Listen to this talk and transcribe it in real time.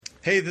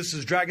Hey, this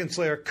is Dragon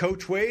Slayer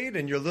Coach Wade,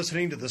 and you're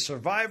listening to the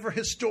Survivor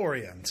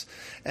Historians.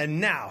 And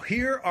now,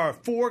 here are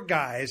 4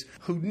 guys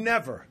who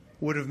never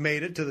would have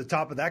made it to the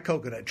top of that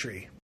coconut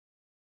tree.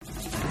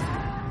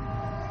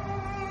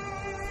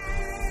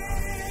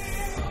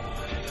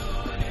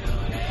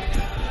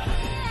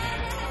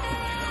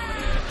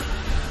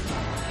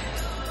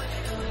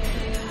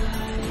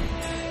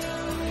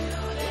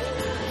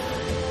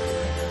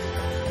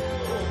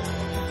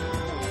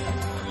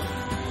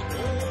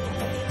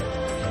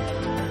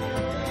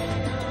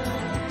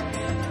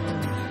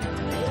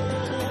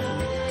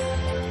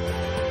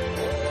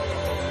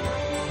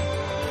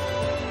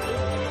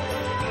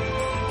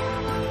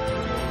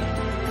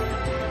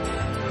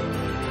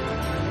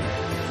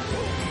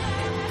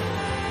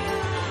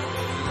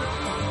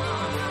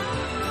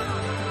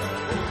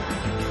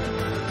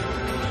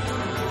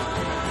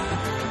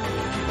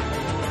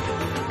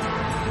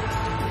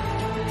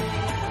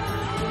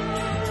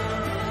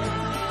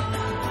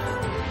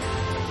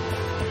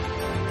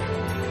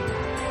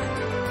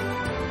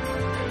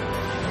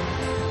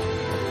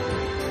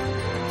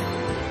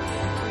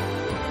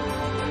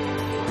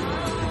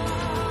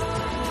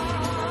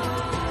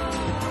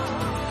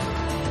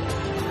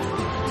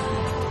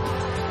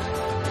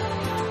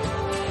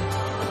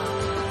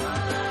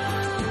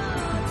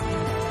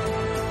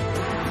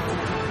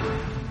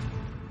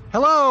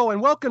 Hello, and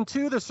welcome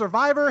to the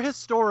Survivor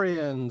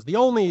Historians, the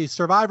only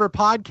Survivor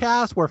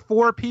podcast where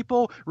 4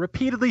 people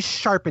repeatedly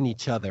sharpen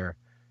each other.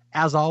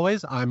 As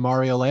always, I'm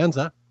Mario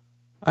Lanza.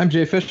 I'm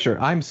Jay Fischer.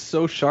 I'm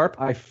so sharp,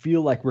 I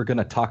feel like we're going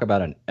to talk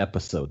about an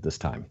episode this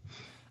time.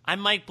 I'm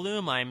Mike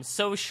Bloom. I'm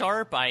so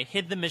sharp, I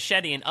hid the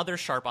machete and other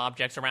sharp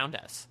objects around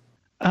us.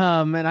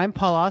 And I'm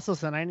Paul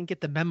Asleson. I didn't get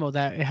the memo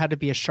that it had to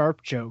be a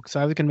sharp joke, so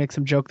I was going to make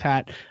some joke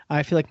that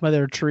I feel like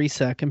Mother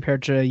Teresa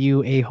compared to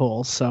you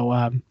a-holes.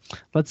 So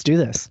let's do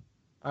this.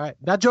 All right.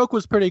 That joke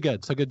was pretty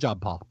good, so good job,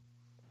 Paul.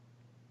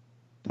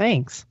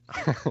 Thanks.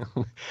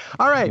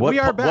 All right, we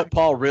are back. What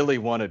Paul really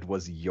wanted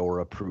was your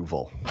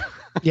approval.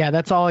 Yeah,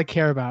 that's all I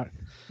care about.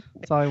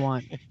 That's all I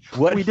want.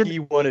 What he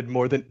wanted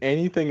more than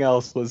anything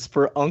else was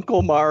for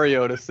Uncle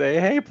Mario to say,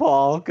 "Hey,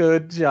 Paul,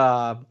 good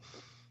job."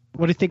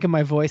 What do you think of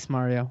my voice,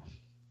 Mario?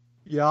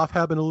 You off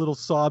having a little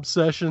sob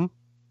session?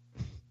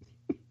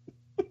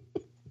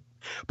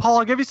 Paul,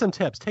 I'll give you some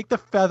tips. Take the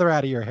feather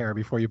out of your hair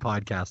before you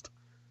podcast.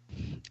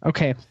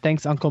 Okay,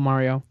 thanks, Uncle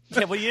Mario.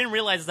 Yeah, what you didn't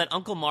realize is that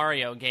Uncle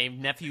Mario gave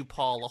Nephew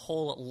Paul a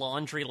whole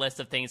laundry list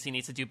of things he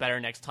needs to do better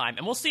next time.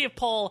 And we'll see if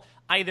Paul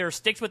either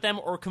sticks with them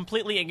or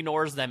completely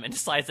ignores them and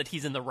decides that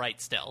he's in the right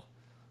still.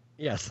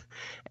 Yes.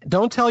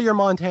 Don't tell your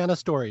Montana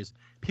stories.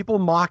 People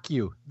mock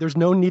you. There's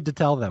no need to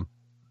tell them.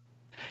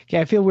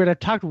 Okay, I feel weird. I've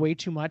talked way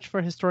too much for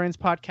Historians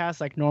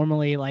podcast. Like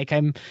normally, like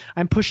I'm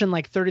pushing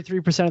like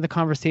 33% of the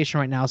conversation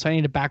right now, so I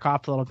need to back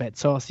off a little bit.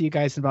 So I'll see you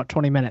guys in about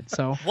 20 minutes.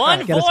 So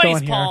one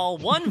voice, Paul.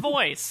 One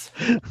voice.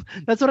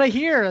 That's what I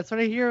hear. That's what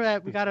I hear.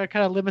 That we got to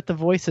kind of limit the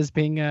voices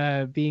being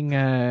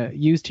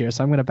used here.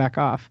 So I'm going to back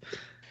off.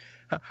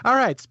 All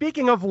right.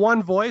 Speaking of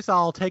one voice,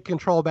 I'll take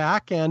control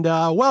back and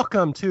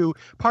welcome to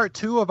part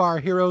 2 of our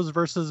Heroes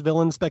versus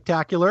Villains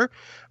Spectacular.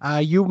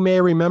 You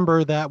may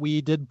remember that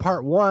we did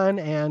part 1,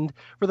 and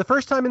for the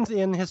first time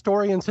in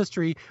Historians'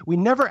 history, we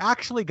never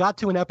actually got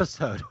to an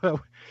episode.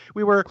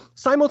 We were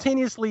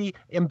simultaneously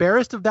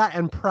embarrassed of that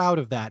and proud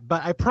of that,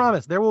 but I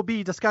promise there will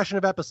be discussion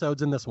of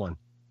episodes in this one.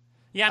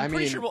 Yeah, I'm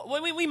pretty sure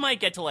we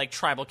might get to like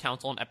Tribal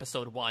Council in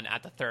episode 1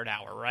 at the 3rd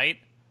hour, right?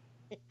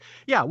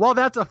 Yeah, well,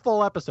 that's a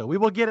full episode. We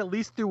will get at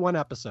least through one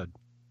episode.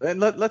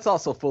 And let's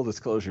also full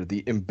disclosure,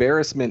 the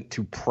embarrassment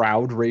to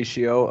proud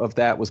ratio of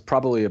that was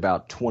probably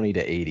about 20 to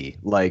 80.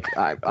 Like,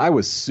 I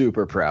was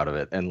super proud of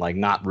it and, like,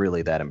 not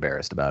really that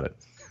embarrassed about it.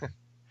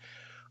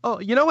 Oh,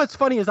 you know what's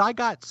funny is I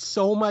got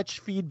so much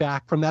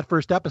feedback from that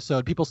first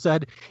episode. People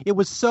said it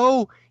was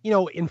so,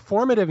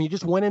 informative, and you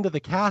just went into the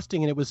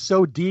casting, and it was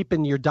so deep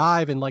in your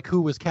dive and, like, who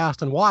was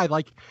cast and why.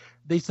 Like,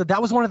 they said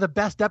that was one of the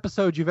best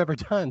episodes you've ever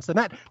done. So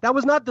that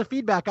was not the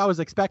feedback I was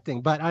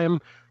expecting, but I am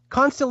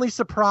constantly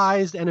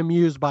surprised and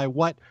amused by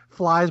what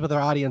flies with our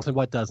audience and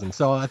what doesn't.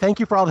 So thank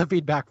you for all the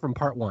feedback from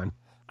part 1.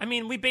 I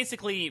mean, we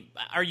basically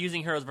are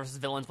using Heroes versus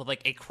Villains with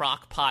like a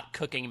crock pot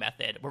cooking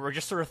method, where we're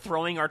just sort of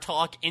throwing our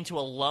talk into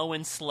a low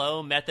and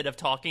slow method of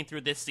talking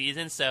through this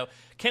season. So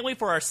can't wait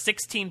for our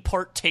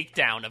 16-part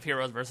takedown of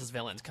Heroes versus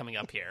Villains coming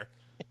up here.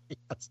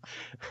 Yes.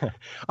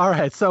 All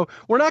right, so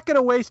we're not going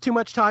to waste too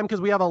much time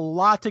because we have a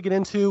lot to get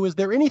into. Is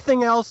there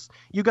anything else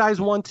you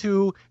guys want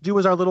to do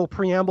as our little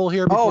preamble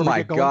here? Oh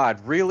my God,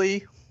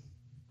 really?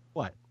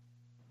 What?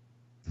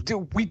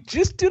 Dude, we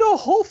just did a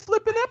whole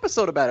flipping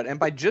episode about it. And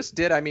by just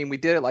did, I mean we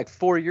did it like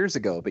 4 years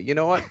ago. But you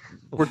know what?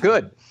 We're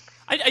good.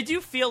 I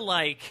do feel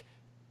like,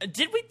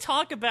 did we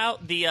talk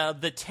about the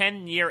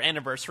 10-year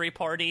anniversary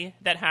party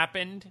that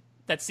happened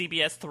that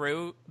CBS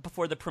threw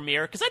before the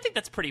premiere? Because I think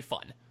that's pretty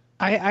fun.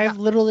 I have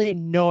literally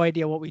no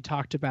idea what we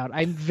talked about.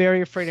 I'm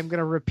very afraid I'm going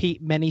to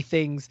repeat many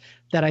things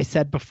that I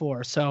said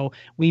before. So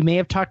we may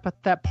have talked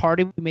about that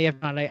party. We may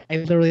have not. I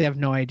literally have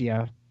no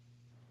idea.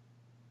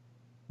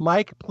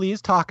 Mike,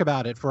 please talk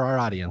about it for our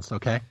audience,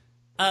 okay?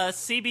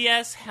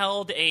 CBS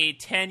held a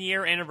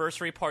 10-year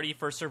anniversary party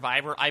for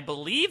Survivor. I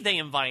believe they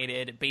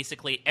invited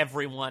basically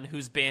everyone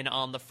who's been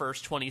on the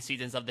first 20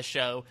 seasons of the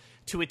show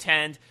to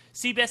attend.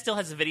 CBS still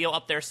has a video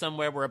up there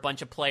somewhere where a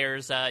bunch of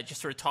players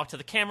just sort of talk to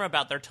the camera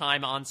about their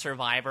time on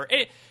Survivor.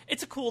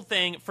 It's a cool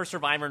thing for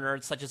Survivor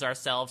nerds such as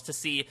ourselves to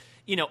see,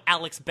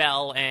 Alex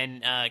Bell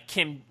and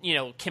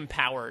Kim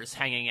Powers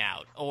hanging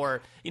out,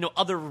 or,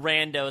 other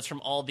randos from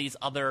all these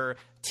other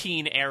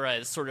teen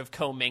eras sort of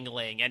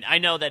commingling. And I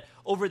know that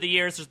over the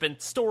years there's been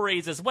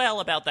stories as well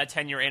about that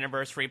 10-year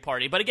anniversary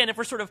party. But again, if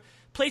we're sort of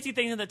placing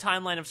things in the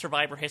timeline of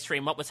Survivor history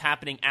and what was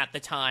happening at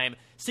the time,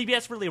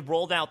 CBS really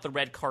rolled out the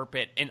red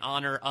carpet in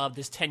honor of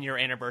this 10-year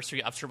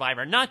anniversary of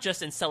Survivor, not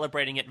just in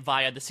celebrating it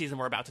via the season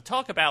we're about to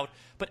talk about,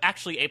 but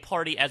actually a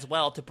party as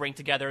well to bring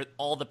together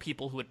all the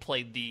people who had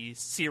played the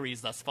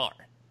series thus far.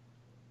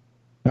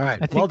 All right.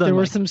 I think there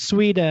were some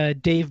sweet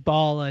Dave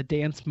Ball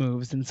dance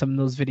moves in some of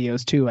those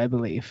videos too, I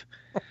believe.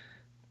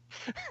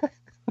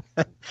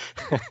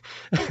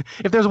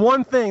 If there's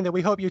one thing that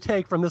we hope you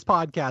take from this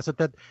podcast,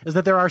 is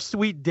that there are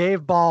sweet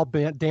Dave Ball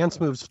dance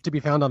moves to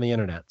be found on the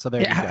internet. So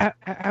there you go.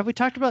 Have we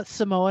talked about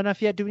Samoa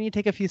enough yet? Do we need to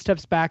take a few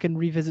steps back and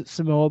revisit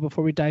Samoa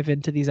before we dive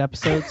into these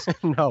episodes?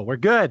 No, we're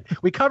good.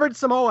 We covered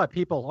Samoa,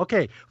 people.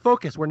 Okay,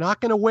 focus. We're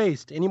not going to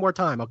waste any more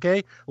time,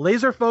 okay?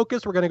 Laser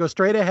focus. We're going to go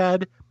straight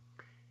ahead.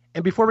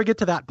 And before we get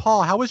to that,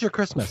 Paul, how was your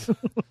Christmas?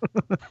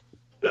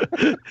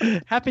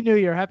 Happy New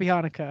Year. Happy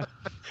Hanukkah.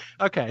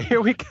 Okay, here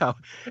we go.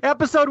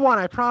 Episode 1.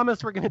 I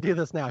promise we're going to do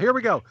this now. Here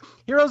we go.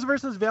 Heroes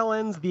versus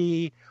Villains,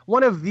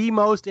 one of the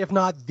most, if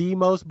not the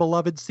most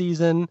beloved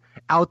season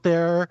out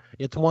there.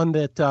 It's one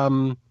that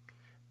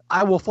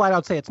I will flat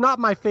out say it's not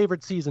my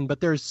favorite season, but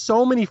there's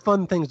so many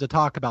fun things to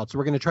talk about. So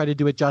we're going to try to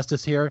do it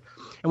justice here.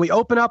 And we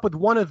open up with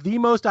one of the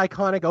most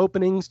iconic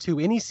openings to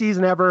any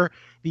season ever.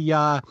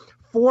 The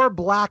 4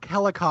 black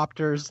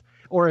helicopters,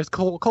 or as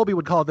Colby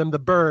would call them, the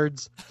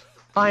birds,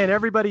 flying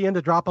everybody in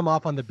to drop them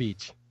off on the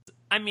beach.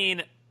 I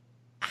mean,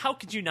 how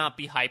could you not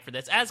be hyped for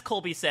this? As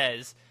Colby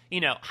says,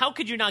 how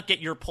could you not get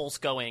your pulse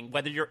going,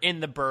 whether you're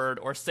in the bird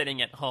or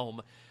sitting at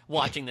home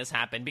watching this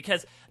happen?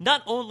 Because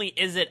not only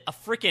is it a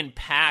freaking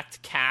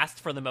packed cast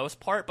for the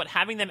most part, but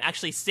having them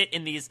actually sit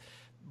in these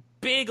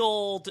big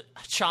old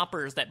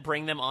choppers that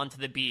bring them onto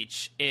the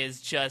beach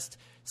is just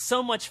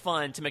so much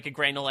fun to make a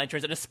grand old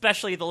entrance, and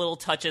especially the little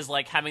touches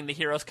like having the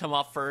heroes come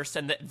off first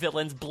and the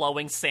villains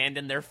blowing sand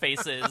in their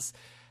faces.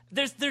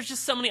 There's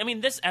just so many. I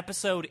mean, this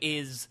episode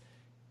is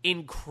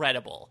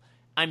incredible.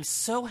 I'm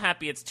so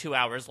happy it's 2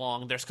 hours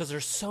long. Because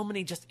there's so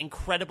many just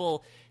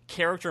incredible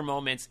character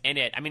moments in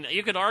it. I mean,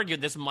 you could argue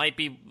this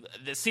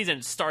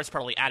season starts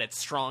probably at its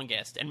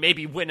strongest, and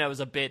maybe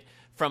winnows a bit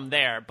from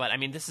there. But I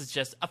mean, this is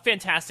just a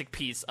fantastic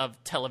piece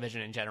of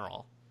television in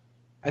general.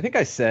 I think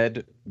I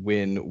said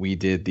when we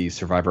did the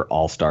Survivor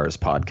All-Stars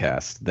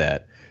podcast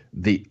that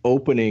the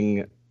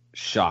opening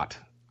shot,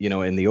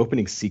 in the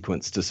opening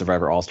sequence to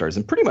Survivor All-Stars,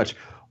 and pretty much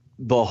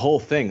the whole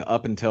thing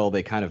up until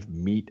they kind of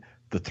meet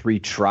the 3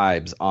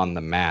 tribes on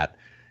the mat,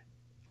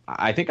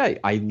 I think I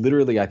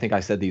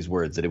said these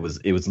words, that it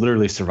was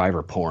literally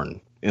Survivor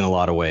porn in a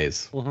lot of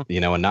ways,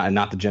 and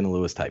not the Jenna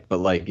Lewis type, but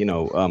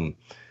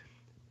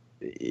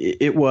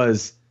it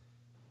was.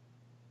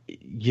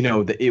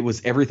 It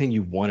was everything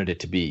you wanted it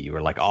to be. You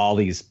were like all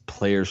these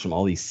players from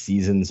all these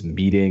seasons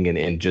meeting,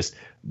 and just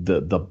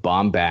the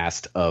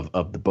bombast of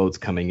the boats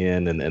coming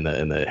in and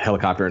the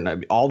helicopter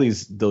and all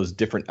those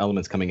different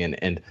elements coming in.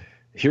 And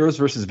Heroes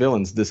versus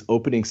Villains, this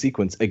opening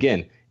sequence,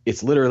 again,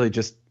 it's literally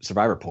just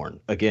Survivor porn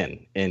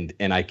again. And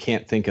I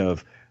can't think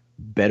of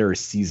better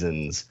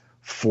seasons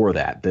for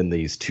that than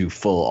these 2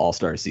 full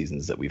All-Star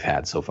seasons that we've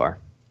had so far.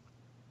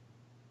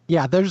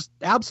 Yeah, there's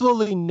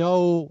absolutely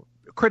no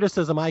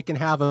criticism I can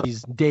have of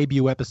these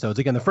debut episodes.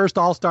 Again, the first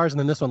All-Stars and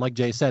then this one, like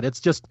Jay said, it's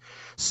just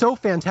so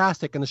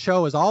fantastic. And the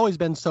show has always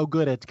been so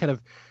good at kind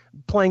of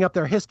playing up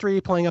their history,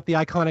 playing up the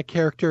iconic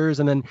characters.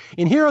 And then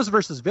in Heroes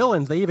versus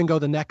Villains, they even go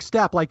the next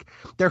step. Like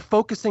they're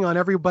focusing on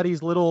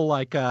everybody's little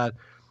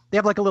they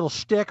have like a little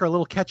shtick or a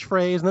little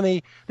catchphrase, and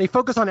then they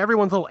focus on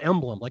everyone's little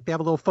emblem. Like they have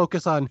a little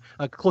focus on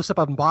a close-up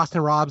of Boston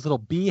Rob's little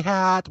bee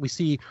hat. We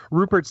see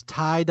Rupert's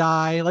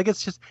tie-dye. Like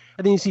it's just,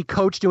 and then you see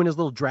Coach doing his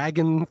little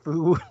dragon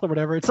foo or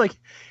whatever. It's like,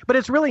 but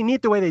it's really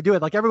neat the way they do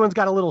it. Like everyone's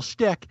got a little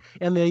shtick,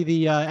 and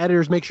the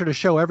editors make sure to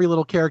show every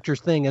little character's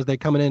thing as they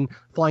coming in,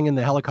 flying in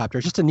the helicopter.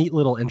 It's just a neat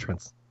little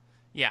entrance.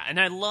 Yeah, and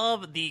I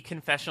love the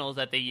confessionals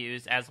that they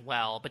use as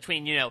well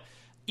between,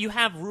 you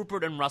have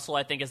Rupert and Russell,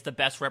 I think, as the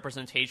best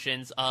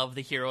representations of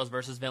the Heroes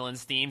versus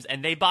Villains themes,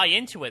 and they buy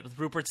into it, with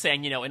Rupert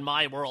saying, in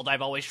my world,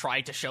 I've always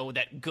tried to show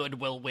that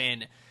good will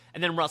win.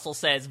 And then Russell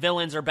says,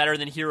 villains are better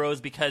than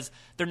heroes because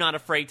they're not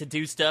afraid to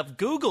do stuff.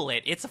 Google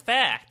it. It's a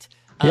fact.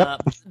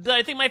 Yep. But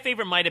I think my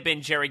favorite might have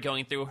been Jerry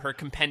going through her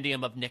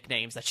compendium of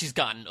nicknames that she's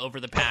gotten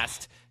over the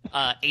past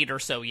 8 or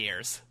so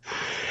years.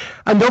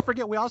 And don't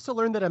forget, we also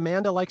learned that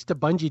Amanda likes to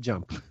bungee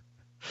jump.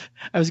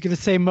 I was gonna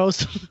say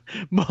most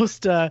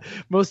most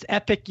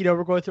epic.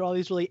 We're going through all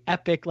these really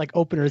epic like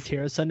openers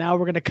here. So now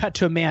we're gonna cut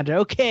to Amanda.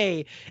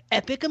 Okay,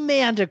 epic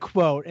Amanda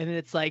quote, and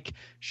it's like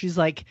she's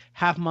like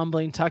half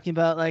mumbling, talking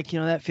about like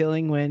that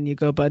feeling when you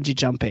go bungee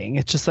jumping.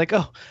 It's just like,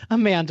 oh,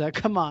 Amanda,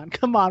 come on,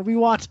 we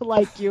want to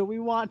like you, we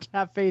want to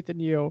have faith in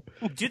you.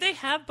 Do they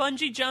have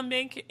bungee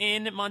jumping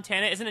in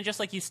Montana? Isn't it just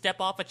like you step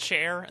off a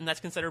chair and that's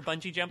considered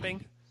bungee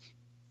jumping?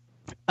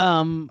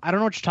 I don't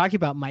know what you're talking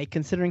about, Mike.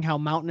 Considering how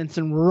mountainous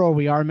and rural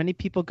we are, many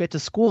people get to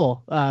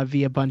school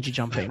via bungee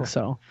jumping.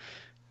 So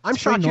I'm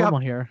shocked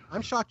here.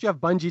 I'm shocked you have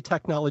bungee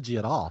technology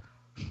at all.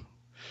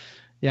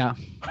 Yeah.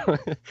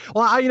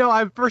 Well,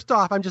 I'm first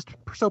off, I'm just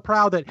so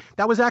proud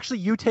that was actually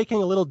you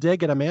taking a little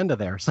dig at Amanda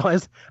there. So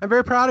I'm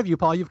very proud of you,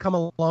 Paul. You've come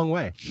a long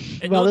way.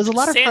 Well, there's a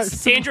lot of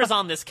Sandra's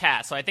on this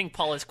cast, so I think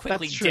Paul has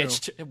quickly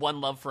ditched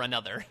one love for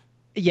another.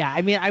 Yeah,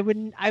 I mean, I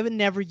would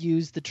never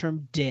use the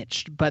term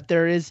ditched, but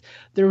there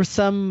was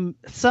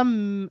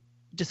some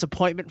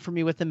disappointment for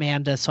me with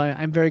Amanda, so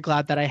I'm very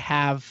glad that I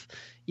have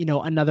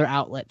another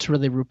outlet to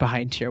really root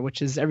behind here,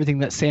 which is everything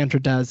that Sandra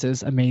does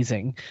is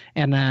amazing,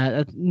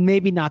 and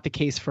maybe not the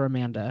case for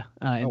Amanda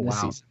in this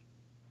season.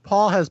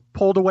 Paul has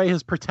pulled away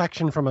his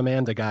protection from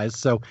Amanda, guys,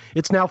 so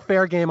it's now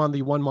fair game on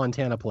the one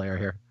Montana player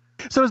here.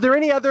 So is there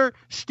any other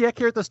shtick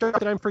here at the start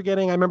that I'm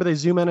forgetting? I remember they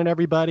zoom in on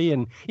everybody,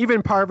 and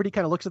even Parvati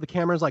kind of looks at the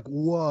cameras like,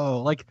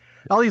 whoa, like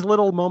all these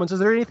little moments. Is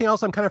there anything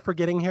else I'm kind of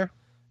forgetting here?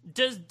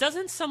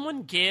 Doesn't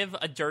someone give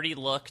a dirty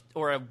look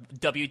or a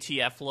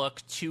WTF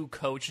look to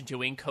Coach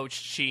doing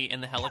Coach Chi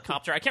in the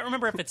helicopter? I can't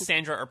remember if it's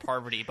Sandra or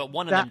Parvati, but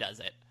one of them does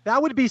it.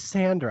 That would be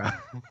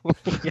Sandra.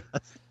 Yes.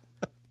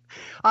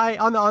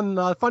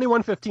 On Funny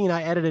 115,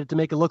 I edited it to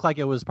make it look like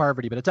it was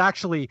Parvati, but it's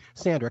actually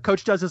Sandra.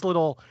 Coach does his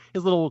little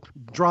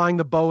drawing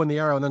the bow and the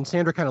arrow, and then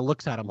Sandra kind of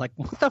looks at him like,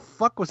 what the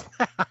fuck was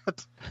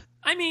that?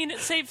 I mean,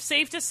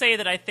 safe to say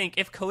that I think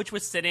if Coach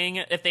was sitting,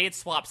 if they had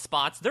swapped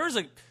spots, there's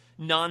a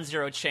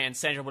non-zero chance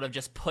Sandra would have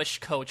just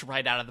pushed Coach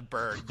right out of the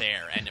bird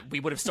there, and we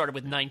would have started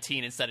with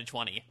 19 instead of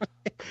 20.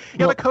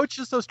 But Coach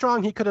is so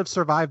strong, he could have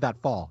survived that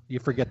fall. You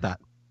forget that.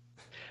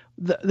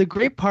 The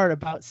great part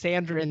about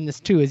Sandra in this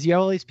too is you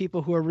have all these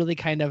people who are really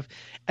kind of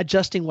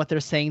adjusting what they're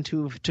saying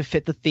to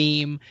fit the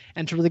theme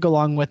and to really go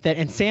along with it.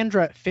 And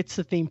Sandra fits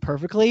the theme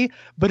perfectly,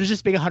 but it's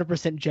just being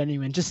 100%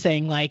 genuine, just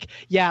saying like,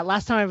 yeah,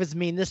 last time I was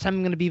mean, this time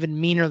I'm going to be even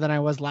meaner than I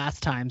was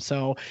last time.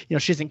 So,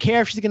 she doesn't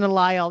care if she's going to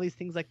lie, all these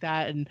things like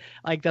that. And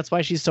like, that's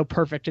why she's so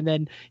perfect. And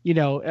then,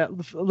 a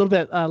little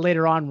bit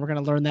later on, we're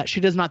going to learn that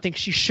she does not think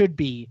she should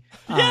be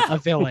a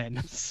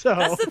villain. So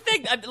that's the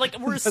thing. Like,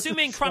 we're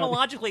assuming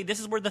chronologically, this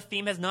is where the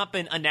theme has not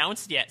been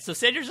announced yet. So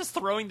Sandra's just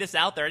throwing this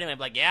out there anyway. I'm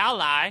like, yeah, I'll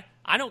lie.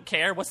 I don't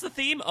care. What's the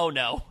theme? Oh,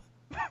 no.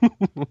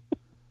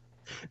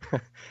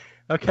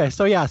 Okay,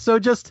 so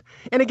just,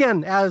 and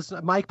again, as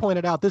Mike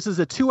pointed out, this is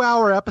a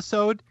 2-hour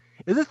episode.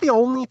 Is this the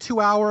only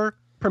 2-hour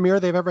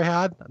premiere they've ever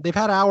had? They've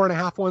had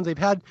hour-and-a-half ones. They've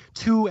had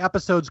 2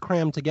 episodes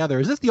crammed together.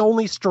 Is this the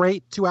only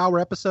straight 2-hour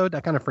episode?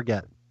 I kind of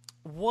forget.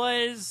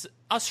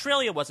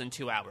 Australia wasn't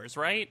 2 hours,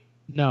 right?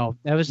 No,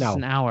 that was just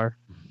an hour.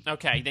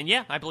 Okay, then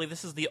yeah, I believe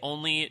this is the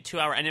only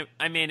 2-hour.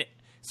 And it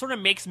sort of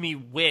makes me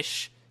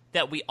wish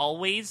that we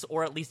always,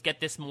 or at least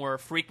get this more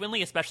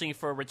frequently, especially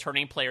for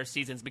returning player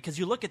seasons, because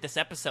you look at this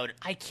episode,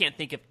 I can't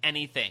think of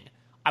anything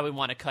I would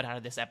want to cut out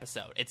of this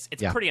episode. It's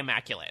pretty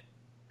immaculate.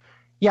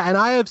 Yeah, and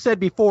I have said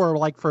before,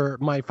 like for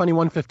my Funny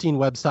 115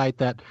 website,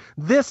 that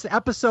this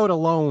episode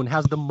alone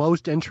has the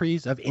most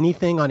entries of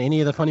anything on any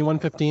of the Funny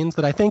 115s,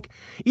 that I think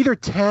either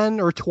 10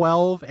 or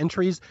 12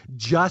 entries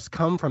just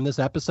come from this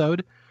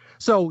episode.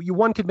 So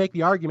one could make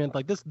the argument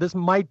like this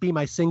might be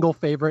my single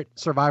favorite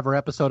Survivor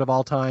episode of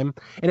all time.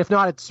 And if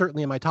not, it's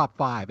certainly in my top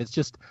 5. It's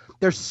just,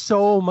 there's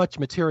so much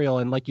material.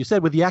 And like you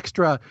said, with the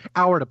extra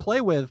hour to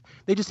play with,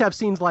 they just have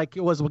scenes like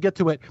we'll get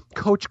to it,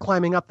 Coach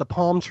climbing up the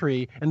palm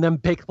tree and then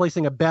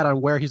placing a bet on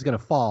where he's going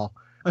to fall.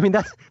 I mean,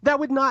 that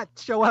would not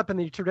show up in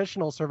the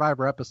traditional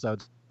Survivor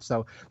episodes.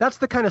 So that's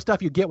the kind of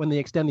stuff you get when they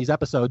extend these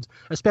episodes,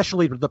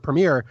 especially the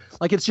premiere.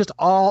 Like, it's just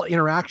all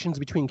interactions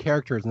between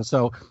characters. And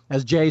so,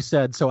 as Jay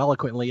said so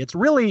eloquently, it's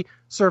really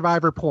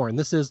Survivor porn.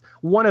 This is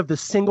one of the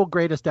single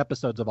greatest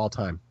episodes of all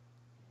time.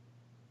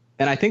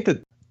 And I think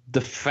that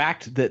the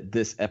fact that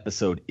this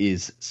episode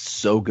is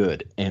so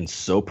good and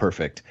so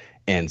perfect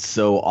and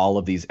so all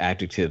of these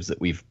adjectives that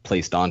we've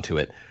placed onto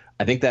it,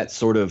 I think that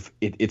sort of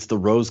it's the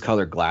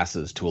rose-colored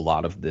glasses to a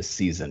lot of this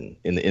season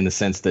in the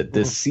sense that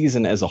this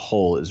season as a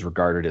whole is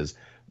regarded as,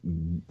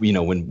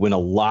 when a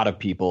lot of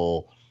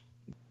people,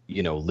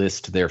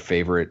 list their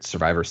favorite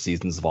Survivor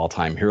seasons of all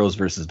time, Heroes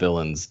versus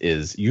Villains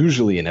is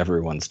usually in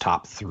everyone's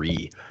top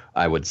 3,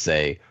 I would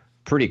say,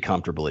 pretty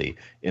comfortably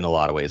in a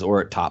lot of ways,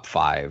 or at top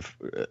 5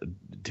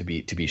 to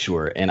be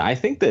sure. And I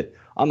think that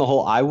on the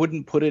whole, I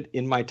wouldn't put it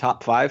in my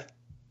top 5.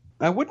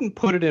 I wouldn't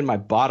put it in my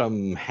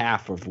bottom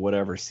half of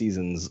whatever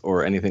seasons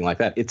or anything like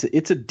that.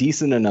 It's a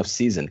decent enough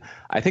season.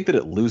 I think that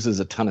it loses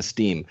a ton of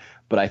steam,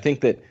 but I think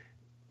that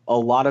a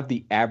lot of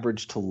the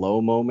average to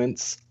low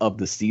moments of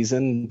the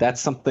season, that's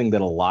something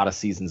that a lot of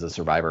seasons of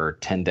Survivor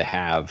tend to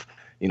have,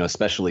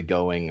 especially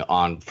going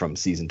on from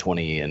season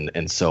 20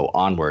 and so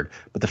onward.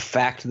 But the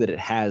fact that it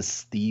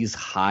has these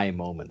high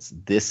moments,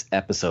 this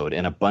episode,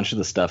 and a bunch of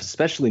the stuff,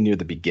 especially near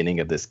the beginning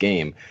of this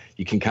game,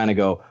 you can kind of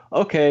go,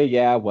 okay,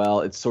 yeah, well,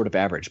 it's sort of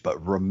average.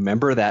 But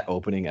remember that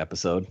opening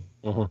episode?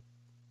 Mm-hmm.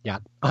 Yeah,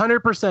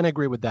 100%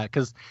 agree with that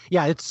because,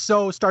 yeah, it's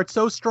starts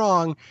so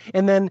strong.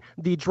 And then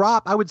the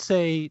drop, I wouldn't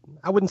say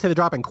the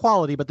drop in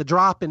quality, but the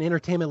drop in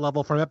entertainment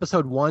level from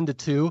episode 1 to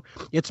 2,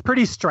 it's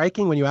pretty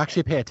striking when you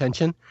actually pay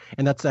attention.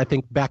 And that's, I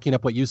think, backing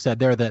up what you said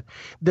there, that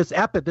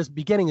this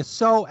beginning is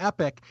so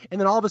epic.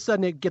 And then all of a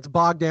sudden it gets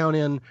bogged down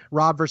in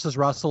Rob versus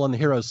Russell and the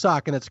heroes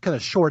suck. And it's kind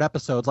of short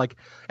episodes. Like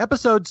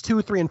episodes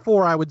 2, 3, and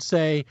 4, I would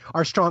say,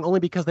 are strong only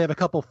because they have a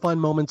couple fun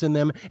moments in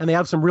them and they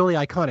have some really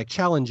iconic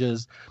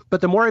challenges.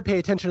 But the more I pay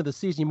attention to the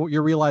season,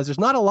 you realize there's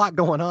not a lot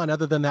going on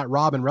other than that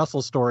Rob and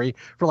Russell story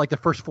for like the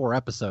first 4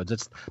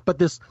 episodes. But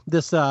this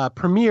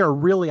premiere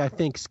really, I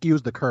think,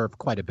 skews the curve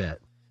quite a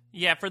bit.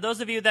 Yeah, for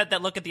those of you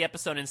that look at the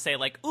episode and say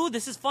like, "Ooh,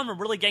 this is fun. We're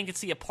really getting to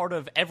see a part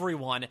of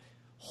everyone."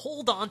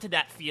 Hold on to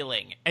that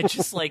feeling and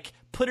just like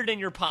put it in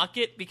your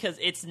pocket because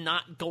it's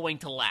not going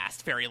to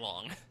last very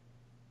long.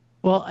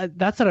 Well,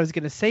 that's what I was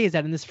going to say, is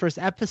that in this first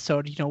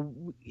episode,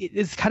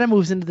 it kind of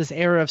moves into this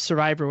era of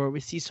Survivor where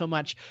we see so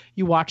much.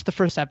 You watch the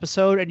first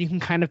episode and you can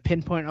kind of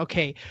pinpoint,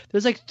 okay,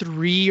 there's like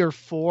 3 or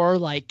 4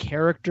 like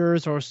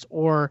characters or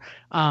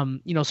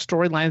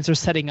storylines they're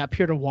setting up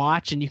here to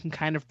watch, and you can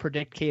kind of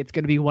predict, okay, it's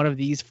going to be one of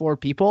these 4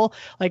 people.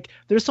 Like,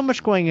 there's so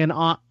much going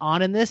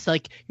on in this.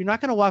 Like, you're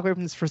not going to walk away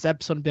from this first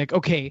episode and be like,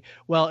 okay,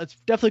 well, it's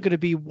definitely going to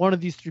be one of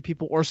these 3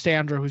 people or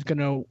Sandra who's going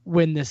to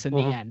win this in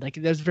the end. Like,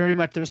 there's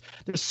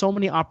so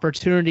many opportunities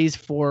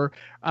for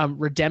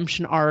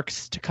redemption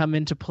arcs to come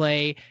into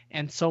play,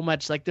 and so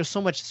much, like, there's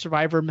so much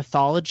Survivor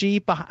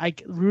mythology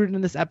rooted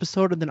in this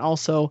episode, and then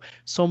also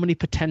so many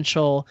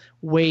potential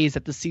ways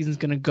that the season's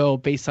going to go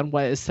based on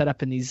what is set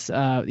up in these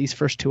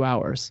first 2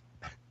 hours.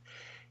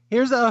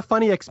 Here's a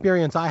funny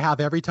experience I have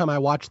every time I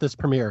watch this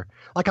premiere.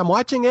 Like, I'm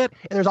watching it,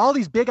 and there's all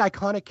these big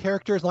iconic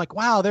characters. Like,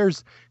 wow,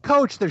 there's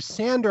Coach, there's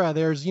Sandra,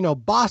 there's,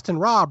 Boston,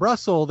 Rob,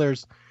 Russell,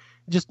 there's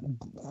just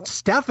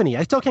Stephanie.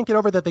 I still can't get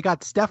over that they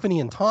got Stephanie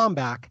and Tom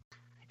back.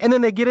 And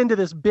then they get into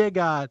this big,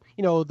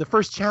 the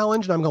first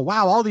challenge, and I'm going,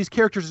 wow, all these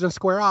characters are going to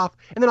square off.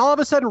 And then all of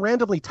a sudden,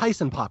 randomly,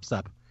 Tyson pops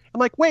up. I'm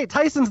like, wait,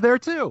 Tyson's there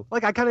too.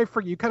 Like, you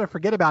kind of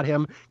forget about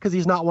him because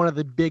he's not one of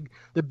the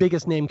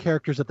biggest name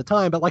characters at the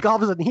time. But like, all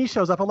of a sudden he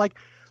shows up. I'm like,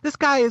 this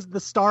guy is the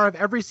star of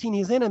every scene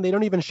he's in, and they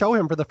don't even show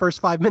him for the first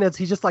 5 minutes.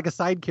 He's just like a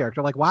side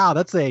character. Like, wow,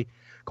 that's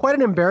quite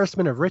an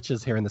embarrassment of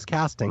riches here in this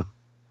casting.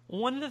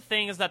 One of the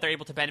things that they're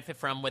able to benefit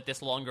from with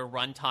this longer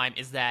runtime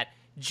is that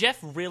Jeff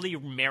really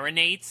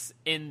marinates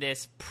in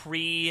this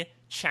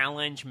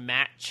pre-challenge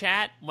mat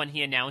chat when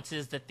he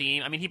announces the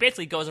theme. I mean, he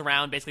basically goes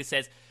around, basically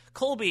says,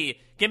 Colby,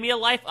 give me a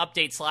life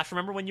update /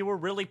 remember when you were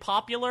really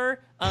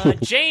popular?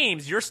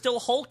 James, you're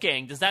still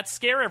hulking. Does that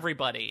scare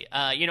everybody?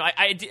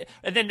 And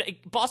then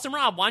Boston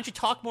Rob, why don't you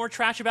talk more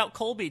trash about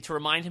Colby to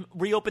remind him,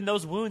 reopen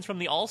those wounds from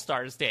the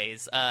All-Stars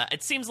days?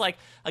 It seems like,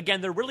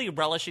 again, they're really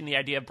relishing the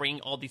idea of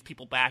bringing all these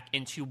people back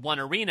into one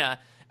arena.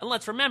 And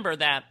let's remember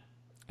that,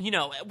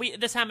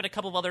 this happened a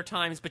couple of other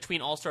times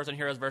between All-Stars and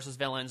Heroes versus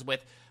Villains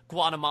with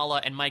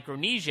Guatemala and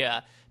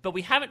Micronesia, but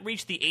we haven't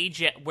reached the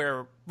age yet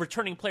where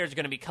returning players are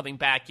going to be coming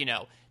back,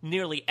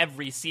 nearly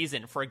every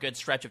season for a good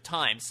stretch of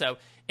time. So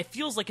it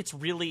feels like it's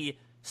really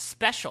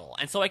special.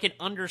 And so I can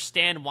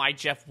understand why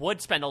Jeff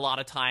would spend a lot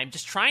of time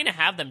just trying to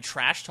have them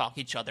trash talk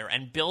each other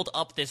and build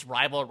up this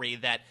rivalry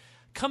that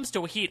comes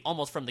to a heat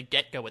almost from the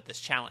get-go with this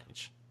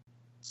challenge.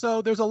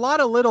 So there's a lot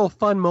of little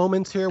fun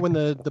moments here when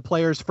the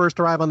players first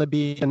arrive on the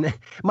beach. And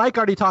Mike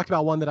already talked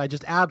about one that I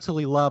just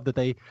absolutely love,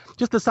 that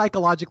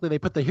psychologically they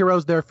put the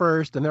heroes there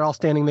first and they're all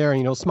standing there,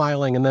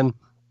 smiling. And then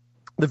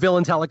the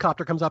villain's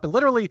helicopter comes up and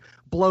literally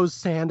blows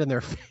sand in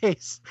their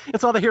face. And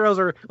so all the heroes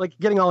are like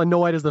getting all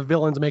annoyed as the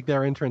villains make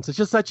their entrance. It's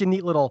just such a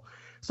neat little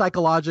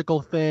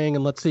psychological thing.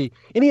 And let's see,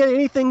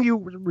 anything you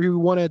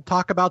want to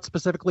talk about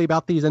specifically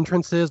about these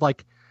entrances?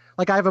 Like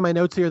I have in my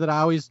notes here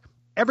that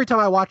every time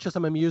I watch this,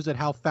 I'm amused at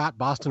how fat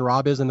Boston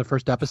Rob is in the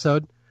first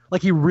episode.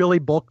 Like, he really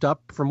bulked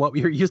up from what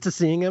we were used to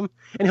seeing him.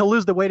 And he'll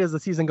lose the weight as the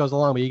season goes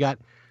along. But you got,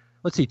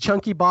 let's see,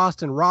 Chunky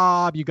Boston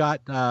Rob. You got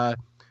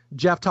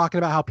Jeff talking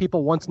about how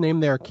people once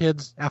named their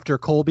kids after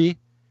Colby,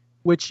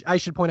 which I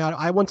should point out,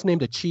 I once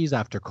named a cheese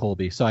after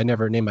Colby, so I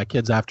never named my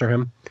kids after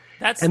him.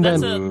 That's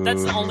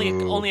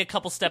only a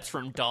couple steps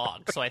from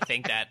dog. So I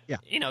think that,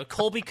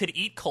 Colby could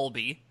eat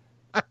Colby.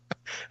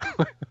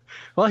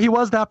 Well, he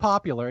was that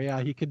popular.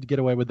 Yeah, he could get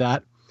away with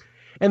that.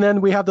 And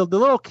then we have the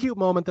little cute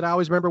moment that I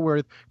always remember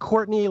where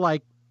Courtney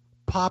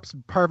pops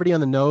Parvati on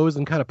the nose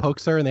and kind of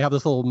pokes her, and they have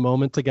this little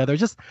moment together.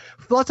 Just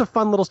lots of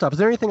fun little stuff. Is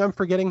there anything I'm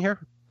forgetting here?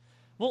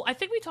 Well, I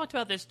think we talked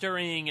about this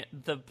during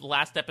the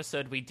last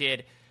episode we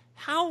did.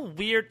 How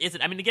weird is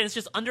it? I mean, again, it's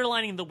just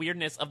underlining the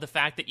weirdness of the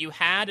fact that you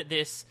had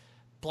this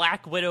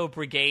Black Widow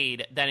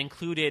brigade that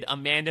included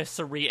Amanda,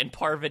 Sari, and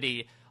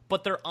Parvati,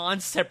 but they're on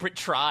separate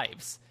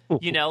tribes.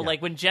 You know,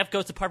 like when Jeff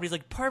goes to Parvati, he's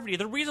like, Parvati,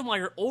 the reason why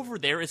you're over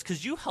there is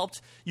because you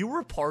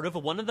were part of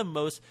one of the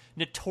most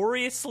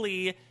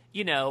notoriously,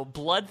 you know,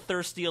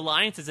 bloodthirsty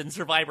alliances in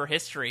Survivor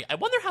history. I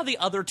wonder how the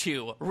other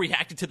two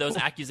reacted to those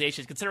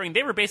accusations, considering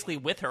they were basically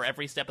with her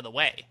every step of the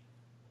way.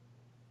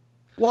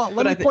 Well,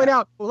 let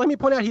me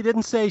point out, he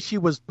didn't say she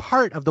was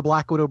part of the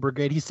Black Widow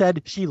Brigade. He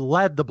said she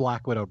led the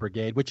Black Widow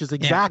Brigade, which is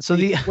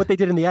exactly what they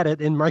did in the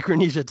edit in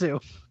Micronesia too.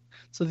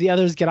 So the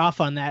others get off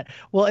on that.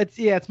 Well,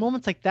 it's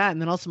moments like that,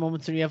 and then also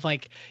moments where you have,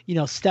 like, you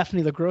know,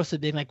 Stephanie LaGrossa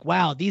being like,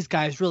 wow, these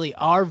guys really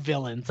are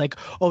villains. Like,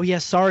 oh yeah,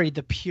 sorry,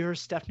 the pure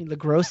Stephanie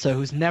LaGrossa,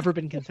 who's never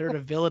been considered a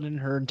villain in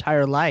her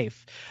entire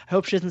life. I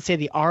hope she doesn't say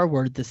the R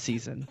word this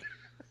season.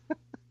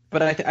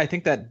 But I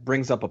think that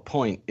brings up a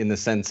point in the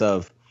sense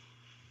of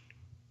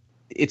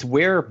it's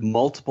where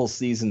multiple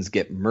seasons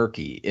get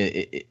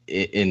murky.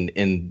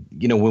 In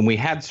you know, when we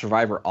had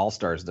Survivor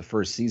All-Stars the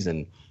first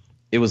season,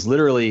 it was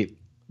literally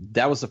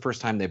that was the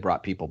first time they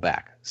brought people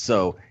back.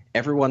 So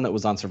everyone that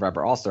was on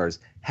Survivor All-Stars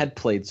had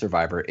played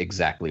Survivor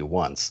exactly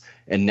once.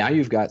 And now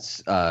you've got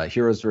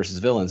Heroes versus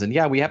Villains. And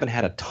yeah, we haven't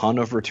had a ton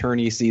of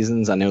returnee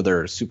seasons. I know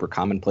they're super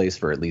commonplace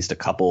for at least a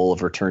couple of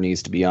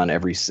returnees to be on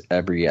every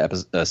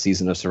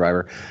season of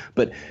Survivor.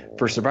 But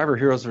for Survivor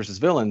Heroes versus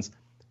Villains,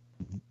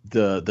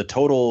 the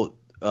total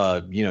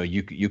you know,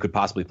 you could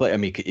possibly play. I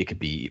mean, it could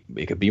be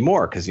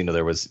more because, you know,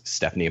 there was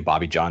Stephanie and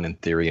Bobby John in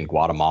theory in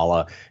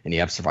Guatemala, and you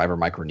have Survivor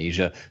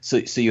Micronesia.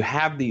 So you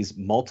have these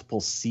multiple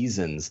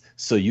seasons.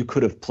 So you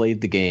could have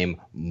played the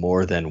game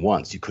more than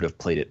once. You could have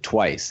played it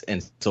twice.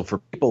 And so for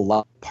people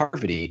like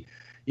Parvati,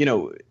 you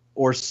know,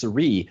 or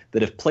Suri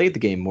that have played the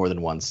game more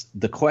than once,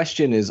 the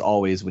question is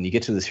always when you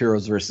get to this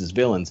Heroes versus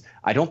Villains,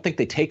 I don't think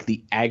they take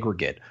the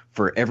aggregate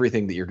for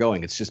everything that you're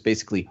going. It's just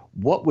basically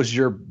what was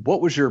your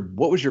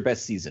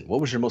best season? What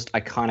was your most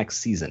iconic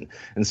season?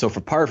 And so for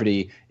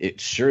Parvati,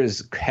 it sure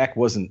as heck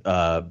wasn't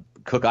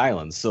Cook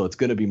Islands, so it's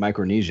going to be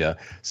Micronesia.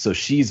 So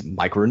she's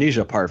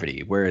Micronesia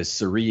Parvati, whereas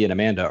Suri and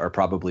Amanda are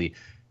probably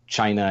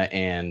China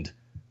and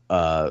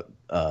Panama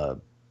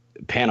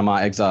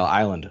Exile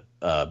Island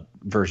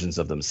versions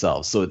of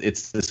themselves. So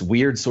it's this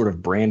weird sort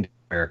of brand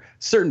where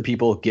certain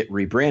people get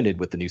rebranded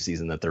with the new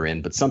season that they're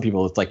in, but some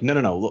people it's like,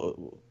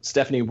 no,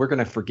 Stephanie, we're going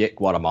to forget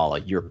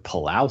Guatemala. You're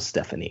Palau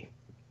Stephanie.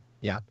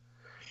 Yeah,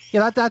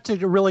 that's a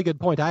really good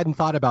point. I hadn't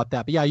thought about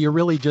that, but yeah, you're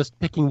really just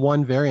picking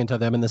one variant of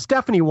them, and the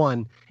Stephanie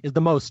one is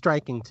the most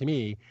striking to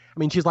me. I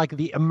mean, she's like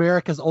the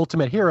America's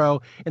ultimate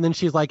hero, and then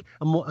she's like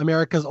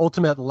America's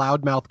ultimate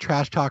loudmouth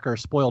trash talker,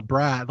 spoiled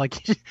brat.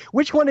 Like,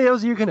 which one of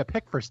those are you going to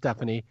pick for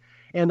Stephanie?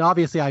 And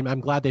obviously, I'm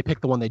glad they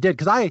picked the one they did,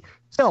 because I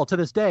still, to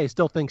this day,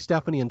 think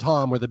Stephanie and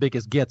Tom were the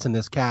biggest gets in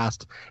this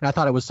cast. And I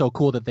thought it was so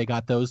cool that they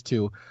got those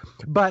two.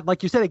 But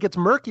like you said, it gets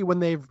murky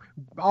when they've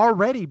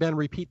already been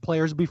repeat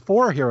players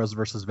before Heroes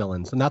versus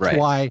Villains. And that's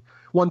why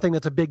one thing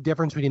that's a big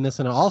difference between this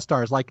and an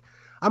All-Stars, like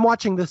I'm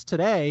watching this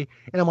today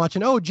and I'm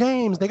watching,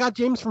 James, they got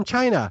James from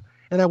China.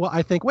 And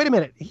I think, wait a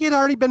minute, he had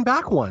already been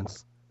back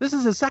once. This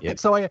is his second. Yep.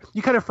 So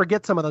you kind of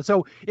forget some of them.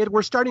 So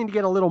we're starting to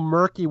get a little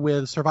murky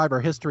with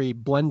Survivor history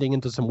blending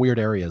into some weird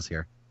areas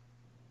here.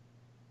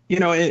 You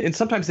know, and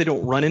sometimes they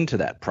don't run into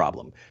that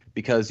problem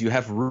because you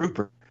have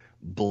Rupert.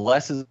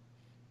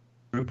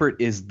 Rupert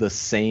is the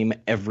same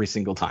every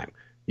single time.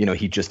 You know,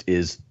 he just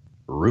is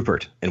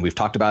Rupert. And we've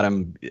talked about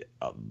him,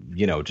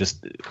 you know,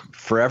 just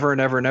forever and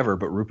ever and ever.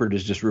 But Rupert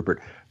is just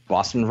Rupert.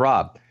 Boston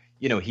Rob.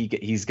 You know,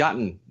 he's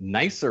gotten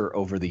nicer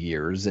over the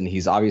years, and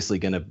he's obviously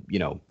going to, you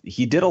know,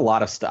 he did a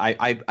lot of stuff.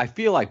 I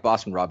feel like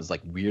Boston Rob is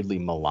like weirdly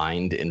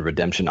maligned in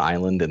Redemption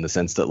Island in the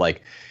sense that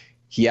like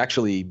he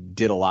actually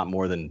did a lot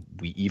more than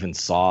we even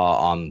saw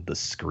on the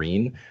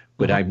screen.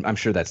 But I'm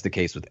sure that's the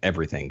case with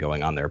everything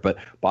going on there. But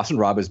Boston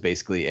Rob is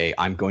basically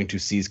I'm going to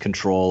seize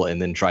control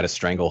and then try to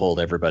stranglehold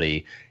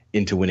everybody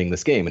into winning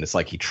this game. And it's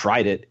like he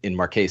tried it in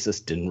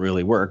Marquesas, didn't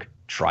really work,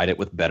 tried it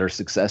with better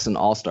success in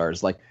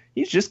All-Stars. Like,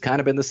 he's just kind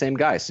of been the same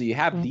guy. So you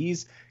have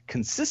these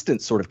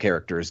consistent sort of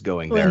characters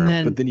going there.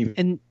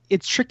 And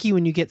it's tricky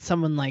when you get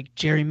someone like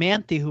Jerry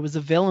Manthe, who was a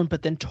villain,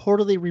 but then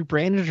totally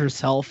rebranded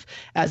herself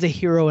as a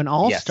hero in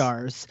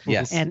All-Stars.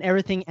 Yes. And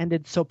everything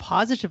ended so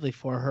positively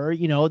for her.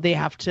 You know, they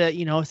have to,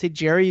 you know, say,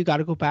 Jerry, you got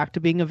to go back to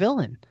being a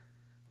villain.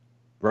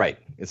 Right.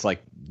 It's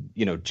like,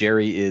 you know,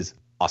 Jerry is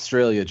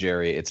Australia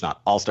Jerry. It's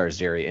not All-Stars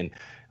Jerry. And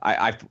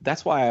I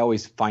that's why I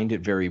always find it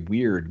very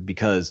weird,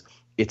 because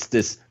it's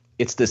this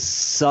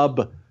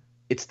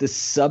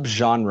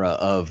subgenre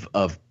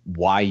of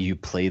why you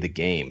play the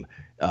game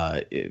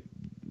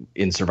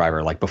in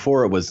Survivor. Like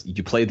before, it was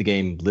you play the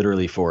game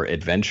literally for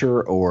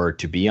adventure or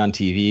to be on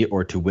TV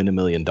or to win $1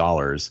 million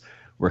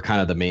were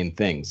kind of the main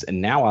things. And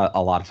now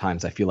a lot of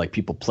times I feel like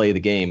people play the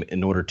game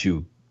in order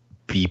to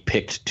be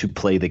picked to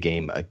play the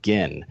game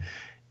again.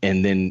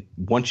 And then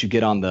once you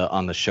get on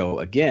the show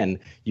again,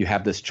 you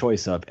have this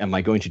choice of, am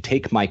I going to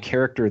take my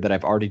character that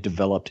I've already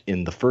developed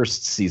in the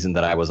first season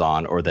that I was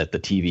on, or that the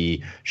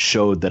TV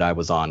showed that I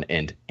was on,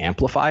 and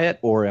amplify it?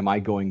 Or am I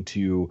going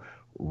to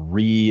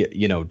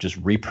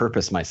just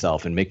repurpose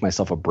myself and make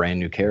myself a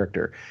brand new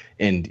character?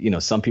 And, you know,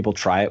 some people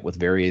try it with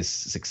various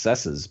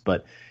successes,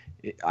 but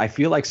I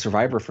feel like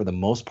Survivor, for the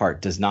most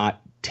part, does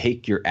not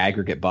take your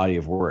aggregate body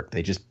of work.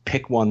 They just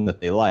pick one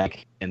that they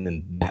like, and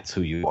then that's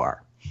who you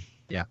are.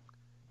 Yeah.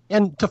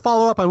 And to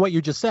follow up on what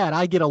you just said,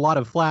 I get a lot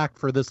of flack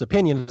for this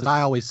opinion, as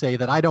I always say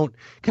that I don't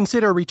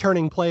consider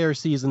returning player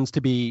seasons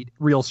to be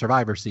real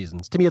Survivor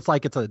seasons. To me, it's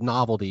like it's a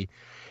novelty.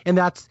 And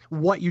that's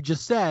what you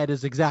just said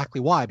is exactly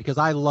why, because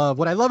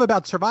what I love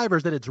about Survivor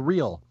is that it's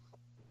real.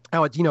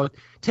 How it,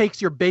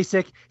 takes your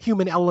basic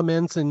human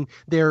elements and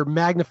they're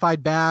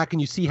magnified back, and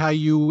you see how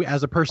you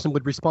as a person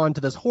would respond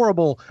to this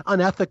horrible,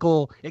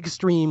 unethical,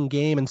 extreme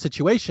game and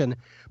situation.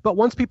 But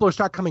once people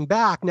start coming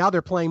back, now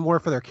they're playing more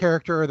for their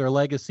character or their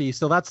legacy.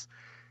 So that's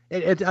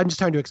I'm just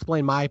trying to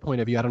explain my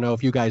point of view. I don't know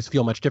if you guys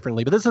feel much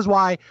differently, but this is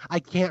why I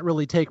can't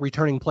really take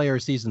returning player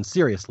seasons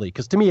seriously.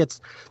 Because to me,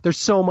 there's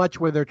so much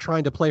where they're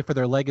trying to play for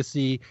their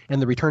legacy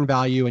and the return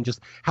value and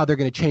just how they're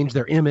going to change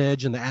their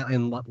image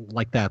and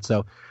like that.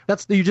 So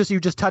you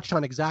just touched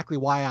on exactly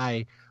why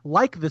I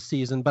like this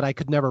season, but I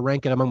could never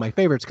rank it among my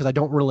favorites because I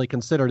don't really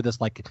consider this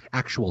like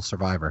actual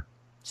Survivor.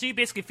 So you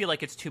basically feel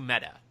like it's too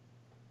meta.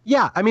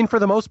 Yeah, I mean, for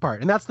the most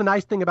part. And that's the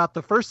nice thing about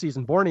the first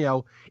season,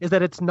 Borneo, is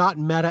that it's not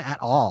meta at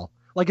all.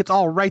 Like, it's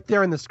all right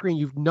there in the screen.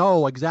 You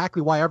know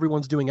exactly why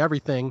everyone's doing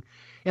everything.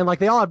 And, like,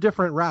 they all have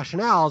different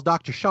rationales.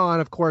 Dr. Sean,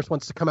 of course,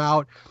 wants to come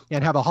out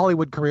and have a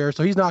Hollywood career,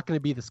 so he's not going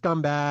to be the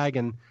scumbag.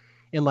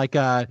 And like,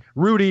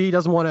 Rudy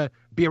doesn't want to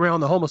be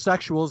around the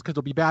homosexuals because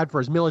it'll be bad for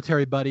his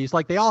military buddies.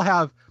 Like, they all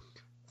have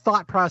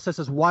thought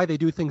processes why they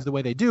do things the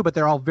way they do, but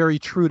they're all very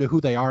true to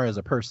who they are as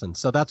a person.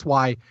 So that's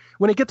why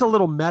when it gets a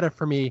little meta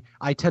for me,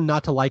 I tend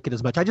not to like it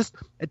as much.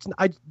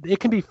 It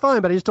can be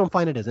fun, but I just don't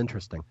find it as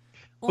interesting.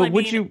 Well,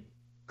 but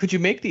could you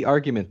make the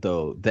argument,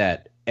 though,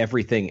 that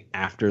everything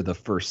after the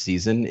first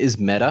season is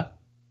meta?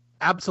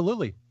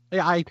 Absolutely.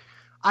 Yeah,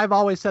 I've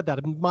always said that.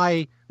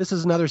 This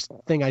is another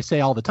thing I say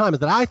all the time, is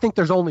that I think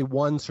there's only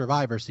one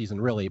Survivor season,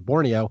 really,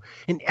 Borneo,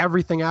 and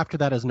everything after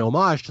that is an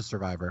homage to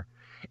Survivor.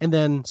 And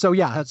then, so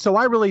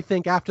I really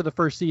think after the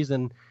first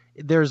season,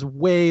 there's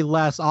way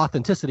less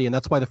authenticity, and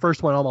that's why the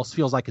first one almost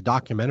feels like a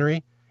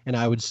documentary. And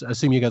I would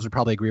assume you guys would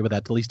probably agree with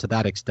that, at least to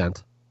that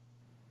extent.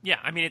 Yeah,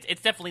 I mean,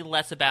 it's definitely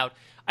less about,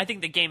 I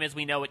think the game as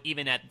we know it,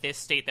 even at this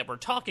state that we're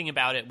talking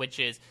about it, which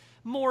is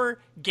more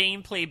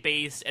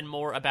gameplay-based and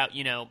more about,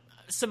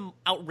 some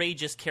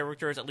outrageous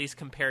characters, at least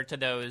compared to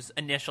those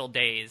initial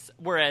days.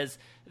 Whereas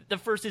the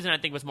first season, I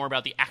think, was more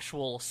about the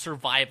actual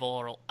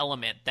survival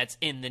element that's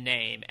in the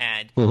name,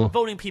 and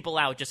voting people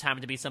out just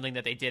happened to be something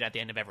that they did at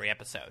the end of every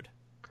episode.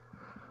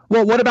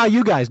 Well, what about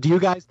you guys? Do you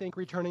guys think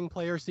returning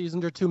player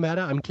seasons are too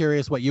meta? I'm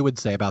curious what you would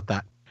say about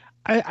that.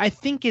 I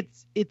think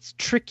it's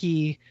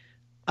tricky.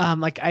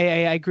 Like I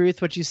agree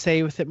with what you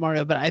say with it,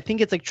 Mario, but I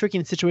think it's like tricky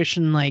in a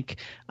situation like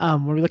where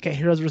we look at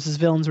heroes versus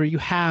villains, where you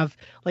have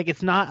like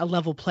it's not a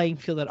level playing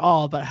field at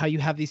all, but how you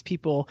have these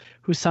people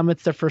who some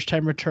it's their first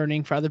time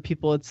returning, for other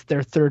people it's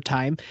their third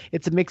time.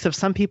 It's a mix of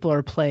some people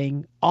are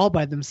playing all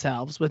by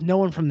themselves with no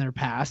one from their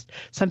past.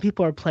 Some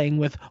people are playing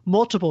with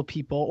multiple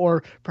people,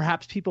 or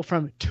perhaps people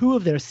from two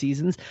of their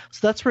seasons.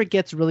 So that's where it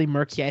gets really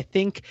murky. I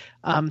think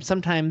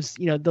sometimes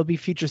there'll be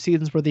future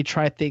seasons where they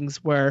try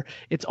things where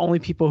it's only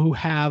people who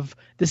have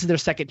this is their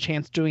second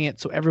chance doing it,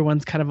 so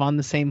everyone's kind of on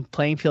the same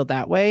playing field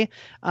that way.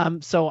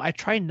 So I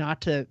try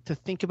not to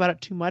think about it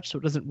too much so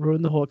it doesn't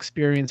ruin the whole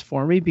experience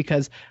for me,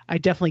 because I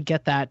definitely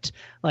get that.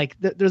 Like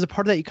there's a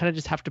part of that you kind of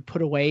just have to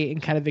put away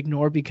and kind of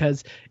ignore,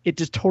 because it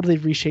just totally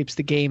reshapes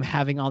the game,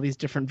 having all these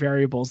different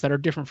variables that are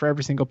different for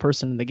every single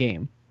person in the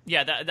game.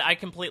 Yeah, I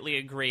completely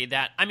agree.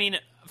 That, I mean,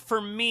 for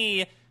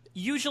me,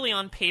 usually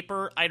on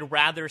paper, I'd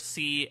rather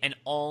see an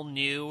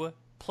all-new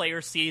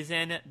player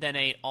season than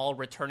a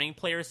all-returning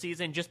player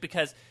season, just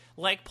because,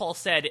 like Paul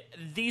said,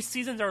 these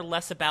seasons are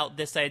less about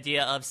this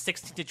idea of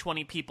 16 to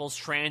 20 people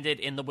stranded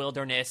in the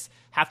wilderness,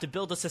 have to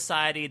build a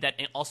society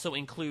that also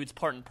includes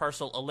part and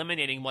parcel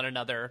eliminating one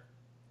another,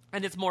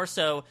 and it's more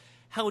so,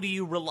 how do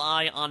you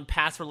rely on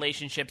past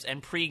relationships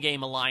and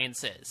pre-game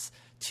alliances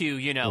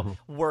to,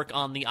 work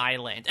on the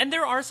island? And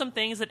there are some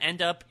things that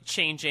end up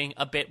changing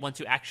a bit once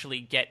you actually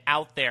get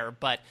out there,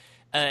 but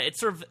it's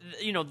sort of,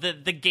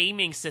 the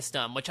gaming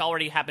system, which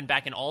already happened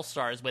back in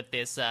All-Stars with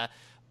this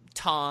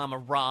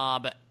Tom,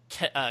 Rob,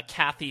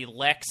 Kathy,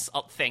 Lex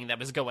thing that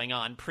was going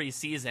on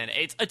pre-season.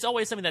 It's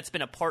always something that's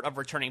been a part of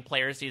returning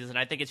player seasons, and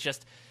I think it's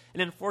just an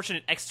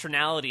unfortunate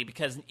externality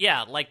because,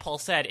 yeah, like Paul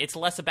said, it's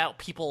less about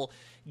people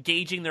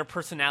gauging their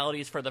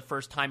personalities for the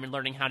first time and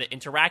learning how to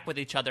interact with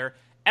each other.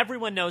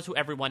 Everyone knows who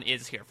everyone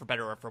is here, for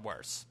better or for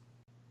worse.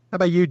 How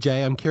about you,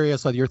 Jay? I'm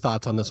curious on your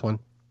thoughts on this one.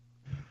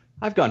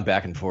 I've gone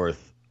back and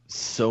forth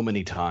so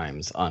many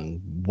times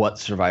on what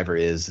Survivor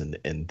is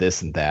and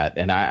this and that.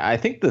 And I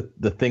think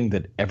that the thing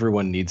that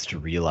everyone needs to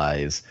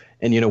realize,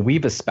 and,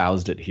 we've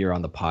espoused it here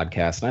on the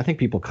podcast, and I think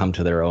people come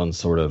to their own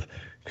sort of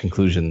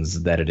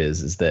conclusions that it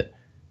is that,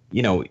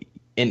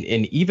 and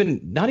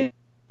even not even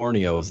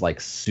Borneo is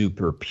like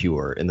super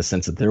pure in the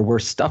sense that there were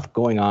stuff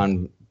going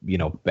on,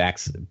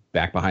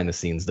 back behind the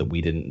scenes that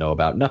we didn't know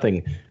about.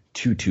 Nothing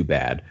too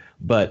bad.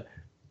 But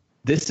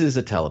this is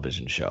a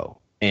television show,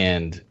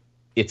 and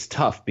it's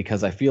tough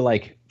because I feel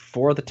like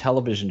for the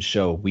television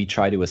show, we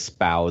try to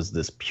espouse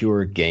this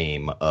pure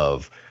game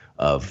of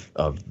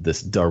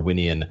this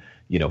Darwinian,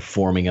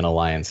 forming an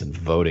alliance and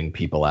voting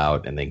people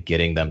out and then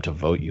getting them to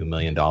vote you $1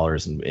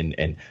 million.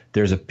 And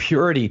there's a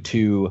purity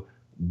to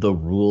the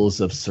rules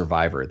of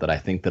Survivor that I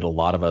think that a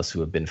lot of us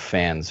who have been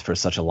fans for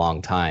such a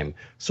long time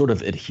sort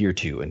of adhere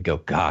to and go,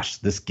 gosh,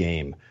 this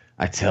game,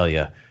 I tell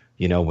you,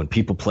 when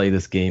people play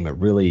this game, it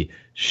really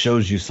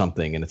shows you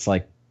something. And it's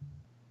like,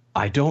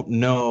 I don't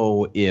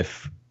know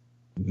if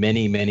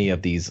many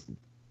of these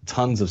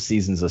tons of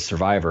seasons of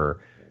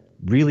Survivor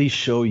really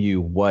show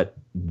you what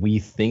we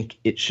think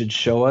it should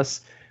show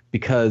us,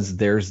 because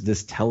there's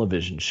this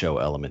television show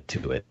element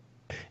to it,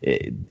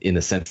 in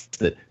the sense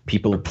that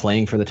people are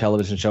playing for the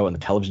television show, and the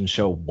television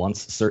show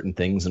wants certain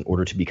things in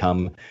order to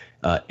become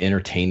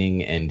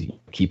entertaining and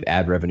keep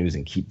ad revenues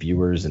and keep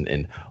viewers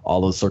and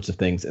all those sorts of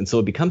things. And so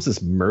it becomes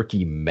this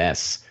murky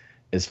mess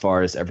as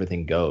far as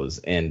everything goes.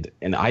 And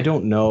I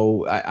don't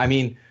know. I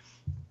mean,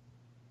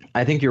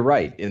 I think you're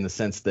right in the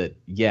sense that,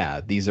 yeah,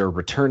 these are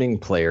returning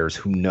players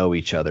who know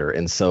each other.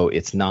 And so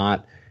it's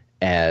not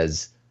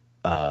as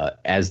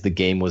the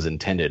game was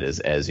intended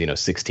as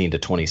 16 to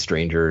 20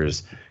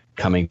 strangers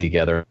coming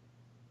together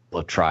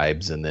of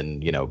tribes and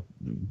then,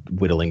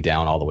 whittling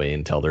down all the way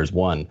until there's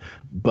one.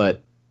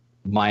 But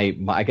my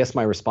I guess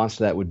my response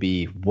to that would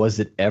be, was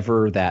it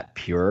ever that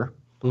pure?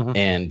 Mm-hmm.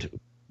 And,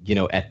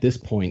 at this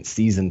point,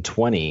 season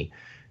 20,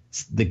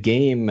 the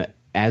game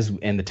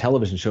and the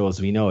television show as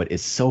we know it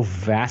is so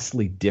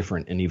vastly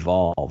different and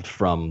evolved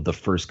from the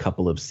first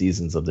couple of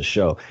seasons of the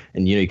show.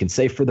 And, you can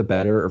say for the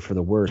better or for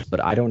the worse,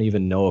 but I don't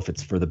even know if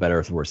it's for the better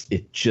or the worse.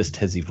 It just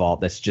has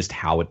evolved. That's just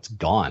how it's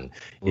gone.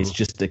 Mm. It's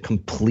just a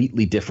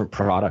completely different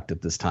product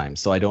at this time.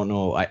 So I don't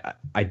know.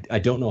 I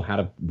don't know how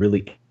to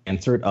really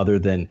answer it other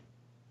than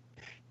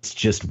it's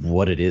just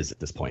what it is at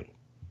this point.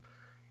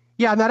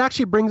 Yeah, and that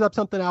actually brings up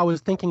something I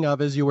was thinking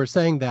of as you were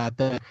saying that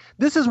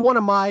this is one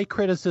of my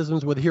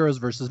criticisms with Heroes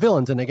versus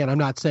Villains. And again, I'm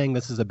not saying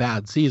this is a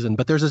bad season,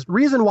 but there's this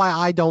reason why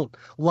I don't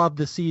love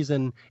the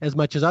season as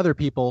much as other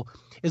people,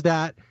 is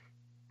that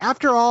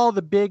after all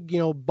the big,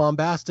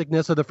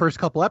 bombasticness of the first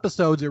couple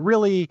episodes, it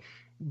really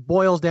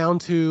boils down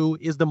to,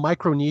 is the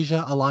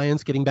Micronesia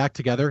alliance getting back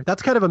together?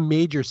 That's kind of a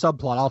major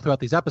subplot all throughout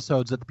these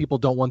episodes, that the people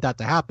don't want that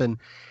to happen.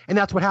 And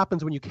that's what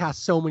happens when you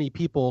cast so many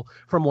people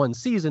from one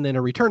season in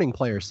a returning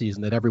player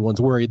season, that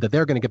everyone's worried that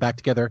they're going to get back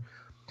together.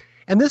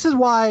 And this is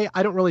why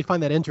I don't really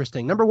find that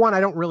interesting. Number one, I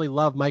don't really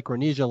love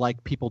Micronesia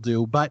like people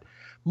do, but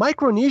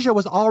Micronesia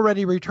was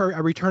already a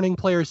returning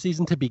player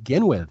season to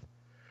begin with.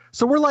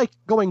 So we're like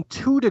going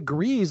 2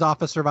 degrees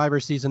off a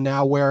Survivor season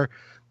now, where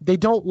they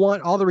don't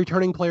want all the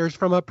returning players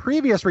from a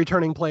previous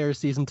returning player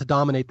season to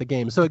dominate the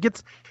game. So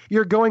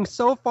you're going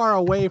so far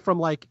away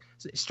from like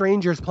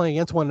strangers playing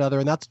against one another.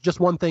 And that's just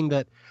one thing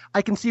that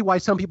I can see why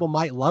some people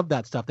might love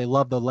that stuff. They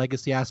love the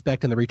legacy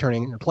aspect and the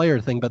returning player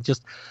thing, but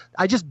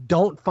I just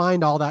don't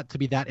find all that to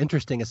be that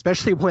interesting,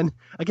 especially when,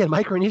 again,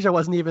 Micronesia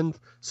wasn't even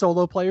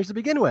solo players to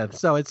begin with.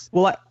 So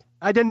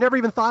I never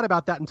even thought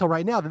about that until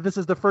right now, that this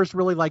is the first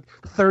really like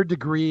 3rd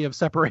degree of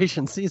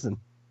separation season.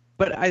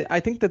 But I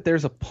think that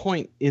there's a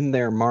point in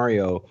there,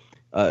 Mario,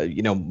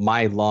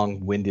 my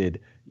long-winded,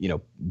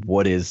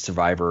 what is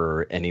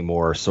Survivor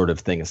anymore sort of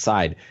thing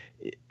aside,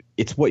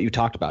 it's what you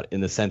talked about in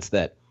the sense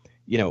that,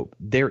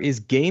 there is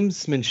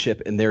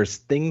gamesmanship and there's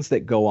things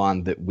that go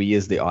on that we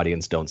as the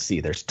audience don't see.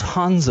 There's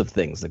tons of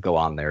things that go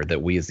on there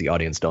that we as the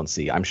audience don't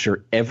see. I'm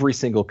sure every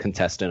single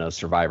contestant of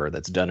Survivor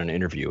that's done an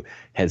interview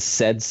has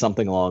said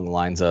something along the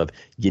lines of,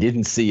 you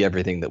didn't see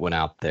everything that went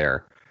out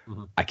there.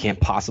 Mm-hmm. I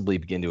can't possibly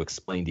begin to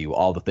explain to you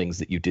all the things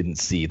that you didn't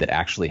see that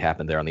actually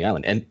happened there on the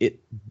island. And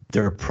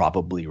they're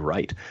probably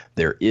right.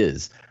 There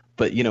is.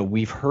 But,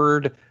 we've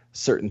heard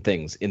certain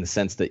things in the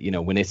sense that,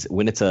 when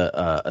it's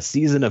a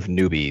season of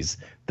newbies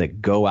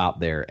that go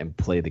out there and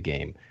play the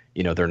game,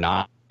 they're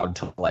not allowed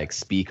to like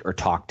speak or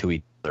talk to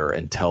each other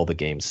until the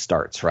game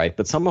starts. Right.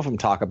 But some of them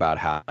talk about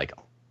how like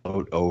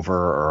boat over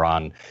or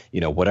on,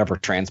 whatever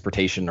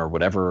transportation or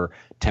whatever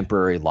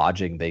temporary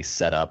lodging they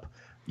set up,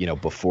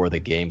 before the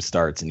game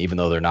starts. And even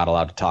though they're not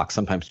allowed to talk,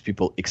 sometimes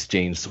people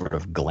exchange sort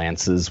of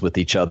glances with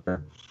each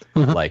other,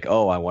 mm-hmm. like,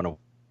 oh, I want to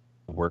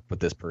work with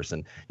this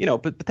person,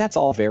 but that's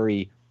all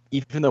very,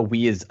 even though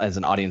we as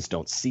an audience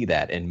don't see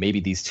that. And maybe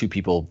these two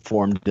people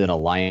formed an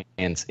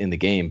alliance in the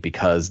game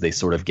because they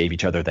sort of gave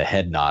each other the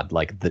head nod,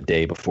 like the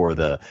day before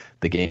the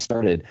game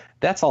started.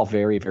 That's all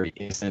very, very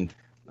innocent.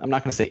 I'm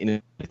not going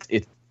to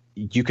say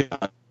you can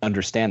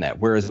understand that.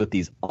 Whereas with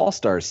these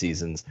all-star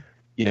seasons,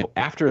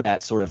 after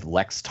that sort of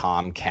Lex,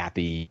 Tom,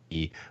 Kathy,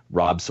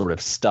 Rob sort of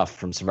stuff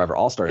from Survivor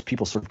All-Stars,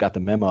 people sort of got the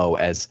memo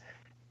as,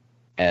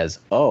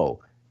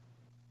 oh,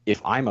 if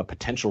I'm a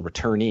potential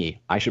returnee,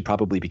 I should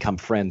probably become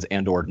friends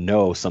and or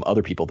know some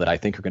other people that I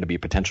think are going to be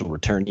potential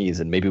returnees,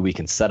 and maybe we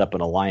can set up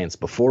an alliance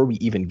before we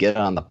even get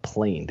on the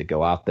plane to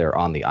go out there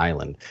on the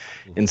island.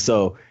 Mm-hmm. And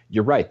so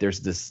you're right.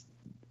 There's this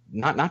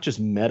not just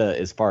meta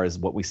as far as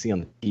what we see on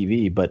the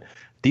TV, but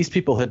these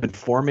people had been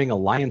forming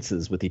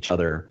alliances with each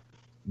other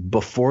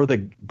before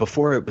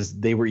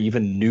they were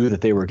even knew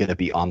that they were going to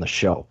be on the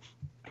show.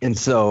 And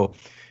so,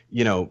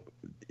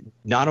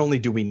 not only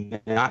do we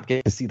not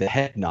get to see the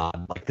head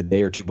nod like the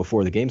day or two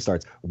before the game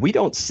starts, we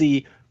don't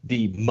see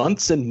the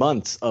months and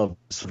months of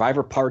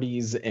Survivor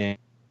parties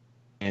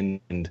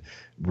and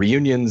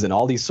reunions and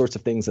all these sorts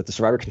of things that the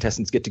Survivor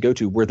contestants get to go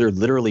to, where they're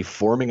literally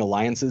forming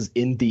alliances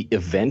in the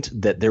event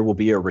that there will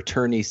be a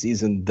returnee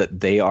season that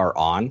they are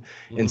on.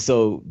 Mm-hmm. And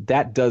so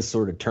that does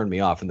sort of turn me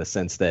off in the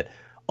sense that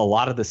a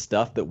lot of the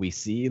stuff that we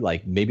see,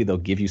 like maybe they'll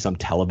give you some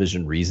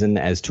television reason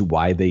as to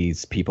why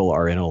these people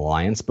are in an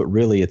alliance, but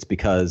really it's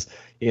because,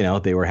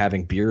 they were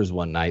having beers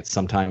one night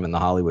sometime in the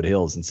Hollywood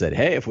Hills and said,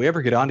 hey, if we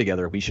ever get on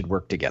together, we should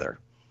work together.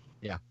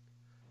 Yeah.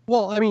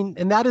 Well, I mean,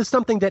 and that is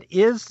something that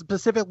is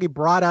specifically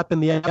brought up in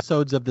the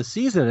episodes of the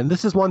season. And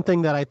this is one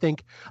thing that I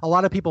think a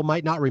lot of people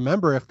might not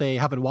remember if they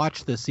haven't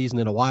watched this season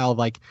in a while.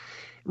 Like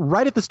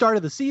right at the start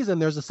of the season,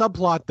 there's a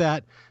subplot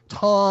that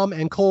Tom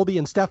and Colby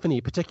and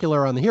Stephanie,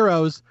 particular on the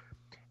Heroes,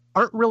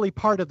 aren't really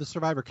part of the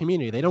Survivor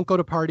community. They don't go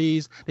to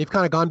parties. They've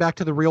kind of gone back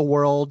to the real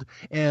world,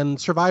 and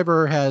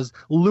Survivor has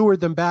lured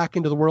them back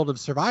into the world of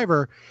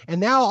Survivor. And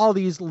now all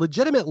these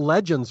legitimate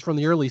legends from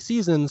the early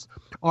seasons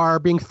are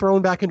being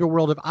thrown back into a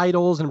world of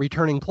idols and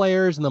returning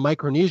players in the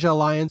Micronesia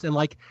Alliance. And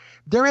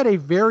they're at a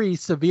very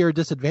severe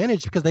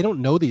disadvantage because they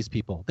don't know these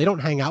people. They don't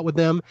hang out with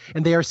them,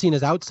 and they are seen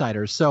as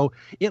outsiders. So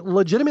it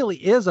legitimately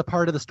is a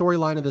part of the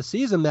storyline of the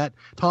season that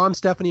Tom,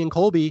 Stephanie, and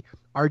Colby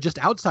are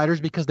just outsiders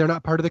because they're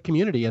not part of the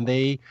community, and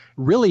they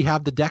really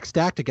have the deck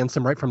stacked against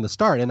them right from the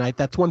start. And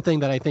that's one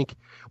thing that I think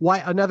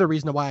another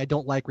reason why I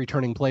don't like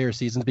returning player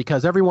seasons,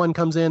 because everyone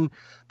comes in,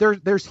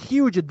 there's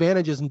huge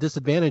advantages and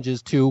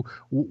disadvantages to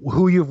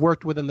who you've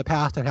worked with in the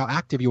past and how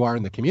active you are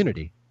in the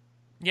community.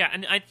 Yeah,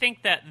 and I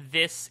think that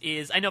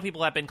I know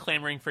people have been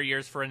clamoring for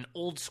years for an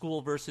old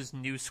school versus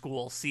new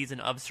school season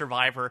of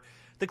Survivor.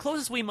 The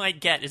closest we might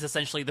get is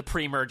essentially the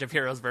pre-merge of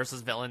heroes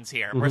versus villains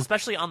here, where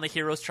especially on the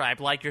Heroes tribe,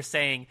 like you're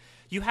saying,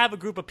 you have a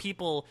group of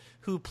people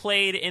who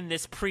played in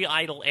this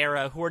pre-idol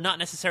era who are not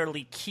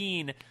necessarily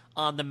keen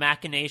on the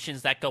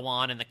machinations that go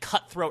on and the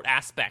cutthroat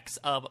aspects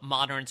of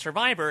modern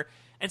Survivor,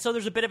 and so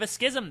there's a bit of a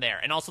schism there.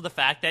 And also the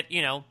fact that,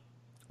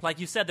 like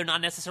you said, they're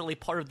not necessarily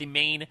part of the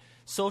main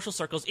social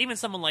circles. Even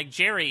someone like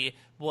Jerry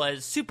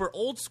was super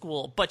old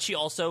school, but she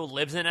also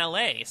lives in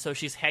LA, so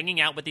she's hanging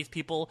out with these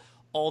people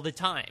all the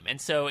time. And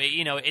so,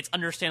 it's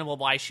understandable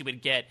why she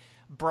would get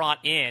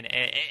brought in.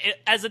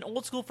 As an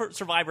old school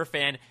Survivor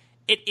fan,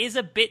 it is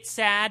a bit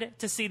sad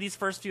to see these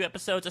first few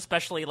episodes,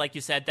 especially, like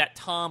you said, that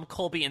Tom,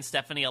 Colby, and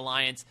Stephanie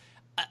alliance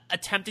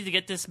attempting to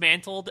get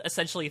dismantled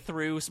essentially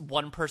through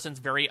one person's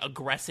very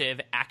aggressive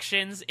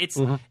actions.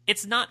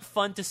 It's not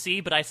fun to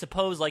see, but I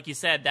suppose, like you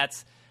said,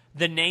 that's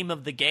the name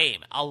of the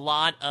game. A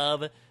lot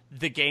of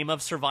the game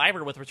of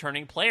Survivor with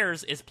returning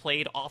players is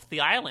played off the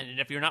island, and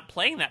if you're not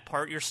playing that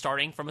part, you're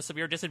starting from a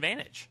severe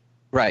disadvantage.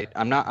 Right.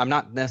 I'm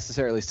not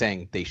necessarily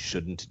saying they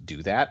shouldn't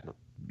do that.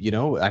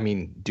 I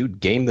mean, dude,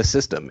 game the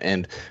system.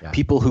 And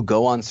people who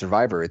go on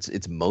Survivor,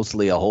 it's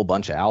mostly a whole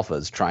bunch of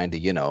alphas trying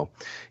to,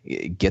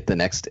 get the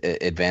next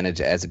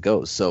advantage as it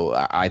goes. So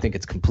I think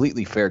it's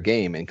completely fair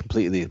game and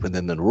completely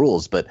within the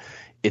rules. But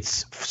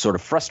it's sort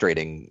of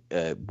frustrating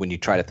when you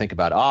try to think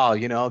about,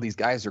 these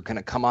guys are going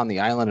to come on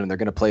the island and they're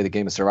going to play the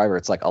game of Survivor.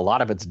 It's like a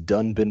lot of it's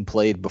been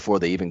played before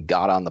they even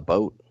got on the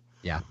boat.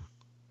 Yeah.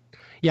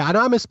 Yeah, and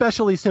I'm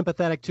especially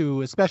sympathetic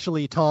to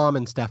Tom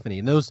and Stephanie.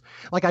 And those,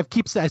 like I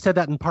said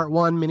that in part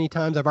one many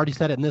times. I've already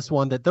said it in this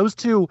one, that those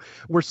two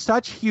were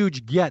such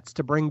huge gets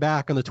to bring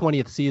back on the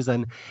 20th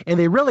season, and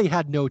they really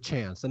had no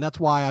chance. And that's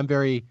why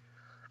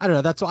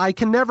that's why I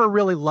can never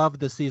really love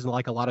this season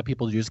like a lot of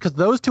people do, because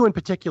those two in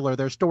particular,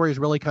 their stories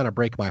really kind of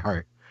break my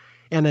heart.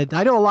 And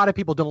I know a lot of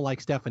people don't like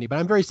Stephanie, but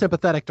I'm very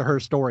sympathetic to her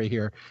story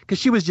here, because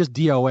she was just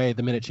DOA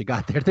the minute she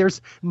got there.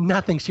 There's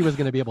nothing she was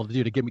going to be able to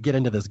do to get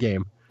into this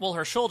game. Well,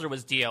 her shoulder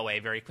was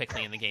DOA very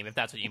quickly in the game, if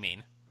that's what you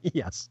mean.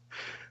 Yes.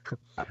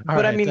 But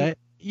right, I mean,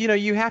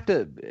 you have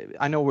to.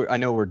 I know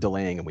we're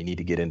delaying, and we need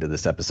to get into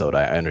this episode.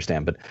 I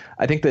understand, but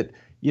I think that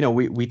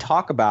we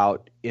talk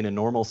about in a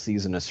normal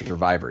season of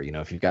Survivor.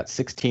 If you've got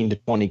 16 to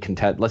 20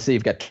 let's say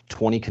you've got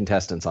 20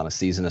 contestants on a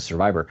season of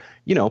Survivor.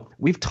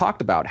 We've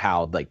talked about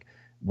how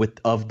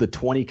of the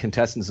 20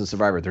 contestants of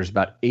Survivor, there's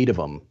about 8 of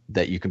them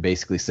that you can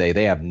basically say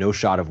they have no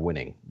shot of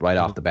winning right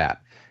off the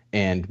bat.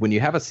 And when you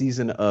have a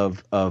season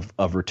of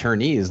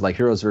returnees like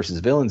Heroes versus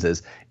Villains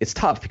it's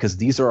tough because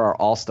these are our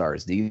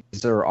all-stars.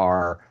 These are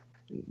our,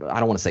 I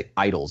don't want to say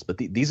idols, but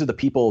these are the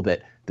people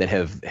that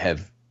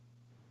have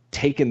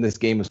taken this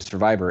game of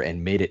Survivor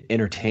and made it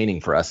entertaining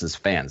for us as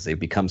fans. They've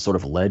become sort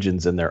of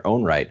legends in their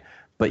own right.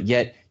 But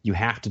yet you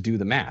have to do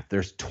the math.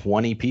 There's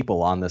 20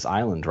 people on this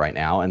island right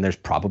now, and there's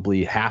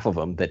probably half of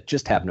them that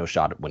just have no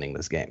shot at winning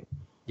this game.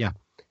 Yeah.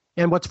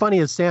 And what's funny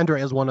is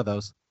Sandra is one of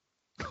those.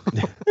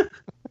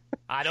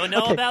 I don't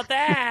know about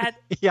that.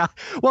 Yeah.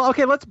 Well,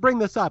 okay, let's bring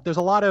this up. There's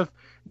a lot of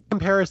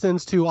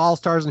comparisons to All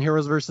Stars and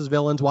Heroes versus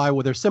Villains, why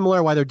they're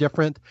similar, why they're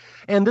different.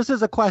 And this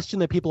is a question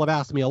that people have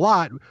asked me a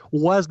lot.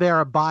 Was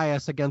there a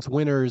bias against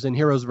winners in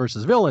Heroes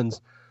versus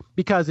Villains?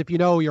 Because if you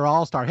know your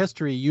All-Star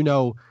history, you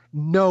know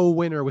no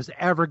winner was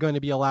ever going to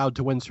be allowed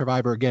to win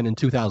Survivor again in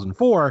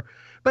 2004.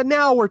 But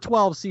now we're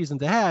 12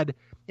 seasons ahead.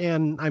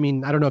 And I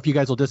mean, I don't know if you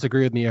guys will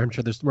disagree with me. I'm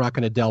sure we're not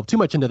going to delve too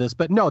much into this,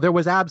 but no, there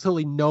was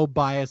absolutely no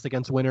bias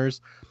against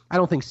winners. I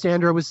don't think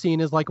Sandra was seen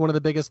as like one of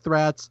the biggest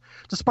threats.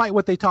 Despite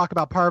what they talk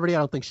about Parvati, I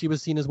don't think she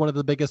was seen as one of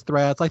the biggest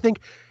threats. I think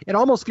it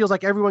almost feels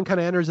like everyone kind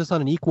of enters this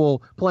on an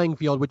equal playing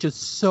field, which is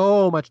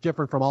so much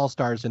different from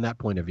All-Stars in that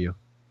point of view.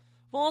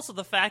 Well, also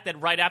the fact that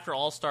right after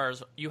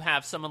All-Stars, you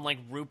have someone like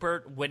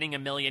Rupert winning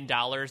 $1 million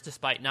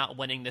despite not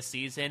winning the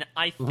season,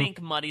 I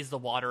think muddies the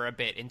water a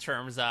bit in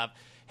terms of,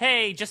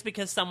 hey, just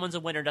because someone's a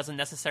winner doesn't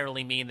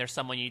necessarily mean there's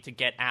someone you need to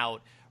get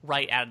out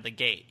right out of the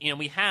gate. You know,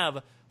 we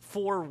have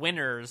 4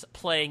 winners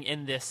playing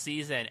in this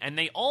season, and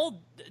they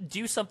all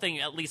do something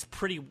at least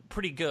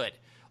pretty good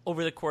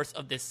over the course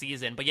of this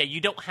season. But yeah, you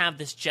don't have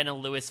this Jenna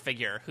Lewis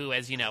figure who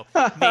has, you know,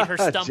 made her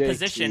stump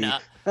position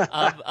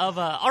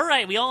all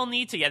right, we all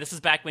need to. Yeah, this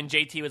is back when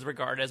JT was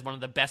regarded as one of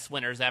the best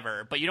winners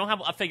ever. But you don't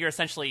have a figure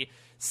essentially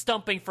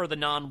stumping for the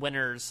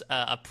non-winners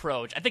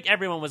approach. I think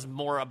everyone was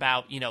more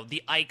about, you know,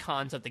 the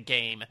icons of the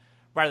game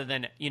rather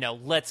than, you know,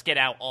 let's get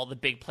out all the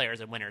big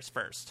players and winners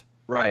first.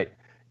 Right.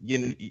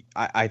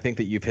 I think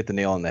that you've hit the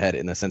nail on the head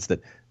in the sense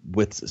that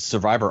with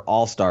Survivor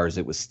All-Stars,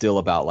 it was still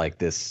about like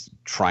this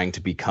trying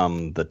to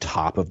become the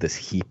top of this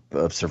heap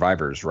of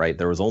survivors, right?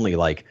 There was only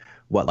like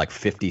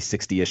 50,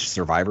 60-ish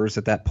survivors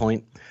at that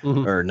point.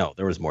 Or no,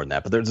 there was more than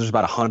that, but there's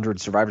about 100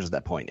 survivors at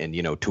that point. And,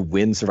 you know, to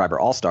win Survivor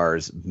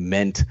All-Stars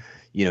meant,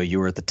 you know, you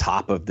were at the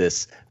top of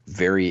this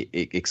very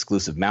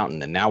exclusive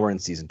mountain. And now we're in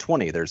season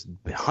 20. There's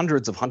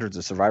hundreds of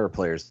Survivor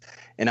players.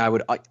 And I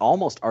would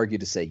almost argue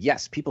to say,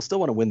 yes, people still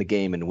want to win the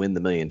game and win the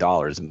 $1 million.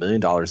 $1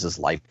 million is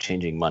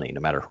life-changing money,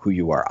 no matter who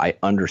you are. I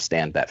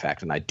understand that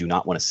fact. And I do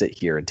not want to sit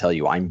here and tell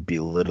you I'm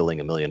belittling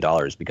 $1 million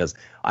because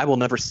I will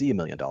never see $1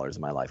 million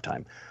in my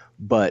lifetime.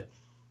 But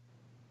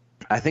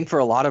I think for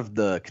a lot of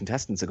the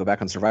contestants that go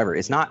back on Survivor,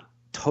 it's not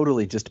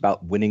totally just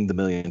about winning the $1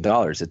 million.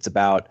 It's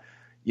about,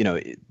 you know,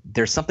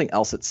 there's something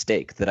else at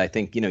stake that I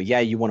think, you know, yeah,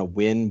 you want to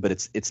win, but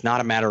it's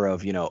not a matter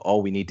of, you know, oh,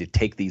 we need to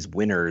take these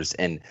winners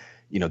and,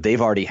 you know,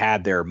 they've already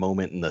had their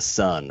moment in the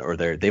sun or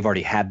they've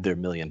already had their $1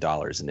 million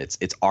and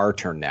it's our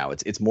turn now.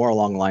 It's more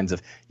along the lines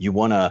of you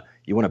want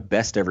to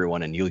best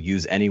everyone and you'll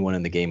use anyone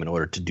in the game in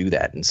order to do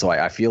that. And so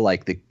I feel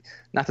like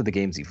not that the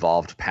game's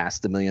evolved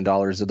past the $1 million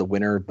of the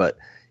winner, but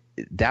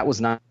that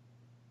was not,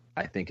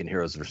 I think, in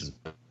Heroes versus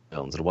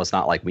Villains. It was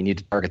not like we need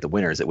to target the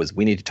winners. It was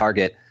we need to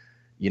target,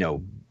 you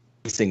know,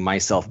 placing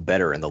myself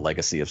better in the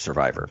legacy of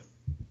Survivor.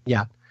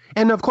 Yeah.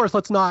 And of course,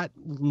 let's not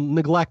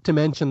neglect to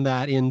mention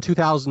that in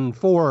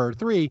 2004 or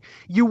 3,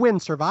 you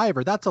win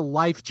Survivor. That's a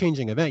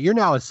life-changing event. You're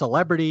now a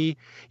celebrity.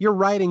 You're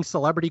writing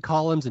celebrity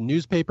columns in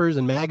newspapers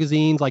and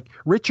magazines. Like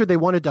Richard, they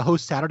wanted to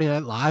host Saturday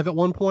Night Live at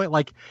one point.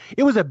 Like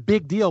it was a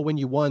big deal when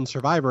you won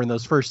Survivor in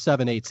those first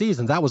 7, 8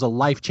 seasons. That was a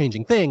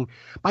life-changing thing.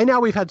 By now,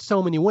 we've had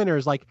so many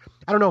winners. Like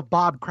I don't know if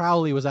Bob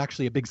Crowley was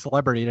actually a big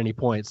celebrity at any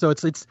point. So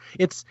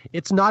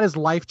it's not as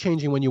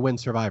life-changing when you win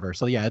Survivor.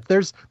 So yeah,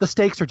 the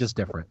stakes are just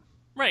different.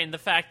 Right, and the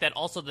fact that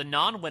also the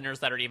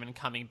non-winners that are even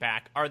coming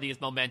back are these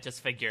momentous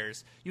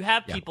figures. You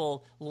have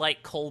people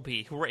like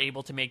Colby who were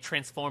able to make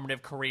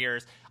transformative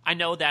careers. I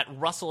know that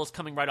Russell is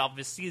coming right off of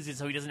his season,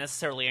 so he doesn't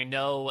necessarily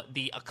know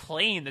the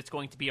acclaim that's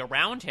going to be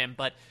around him,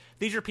 but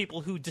these are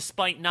people who,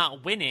 despite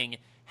not winning,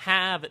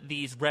 have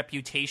these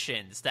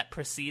reputations that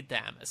precede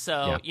them.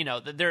 So, you know,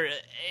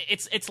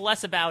 it's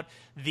less about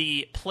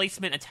the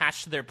placement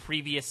attached to their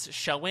previous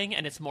showing,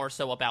 and it's more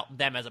so about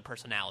them as a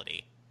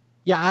personality.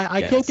 Yeah,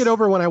 I can't get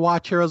over when I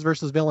watch Heroes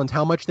versus Villains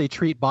how much they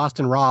treat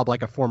Boston Rob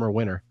like a former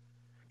winner.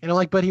 And I'm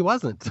like, but he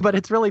wasn't. But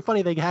it's really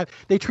funny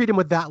they treat him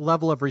with that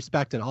level of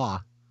respect and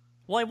awe.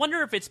 Well, I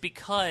wonder if it's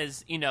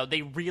because, you know,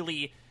 they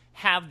really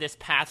have this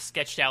path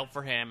sketched out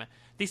for him.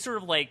 These sort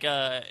of like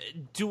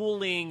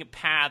dueling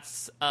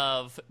paths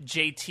of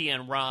JT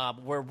and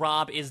Rob, where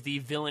Rob is the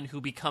villain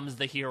who becomes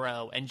the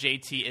hero and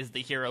JT is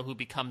the hero who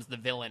becomes the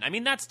villain. I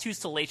mean, that's too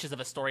salacious of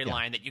a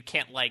storyline that you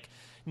can't like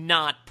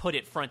not put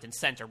it front and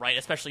center, right?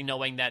 Especially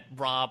knowing that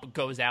Rob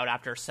goes out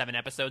after 7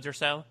 episodes or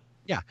so.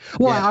 Yeah.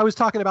 Well, I was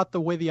talking about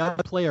the way the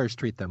other players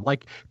treat them.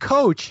 Like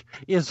Coach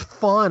is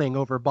fawning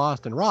over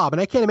Boston Rob, and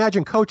I can't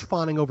imagine Coach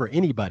fawning over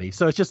anybody.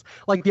 So it's just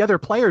like the other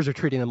players are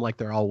treating them like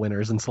they're all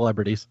winners and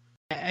celebrities.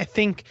 I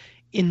think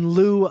in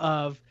lieu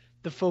of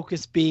the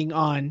focus being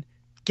on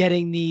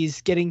getting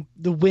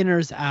the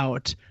winners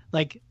out,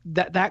 like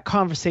that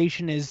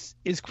conversation is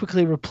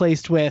quickly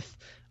replaced with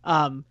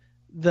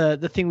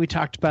the thing we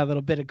talked about a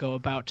little bit ago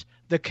about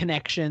the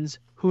connections,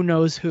 who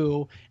knows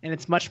who, and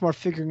it's much more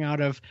figuring out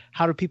of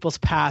how do people's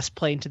past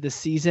play into this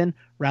season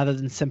rather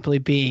than simply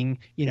being,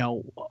 you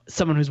know,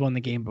 someone who's won the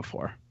game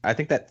before. I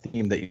think that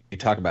theme that you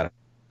talk about,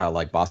 how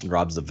like Boston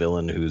Rob's the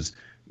villain who's,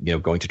 you know,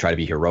 going to try to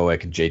be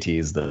heroic, and JT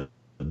is the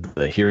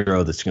the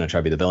hero that's going to try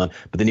to be the villain.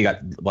 But then you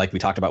got, like we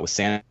talked about with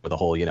Sandra, with the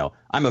whole,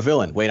 I'm a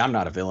villain. Wait, I'm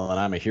not a villain.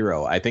 I'm a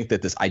hero. I think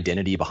that this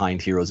identity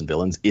behind heroes and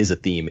villains is a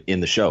theme in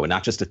the show, and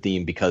not just a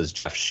theme because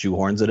Jeff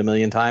shoehorns it a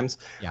million times.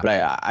 Yeah.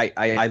 But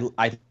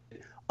I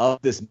of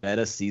this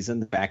meta season,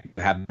 the fact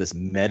you have this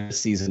meta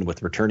season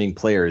with returning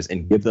players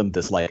and give them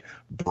this like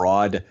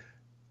broad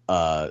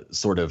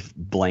sort of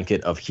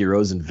blanket of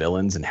heroes and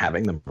villains and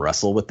having them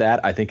wrestle with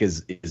that, I think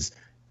is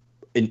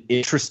an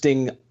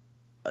interesting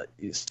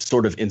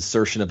sort of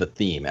insertion of a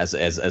theme as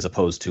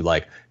opposed to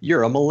like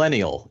you're a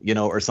millennial,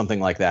 or something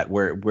like that.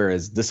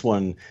 Whereas this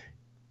one,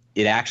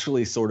 it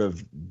actually sort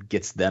of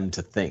gets them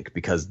to think,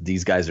 because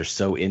these guys are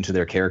so into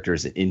their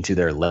characters and into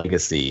their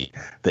legacy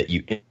that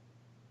you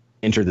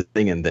enter the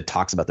thing and that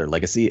talks about their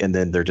legacy, and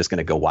then they're just going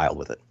to go wild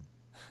with it.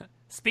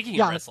 Speaking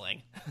of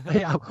wrestling.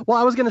 Yeah. Well,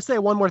 I was going to say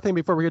one more thing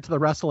before we get to the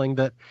wrestling,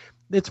 that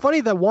it's funny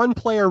that one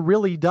player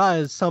really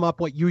does sum up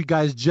what you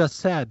guys just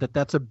said,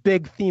 that's a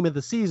big theme of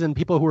the season.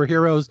 People who are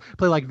heroes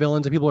play like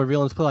villains, and people who are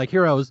villains play like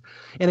heroes.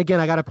 And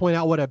again, I got to point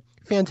out what a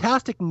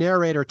fantastic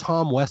narrator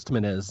Tom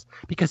Westman is,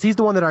 because he's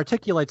the one that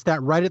articulates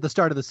that right at the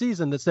start of the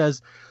season, that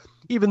says,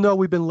 even though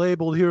we've been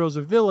labeled heroes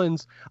or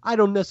villains, I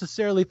don't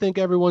necessarily think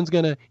everyone's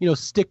going to,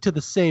 stick to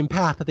the same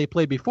path that they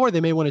played before. They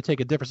may want to take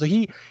a different. So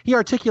he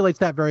articulates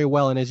that very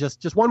well, and is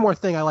just one more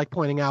thing I like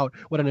pointing out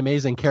what an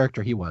amazing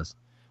character he was.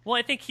 Well,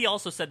 I think he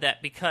also said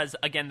that because,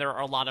 again, there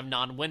are a lot of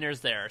non-winners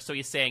there. So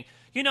he's saying,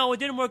 it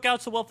didn't work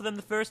out so well for them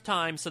the first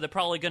time, so they're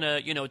probably going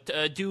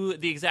to, do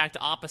the exact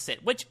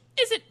opposite, which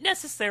isn't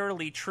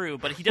necessarily true.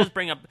 But he does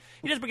bring up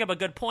a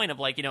good point of,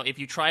 like, if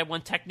you try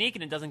one technique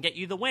and it doesn't get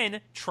you the win,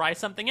 try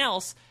something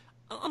else.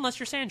 Unless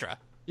you're Sandra.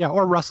 Yeah,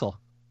 or Russell.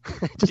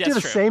 Just do the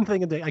same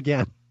thing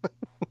again.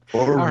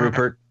 Or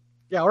Rupert.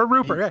 Yeah, or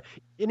Rupert.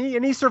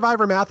 Any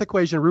Survivor math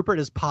equation, Rupert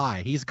is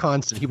pi. He's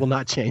constant. He will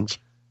not change.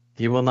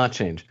 He will not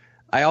change.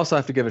 I also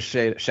have to give a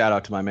shout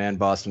out to my man,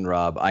 Boston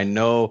Rob. I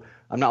know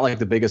I'm not like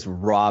the biggest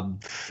Rob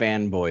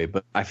fanboy,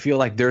 but I feel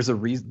like there's a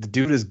reason. The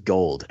dude is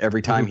gold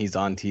every time he's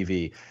on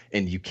TV,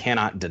 and you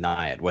cannot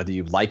deny it. Whether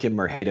you like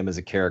him or hate him as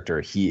a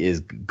character, he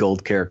is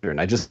gold character. And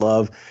I just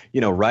love,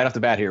 right off the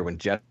bat here when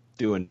Jeff's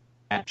doing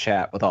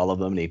chat with all of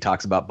them and he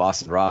talks about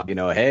Boston Rob,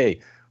 hey,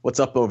 what's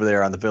up over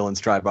there on the Villains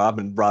Tribe, Rob?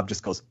 And Rob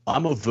just goes,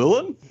 I'm a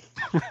villain.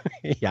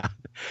 Yeah,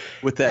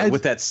 with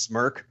that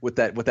smirk, with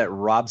that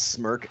Rob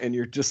smirk, and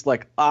you're just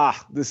like,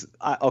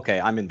 okay,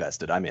 I'm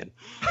invested, I'm in.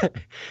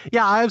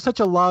 Yeah, I have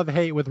such a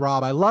love-hate with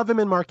Rob. I love him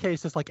in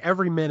Marquesas like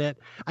every minute.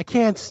 I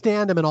can't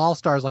stand him in All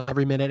Stars like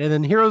every minute. And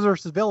then Heroes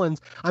versus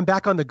Villains, I'm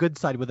back on the good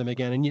side with him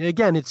again. And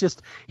again, it's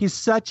just, he's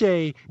such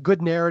a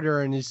good narrator,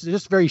 and he's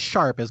just very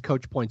sharp, as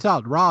Coach points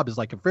out. Rob is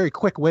like a very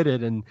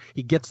quick-witted, and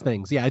he gets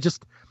things. Yeah,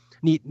 just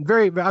neat.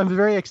 I'm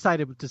very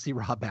excited to see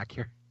Rob back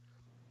here.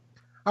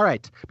 All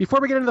right.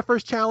 Before we get into the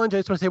first challenge, I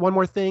just want to say one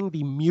more thing.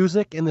 The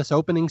music in this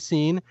opening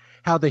scene,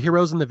 how the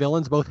heroes and the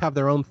villains both have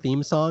their own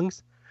theme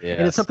songs. Yes.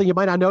 And it's something you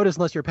might not notice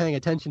unless you're paying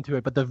attention to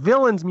it. But the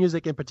villains'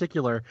 music in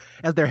particular,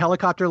 as their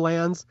helicopter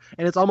lands,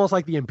 and it's almost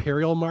like the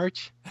Imperial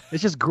March.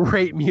 It's just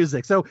great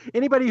music. So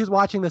anybody who's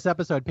watching this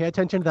episode, pay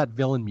attention to that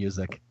villain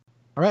music.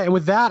 All right. And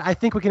with that, I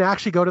think we can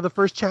actually go to the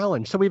first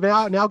challenge. So we've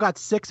now got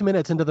 6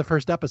 minutes into the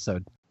first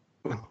episode.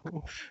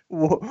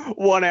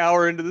 1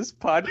 hour into this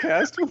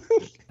podcast.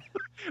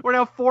 We're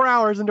now 4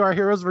 hours into our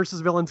Heroes versus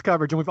Villains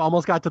coverage, and we've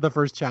almost got to the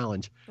first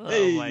challenge.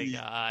 Oh my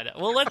god!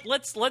 Well,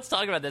 let's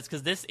talk about this,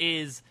 because this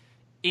is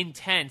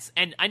intense,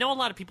 and I know a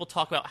lot of people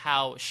talk about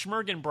how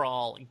Schmergen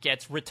Brawl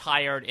gets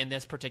retired in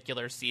this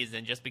particular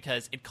season just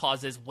because it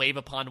causes wave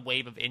upon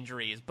wave of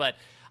injuries. But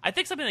I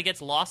think something that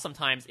gets lost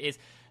sometimes is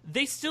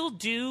they still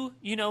do,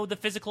 the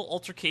physical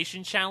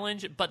altercation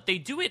challenge, but they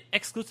do it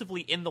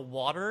exclusively in the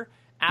water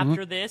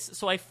after this.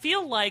 So I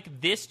feel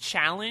like this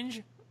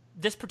challenge,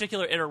 this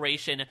particular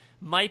iteration,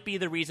 might be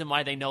the reason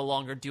why they no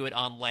longer do it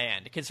on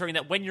land, considering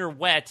that when you're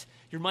wet,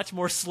 you're much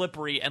more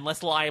slippery and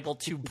less liable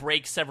to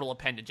break several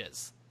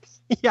appendages.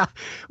 Yeah,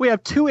 we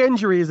have 2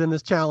 injuries in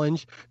this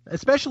challenge,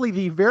 especially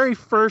the very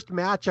first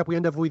matchup. We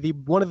end up with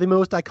one of the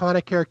most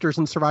iconic characters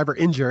in Survivor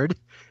injured.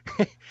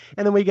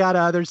 And then we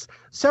got, there's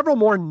several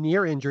more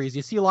near injuries.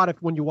 You see a lot of,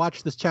 when you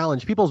watch this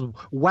challenge, people's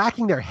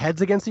whacking their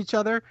heads against each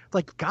other. It's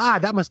like,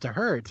 God, that must have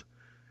hurt.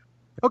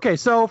 Okay,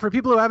 so for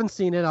people who haven't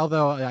seen it,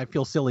 although I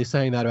feel silly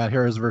saying that about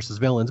Heroes versus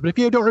Villains, but if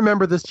you don't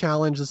remember this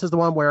challenge, this is the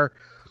one where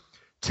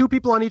 2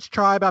 people on each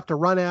tribe have to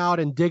run out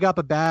and dig up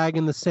a bag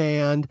in the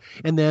sand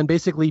and then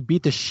basically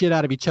beat the shit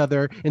out of each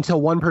other until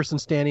one person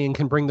standing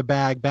can bring the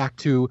bag back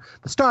to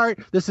the start.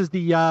 This is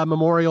the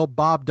Memorial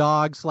Bob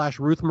Dog /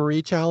 Ruth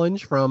Marie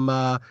challenge from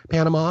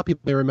Panama.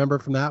 People may remember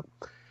from that.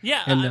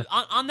 Yeah, and,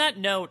 on that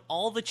note,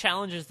 all the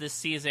challenges this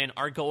season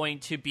are going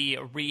to be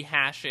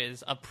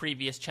rehashes of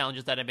previous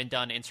challenges that have been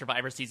done in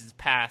Survivor seasons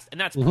past, and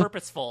that's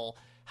purposeful.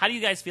 How do you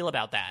guys feel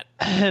about that?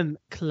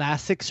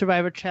 Classic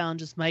Survivor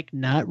challenges, Mike,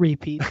 not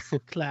repeats.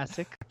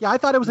 Classic. Yeah, I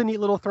thought it was a neat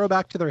little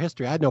throwback to their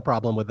history. I had no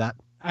problem with that.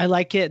 I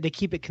like it. They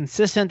keep it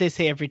consistent. They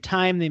say every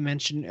time they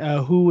mention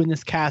who in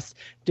this cast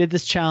did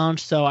this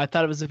challenge. So I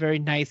thought it was a very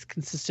nice,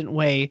 consistent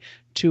way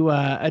to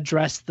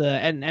address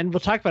and we'll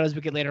talk about it as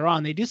we get later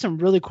on. They do some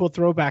really cool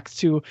throwbacks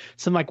to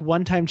some like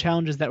one-time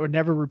challenges that were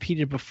never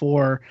repeated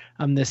before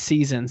this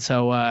season.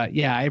 So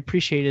yeah, I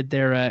appreciated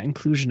their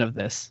inclusion of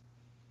this.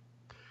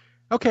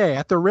 Okay,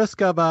 at the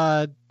risk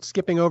of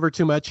skipping over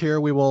too much here,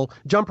 we will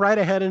jump right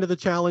ahead into the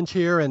challenge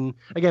here. And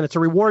again, it's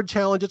a reward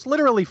challenge. It's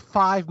literally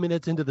 5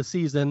 minutes into the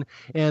season,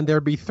 and they'll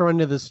be thrown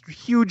into this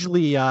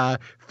hugely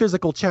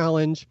physical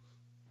challenge.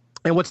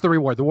 And what's the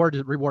reward?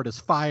 The reward is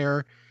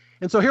fire.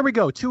 And so here we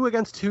go. 2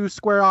 against 2,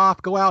 square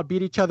off, go out,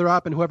 beat each other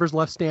up, and whoever's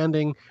left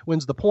standing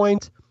wins the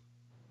point.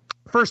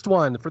 First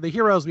one, for the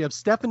heroes, we have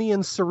Stephanie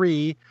and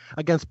Sari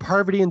against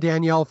Parvati and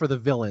Danielle for the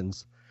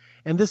villains.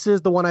 And this is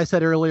the one I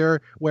said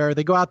earlier where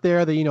they go out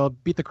there, they,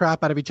 beat the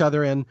crap out of each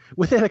other. And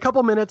within a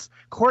couple minutes,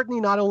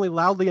 Courtney not only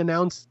loudly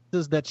announces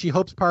that she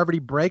hopes Parvati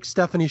breaks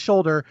Stephanie's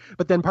shoulder,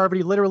 but then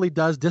Parvati literally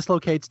does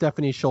dislocate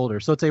Stephanie's shoulder.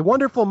 So it's a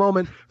wonderful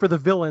moment for the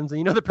villains.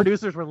 And the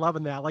producers were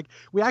loving that. Like,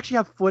 we actually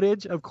have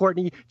footage of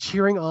Courtney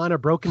cheering on a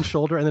broken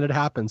shoulder, and then it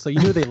happens. So you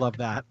knew they loved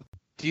that.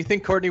 Do you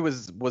think Courtney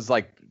was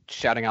like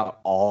shouting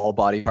out all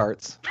body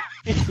parts?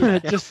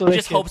 Just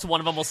hopes one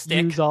of them will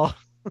stick. Use all.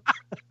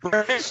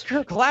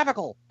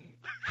 Clavicle.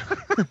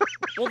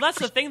 Well, that's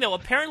the thing, though.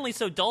 Apparently,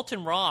 so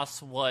Dalton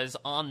Ross was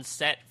on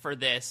set for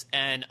this,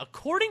 and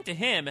according to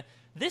him,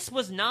 this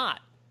was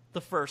not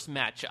the first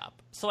matchup.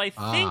 So I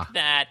think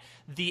that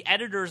the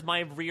editors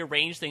might have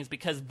rearranged things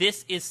because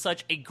this is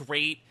such a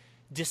great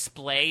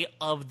display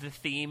of the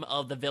theme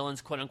of the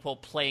villains,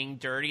 quote-unquote, playing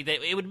dirty,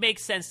 that it would make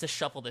sense to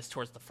shuffle this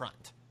towards the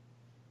front.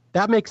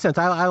 That makes sense.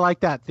 I like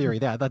that theory.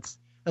 Yeah,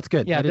 that's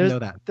good. Yeah, I didn't know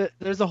that.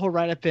 There's a whole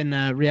write-up in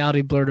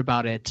Reality Blurred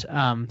about it,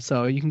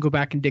 so you can go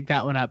back and dig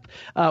that one up.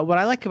 What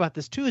I like about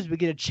this, too, is we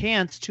get a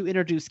chance to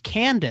introduce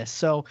Candace.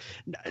 So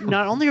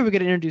not only are we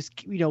going to introduce,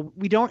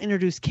 we don't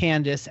introduce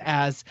Candace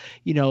as,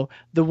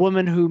 the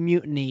woman who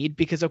mutinied,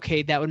 because,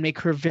 okay, that would make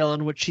her a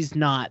villain, which she's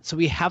not. So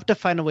we have to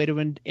find a way to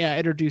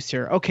introduce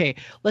her. Okay,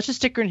 let's just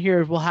stick her in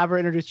here. We'll have her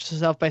introduce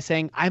herself by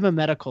saying, I'm a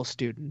medical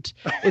student.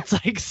 It's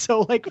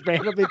so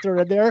randomly thrown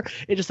in there.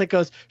 It just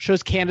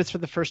shows Candace for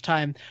the first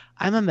time.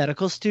 I'm a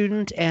medical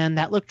student, and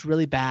that looked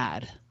really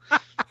bad.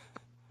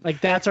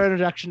 That's our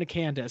introduction to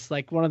Candace,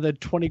 one of the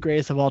 20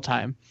 greatest of all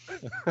time.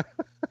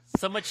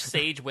 So much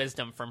sage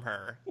wisdom from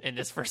her in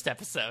this first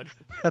episode.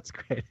 That's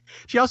great.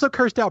 She also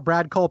cursed out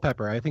Brad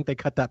Culpepper. I think they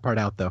cut that part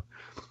out, though.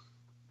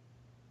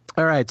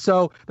 All right,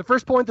 so the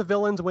first point, the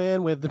villains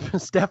win with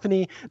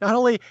Stephanie not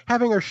only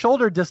having her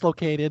shoulder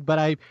dislocated, but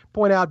I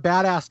point out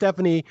badass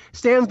Stephanie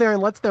stands there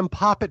and lets them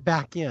pop it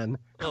back in.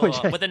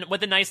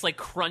 With a nice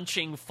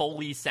crunching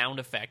Foley sound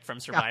effect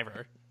from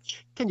Survivor.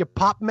 Can you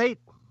pop, mate?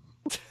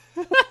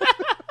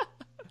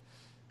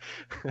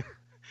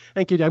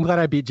 Thank you. I'm glad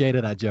I beat Jay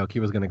to that joke. He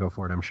was going to go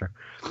for it, I'm sure.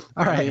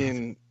 All right. I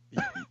mean,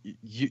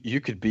 you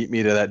could beat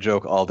me to that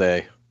joke all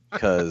day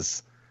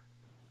because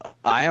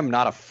I am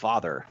not a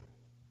father.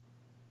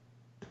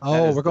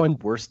 Oh, we're going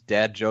the worst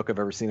dad joke I've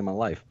ever seen in my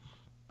life.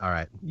 All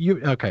right.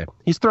 Okay.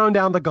 He's thrown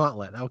down the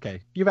gauntlet. Okay.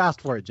 You've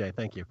asked for it, Jay.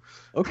 Thank you.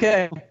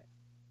 Okay.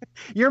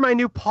 You're my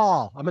new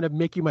Paul. I'm going to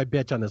make you my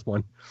bitch on this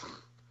one.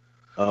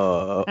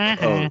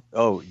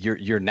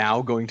 You're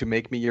now going to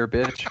make me your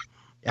bitch?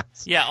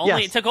 Yes. Yeah,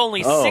 it took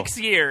only 6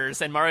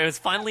 years, and Mario has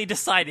finally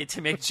decided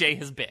to make Jay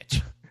his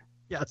bitch.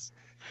 Yes.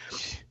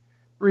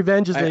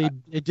 Revenge is a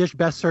dish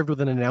best served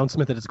with an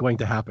announcement that it's going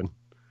to happen.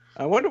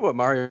 I wonder what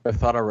Mario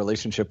thought our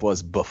relationship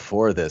was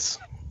before this.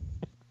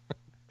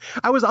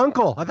 I was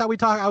uncle.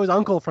 I was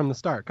uncle from the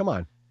start. Come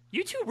on.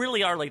 You two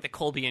really are like the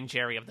Colby and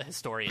Jerry of the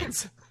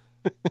historians.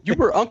 You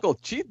were uncle.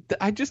 Gee,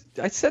 I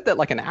said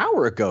that an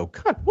hour ago.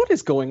 God, what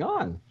is going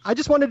on? I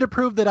just wanted to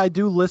prove that I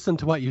do listen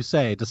to what you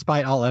say,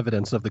 despite all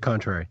evidence of the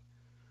contrary.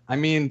 I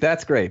mean,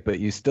 that's great, but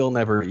you still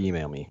never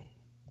email me.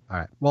 All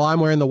right. Well, I'm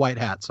wearing the white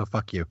hat, so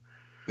fuck you.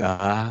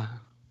 All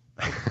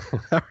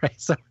right.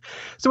 So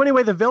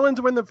anyway, the villains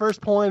win the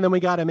first point, and then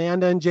we got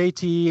Amanda and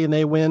JT, and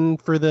they win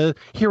for the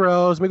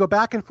heroes. We go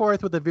back and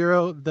forth with the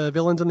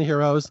villains and the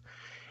heroes.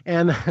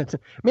 And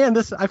man,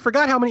 I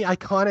forgot how many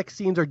iconic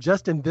scenes are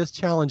just in this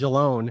challenge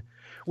alone,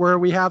 where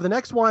we have the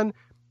next one.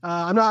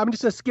 I'm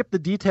just going to skip the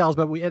details,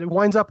 but it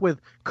winds up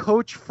with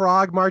Coach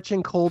Frog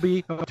marching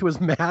Colby to his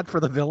mat for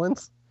the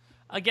villains.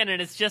 Again,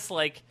 and it's just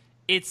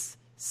it's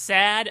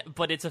sad,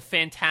 but it's a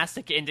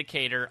fantastic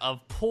indicator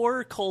of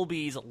poor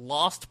Colby's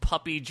lost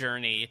puppy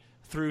journey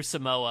through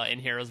Samoa in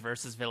Heroes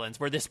vs. Villains,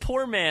 where this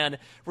poor man,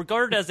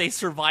 regarded as a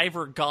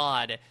survivor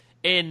god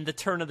in the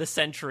turn of the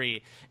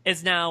century,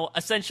 is now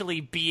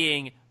essentially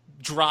being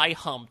dry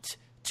humped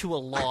to a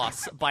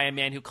loss by a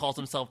man who calls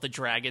himself the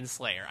Dragon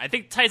Slayer. I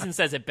think Tyson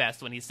says it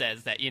best when he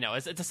says that,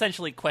 it's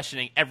essentially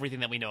questioning everything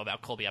that we know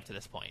about Colby up to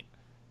this point.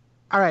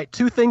 All right,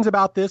 2 things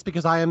about this,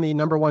 because I am the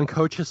 #1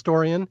 Coach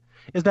historian,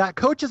 is that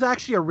Coach is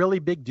actually a really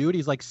big dude.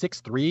 He's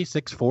 6'3",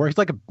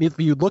 6'4". He's if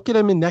you look at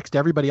him next to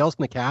everybody else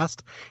in the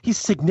cast, he's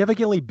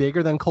significantly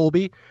bigger than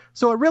Colby.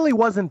 So it really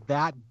wasn't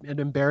that an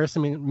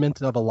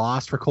embarrassment of a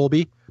loss for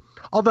Colby.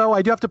 Although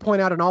I do have to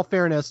point out, in all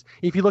fairness,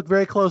 if you look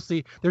very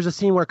closely, there's a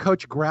scene where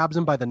Coach grabs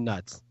him by the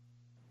nuts.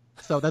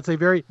 So that's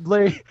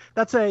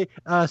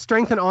a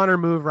strength and honor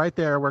move right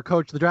there, where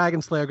Coach the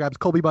Dragon Slayer grabs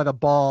Colby by the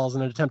balls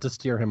in an attempt to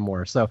steer him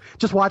more. So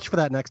just watch for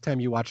that next time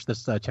you watch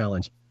this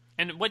challenge.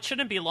 And what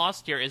shouldn't be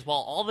lost here is while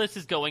all this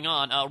is going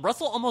on,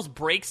 Russell almost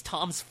breaks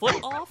Tom's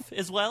foot off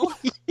as well.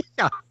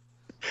 Yeah.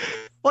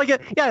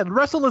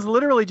 Russell is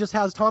literally just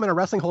has Tom in a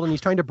wrestling hold and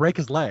he's trying to break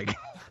his leg.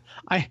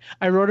 I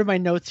wrote in my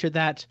notes here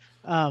that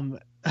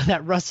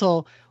that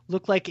Russell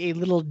looked like a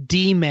little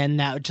demon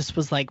that just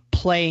was like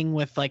playing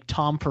with like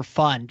Tom for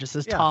fun. Just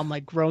as Tom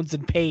like groans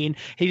in pain,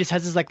 he just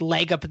has his like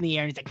leg up in the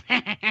air and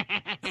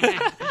he's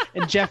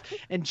like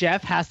and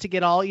Jeff has to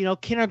get all,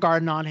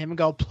 kindergarten on him and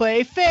go,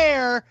 play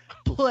fair.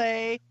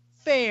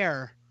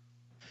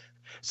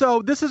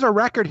 So this is a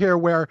record here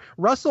where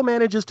Russell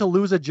manages to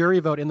lose a jury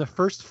vote in the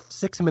first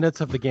 6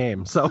 minutes of the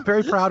game. So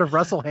very proud of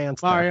Russell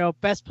Hans. Mario,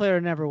 best player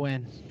never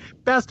win.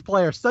 Best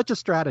player, such a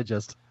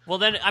strategist. Well,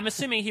 then I'm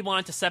assuming he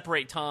wanted to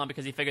separate Tom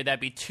because he figured that'd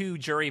be 2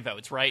 jury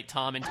votes, right?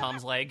 Tom and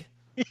Tom's leg.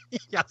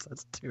 Yes,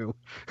 that's 2.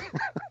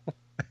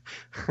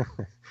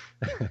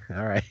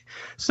 All right.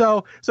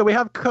 So we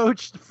have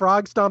Coach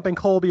frog stomping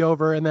Colby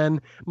over, and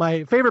then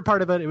my favorite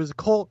part of it was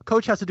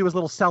Coach has to do his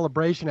little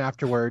celebration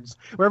afterwards,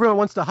 where everyone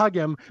wants to hug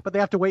him, but they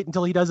have to wait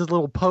until he does his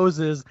little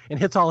poses and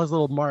hits all his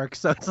little marks.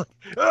 So it's like,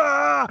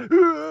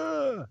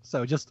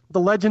 So just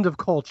the legend of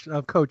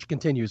Coach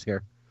continues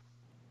here.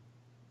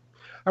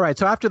 All right.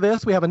 So after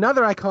this, we have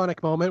another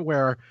iconic moment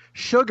where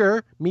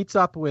Sugar meets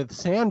up with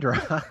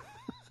Sandra.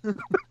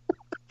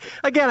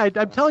 Again,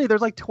 I'm telling you,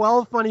 there's like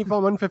 12 funny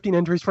 115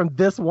 entries from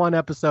this one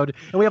episode,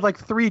 and we have like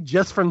 3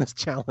 just from this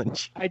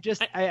challenge.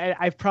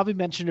 I've probably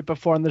mentioned it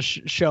before on the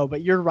show,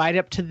 but you're right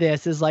up to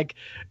this is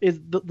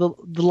the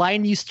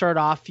line you start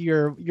off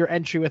your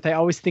entry with. I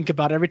always think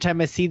about every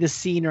time I see this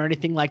scene or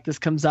anything like this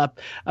comes up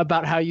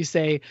about how you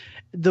say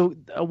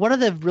one of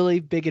the really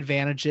big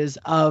advantages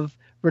of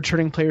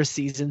returning player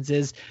seasons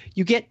is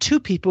you get 2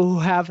 people who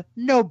have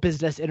no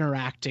business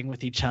interacting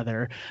with each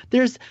other.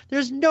 There's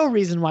no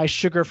reason why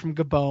Sugar from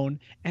Gabon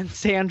and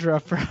Sandra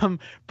from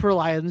Pearl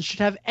Islands should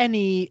have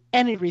any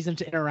reason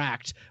to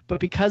interact, but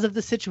because of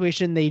the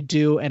situation they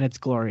do, and it's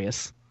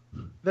glorious.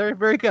 Very,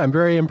 very good. I'm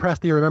very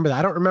impressed that you remember that.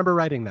 I don't remember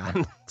writing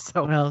that.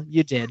 So well,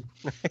 you did.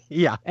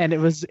 Yeah. And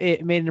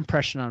it made an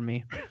impression on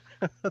me.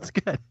 That's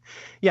good.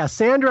 Yeah,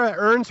 Sandra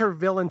earns her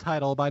villain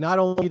title by not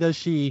only does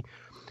she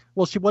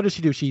what does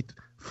she do? She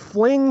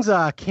flings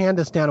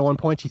Candace down at one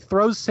point. She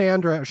throws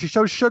she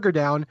shows Sugar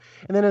down,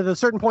 and then at a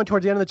certain point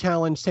towards the end of the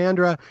challenge,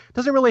 Sandra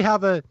doesn't really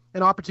have an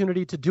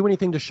opportunity to do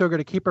anything to Sugar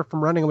to keep her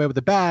from running away with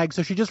the bag,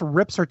 so she just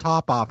rips her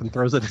top off and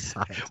throws it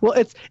aside. Well,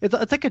 it's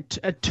like a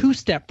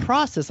 2-step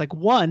process. Like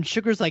one,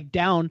 Sugar's like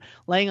down,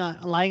 lying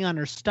on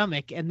her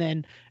stomach, and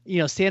then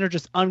Sandra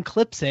just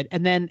unclips it,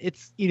 and then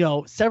it's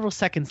several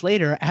seconds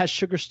later, as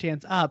Sugar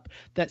stands up,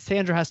 that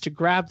Sandra has to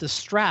grab the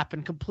strap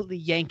and completely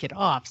yank it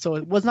off. So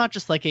it was not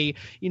just like a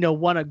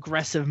one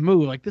aggressive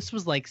move. Like this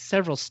was like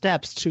several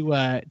steps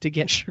to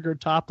get Sugar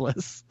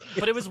topless.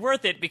 But it was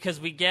worth it because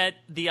we get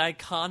the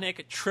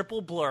iconic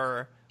triple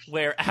blur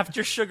where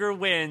after Sugar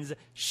wins,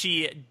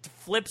 she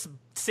flips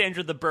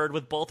Sandra the bird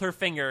with both her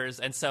fingers,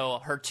 and so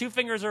her 2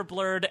 fingers are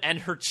blurred and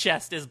her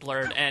chest is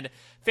blurred. And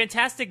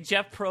fantastic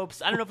Jeff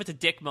Probst, I don't know if it's a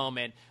dick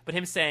moment, but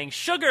him saying,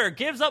 Sugar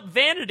gives up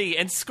vanity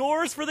and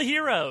scores for the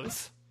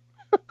heroes.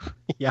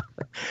 Yeah.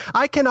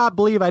 I cannot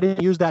believe I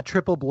didn't use that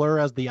triple blur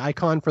as the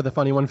icon for the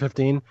Funny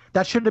 115.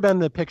 That should have been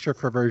the picture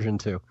for version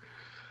 2.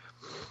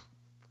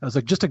 That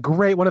was just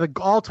one of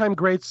the all-time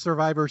great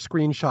Survivor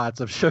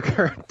screenshots of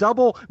Sugar.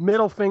 Double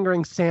middle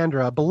fingering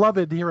Sandra,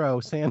 beloved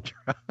hero Sandra.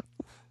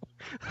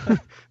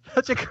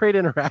 Such a great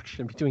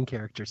interaction between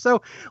characters.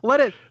 So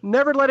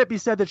never let it be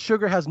said that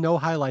Sugar has no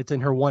highlights in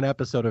her one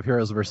episode of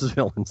Heroes versus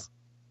Villains.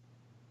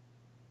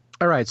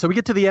 All right, so we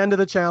get to the end of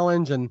the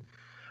challenge, and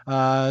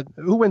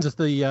who wins this?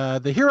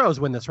 The heroes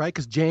win this, right?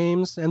 Because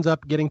James ends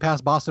up getting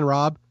past Boston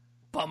Rob.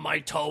 But my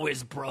toe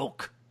is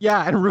broke.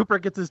 Yeah, and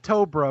Rupert gets his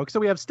toe broke. So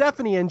we have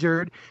Stephanie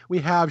injured, we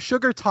have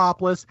Sugar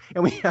topless,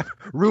 and we have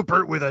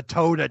Rupert with a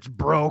toe that's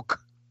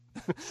broke.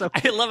 So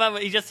I love how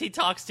he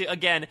talks to,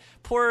 again,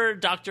 poor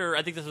Dr.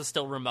 I think this was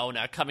still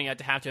Ramona, coming out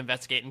to have to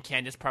investigate, and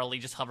Candace probably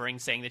just hovering,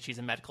 saying that she's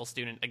a medical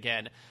student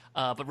again.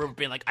 But Rupert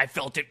being like, I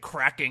felt it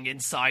cracking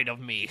inside of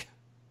me.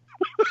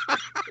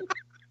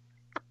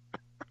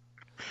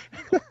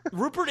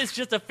 Rupert is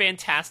just a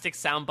fantastic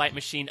soundbite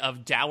machine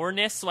of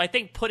dourness, so I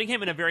think putting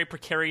him in a very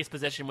precarious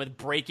position with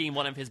breaking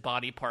one of his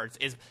body parts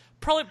is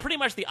probably pretty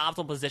much the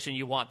optimal position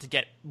you want to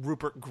get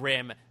Rupert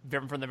grim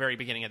from the very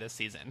beginning of this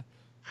season.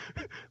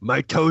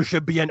 My toe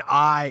should be an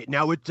I,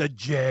 now it's a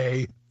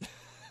J.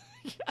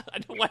 Yeah, I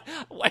know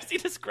why is he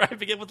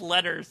describing it with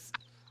letters?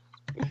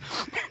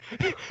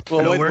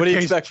 Well, what do you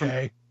expect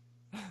from...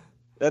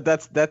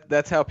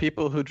 That's how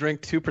people who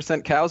drink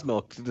 2% cow's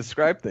milk to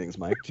describe things,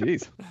 Mike.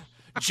 Jeez.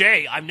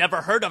 Jay, I've never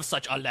heard of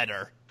such a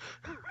letter.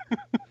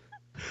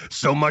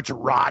 So much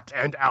rot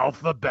and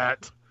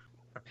alphabet.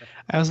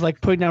 I was like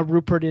putting out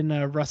Rupert in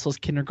Russell's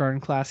kindergarten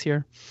class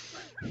here.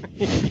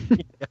 Yes.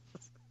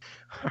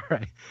 All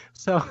right.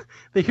 So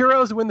the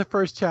heroes win the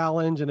first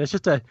challenge, and it's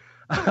just a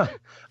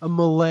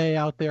melee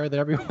out there that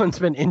everyone's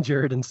been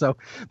injured, and so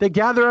they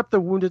gather up the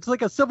wounded. It's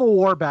like a Civil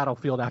War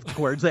battlefield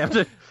afterwards. They have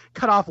to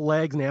cut off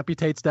legs and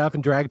amputate stuff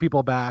and drag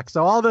people back.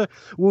 So all the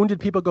wounded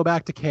people go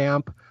back to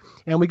camp,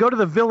 and we go to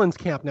the villains'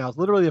 camp now. It's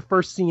literally the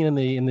first scene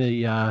in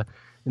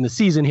the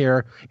season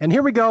here. And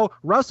here we go.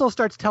 Russell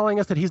starts telling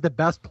us that he's the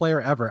best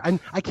player ever,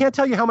 and I can't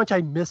tell you how much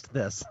I missed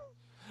this.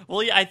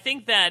 Well, yeah, I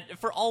think that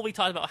for all we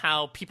talked about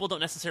how people don't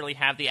necessarily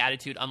have the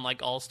attitude,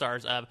 unlike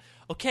All-Stars, of,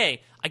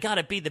 okay, I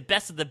gotta be the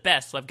best of the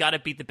best, so I've gotta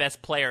beat the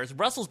best players.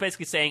 Russell's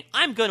basically saying,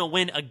 I'm gonna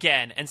win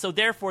again, and so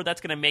therefore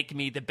that's gonna make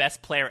me the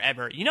best player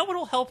ever. You know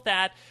what'll help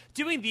that?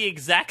 Doing the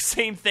exact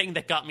same thing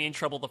that got me in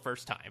trouble the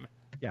first time.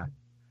 Yeah.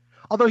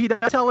 Although he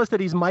does tell us that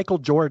he's Michael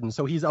Jordan,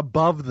 so he's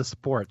above the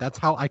sport. That's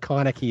how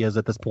iconic he is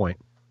at this point.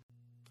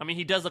 I mean,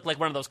 he does look like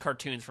one of those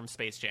cartoons from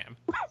Space Jam.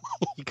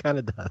 He kind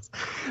of does.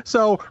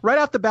 So right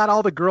off the bat,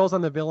 all the girls on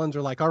the villains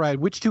are like, all right,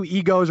 which two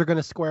egos are going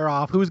to square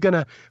off? Who's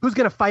gonna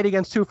fight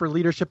against who for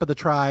leadership of the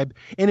tribe?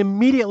 And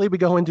immediately we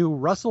go into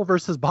Russell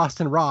versus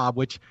Boston Rob,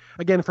 which,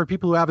 again, for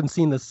people who haven't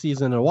seen this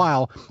season in a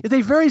while, is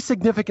a very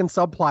significant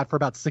subplot for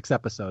about 6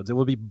 episodes. It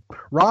will be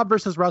Rob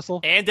versus Russell.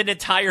 And an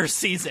entire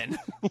season.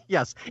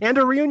 Yes. And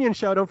a reunion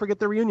show. Don't forget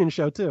the reunion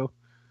show, too.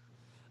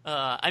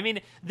 I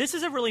mean, this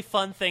is a really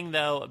fun thing,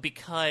 though,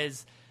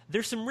 because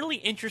there's some really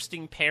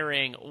interesting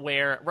pairing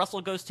where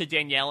Russell goes to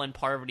Danielle and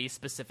Parvati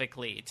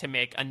specifically to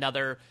make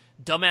another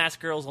Dumbass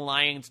Girls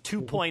Alliance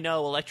 2.0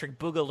 Electric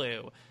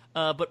Boogaloo.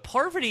 But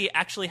Parvati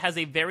actually has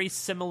a very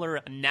similar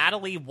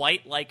Natalie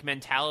White-like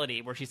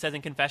mentality where she says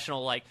in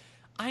confessional, like,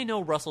 I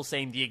know Russell's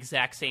saying the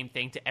exact same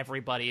thing to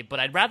everybody, but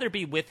I'd rather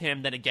be with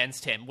him than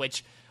against him,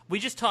 which we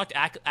just talked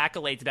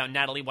accolades about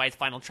Natalie White's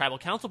final Tribal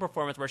Council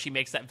performance where she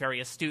makes that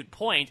very astute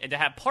point, and to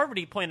have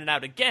Parvati point it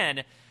out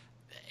again,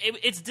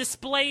 it's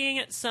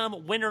displaying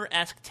some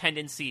winner-esque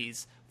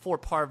tendencies for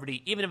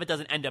Parvati, even if it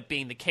doesn't end up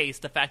being the case,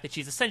 the fact that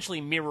she's essentially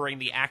mirroring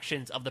the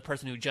actions of the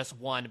person who just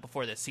won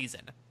before this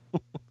season.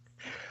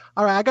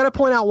 All right, I got to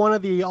point out one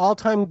of the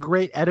all-time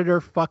great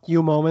editor fuck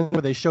you moments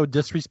where they show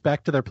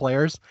disrespect to their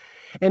players.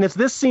 And it's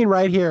this scene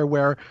right here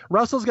where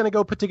Russell's going to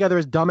go put together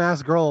his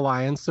Dumbass Girl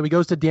Alliance. So he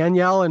goes to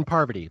Danielle and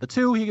Parvati. The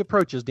two he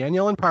approaches,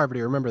 Danielle and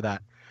Parvati, remember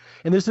that.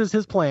 And this is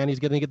his plan. He's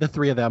going to get the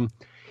 3 of them.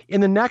 In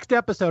the next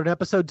episode, in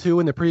episode 2,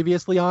 and the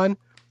previously on,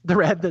 the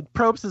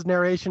Probst's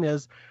narration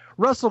is,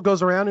 Russell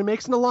goes around and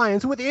makes an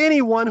alliance with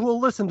anyone who will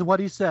listen to what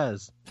he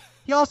says.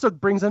 He also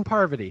brings in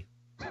Parvati.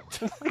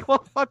 It's like,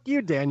 well, fuck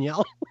you,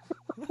 Danielle.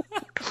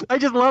 I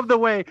just love the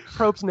way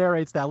Probst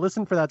narrates that.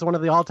 Listen for that. It's one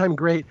of the all-time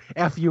great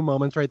FU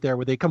moments right there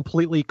where they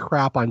completely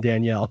crap on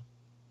Danielle.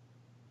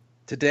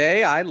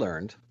 Today I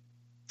learned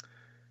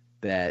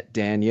that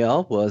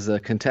Danielle was a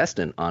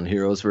contestant on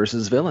Heroes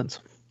versus Villains.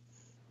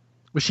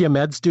 Was she a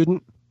med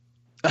student?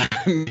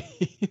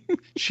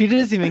 She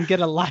doesn't even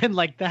get a line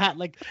like that.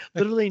 Like,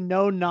 literally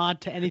no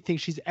nod to anything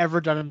she's ever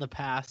done in the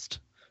past.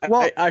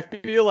 Well, I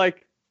feel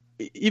like,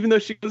 even though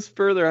she goes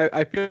further,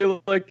 I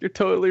feel like you're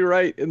totally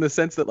right in the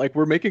sense that, like,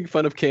 we're making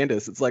fun of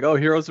Candace. It's like, oh,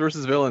 Heroes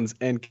versus Villains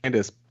and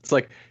Candace. It's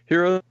like,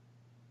 Heroes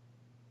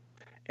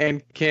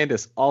and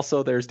Candace.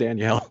 Also, there's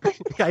Danielle.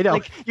 I know.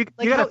 Like, you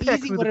how gotta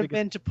easy would have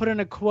been to put in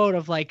a quote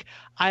of, like,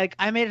 I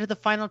made it to the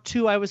final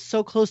 2. I was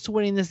so close to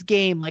winning this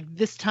game. Like,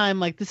 this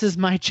time, like, this is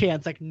my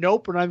chance. Like,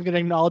 nope, we're not even going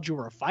to acknowledge you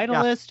were a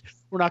finalist. Yeah.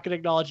 We're not going to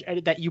acknowledge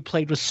that you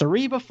played with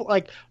Suri before.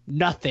 Like,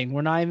 nothing.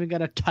 We're not even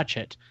going to touch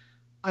it.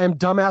 I am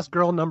Dumbass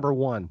Girl number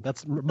 1.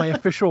 That's my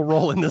official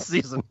role in this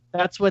season.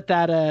 That's what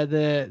that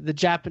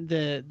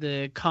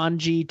the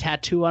kanji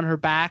tattoo on her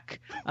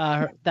back.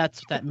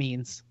 That's what that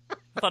means.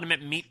 I thought it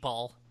meant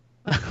meatball.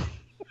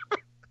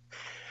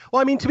 Well,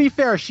 I mean, to be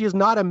fair, she is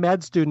not a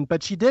med student,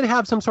 but she did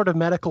have some sort of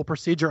medical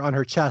procedure on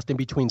her chest in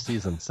between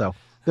seasons. So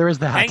there is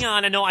that. Hang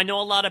on, I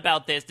know a lot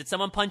about this. Did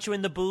someone punch you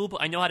in the boob?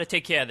 I know how to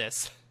take care of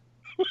this.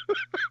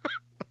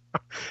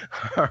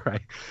 All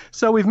right.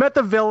 So we've met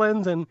the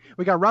villains, and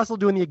we got Russell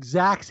doing the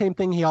exact same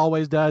thing he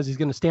always does. He's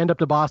going to stand up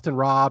to Boston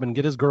Rob and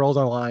get his girls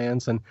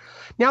alliance. And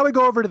now we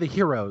go over to the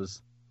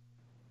heroes.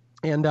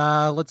 And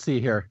let's see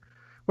here.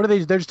 What are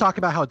they? They're just talking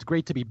about how it's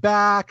great to be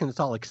back, and it's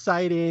all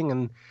exciting.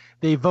 And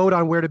they vote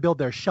on where to build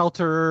their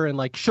shelter. And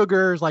like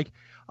Sugar's like,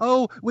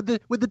 oh, would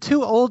the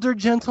 2 older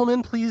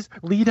gentlemen please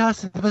lead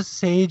us and give us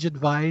sage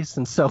advice?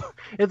 And so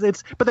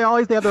it's but they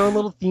have their own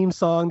little theme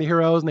song, the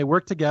heroes, and they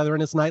work together,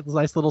 and it's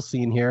nice little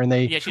scene here. And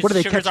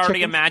Sugar's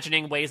already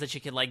imagining ways that she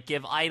could like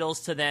give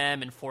idols to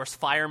them and force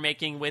fire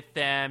making with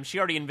them. She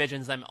already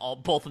envisions them all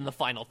both in the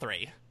final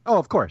 3. Oh,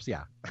 of course,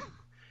 yeah.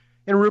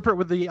 And Rupert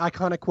with the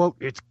iconic quote,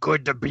 "It's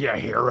good to be a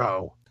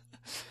hero."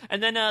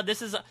 And then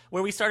this is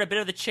where we start a bit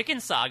of the chicken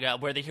saga,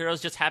 where the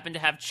heroes just happen to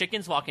have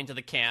chickens walk into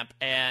the camp,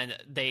 and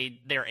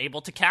they're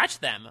able to catch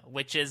them,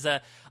 which is,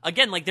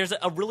 again, like there's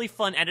a really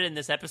fun edit in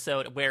this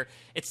episode where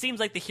it seems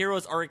like the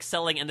heroes are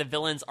excelling and the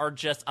villains are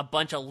just a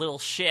bunch of little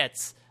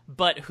shits,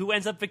 but who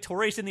ends up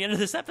victorious in the end of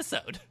this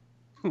episode?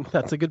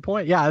 That's a good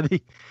point. Yeah,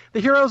 the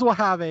heroes will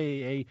have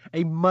a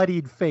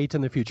muddied fate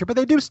in the future, but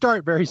they do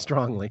start very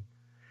strongly.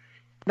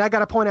 And I got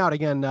to point out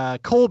again,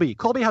 Colby.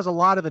 Colby has a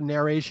lot of the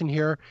narration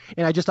here,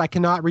 and I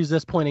cannot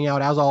resist pointing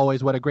out, as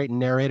always, what a great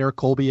narrator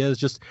Colby is.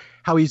 Just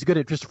how he's good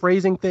at just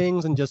phrasing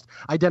things and just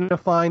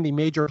identifying the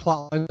major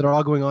plot lines that are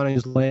all going on and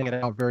just laying it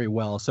out very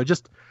well. So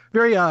just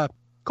very,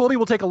 Colby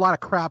will take a lot of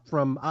crap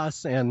from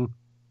us and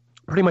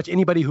pretty much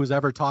anybody who's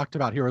ever talked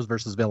about heroes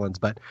versus villains,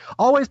 but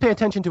always pay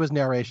attention to his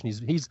narration.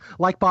 He's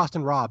like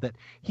Boston Rob, that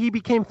he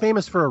became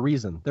famous for a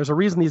reason. There's a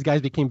reason these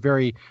guys became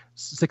very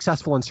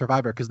successful in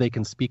Survivor, because they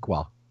can speak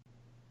well.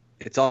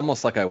 It's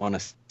almost like I want to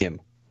see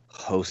him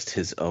host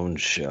his own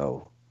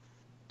show.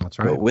 That's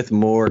right. But with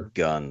more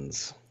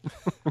guns.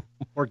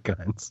 More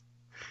guns.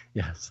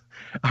 Yes.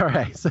 All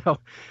right. So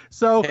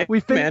hey,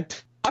 we man,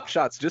 Top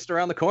Shot's just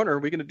around the corner. Are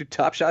we going to do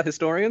Top Shot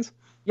historians?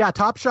 Yeah,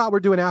 Top Shot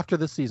we're doing after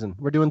this season.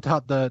 We're doing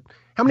how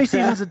many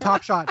seasons did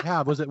Top Shot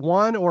have? Was it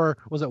 1 or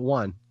was it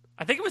 1?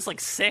 I think it was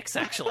like 6,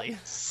 actually.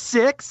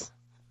 6?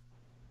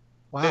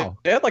 Wow.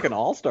 They had like an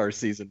all-star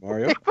season,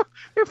 Mario.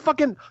 You're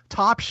fucking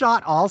Top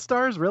Shot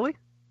All-Stars, really?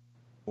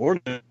 More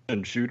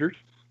than shooters.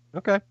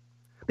 Okay.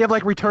 They have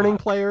like returning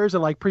players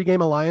and like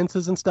pregame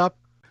alliances and stuff.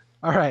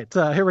 All right,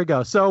 here we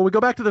go. So we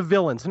go back to the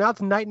villains. So now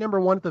it's night number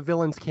 1 at the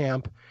villains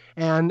camp.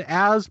 And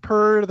as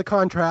per the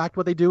contract,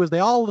 what they do is they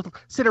all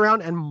sit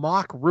around and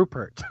mock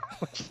Rupert.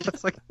 Which is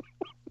just like,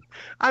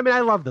 I mean,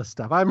 I love this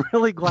stuff. I'm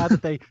really glad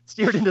that they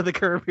steered into the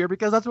curve here,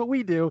 because that's what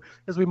we do,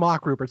 is we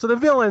mock Rupert. So the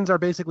villains are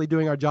basically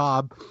doing our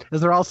job as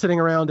they're all sitting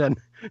around and,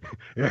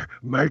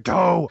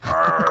 Mato,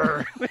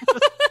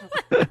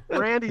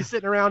 Randy's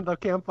sitting around the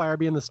campfire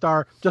being the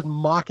star, just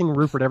mocking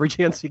Rupert every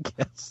chance he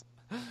gets.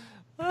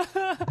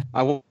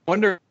 I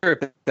wonder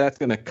if that's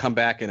going to come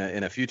back in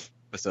a future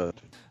episode.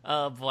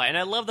 Oh boy, and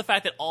I love the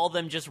fact that all of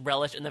them just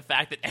relish in the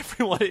fact that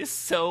everyone is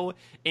so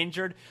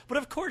injured. But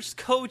of course,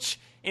 Coach,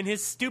 in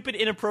his stupid,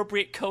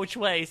 inappropriate Coach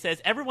way,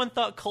 says everyone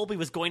thought Colby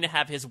was going to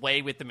have his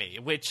way with me,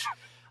 which,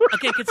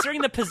 again,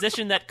 considering the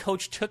position that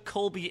Coach took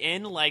Colby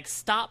in, like,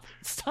 stop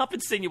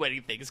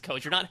insinuating things,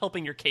 Coach. You're not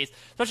helping your case,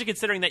 especially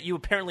considering that you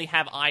apparently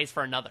have eyes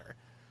for another.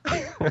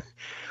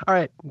 All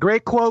right,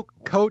 great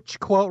Coach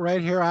quote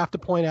right here. I have to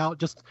point out,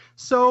 just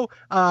so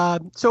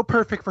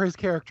perfect for his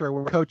character.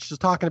 Where Coach is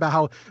talking about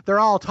how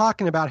they're all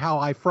talking about how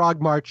I frog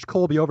marched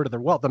Colby over to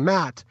the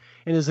mat,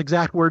 and his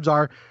exact words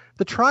are,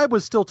 "The tribe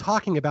was still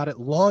talking about it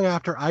long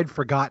after I'd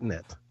forgotten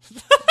it."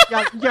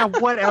 yeah,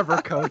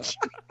 whatever, Coach.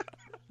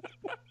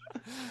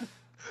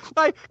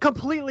 I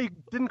completely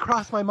didn't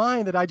cross my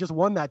mind that I just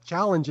won that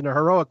challenge in a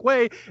heroic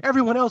way.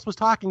 Everyone else was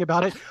talking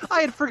about it. I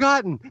had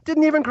forgotten.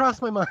 Didn't even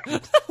cross my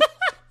mind.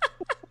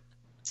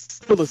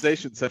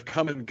 Civilizations have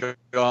come and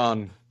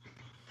gone.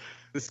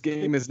 This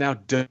game is now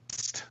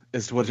dust,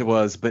 is what it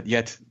was, but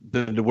yet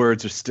the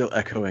words are still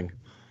echoing.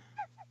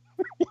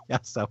 Yeah,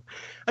 so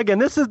again,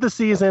 this is the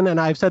season, and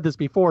I've said this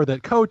before,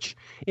 that Coach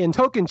in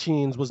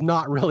Tocantins was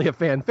not really a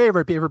fan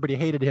favorite. Everybody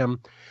hated him.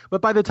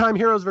 But by the time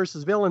Heroes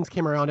versus Villains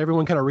came around,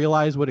 everyone kind of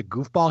realized what a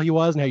goofball he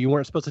was and how you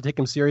weren't supposed to take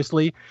him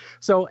seriously.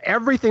 So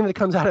everything that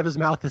comes out of his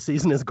mouth this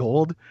season is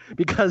gold,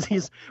 because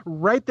he's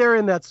right there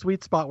in that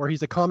sweet spot where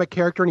he's a comic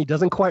character and he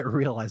doesn't quite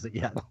realize it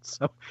yet.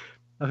 So,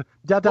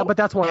 but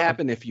that's one. What would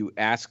happen if you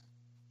asked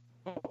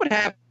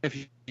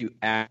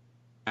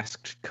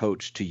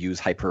Coach to use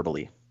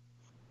hyperbole?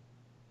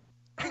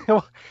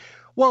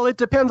 Well, it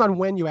depends on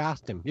when you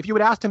asked him. If you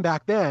had asked him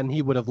back then,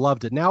 he would have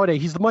loved it.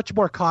 Nowadays, he's much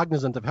more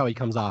cognizant of how he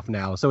comes off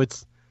now. So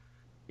it's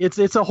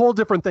a whole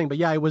different thing. But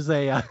yeah, it was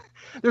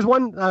there's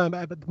one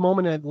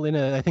moment in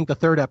I think the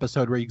 3rd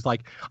episode where he's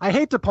like, I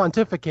hate to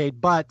pontificate,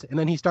 but, and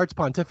then he starts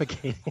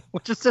pontificating,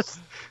 which is just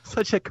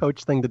such a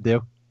Coach thing to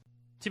do.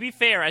 To be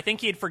fair, I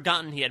think he had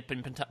forgotten he had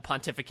been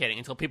pontificating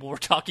until people were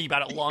talking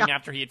about it long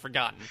after he had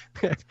forgotten.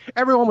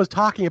 Everyone was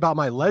talking about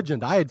my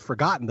legend. I had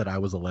forgotten that I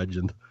was a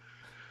legend.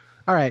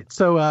 All right,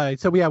 so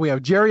we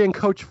have Jerry and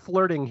Coach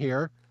flirting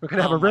here. We're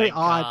gonna have a very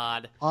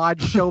odd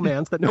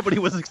showmance that nobody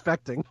was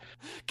expecting.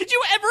 Could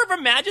you ever have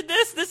imagined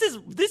this? This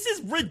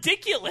is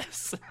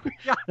ridiculous.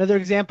 Yeah. Another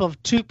example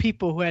of two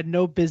people who had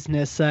no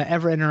business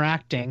ever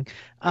interacting.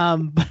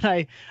 But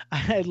I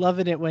love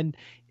it when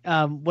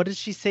what does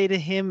she say to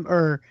him,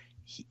 or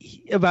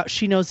about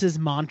she knows his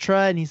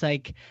mantra, and he's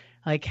like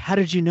how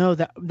did you know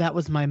that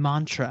was my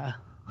mantra?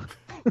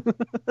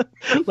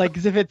 Like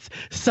as if it's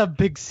some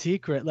big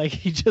secret, like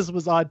he just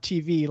was on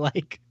TV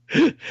like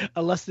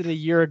less than a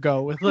year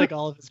ago with like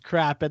all of his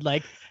crap, and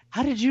like,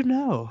 how did you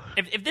know?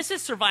 If this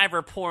is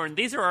Survivor porn,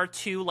 these are our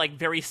two like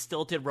very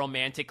stilted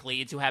romantic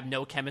leads who have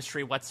no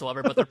chemistry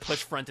whatsoever, but they're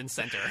pushed front and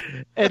center.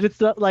 And it's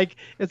not like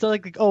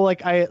oh,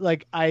 like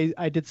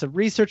I did some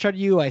research on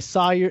you, I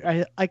saw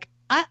your,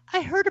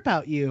 I heard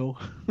about you.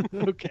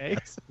 Okay,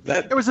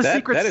 there was a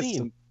secret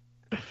scene.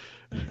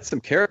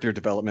 Some character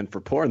development for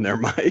porn there,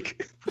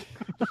 Mike.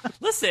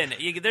 Listen,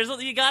 you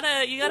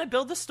gotta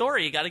build the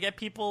story. You gotta get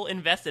people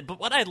invested. But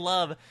what I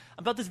love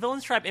about this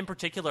villains tribe in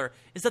particular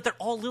is that they're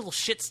all little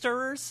shit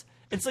stirrers.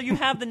 And so you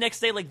have the next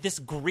day like this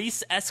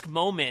Grease-esque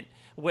moment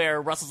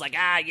where Russell's like,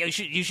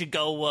 you should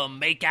go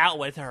make out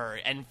with her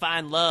and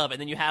find love,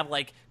 and then you have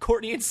like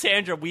Courtney and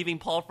Sandra weaving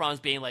Paul Franz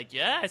being like,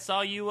 yeah, I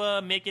saw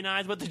you making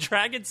eyes with the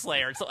Dragon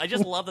Slayer. So I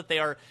just love that they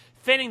are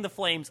fanning the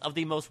flames of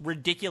the most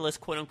ridiculous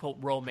quote-unquote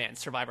romance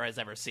Survivor has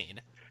ever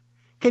seen.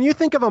 Can you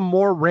think of a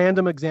more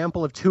random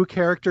example of two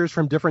characters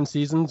from different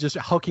seasons just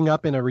hooking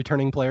up in a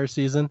returning player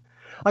season?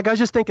 Like, I was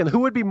just thinking, who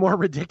would be more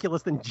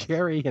ridiculous than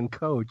Jerry and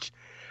Coach?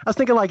 I was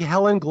thinking like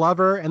Helen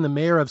Glover and the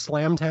mayor of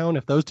Slamtown,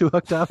 if those two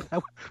hooked up.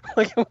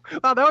 Like,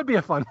 wow, that would be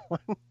a fun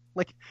one.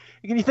 Like,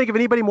 can you think of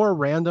anybody more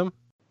random?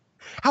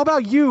 How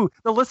about you,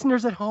 the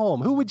listeners at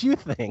home? Who would you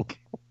think?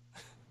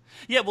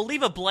 Yeah, we'll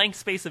leave a blank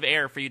space of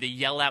air for you to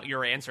yell out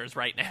your answers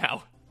right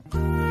now.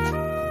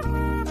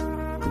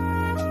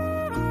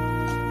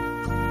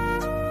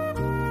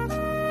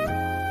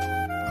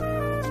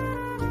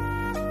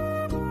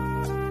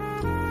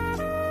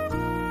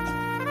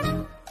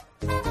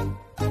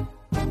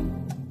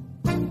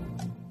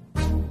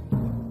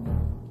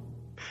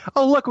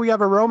 Oh, look, we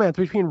have a romance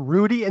between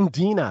Rudy and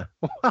Dina.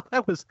 Wow,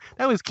 that was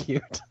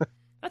cute.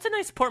 That's a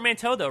nice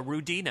portmanteau, though,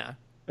 Rudina.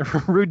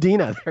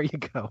 Rudina, there you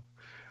go.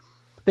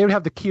 They would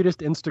have the cutest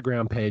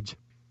Instagram page.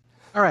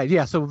 All right,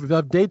 yeah, so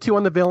day 2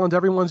 on the villains,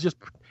 everyone's just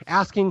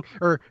asking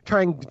or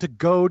trying to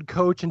goad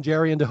Coach and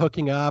Jerry into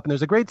hooking up. And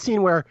there's a great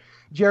scene where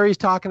Jerry's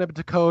talking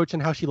to Coach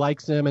and how she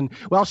likes him. And,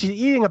 well, she's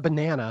eating a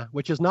banana,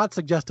 which is not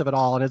suggestive at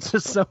all. And it's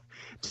just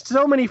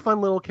so many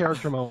fun little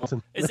character moments.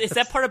 Is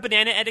that part of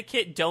banana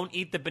etiquette? Don't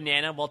eat the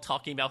banana while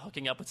talking about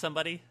hooking up with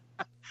somebody?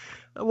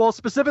 Well,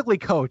 specifically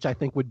Coach, I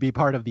think, would be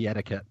part of the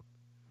etiquette.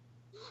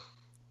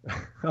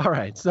 All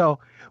right, so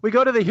we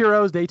go to the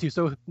heroes, day 2.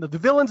 So the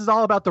villains is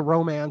all about the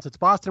romance. It's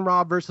Boston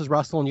Rob versus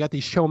Russell, and you got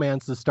these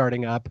showmances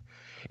starting up.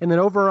 And then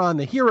over on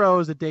the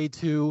heroes at day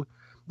 2,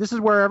 this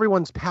is where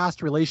everyone's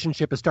past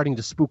relationship is starting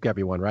to spook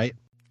everyone, right?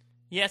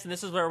 Yes, and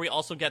this is where we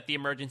also get the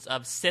emergence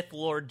of Sith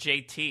Lord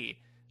JT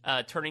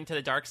turning to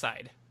the dark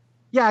side.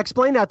 Yeah,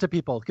 explain that to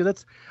people,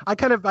 because I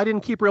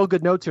didn't keep real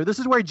good notes here. This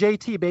is where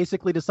JT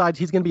basically decides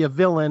he's going to be a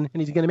villain,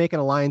 and he's going to make an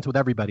alliance with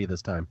everybody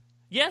this time.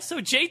 Yeah,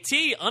 so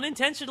JT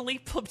unintentionally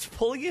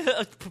pulling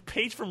a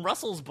page from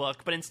Russell's book,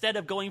 but instead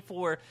of going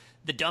for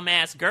the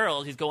dumbass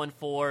girls, he's going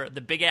for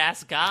the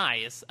big-ass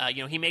guys.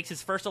 He makes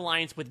his first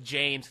alliance with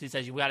James. He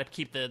says, you got to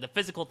keep the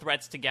physical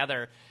threats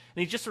together.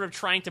 And he's just sort of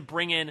trying to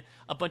bring in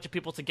a bunch of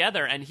people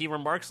together, and he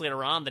remarks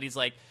later on that he's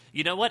like,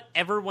 you know what?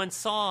 Everyone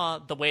saw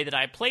the way that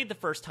I played the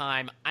first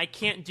time. I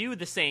can't do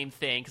the same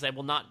thing because I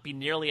will not be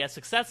nearly as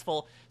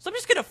successful, so I'm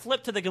just going to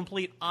flip to the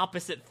complete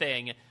opposite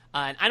thing.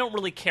 And I don't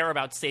really care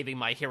about saving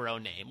my hero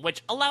name,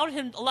 which allowed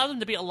him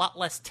to be a lot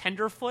less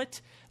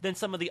tenderfoot than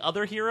some of the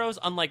other heroes,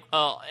 unlike,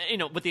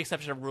 with the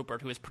exception of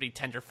Rupert, who is pretty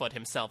tenderfoot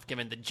himself,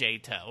 given the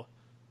J-toe.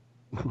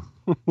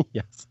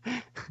 Yes.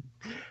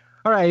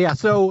 All right, yeah,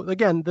 so,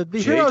 again, the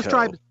heroes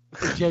tribe...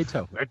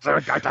 J-toe. It's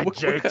a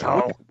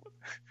J-toe.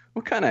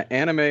 What kind of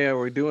anime are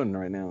we doing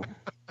right now?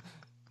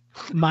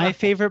 My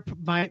favorite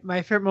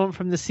moment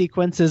from the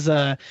sequence is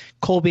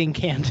Colby and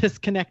Candace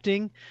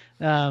connecting,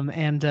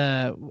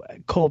 and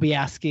Colby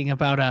asking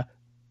about,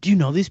 do you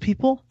know these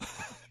people?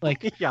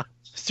 Like, yeah,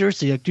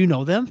 seriously, like, do you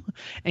know them?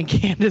 And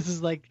Candace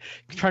is like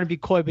trying to be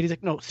coy, but he's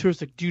like, no,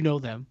 seriously, do you know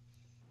them?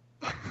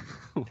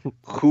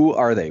 Who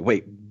are they?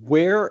 Wait,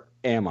 where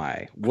am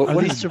I?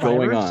 What is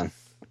going on?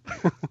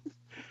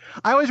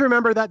 I always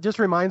remember that just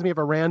reminds me of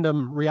a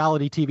random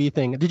reality TV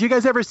thing. Did you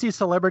guys ever see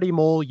Celebrity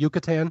Mole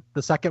Yucatan,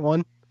 the second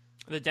one?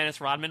 The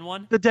Dennis Rodman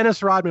one? The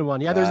Dennis Rodman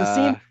one. Yeah, there's a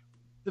scene.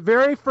 The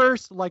very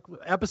first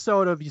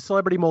episode of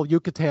Celebrity Mole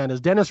Yucatan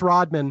is Dennis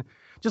Rodman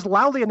just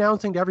loudly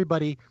announcing to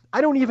everybody,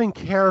 I don't even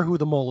care who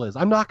the mole is.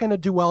 I'm not going to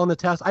do well on the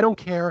test. I don't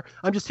care.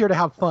 I'm just here to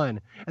have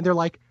fun. And they're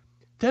like,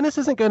 Dennis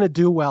isn't going to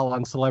do well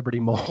on Celebrity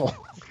Mole.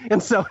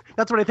 And so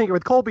that's what I think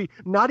with Colby,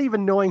 not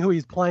even knowing who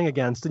he's playing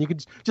against. And you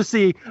could just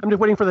see, I'm just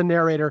waiting for the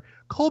narrator,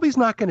 Colby's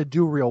not going to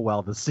do real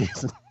well this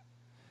season.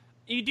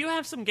 You do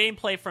have some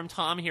gameplay from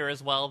Tom here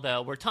as well,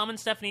 though, where Tom and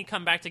Stephanie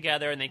come back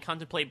together and they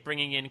contemplate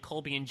bringing in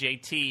Colby and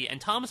JT, and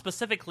Tom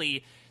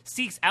specifically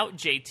seeks out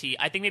JT.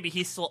 I think maybe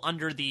he's still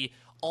under the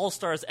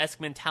All-Stars-esque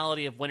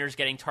mentality of winners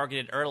getting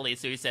targeted early,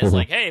 so he says,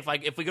 like, hey,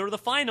 if we go to the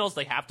finals,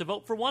 they have to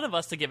vote for one of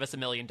us to give us $1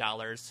 million.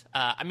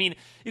 I mean,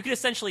 you could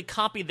essentially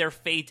copy their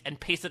fate and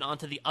paste it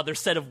onto the other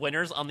set of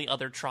winners on the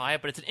other tribe,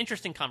 but it's an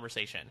interesting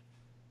conversation.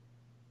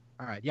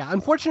 All right, yeah,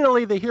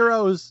 unfortunately, the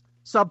heroes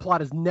subplot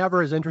is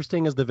never as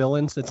interesting as the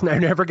villains. It's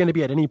never going to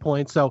be at any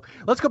point. So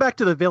let's go back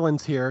to the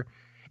villains here.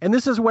 And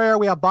this is where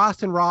we have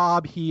Boston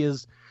Rob. He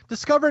has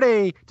discovered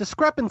a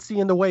discrepancy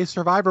in the way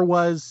Survivor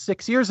was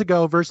 6 years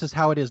ago versus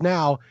how it is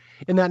now,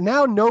 in that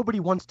now nobody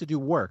wants to do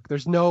work.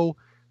 There's no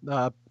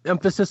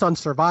emphasis on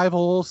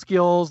survival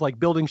skills like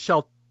building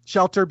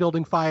shelter,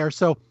 building fire.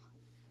 So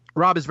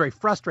Rob is very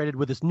frustrated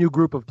with this new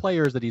group of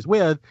players that he's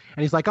with.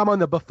 And he's like, I'm on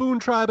the buffoon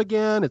tribe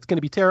again. It's going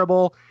to be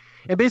terrible.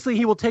 And basically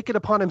he will take it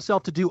upon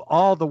himself to do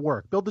all the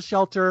work, build the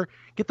shelter,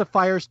 get the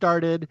fire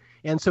started.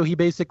 And so he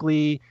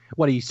basically,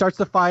 he starts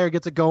the fire,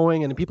 gets it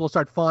going, and people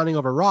start fawning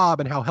over Rob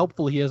and how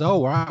helpful he is. Oh,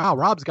 wow,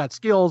 Rob's got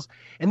skills.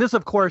 And this,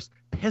 of course,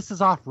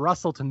 pisses off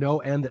Russell to no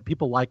end that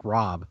people like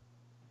Rob.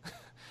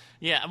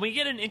 Yeah, and we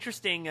get an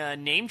interesting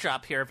name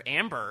drop here of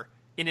Amber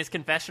in his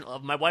confessional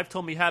of, my wife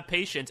told me have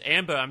patience,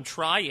 Amber, I'm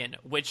trying,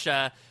 which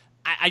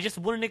I just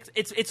wouldn't.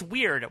 It's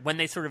weird when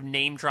they sort of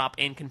name drop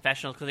in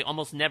confessionals because they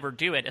almost never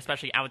do it,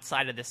 especially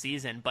outside of the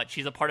season. But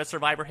she's a part of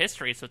Survivor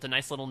history, so it's a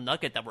nice little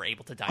nugget that we're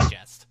able to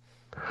digest.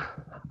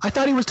 I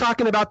thought he was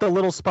talking about the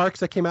little sparks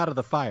that came out of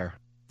the fire.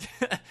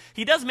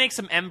 He does make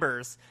some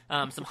embers,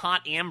 some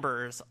hot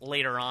ambers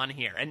later on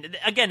here, and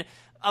again,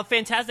 a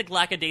fantastic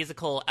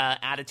lackadaisical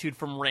attitude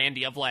from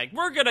Randy of like,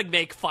 we're gonna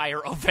make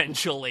fire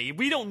eventually.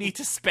 We don't need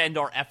to spend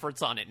our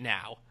efforts on it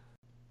now.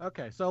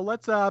 Okay, so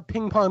let's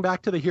ping pong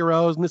back to the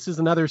heroes. And this is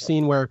another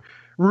scene where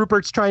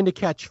Rupert's trying to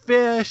catch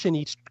fish, and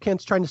he's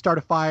trying to start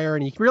a fire,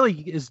 and he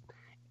really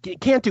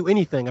can't do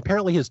anything.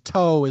 Apparently, his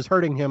toe is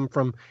hurting him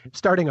from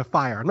starting a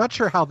fire. I'm not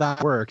sure how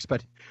that works,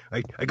 but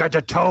I got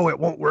your toe. It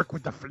won't work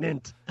with the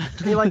flint.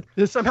 And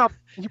he somehow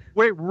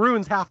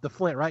ruins half the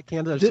flint, right?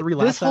 Candace,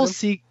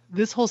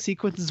 this whole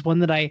sequence is one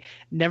that I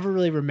never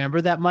really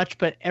remember that much,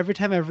 but every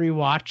time I've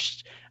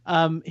rewatched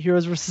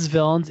Heroes versus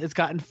Villains, it's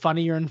gotten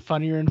funnier and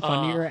funnier and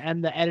funnier,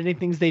 and the editing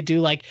things they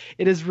do, like,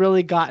 it has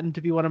really gotten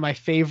to be one of my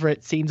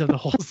favorite scenes of the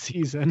whole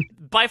season.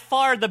 By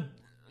far,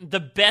 the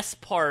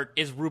best part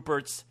is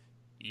Rupert's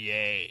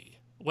yay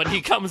when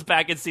he comes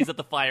back and sees that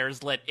the fire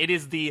is lit. It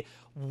is the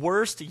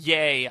worst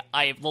the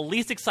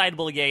least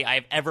excitable yay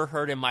I've ever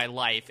heard in my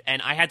life,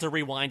 and I had to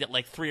rewind it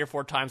like 3 or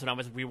 4 times when I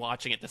was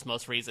rewatching it this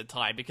most recent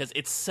time because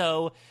it's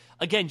so,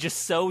 again, just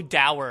so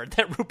dour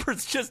that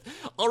Rupert's just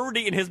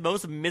already in his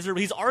most miserable.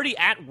 He's already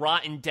at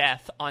rotten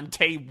death on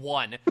day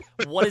 1.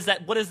 What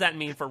does that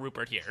mean for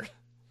Rupert here?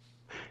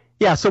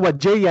 Yeah, so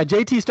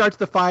JT starts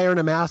the fire and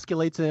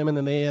emasculates him, and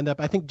then they end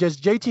up, I think, does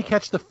JT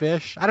catch the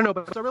fish? I don't know,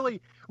 but so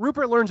really,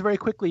 Rupert learns very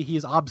quickly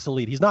he's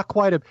obsolete. He's not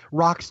quite a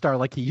rock star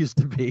like he used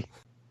to be.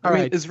 I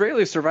mean,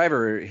 Israeli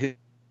Survivor, his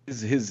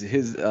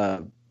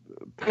on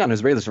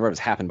Israeli Survivors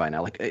happened by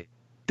now. Like,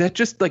 that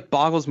just, like,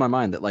 boggles my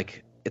mind that,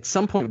 like, at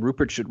some point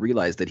Rupert should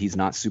realize that he's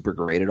not super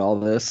great at all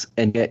this,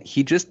 and yet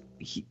he's just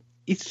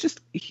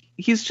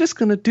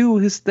gonna do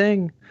his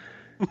thing.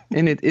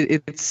 And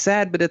it's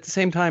sad, but at the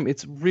same time,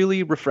 it's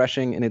really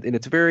refreshing, and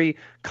it's very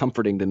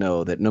comforting to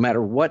know that no matter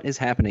what is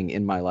happening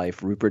in my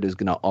life, Rupert is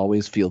going to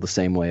always feel the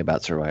same way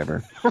about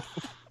Survivor.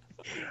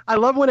 I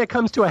love when it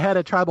comes to a head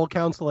of tribal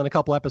council in a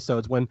couple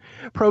episodes when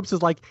Probst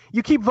is like,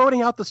 you keep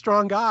voting out the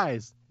strong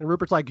guys. And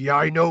Rupert's like, yeah,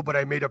 I know, but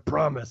I made a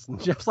promise.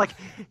 And Jeff's like,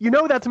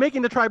 that's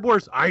making the tribe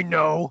worse. I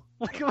know.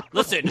 Like,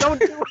 listen, don't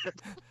do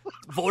it.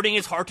 Voting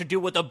is hard to do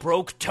with a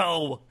broke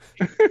toe.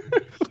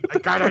 I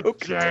got a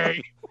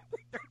J.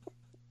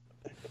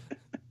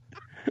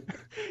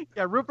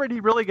 Yeah, Rupert, he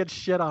really gets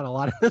shit on a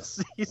lot of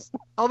this season.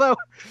 Although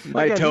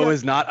my toe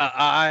is not an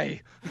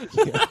I.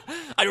 Yeah.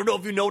 I don't know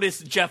if you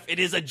noticed, Jeff. It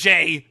is a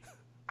J.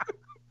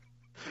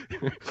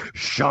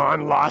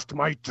 Sean lost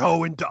my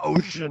toe into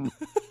ocean.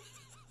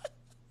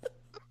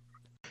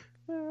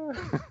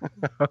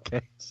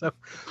 Okay, so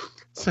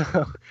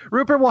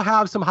Rupert will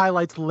have some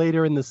highlights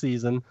later in the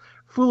season.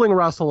 Fooling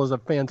Russell is a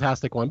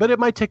fantastic one, but it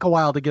might take a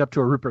while to get up to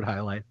a Rupert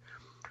highlight.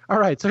 All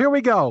right, so here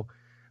we go.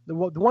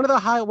 One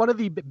of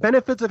the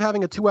benefits of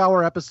having a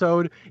 2-hour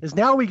episode is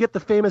now we get the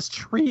famous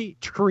tree.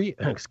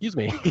 Excuse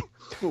me.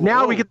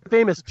 Now we get the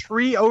famous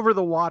tree over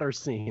the water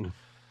scene.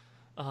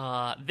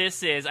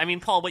 This is, I mean,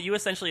 Paul, what you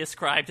essentially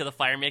ascribe to the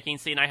fire making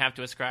scene, I have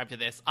to ascribe to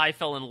this. I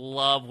fell in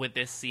love with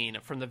this scene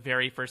from the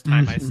very first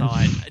time I saw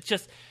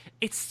it.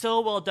 It's so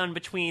well done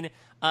between,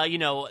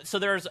 so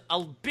there's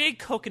a big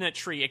coconut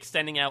tree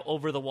extending out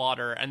over the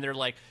water, and they're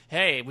like,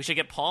 hey, we should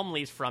get palm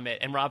leaves from it.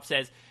 And Rob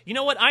says, you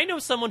know what? I know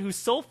someone who's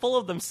so full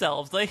of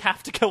themselves, they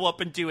have to go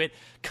up and do it.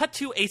 Cut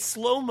to a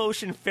slow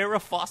motion Farrah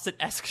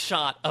Fawcett-esque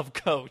shot of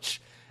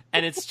Coach.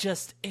 And it's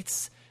just,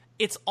 it's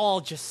all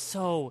just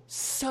so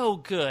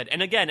good.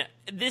 And again,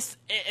 if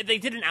they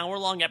did an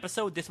hour-long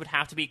episode, this would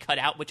have to be cut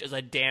out, which is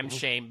a damn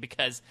shame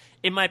because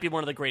it might be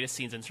one of the greatest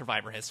scenes in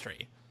Survivor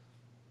history.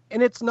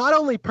 And it's not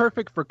only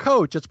perfect for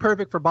Coach, it's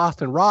perfect for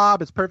Boston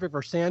Rob, it's perfect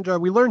for Sandra.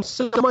 We learned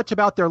so much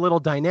about their little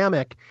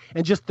dynamic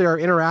and just their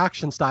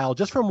interaction style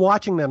just from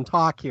watching them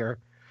talk here.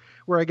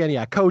 Where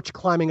again, Coach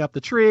climbing up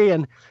the tree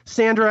and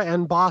Sandra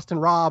and Boston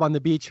Rob on the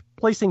beach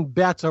placing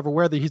bets over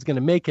whether he's going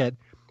to make it.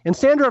 And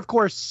Sandra, of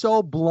course,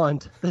 so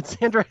blunt that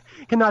Sandra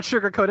cannot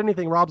sugarcoat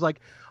anything. Rob's like,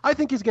 I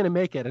think he's going to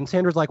make it. And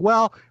Sandra's like,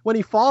 well, when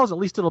he falls, at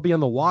least it'll be in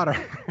the water.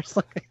 It's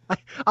like, I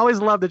always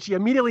love that she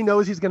immediately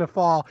knows he's going to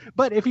fall.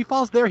 But if he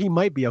falls there, he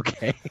might be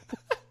okay.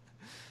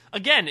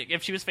 Again,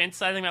 if she was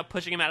fantasizing about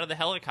pushing him out of the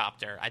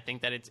helicopter, I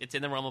think that it's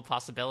in the realm of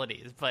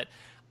possibilities. But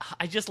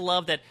I just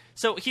love that.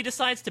 So he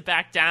decides to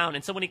back down.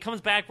 And so when he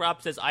comes back,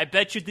 Rob says, I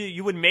bet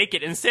you would make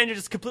it. And Sandra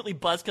just completely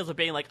buzzkills of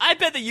being like, I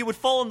bet that you would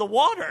fall in the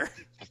water.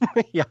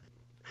 Yeah.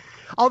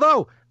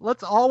 Although,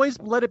 let's always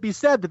let it be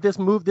said that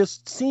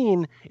this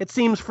scene, it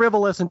seems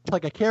frivolous and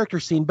like a character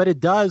scene, but it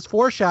does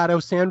foreshadow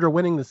Sandra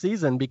winning the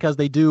season because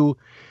they do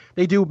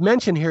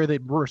mention here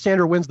that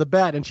Sandra wins the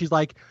bet, and she's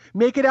like,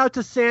 make it out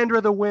to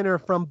Sandra the winner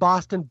from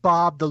Boston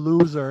Bob the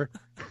loser.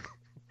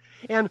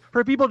 And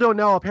for people who don't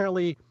know,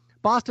 apparently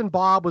Boston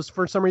Bob was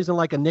for some reason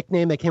like a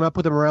nickname they came up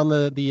with him around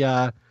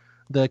the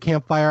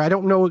campfire. I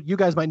don't know, you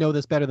guys might know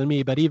this better than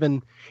me, but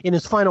even in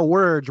his final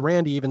words,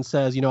 Randy even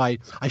says,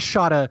 I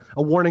shot a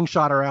warning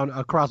shot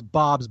across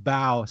Bob's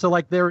bow. So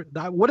like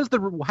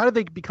how did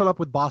they come up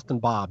with Boston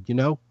Bob,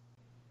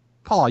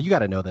 Paul, you got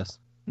to know this.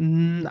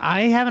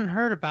 I haven't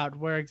heard about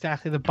where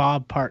exactly the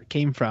Bob part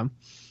came from.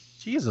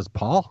 Jesus,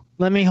 Paul.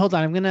 Hold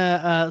on. I'm going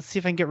to see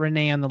if I can get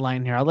Renee on the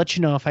line here. I'll let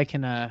you know if I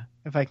can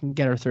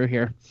get her through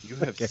here. You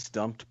have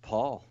stumped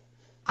Paul.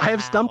 I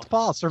have stumped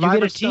Paul. Survivor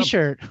You get a stump.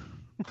 t-shirt.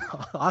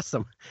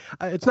 Awesome.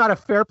 It's not a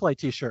Fair Play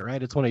t-shirt,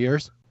 right? It's one of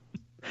yours.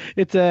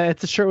 It's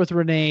a shirt with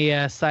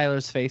Renee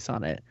Seiler's face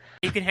on it.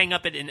 You can hang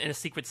up it in a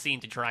secret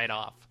scene to dry it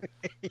off.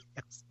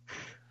 Yes.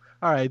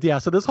 All right, yeah.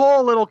 So this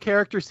whole little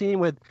character scene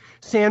with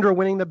Sandra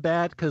winning the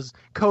bet because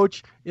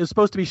Coach is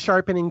supposed to be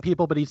sharpening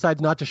people, but he decides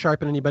not to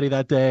sharpen anybody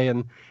that day,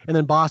 and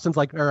then Boston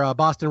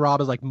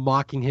Rob is like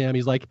mocking him.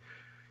 He's like,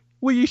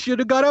 "Well, you should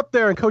have got up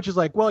there," and Coach is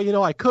like,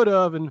 "Well, I could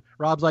have," and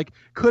Rob's like,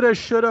 "Coulda,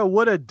 shoulda,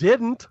 woulda,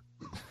 didn't."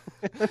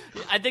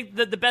 I think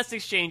the best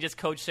exchange is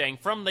Coach saying,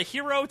 from the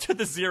hero to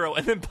the zero,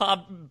 and then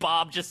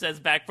Bob just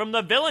says back, from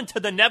the villain to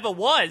the never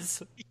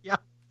was. Yeah.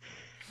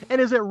 And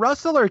is it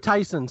Russell or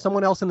Tyson?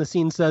 Someone else in the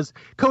scene says,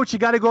 "Coach, you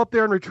got to go up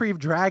there and retrieve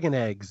dragon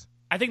eggs."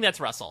 I think that's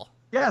Russell.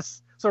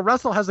 Yes. So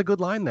Russell has a good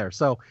line there.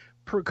 So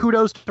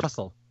kudos to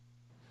Russell.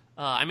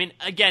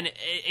 Again,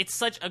 it's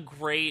such a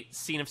great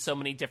scene of so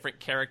many different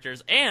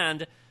characters.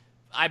 And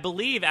I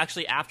believe,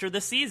 actually, after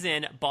the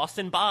season,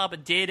 Boston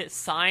Bob did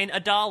sign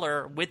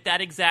 $1 with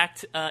that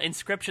exact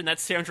inscription that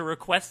Sandra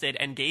requested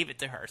and gave it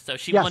to her. So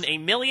she won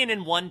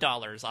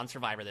 $1,001,001 on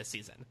Survivor this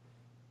season.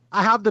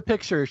 I have the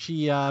picture.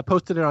 She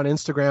posted it on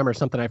Instagram or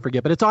something, I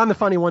forget. But it's on the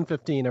Funny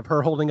 115 of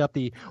her holding up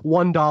the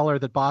 $1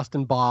 that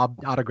Boston Bob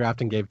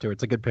autographed and gave to her.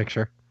 It's a good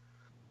picture.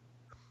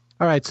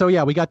 All right, so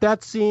yeah, we got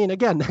that scene.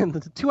 Again,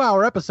 the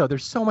 2-hour episode.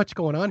 There's so much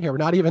going on here. We're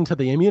not even to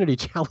the immunity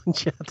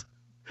challenge yet.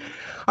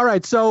 All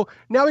right, so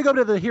now we go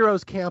to the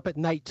heroes' camp at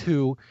night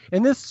 2.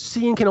 And this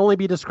scene can only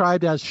be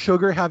described as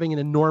Sugar having an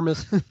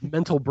enormous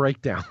mental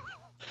breakdown.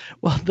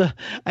 Well,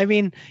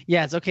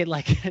 it's okay.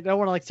 Like, I don't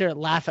want to sit here and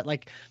laugh at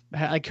like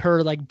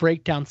her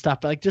breakdown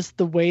stuff, but just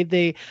the way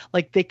they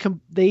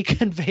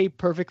convey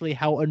perfectly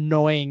how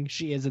annoying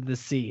she is in this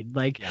scene.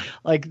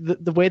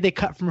 The way they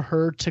cut from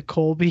her to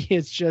Colby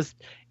is just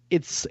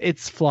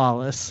it's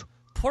flawless.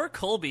 Poor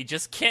Colby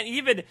just can't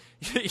even,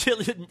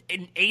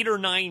 in 8 or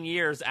 9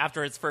 years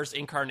after his first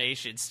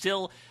incarnation,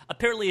 still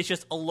apparently is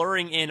just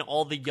alluring in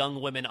all the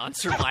young women on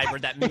Survivor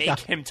that make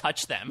him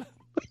touch them.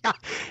 Yeah.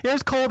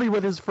 Here's Colby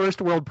with his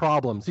first world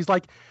problems. He's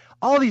like,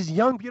 all these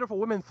young, beautiful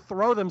women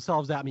throw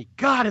themselves at me.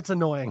 God, it's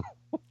annoying.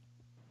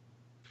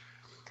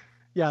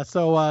 Yeah,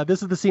 so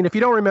this is the scene. If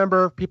you don't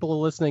remember, people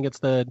listening,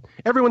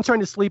 everyone's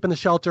trying to sleep in the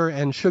shelter,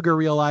 and Sugar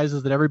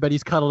realizes that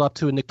everybody's cuddled up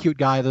to a cute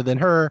guy other than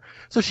her.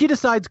 So she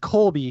decides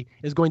Colby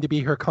is going to be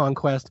her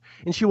conquest,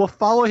 and she will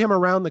follow him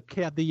around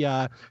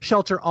the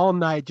shelter all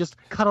night, just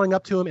cuddling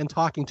up to him and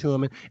talking to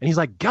him. And he's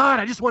like, God,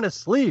 I just want to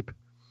sleep.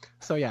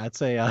 So yeah,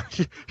 it's a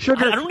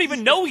Sugar. I don't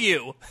even know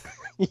you.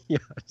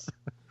 Yes.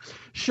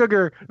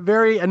 Sugar,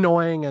 very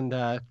annoying,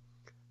 and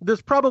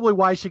that's probably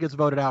why she gets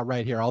voted out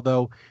right here.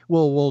 Although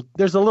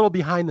there's a little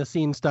behind the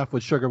scenes stuff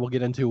with Sugar we'll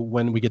get into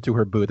when we get to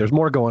her booth. There's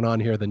more going on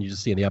here than you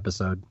just see in the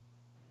episode.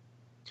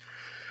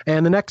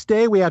 And the next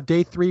day we have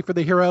day 3 for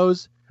the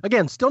heroes.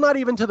 Again, still not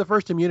even to the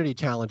first immunity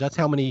challenge. That's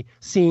how many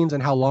scenes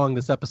and how long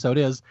this episode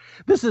is.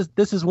 This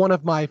is one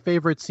of my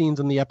favorite scenes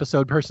in the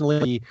episode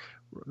personally.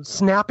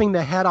 Snapping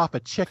the head off a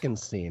chicken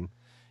scene.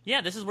 Yeah,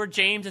 this is where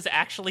James is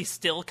actually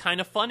still kind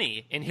of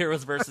funny in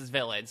Heroes versus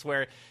Villains,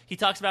 where he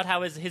talks about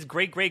how his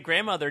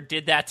great-great-grandmother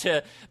did that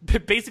to...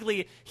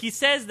 Basically, he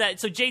says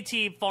that... So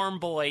JT, farm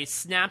boy,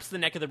 snaps the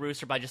neck of the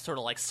rooster by just sort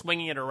of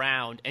swinging it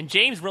around, and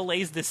James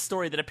relays this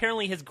story that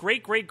apparently his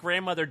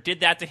great-great-grandmother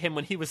did that to him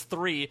when he was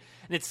 3,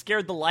 and it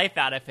scared the life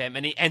out of him,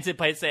 and he ends it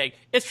by saying,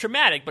 it's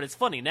traumatic, but it's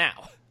funny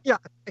now. Yeah,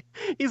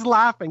 he's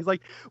laughing. It's like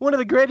one of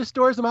the greatest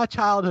stories of my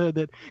childhood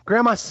that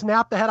Grandma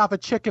snapped the head off a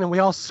chicken and we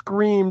all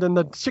screamed and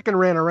the chicken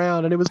ran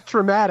around and it was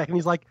traumatic. And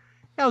he's like,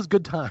 that was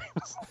good times.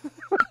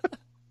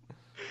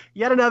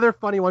 Yet another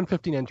funny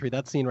 115 entry.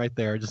 That scene right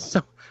there. Just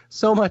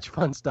so much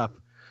fun stuff.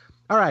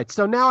 All right,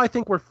 so now I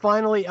think we're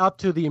finally up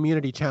to the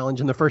immunity challenge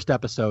in the first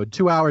episode,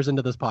 2 hours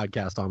into this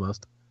podcast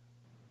almost.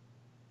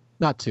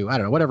 Not 2, I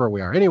don't know, whatever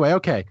we are. Anyway,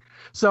 okay.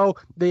 So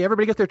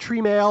everybody gets their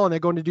tree mail and they're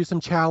going to do some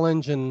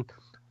challenge, and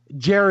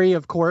Jerry,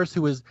 of course,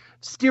 who is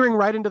steering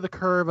right into the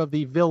curve of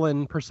the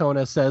villain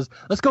persona, says,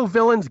 "Let's go,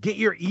 villains, get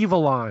your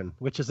evil on,"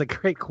 which is a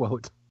great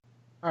quote.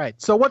 All right,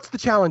 so what's the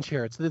challenge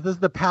here? This is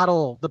the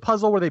puzzle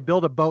where they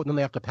build a boat and then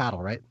they have to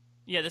paddle, right?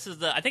 Yeah,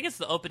 I think it's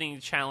the opening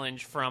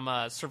challenge from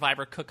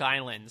Survivor Cook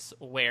Islands,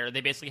 where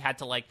they basically had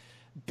to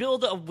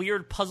build a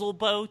weird puzzle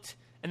boat,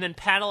 and then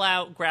paddle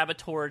out, grab a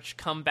torch,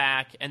 come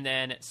back, and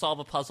then solve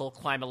a puzzle,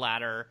 climb a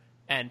ladder,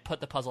 and put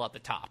the puzzle at the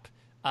top.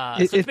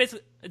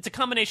 It's a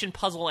combination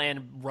puzzle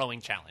and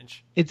rowing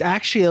challenge. It's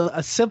actually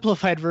a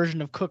simplified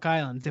version of Cook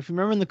Islands. If you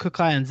remember in the Cook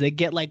Islands, they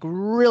get like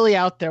really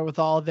out there with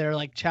all their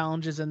like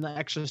challenges and the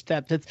extra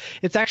steps.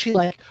 It's actually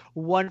like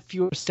one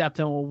fewer step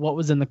than what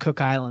was in the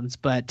Cook Islands.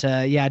 But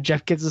yeah,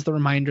 Jeff gives us the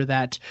reminder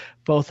that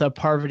both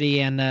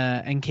Parvati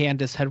and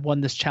Candace had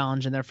won this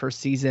challenge in their first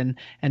season,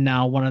 and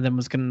now one of them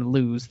was going to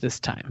lose this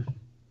time.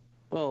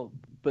 Well,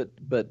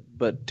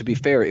 but to be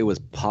fair, it was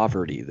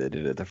Poverty that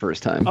did it the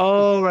first time.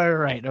 Oh,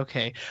 right,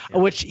 okay. Yeah.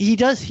 Which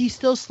he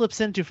still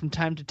slips into from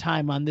time to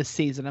time on this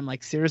season. I'm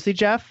like, seriously,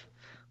 Jeff?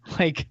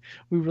 Like,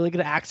 we really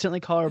gonna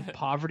accidentally call her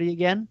Poverty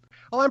again?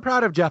 Oh, I'm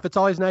proud of Jeff. It's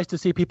always nice to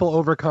see people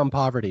overcome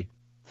poverty.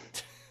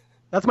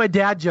 That's my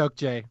dad joke,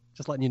 Jay.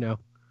 Just letting you know.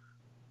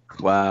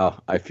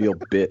 Wow, I feel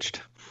bitched.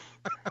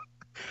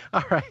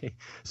 All right.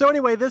 So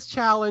anyway, this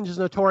challenge is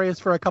notorious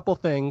for a couple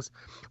things.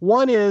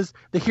 One is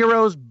the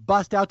heroes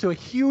bust out to a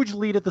huge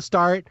lead at the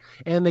start,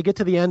 and they get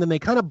to the end, and they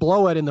kind of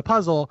blow it in the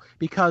puzzle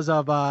because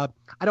of, I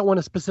don't want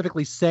to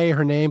specifically say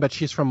her name, but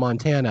she's from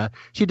Montana.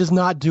 She does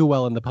not do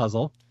well in the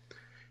puzzle.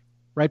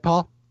 Right,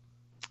 Paul?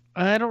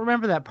 I don't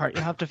remember that part.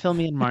 You'll have to fill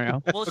me in,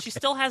 Mario. Well, she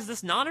still has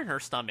this knot in her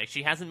stomach.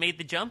 She hasn't made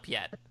the jump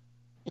yet.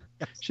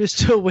 She's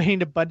still waiting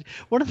to bud.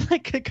 One of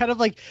like kind of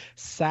like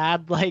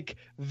sad, like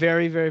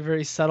very, very,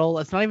 very subtle.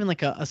 It's not even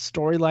like a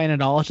storyline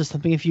at all. It's just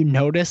something if you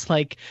notice,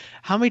 like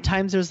how many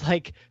times there's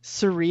like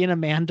Suri and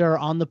Amanda are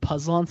on the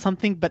puzzle on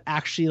something, but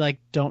actually like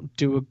don't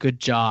do a good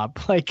job.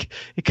 Like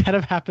it kind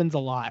of happens a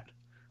lot.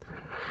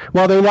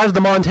 Well, that's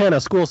the Montana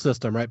school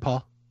system, right,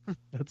 Paul?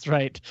 That's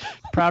right.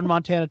 Proud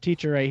Montana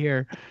teacher right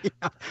here.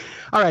 Yeah.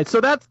 All right. So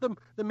that's the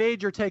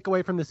major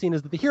takeaway from the scene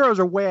is that the heroes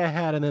are way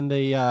ahead, and then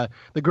the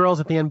girls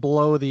at the end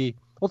blow the.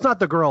 Well, it's not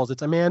the girls.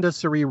 It's Amanda,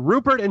 Suri,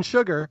 Rupert, and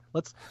Sugar.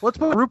 Let's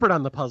put Rupert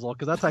on the puzzle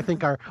because that's I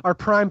think our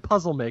prime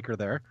puzzle maker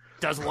there.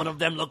 Does one of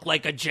them look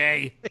like a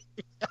J?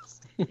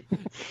 Yes.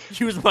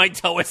 Use my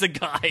toe as a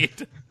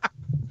guide.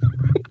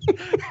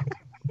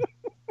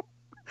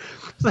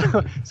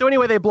 So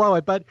anyway, they blow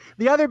it. But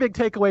the other big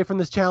takeaway from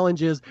this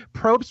challenge is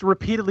Probst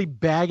repeatedly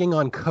bagging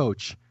on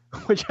Coach,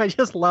 which I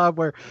just love,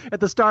 where at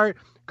the start,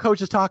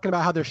 Coach is talking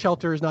about how their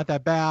shelter is not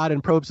that bad,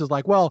 and Probst is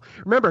like, well,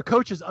 remember,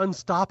 Coach is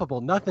unstoppable.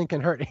 Nothing can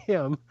hurt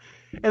him.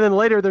 And then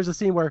later there's a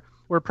scene where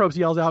Probst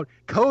yells out,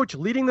 Coach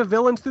leading the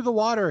villains through the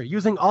water,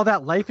 using all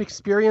that life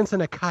experience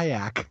in a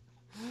kayak.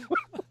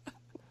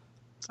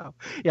 So,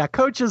 yeah,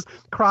 Coach has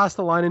crossed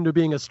the line into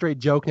being a straight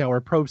joke now,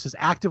 where Probst is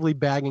actively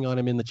bagging on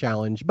him in the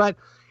challenge. But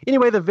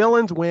anyway, the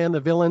villains win. The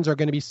villains are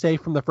going to be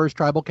safe from the first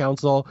tribal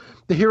council.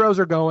 The heroes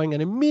are going,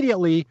 and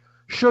immediately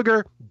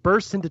Sugar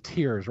bursts into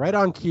tears right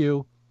on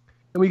cue.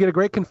 And we get a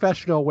great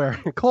confessional where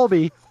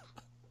Colby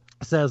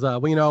says,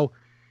 well, you know,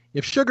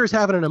 if Sugar's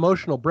having an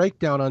emotional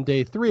breakdown on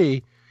day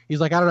 3, he's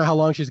like, I don't know how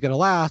long she's going to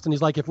last. And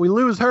he's like, if we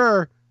lose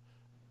her,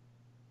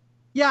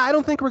 yeah, I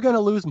don't think we're going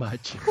to lose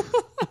much.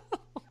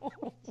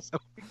 So,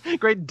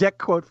 great dick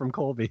quote from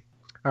Colby.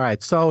 All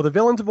right, so the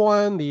villains have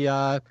won.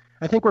 I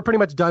think we're pretty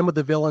much done with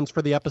the villains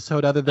for the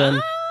episode, other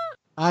than,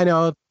 I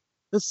know,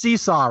 the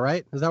seesaw,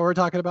 right? Is that what we're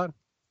talking about?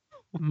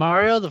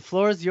 Mario, the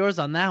floor is yours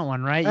on that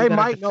one, right? Hey,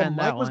 Mike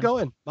was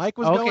going. Mike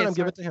was going. I'm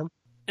giving it to him.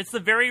 It's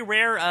the very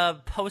rare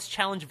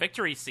post-challenge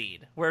victory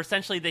seed, where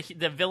essentially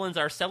the villains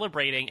are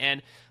celebrating.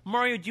 And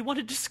Mario, do you want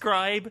to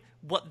describe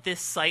what this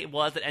site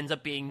was that ends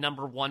up being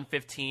number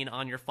 115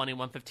 on your Funny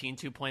 115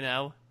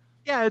 2.0?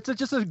 Yeah, it's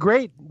just a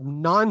great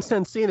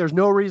nonsense scene. There's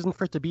no reason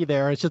for it to be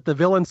there. It's just the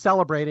villain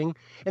celebrating.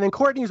 And then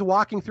Courtney's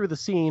walking through the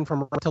scene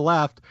from right to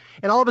left.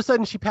 And all of a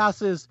sudden she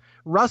passes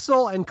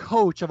Russell and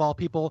Coach, of all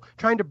people,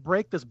 trying to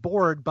break this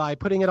board by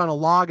putting it on a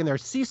log, and they're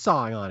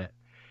seesawing on it.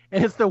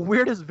 And it's the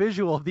weirdest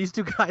visual of these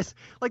two guys,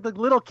 like the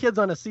little kids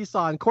on a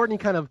seesaw. And Courtney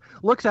kind of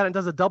looks at it and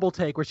does a double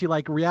take where she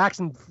like reacts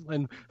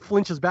and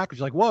flinches back.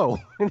 She's like, whoa.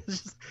 And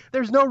it's just,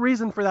 there's no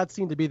reason for that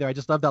scene to be there. I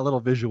just love that little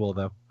visual,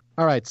 though.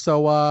 All right,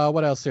 so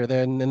what else here?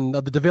 Then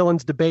the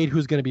villains debate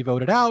who's going to be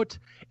voted out,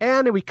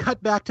 and we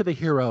cut back to the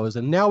heroes,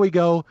 and now we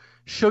go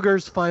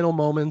Sugar's final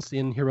moments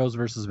in Heroes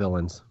versus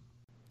Villains.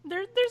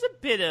 There's a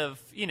bit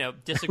of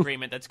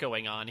disagreement that's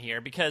going on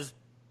here because,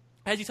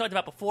 as you talked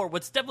about before,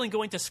 what's definitely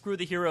going to screw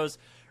the heroes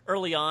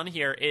early on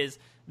here is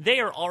they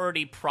are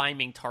already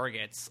priming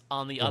targets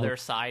on the other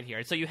side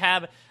here. So you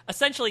have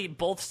essentially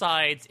both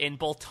sides, and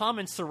both Tom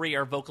and Suri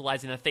are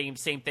vocalizing the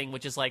same thing,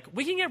 which is like,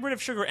 we can get rid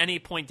of Sugar any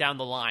point down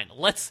the line.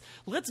 Let's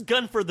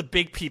gun for the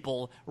big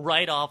people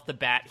right off the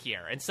bat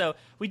here. And so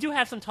we do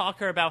have some talk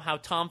here about how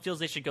Tom feels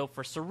they should go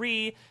for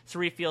Suri.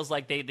 Suri feels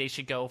like they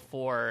should go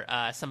for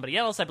somebody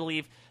else. I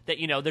believe that,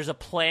 there's a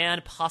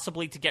plan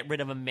possibly to get rid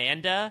of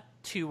Amanda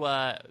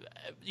to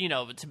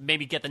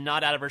maybe get the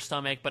knot out of her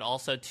stomach, but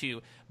also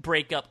to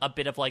break up a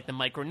bit of like the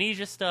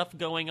Micronesia stuff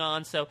going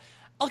on. So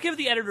I'll give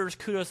the editors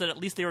kudos that at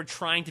least they were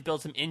trying to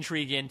build some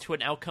intrigue into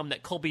an outcome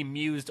that Colby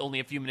mused only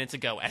a few minutes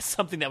ago as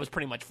something that was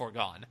pretty much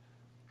foregone.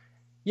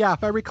 Yeah,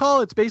 if I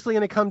recall, it's basically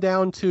going to come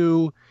down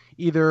to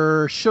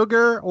either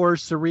Sugar or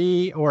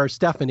Cirie or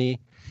Stephanie.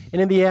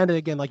 And in the end,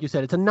 again, like you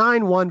said, it's a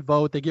 9-1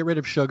 vote. They get rid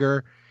of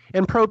Sugar.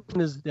 And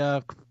Proton is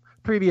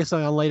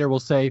previously on later will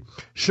say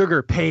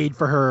Sugar paid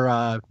for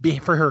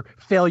her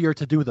failure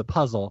to do the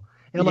puzzle.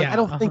 And I'm like, I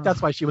don't think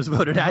that's why she was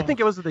voted out. I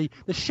think it was the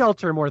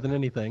shelter more than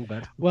anything.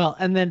 But well,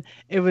 and then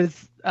it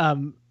was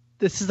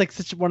this is like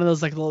such one of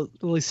those like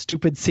really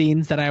stupid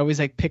scenes that I always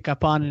like pick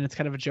up on, and it's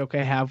kind of a joke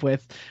I have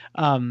with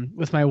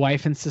my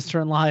wife and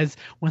sister-in-law is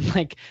when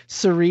like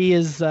Cirie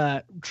is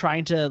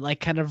trying to like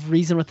kind of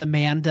reason with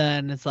Amanda,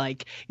 and it's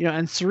like, you know,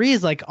 and Cirie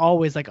is like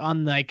always like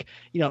on like,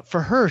 you know,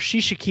 for her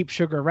she should keep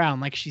Sugar around,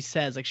 like she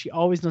says, like she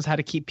always knows how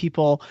to keep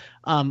people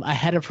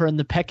ahead of her in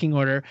the pecking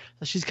order.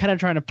 So she's kind of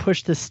trying to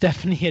push this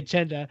Stephanie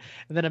agenda,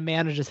 and then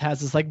Amanda just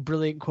has this like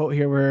brilliant quote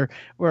here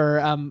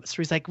where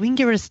Cirie's like, we can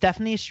get rid of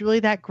Stephanie, is she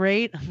really that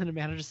great? And then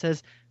Amanda just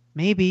says,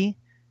 maybe.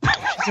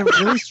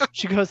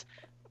 She goes,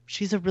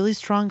 she's a really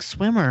strong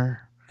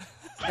swimmer.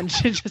 And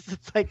she just,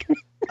 it's like,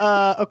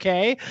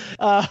 okay.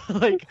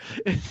 Like,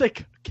 it's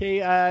like,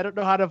 okay, I don't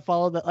know how to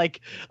follow that.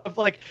 Like,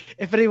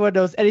 if anyone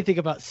knows anything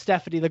about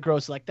Stephanie the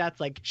Gross, like, that's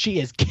like,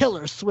 she is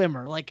killer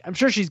swimmer. Like, I'm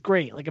sure she's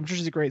great. Like, I'm sure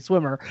she's a great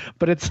swimmer.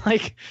 But it's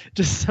like,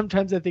 just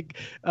sometimes I think,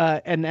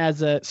 and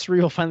as Cirie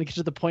will finally get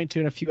to the point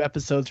too in a few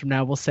episodes from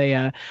now, we'll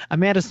say,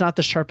 Amanda's not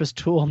the sharpest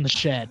tool in the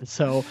shed.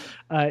 So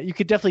you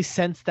could definitely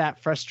sense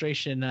that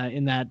frustration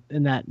in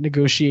that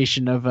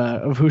negotiation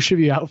of who should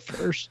be out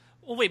first.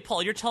 Well, wait,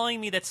 Paul, you're telling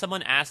me that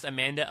someone asked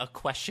Amanda a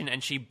question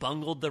and she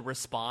bungled the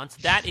response?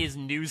 That is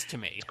news to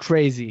me.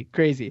 Crazy.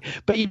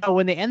 But, you know,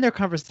 when they end their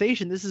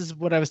conversation, this is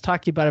what I was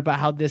talking about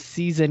how this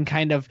season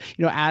kind of,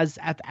 you know, as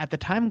at the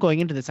time going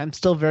into this, I'm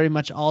still very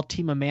much all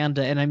team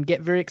Amanda, and I'm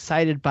very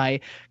excited by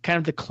kind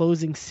of the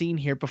closing scene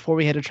here before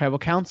we head to Tribal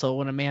Council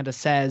when Amanda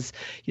says,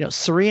 you know,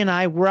 Cirie and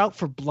I, we're out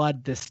for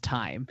blood this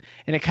time.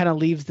 And it kind of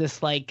leaves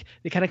this, like,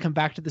 they kind of come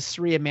back to the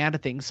Cirie Amanda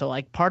thing. So,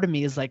 like, part of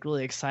me is, like,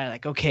 really excited.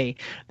 Like, okay,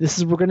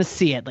 we're going to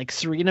see it. Like,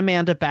 Cirie and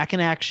Amanda back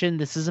in action.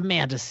 This is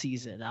Amanda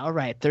season. All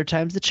right, third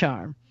time's the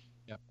charm.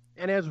 Yep.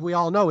 And as we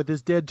all know,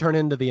 this did turn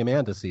into the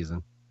Amanda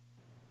season.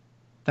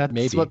 That's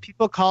maybe what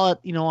people call it,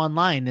 you know,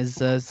 online is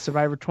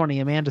Survivor 20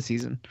 Amanda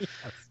season.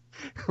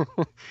 Yes.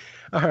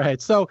 All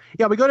right. So,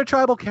 yeah, we go to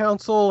Tribal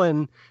Council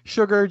and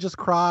Sugar just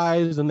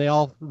cries and they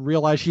all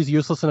realize she's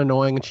useless and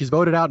annoying, and she's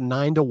voted out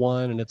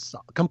 9-1, and it's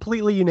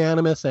completely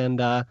unanimous. And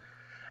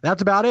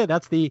that's about it.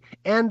 That's the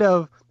end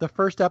of the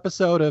first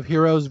episode of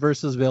Heroes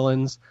versus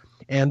Villains.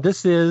 And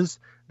this is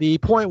the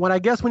point when I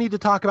guess we need to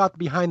talk about the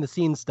behind the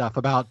scenes stuff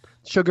about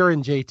Sugar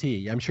and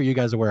JT. I'm sure you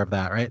guys are aware of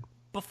that, right?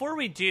 Before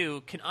we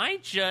do, can I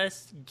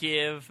just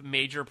give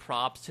major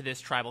props to this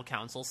Tribal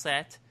Council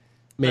set?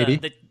 Maybe.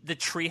 The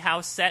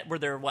treehouse set where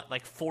they're,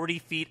 like 40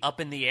 feet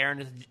up in the air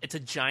and it's a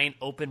giant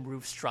open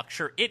roof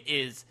structure. It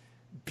is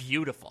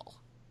beautiful.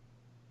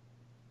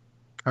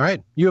 All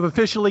right. You have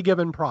officially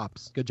given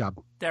props. Good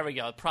job. There we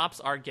go. Props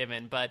are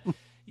given. But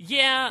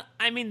yeah,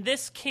 I mean,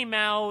 this came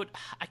out,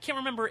 I can't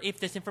remember if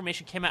this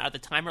information came out at the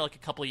time or like a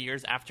couple of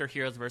years after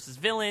Heroes versus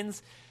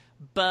Villains,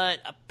 but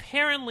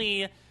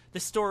apparently the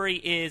story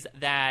is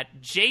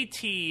that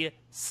JT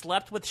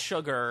slept with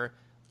Sugar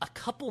a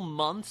couple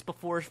months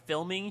before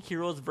filming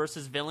Heroes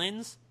versus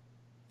Villains,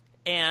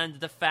 and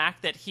the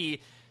fact that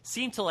he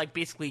seemed to like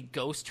basically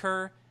ghost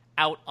her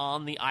out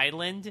on the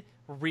island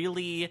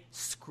really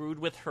screwed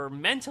with her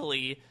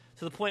mentally,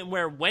 to the point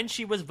where when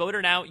she was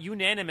voted out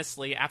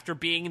unanimously after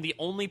being the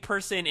only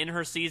person in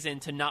her season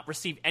to not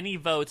receive any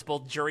votes,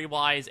 both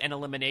jury-wise and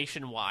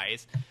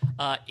elimination-wise,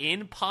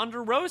 in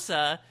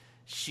Ponderosa,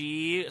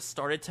 she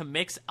started to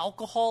mix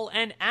alcohol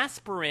and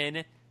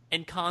aspirin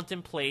and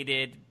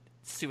contemplated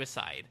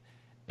suicide.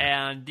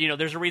 And, you know,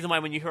 there's a reason why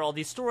when you hear all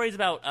these stories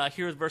about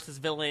Heroes versus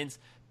Villains,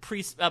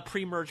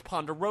 pre-merge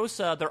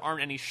Ponderosa, there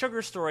aren't any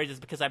Sugar stories, is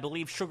because I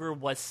believe Sugar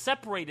was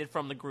separated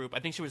from the group.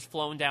 I think she was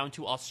flown down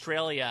to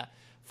Australia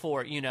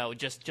for, you know,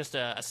 just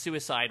a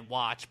suicide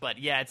watch. But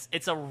yeah,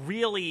 it's a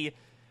really,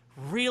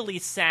 really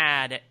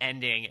sad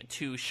ending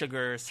to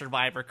Sugar's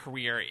Survivor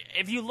career.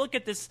 If you look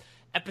at this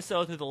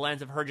episode through the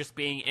lens of her just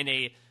being in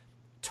a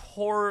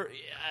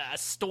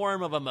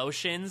storm of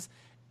emotions,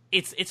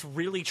 it's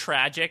really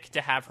tragic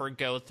to have her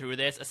go through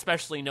this,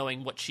 especially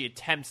knowing what she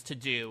attempts to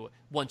do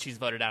once she's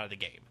voted out of the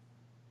game.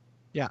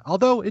 Yeah,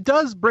 although it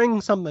does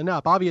bring something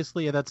up.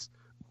 Obviously, that's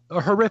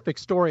a horrific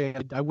story.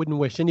 I wouldn't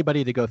wish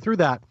anybody to go through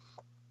that.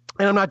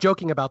 And I'm not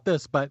joking about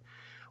this, but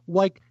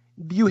like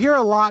you hear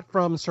a lot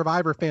from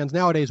Survivor fans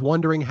nowadays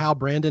wondering how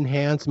Brandon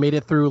Hance made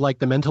it through like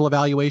the mental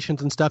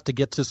evaluations and stuff to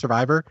get to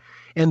Survivor.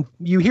 And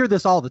you hear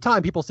this all the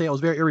time. People say it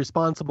was very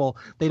irresponsible.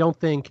 They don't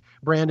think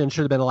Brandon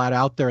should have been allowed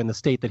out there in the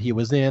state that he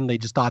was in. They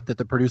just thought that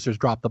the producers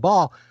dropped the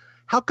ball.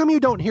 How come you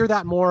don't hear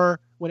that more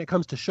when it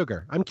comes to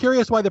Sugar? I'm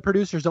curious why the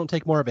producers don't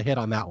take more of a hit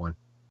on that one.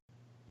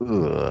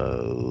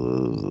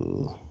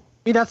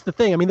 mean, that's the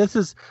thing. I mean,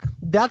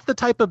 that's the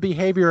type of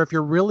behavior. If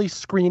you're really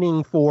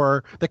screening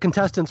for the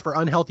contestants for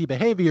unhealthy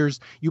behaviors,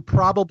 you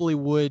probably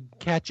would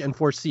catch and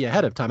foresee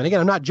ahead of time. And again,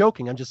 I'm not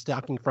joking. I'm just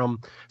talking from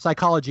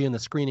psychology and the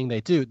screening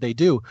they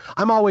do.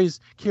 I'm always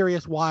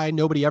curious why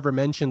nobody ever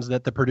mentions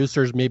that the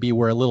producers maybe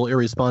were a little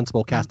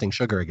irresponsible casting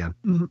Sugar again.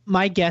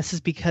 My guess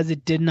is because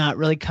it did not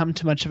really come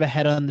to much of a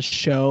head on the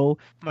show.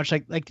 Much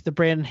like the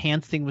Brandon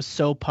Hans thing was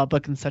so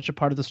public and such a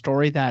part of the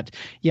story that,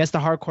 yes, the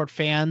hardcore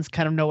fans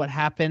kind of know what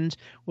happened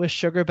with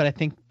Sugar, but I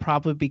think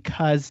probably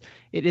because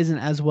it isn't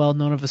as well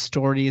known of a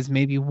story is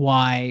maybe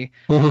why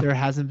there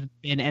hasn't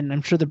been, and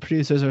I'm sure the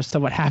producers are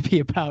somewhat happy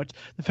about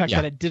the fact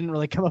that it didn't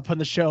really come up on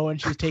the show and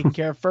she was taken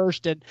care of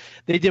first, and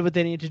they did what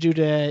they needed to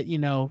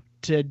do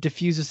to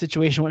diffuse the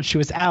situation when she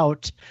was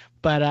out.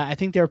 But I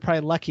think they were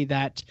probably lucky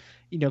that,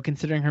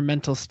 considering her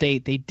mental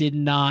state, they did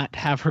not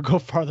have her go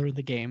farther in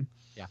the game.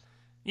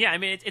 Yeah, I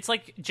mean, it's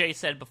like Jay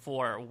said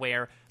before,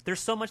 where there's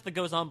so much that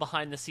goes on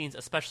behind the scenes,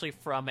 especially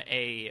from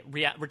a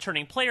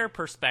returning player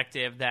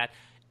perspective, that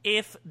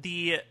if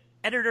the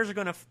editors are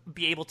going to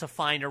be able to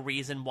find a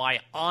reason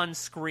why on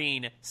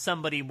screen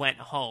somebody went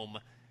home,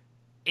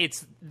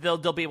 they'll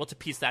be able to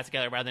piece that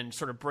together rather than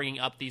sort of bringing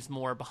up these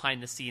more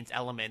behind the scenes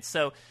elements.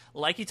 So,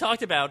 like you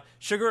talked about,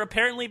 Sugar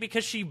apparently,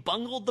 because she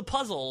bungled the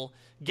puzzle,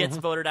 gets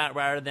voted out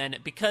rather than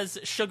because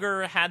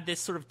Sugar had this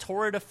sort of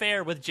torrid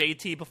affair with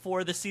JT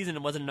before the season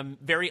and was in a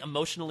very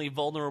emotionally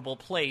vulnerable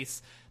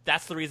place.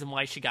 That's the reason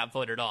why she got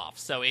voted off.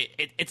 So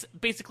it's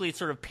basically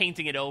sort of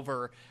painting it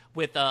over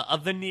with a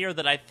veneer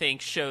that I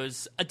think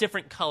shows a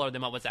different color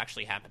than what was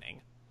actually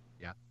happening.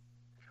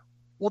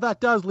 Well,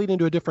 that does lead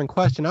into a different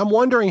question. I'm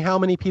wondering how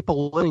many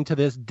people listening to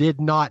this did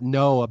not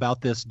know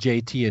about this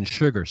JT and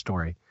Sugar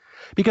story.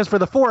 Because for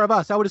the four of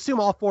us, I would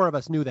assume all four of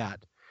us knew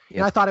that. Yep.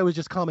 And I thought it was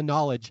just common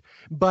knowledge.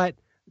 But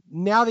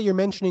now that you're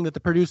mentioning that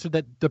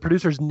the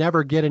producers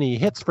never get any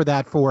hits for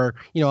that, for,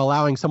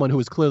 allowing someone who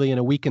is clearly in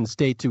a weakened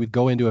state to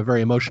go into a very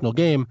emotional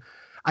game,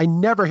 I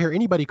never hear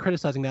anybody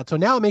criticizing that. So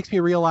now it makes me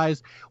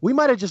realize we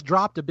might have just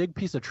dropped a big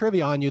piece of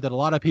trivia on you that a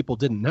lot of people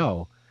didn't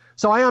know.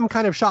 So I am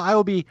kind of shocked. I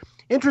will be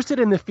interested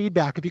in the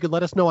feedback. If you could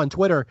let us know on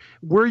Twitter,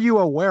 were you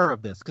aware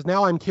of this? Because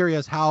now I'm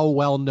curious how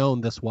well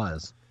known this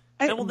was.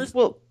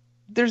 Well,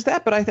 there's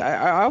that, but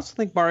I also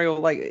think, Mario,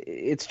 like,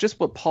 it's just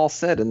what Paul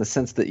said in the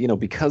sense that,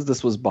 because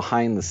this was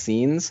behind the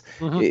scenes,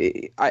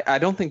 I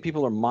don't think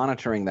people are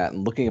monitoring that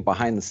and looking at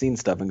behind the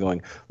scenes stuff and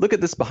going, look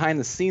at this behind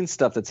the scenes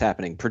stuff that's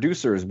happening.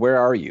 Producers, where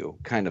are you?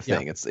 Kind of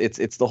thing. Yeah.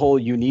 It's the whole,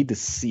 you need to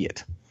see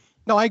it.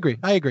 No, I agree.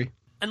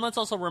 And let's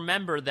also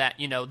remember that,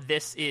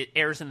 it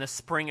airs in the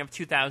spring of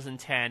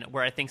 2010,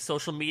 where I think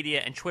social media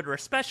and Twitter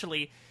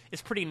especially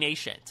is pretty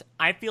nascent.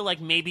 I feel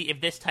like maybe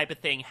if this type of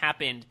thing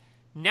happened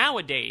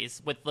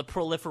nowadays with the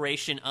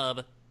proliferation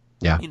of,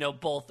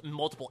 both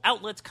multiple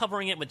outlets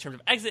covering it in terms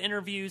of exit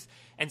interviews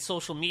and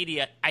social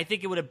media, I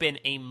think it would have been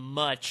a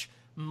much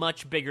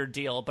bigger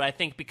deal. But I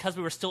think because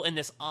we were still in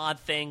this odd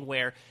thing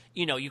where,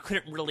 you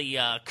couldn't really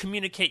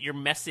communicate your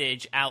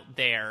message out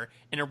there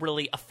in a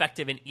really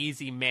effective and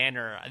easy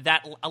manner,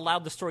 that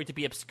allowed the story to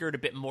be obscured a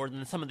bit more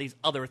than some of these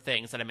other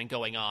things that have been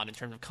going on in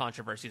terms of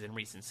controversies in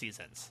recent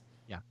seasons.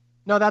 Yeah.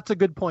 No, that's a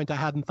good point. I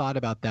hadn't thought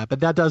about that, but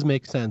that does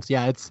make sense.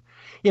 Yeah,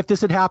 if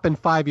this had happened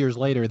 5 years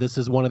later, this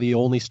is one of the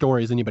only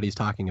stories anybody's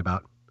talking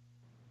about.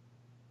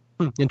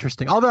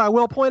 Interesting. Although I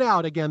will point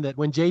out again that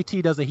when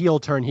JT does a heel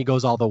turn, he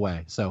goes all the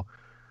way. So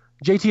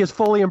JT is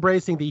fully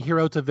embracing the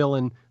hero to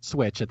villain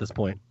switch at this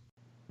point.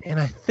 And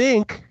I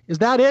think, is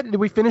that it? Did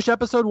we finish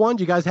episode 1?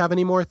 Do you guys have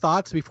any more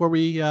thoughts before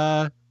we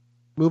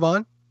move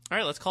on? All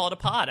right, let's call it a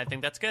pod. I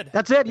think that's good.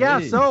 That's it. Yeah.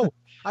 Hey. So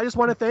I just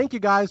want to thank you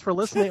guys for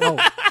listening.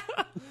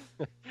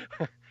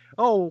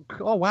 Oh,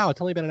 wow. It's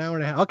only been an hour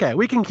and a half. Okay.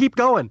 We can keep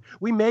going.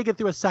 We may get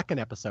through a second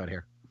episode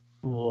here.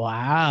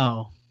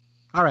 Wow.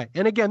 All right.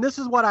 And again, this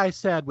is what I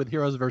said with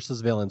Heroes versus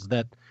Villains,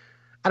 that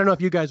I don't know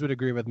if you guys would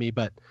agree with me,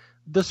 but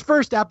this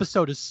first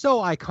episode is so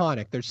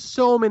iconic. There's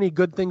so many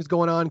good things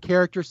going on,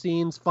 character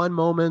scenes, fun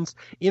moments,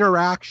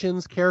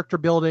 interactions, character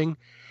building.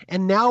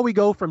 And now we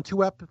go from a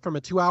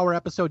 2-hour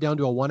episode down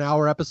to a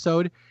 1-hour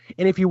episode.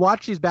 And if you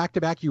watch these back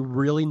to back, you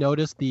really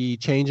notice the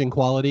change in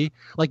quality.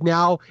 Like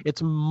now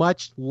it's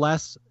much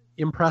less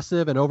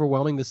impressive and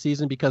overwhelming this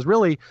season because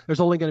really there's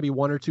only going to be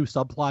 1 or 2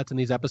 subplots in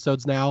these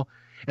episodes now.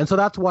 And so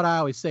that's what I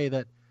always say,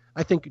 that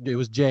I think it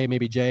was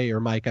maybe Jay or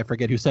Mike, I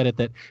forget who said it,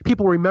 that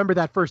people remember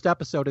that first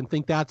episode and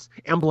think that's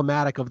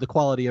emblematic of the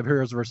quality of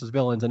Heroes versus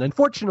Villains. And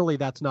unfortunately,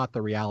 that's not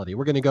the reality.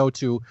 We're going to go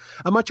to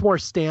a much more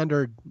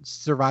standard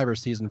Survivor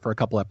season for a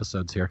couple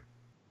episodes here.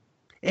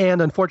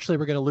 And unfortunately,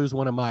 we're going to lose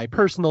one of my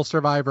personal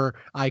Survivor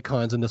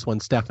icons in this one,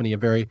 Stephanie.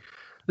 This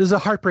is a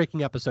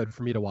heartbreaking episode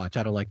for me to watch.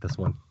 I don't like this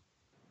one.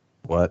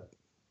 What?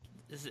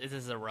 This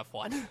is a rough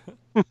one.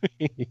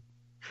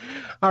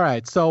 All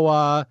right.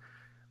 So,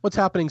 what's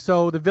happening?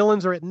 So the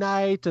villains are at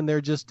night and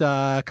they're just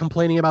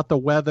complaining about the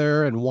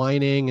weather and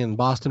whining, and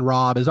Boston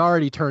Rob is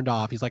already turned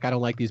off. He's like, I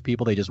don't like these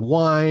people. They just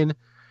whine.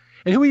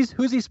 And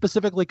who's he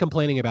specifically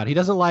complaining about? He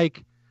doesn't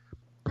like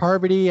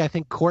Parvati, I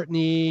think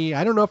Courtney.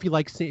 I don't know if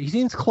he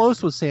seems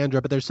close with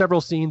Sandra, but there's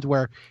several scenes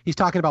where he's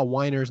talking about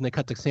whiners and they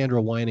cut to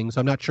Sandra whining. So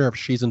I'm not sure if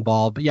she's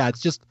involved. But yeah,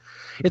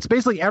 it's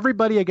basically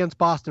everybody against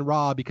Boston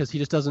Rob because he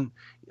just doesn't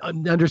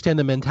understand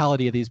the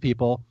mentality of these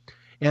people.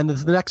 And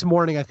the next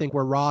morning, I think,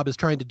 where Rob is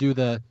trying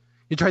to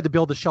he tried to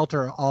build the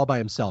shelter all by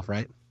himself,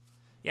 right?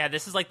 Yeah,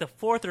 this is like the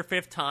fourth or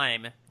fifth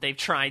time they've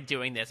tried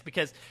doing this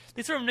because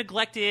they sort of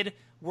neglected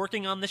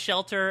working on the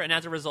shelter, and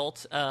as a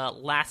result,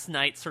 last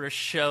night sort of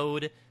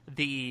showed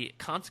the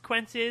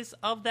consequences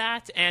of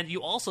that. And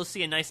you also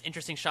see a nice,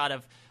 interesting shot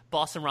of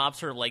Boston Rob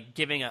sort of like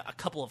giving a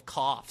couple of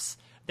coughs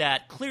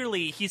that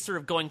clearly he's sort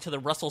of going to the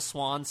Russell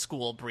Swan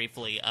school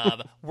briefly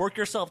of work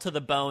yourself to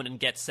the bone and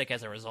get sick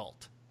as a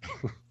result.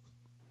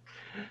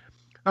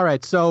 All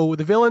right, so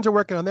the villains are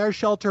working on their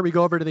shelter. We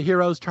go over to the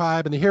heroes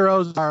tribe, and the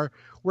heroes are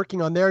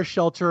working on their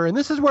shelter. And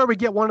this is where we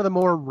get one of the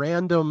more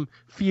random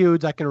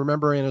feuds I can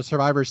remember in a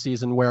Survivor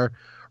season where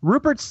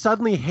Rupert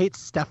suddenly hates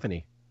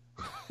Stephanie.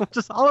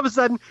 Just all of a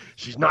sudden,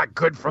 she's not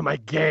good for my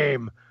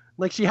game.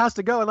 Like, she has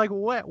to go. And like,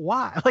 what?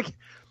 Why? Like,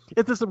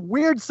 it's this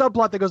weird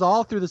subplot that goes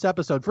all through this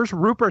episode. First,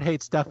 Rupert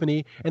hates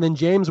Stephanie, and then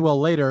James will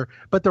later.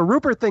 But the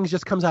Rupert thing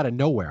just comes out of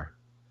nowhere.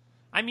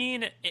 I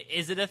mean,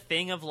 is it a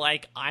thing of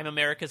like, I'm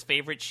America's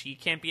favorite, she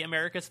can't be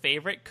America's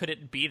favorite? Could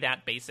it be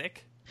that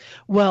basic?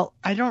 Well,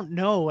 I don't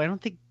know. I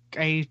don't think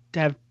I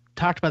have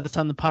talked about this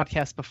on the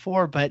podcast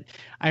before, but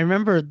I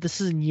remember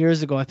this is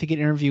years ago. I think an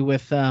interview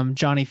with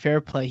Johnny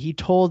Fairplay. He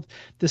told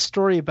the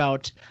story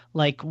about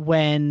like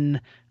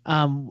when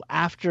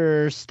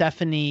after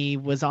Stephanie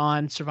was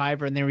on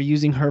Survivor and they were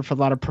using her for a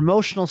lot of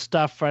promotional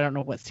stuff for I don't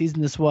know what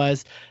season this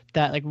was,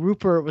 that like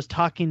Rupert was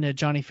talking to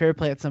Johnny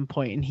Fairplay at some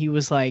point and he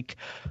was like,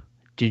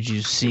 "Did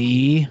you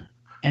see?"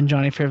 And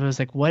Johnny Fairplay was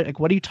like, "What? Like,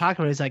 what are you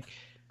talking about?" He's like,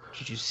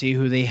 "Did you see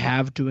who they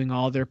have doing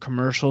all their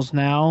commercials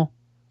now?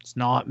 It's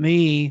not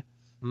me,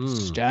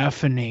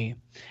 Stephanie."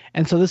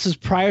 And so this is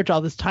prior to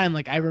all this time.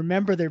 Like I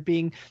remember there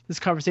being this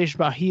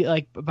conversation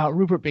about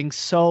Rupert being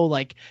so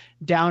like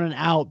down and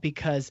out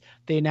because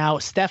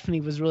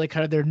Stephanie was really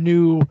kind of their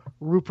new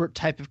Rupert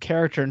type of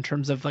character in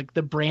terms of like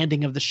the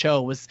branding of the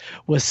show was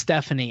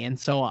Stephanie. And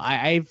so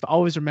I've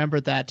always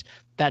remembered that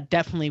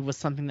definitely was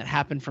something that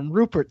happened from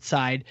Rupert's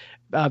side,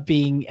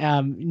 being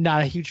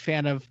not a huge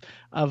fan of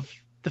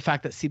the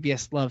fact that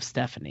CBS loves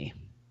Stephanie.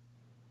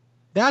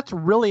 That's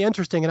really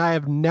interesting, and I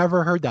have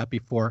never heard that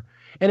before.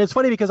 And it's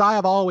funny because I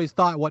have always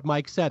thought what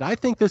Mike said. I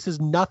think this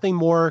is nothing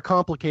more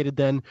complicated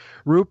than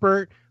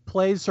Rupert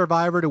plays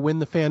Survivor to win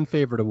the Fan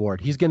Favorite Award.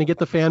 He's going to get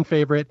the Fan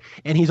Favorite,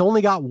 and he's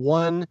only got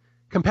one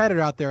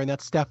competitor out there, and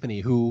that's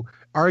Stephanie, who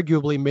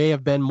arguably may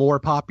have been more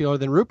popular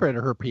than Rupert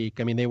at her peak.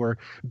 I mean, they were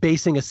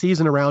basing a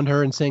season around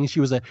her and saying she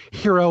was a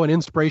hero and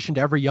inspiration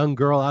to every young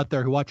girl out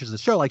there who watches the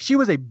show. Like, she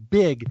was a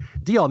big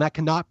deal, and that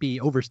cannot be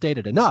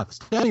overstated enough.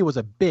 Stephanie was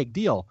a big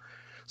deal.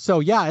 So,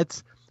 yeah,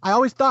 I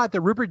always thought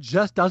that Rupert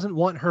just doesn't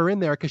want her in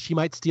there because she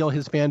might steal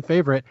his fan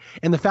favorite.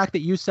 And the fact that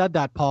you said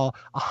that, Paul,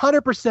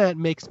 100%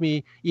 makes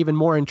me even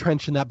more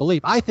entrenched in that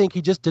belief. I think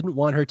he just didn't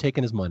want her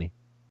taking his money.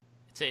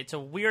 It's a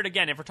weird,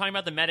 again, if we're talking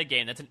about the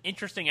metagame, that's an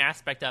interesting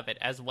aspect of it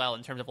as well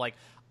in terms of, like,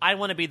 I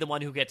want to be the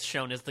one who gets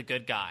shown as the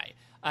good guy.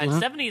 And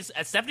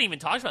Stephanie even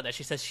talks about that.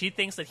 She says she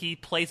thinks that he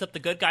plays up the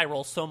good guy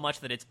role so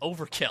much that it's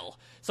overkill.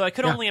 So I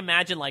could only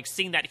imagine, like,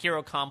 seeing that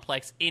hero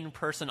complex in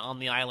person on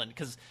the island,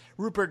 because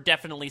Rupert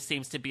definitely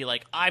seems to be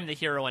like, I'm the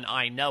hero and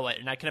I know it,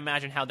 and I can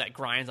imagine how that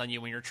grinds on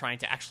you when you're trying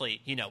to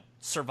actually,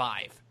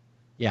 survive.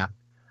 Yeah.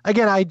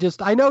 Again,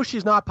 I know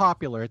she's not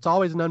popular. It's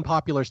always an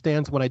unpopular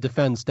stance when I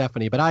defend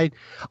Stephanie, but I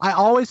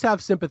always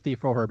have sympathy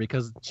for her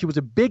because she was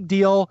a big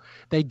deal.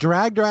 They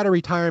dragged her out of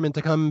retirement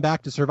to come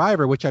back to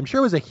Survivor, which I'm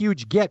sure was a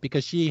huge get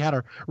because she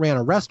ran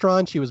a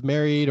restaurant. She was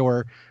married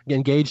or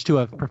engaged to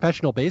a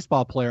professional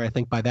baseball player, I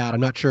think, by that. I'm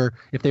not sure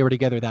if they were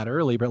together that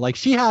early, but like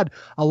she had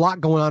a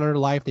lot going on in her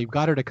life. They've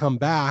got her to come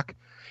back.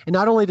 And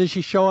not only does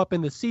she show up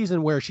in the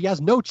season where she has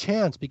no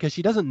chance because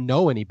she doesn't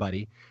know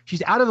anybody,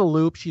 she's out of the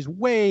loop. She's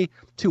way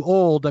too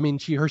old. I mean,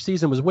 her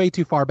season was way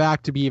too far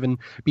back to be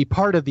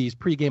part of these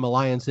pregame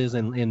alliances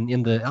and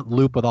in the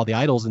loop with all the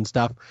idols and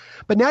stuff.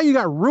 But now you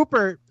got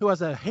Rupert, who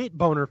has a hate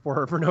boner for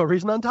her for no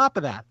reason on top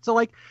of that. So,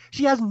 like,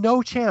 she has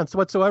no chance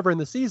whatsoever in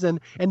the season,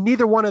 and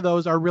neither one of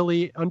those are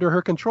really under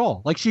her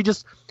control. Like, she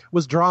just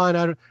was drawing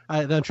out.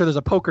 I'm sure there's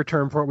a poker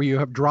term for it where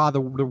you draw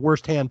the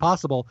worst hand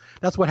possible.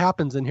 That's what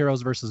happens in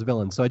Heroes versus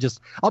Villains. So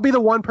I'll be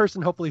the one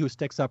person hopefully who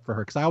sticks up for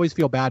her because I always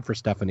feel bad for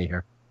Stephanie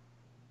here.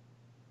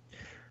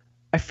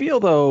 I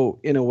feel though,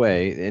 in a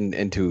way,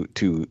 and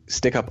to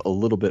stick up a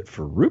little bit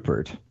for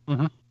Rupert,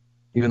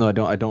 even though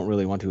I don't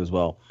really want to as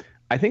well.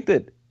 I think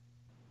that,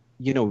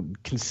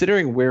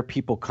 considering where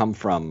people come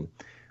from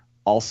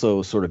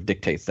also sort of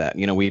dictates that.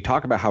 We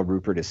talk about how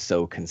Rupert is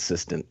so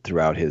consistent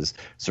throughout his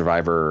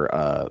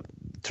Survivor,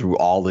 through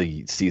all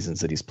the seasons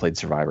that he's played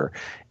Survivor.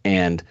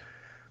 And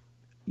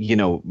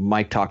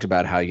Mike talked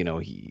about how,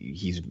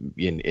 he's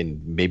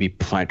in maybe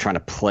trying to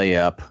play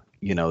up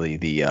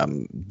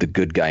the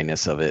good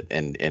guyness of it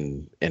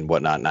and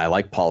whatnot. And I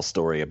like Paul's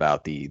story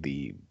about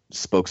the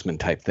spokesman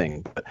type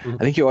thing. But I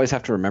think you always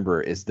have to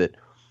remember is that,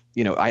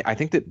 I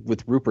think that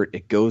with Rupert,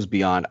 it goes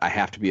beyond I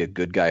have to be a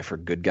good guy for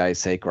good guy's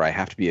sake, or I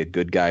have to be a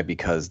good guy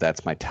because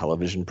that's my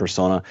television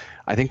persona.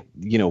 I think,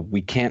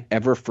 we can't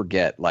ever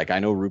forget, like, I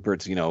know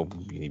Rupert's,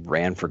 he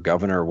ran for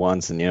governor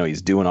once and,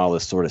 he's doing all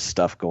this sort of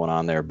stuff going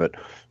on there. But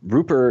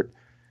Rupert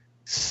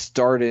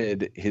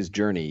started his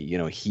journey,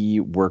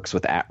 he works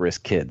with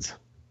at-risk kids,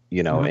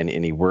 and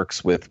he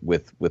works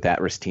with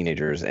at-risk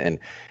teenagers and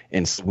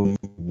so we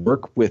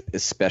work with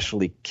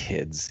especially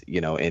kids,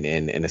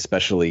 and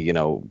especially,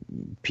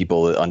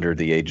 people under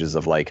the ages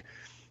of like,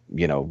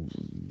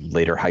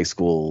 later high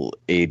school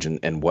age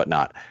and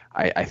whatnot.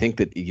 I think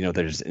that,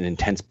 there's an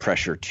intense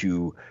pressure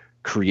to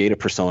create a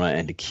persona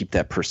and to keep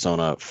that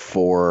persona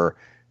for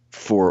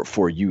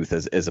youth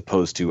as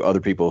opposed to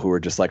other people who are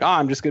just like,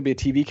 I'm just going to be a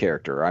TV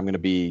character. Or I'm going to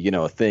be,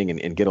 a thing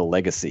and get a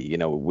legacy.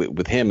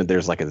 With him,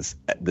 there's like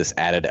this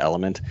added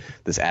element,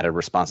 this added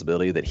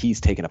responsibility that he's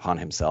taken upon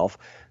himself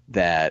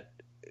that,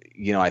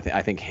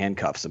 I think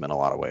handcuffs him in a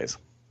lot of ways.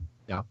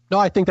 Yeah. No,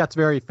 I think that's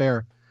very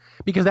fair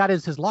because that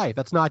is his life.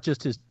 That's not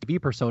just his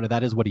TV persona.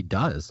 That is what he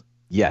does.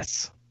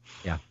 Yes.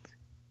 Yeah.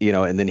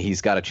 And then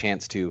he's got a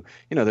chance to,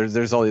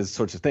 there's all these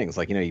sorts of things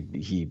like,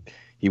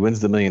 he wins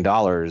the $1 million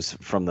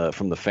from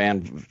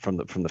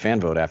the fan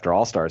vote after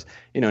All Stars,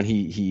 and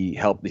he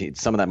helped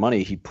some of that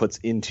money he puts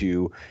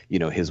into,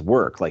 his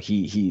work. Like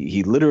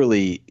he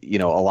literally, a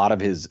lot of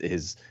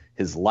his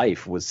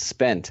life was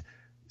spent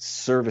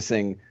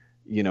servicing,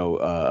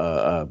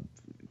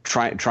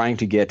 trying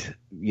to get,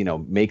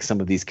 make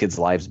some of these kids'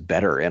 lives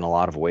better in a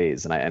lot of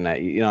ways. And I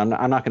I'm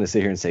not going to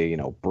sit here and say,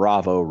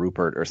 bravo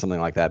Rupert or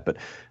something like that, but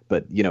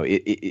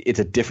it's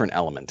a different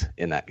element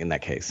in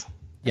that case.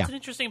 That's an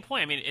interesting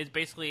point. I mean, it's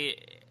basically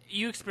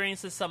you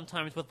experience this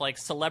sometimes with like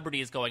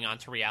celebrities going on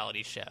to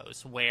reality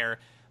shows where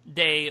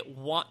they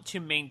want to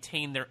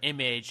maintain their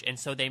image, and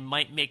so they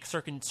might make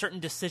certain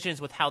decisions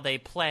with how they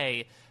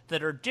play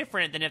that are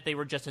different than if they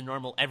were just a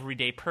normal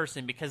everyday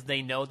person because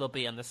they know they'll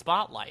be in the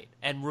spotlight.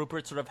 And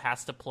Rupert sort of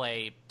has to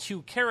play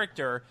to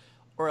character,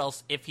 or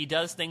else if he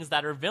does things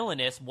that are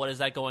villainous, what is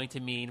that going to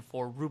mean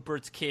for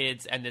Rupert's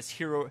kids and this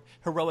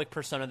heroic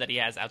persona that he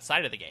has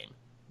outside of the game?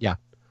 Yeah.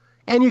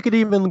 And you could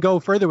even go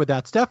further with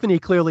that. Stephanie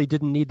clearly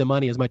didn't need the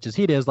money as much as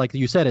he does. Like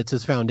you said, it's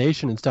his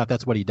foundation and stuff.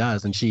 That's what he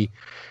does. And she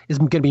is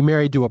going to be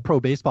married to a pro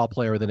baseball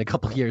player within a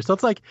couple of years. So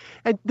it's like,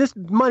 and this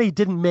money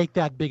didn't make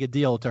that big a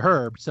deal to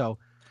her. So,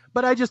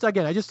 but I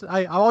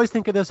always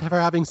think of this for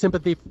having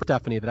sympathy for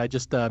Stephanie, that I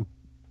just,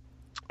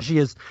 she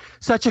is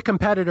such a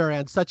competitor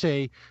and such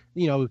a,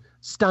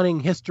 stunning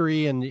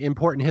history and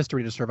important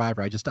history to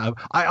Survivor.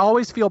 I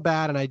always feel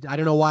bad, and I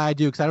don't know why I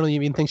do, because I don't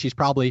even think she's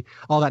probably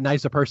all that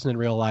nice a person in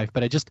real life.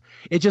 But it just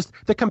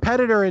the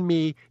competitor in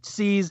me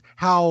sees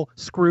how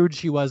screwed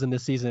she was in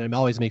this season, and it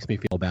always makes me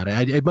feel bad.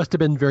 It must have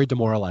been very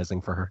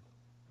demoralizing for her.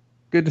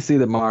 Good to see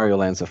that Mario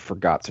Lanza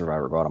forgot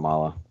Survivor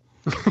Guatemala.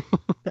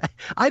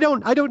 I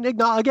don't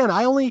acknowledge, again,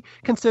 I only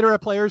consider a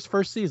player's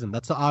first season.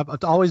 It's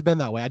always been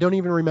that way. I don't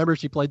even remember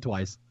she played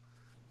twice.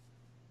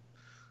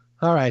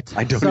 All right.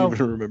 I don't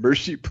even remember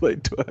she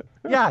played twice.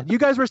 Yeah, you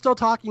guys were still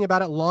talking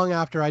about it long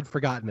after I'd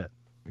forgotten it.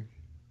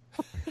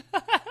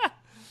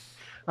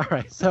 All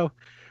right, so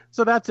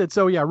that's it.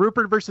 So yeah,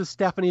 Rupert versus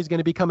Stephanie is going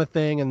to become a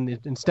thing,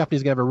 and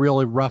Stephanie's going to have a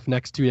really rough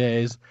next 2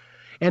 days.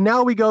 And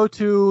now we go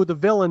to the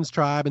villains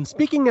tribe. And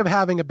speaking of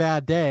having a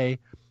bad day,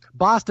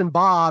 Boston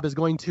Bob is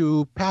going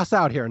to pass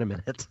out here in a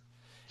minute.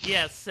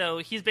 Yeah, so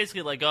he's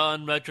basically like,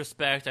 in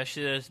retrospect, I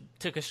should have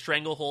took a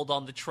stranglehold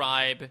on the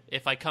tribe.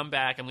 If I come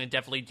back, I'm going to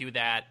definitely do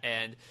that.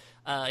 And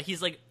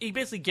he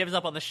basically gives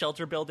up on the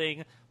shelter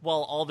building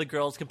while all the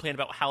girls complain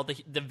about how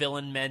the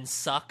villain men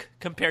suck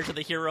compared to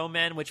the hero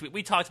men, which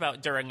we talked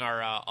about during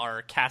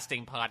our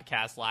casting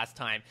podcast last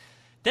time.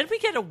 Then we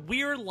get a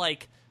weird,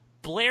 like,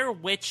 Blair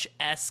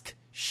Witch-esque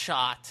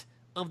shot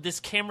of this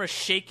camera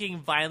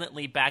shaking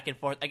violently back and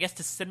forth, I guess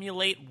to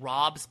simulate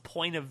Rob's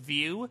point of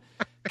view.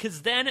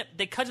 Because then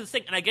they cut to the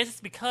thing, and I guess it's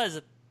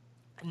because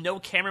no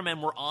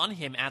cameramen were on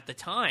him at the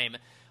time,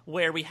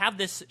 where we have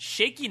this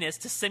shakiness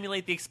to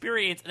simulate the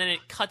experience, and then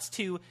it cuts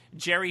to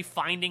Jerry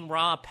finding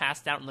Rob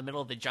passed out in the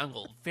middle of the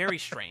jungle. Very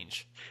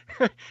strange.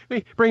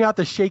 We bring out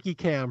the shaky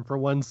cam for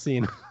one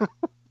scene.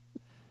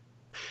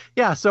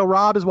 Yeah, so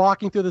Rob is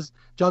walking through this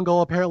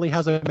jungle, apparently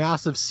has a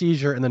massive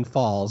seizure, and then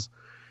falls.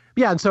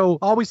 Yeah, and so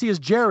all we see is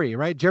Jerry,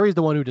 right? Jerry's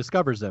the one who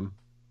discovers him.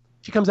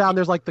 She comes out, and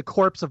there's like the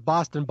corpse of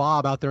Boston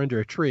Bob out there under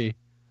a tree.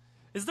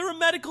 Is there a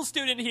medical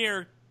student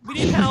here? We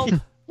need help.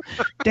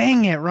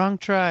 Dang it, wrong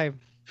tribe.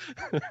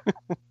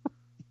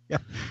 Yeah.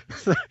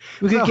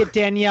 We could get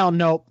Danielle.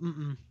 Nope.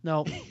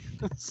 Nope.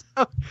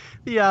 So,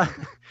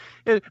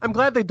 I'm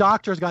glad the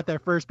doctors got there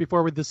first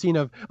before with the scene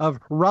of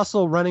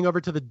Russell running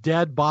over to the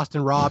dead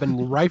Boston Rob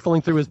and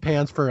rifling through his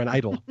pants for an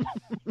idol.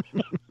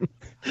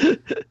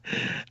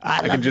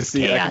 I can just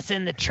see chaos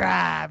in the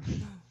tribe.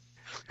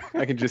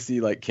 I can just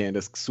see like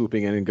Candace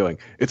swooping in and going,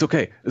 "It's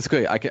okay,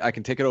 I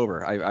can take it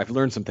over. I've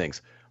learned some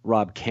things.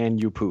 Rob, can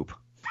you poop?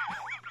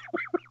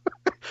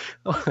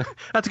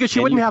 That's good. She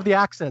wouldn't have the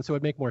accent, so it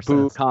would make more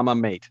Poop, sense. comma,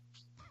 mate.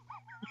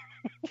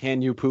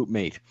 Can you poop,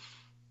 mate?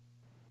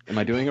 Am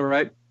I doing it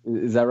right?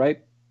 Is that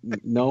right?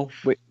 No?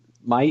 Wait,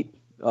 might?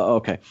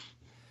 Okay.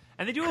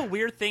 And they do a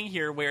weird thing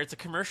here where it's a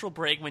commercial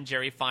break when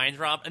Jerry finds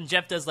Rob, and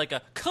Jeff does like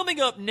a coming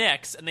up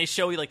next, and they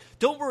show you like,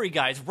 don't worry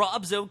guys,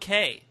 Rob's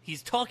okay.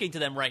 He's talking to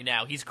them right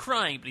now. He's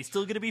crying, but he's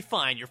still going to be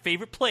fine. Your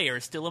favorite player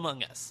is still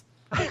among us.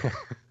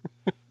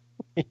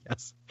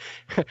 Yes.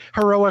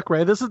 Heroic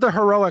Ray. This is the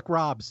heroic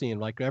Rob scene.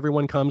 Like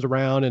everyone comes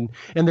around and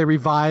they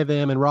revive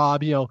him, and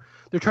Rob,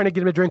 they're trying to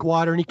get him to drink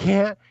water and he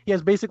can't. He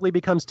has basically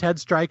becomes Ted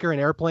Stryker in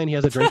Airplane. He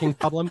has a drinking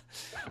problem.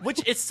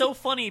 Which is so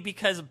funny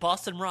because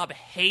Boston Rob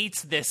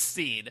hates this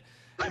scene.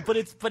 But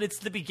it's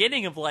the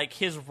beginning of like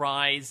his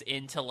rise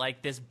into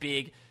like this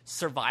big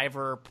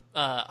survivor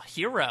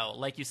hero,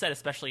 like you said,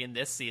 especially in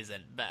this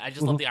season. But I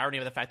just love the irony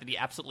of the fact that he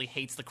absolutely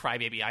hates the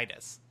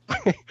crybaby-itis.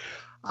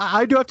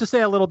 I do have to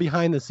say a little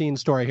behind the scenes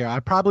story here.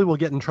 I probably will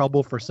get in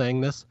trouble for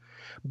saying this,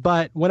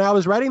 but when I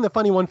was writing the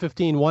Funny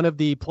 115, one of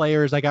the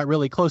players I got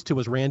really close to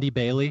was Randy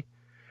Bailey.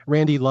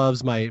 Randy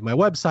loves my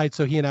website,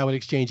 so he and I would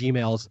exchange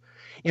emails.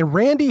 And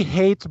Randy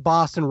hates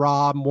Boston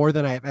Rob more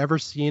than I've ever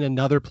seen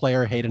another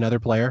player hate another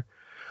player.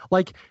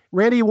 Like,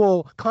 Randy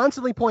will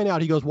constantly point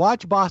out, he goes,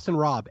 watch Boston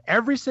Rob.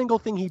 Every single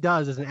thing he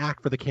does is an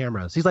act for the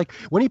cameras. He's like,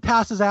 when he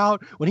passes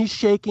out, when he's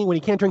shaking, when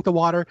he can't drink the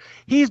water,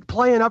 he's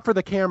playing up for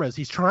the cameras.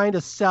 He's trying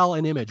to sell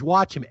an image.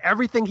 Watch him.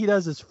 Everything he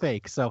does is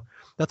fake. So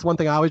that's one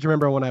thing I always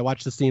remember when I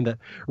watch the scene, that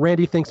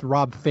Randy thinks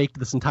Rob faked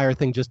this entire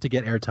thing just to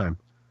get airtime.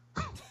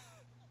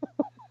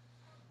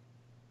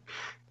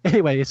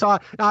 Anyway, so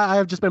I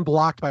have just been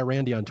blocked by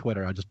Randy on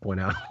Twitter, I'll just point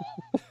out.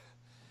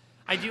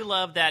 I do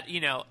love that,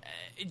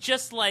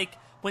 just like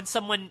when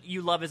someone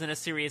you love is in a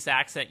serious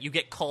accident, you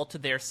get called to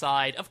their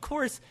side. Of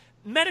course,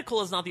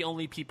 medical is not the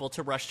only people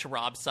to rush to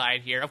Rob's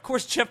side here. Of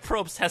course, Jeff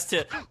Probst has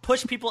to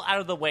push people out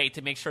of the way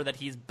to make sure that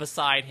he's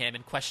beside him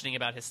and questioning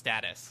about his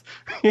status.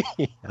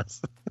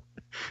 Yes.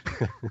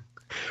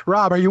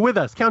 Rob, are you with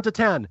us? Count to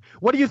 10.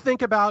 What do you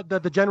think about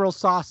the General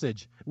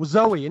Sausage?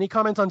 Zoe, any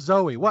comments on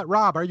Zoe? What,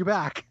 Rob, are you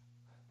back?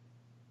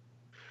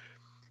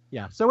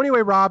 Yeah, so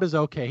anyway, Rob is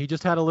okay. He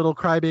just had a little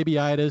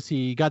crybaby-itis.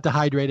 He got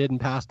dehydrated and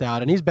passed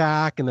out, and he's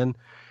back, and then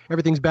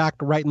everything's back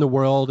right in the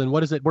world. And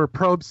what is it, where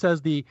Probst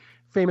says the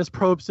famous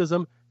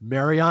Probstism,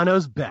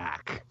 Mariano's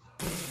back.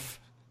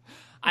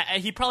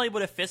 He probably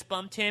would have fist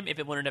bumped him if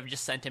it wouldn't have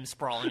just sent him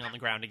sprawling on the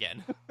ground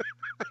again.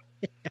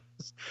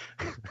 Yes.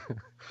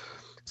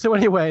 So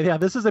anyway, yeah,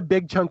 this is a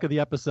big chunk of the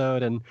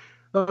episode, and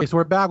okay, so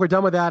we're back. We're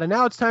done with that. And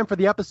now it's time for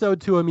the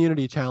episode 2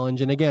 immunity challenge.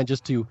 And again,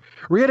 just to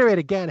reiterate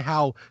again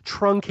how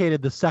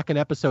truncated the second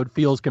episode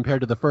feels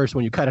compared to the first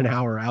when you cut an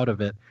hour out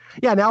of it.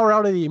 Yeah, now we're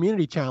out of the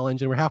immunity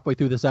challenge and we're halfway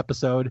through this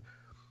episode.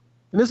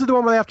 And this is the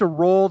one where they have to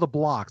roll the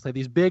blocks, like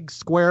these big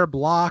square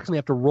blocks, and they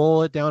have to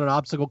roll it down an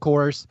obstacle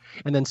course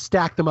and then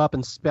stack them up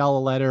and spell a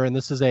letter. And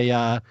this is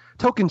a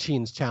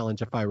Tocantins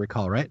challenge, if I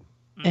recall, right?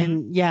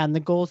 And yeah, and the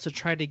goal is to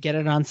try to get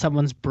it on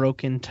someone's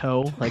broken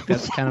toe. Like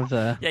that's kind of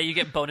the yeah, you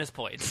get bonus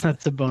points.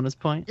 That's a bonus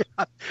point.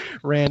 Yeah.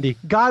 Randy.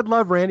 God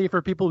love Randy,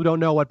 for people who don't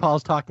know what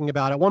Paul's talking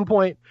about. At one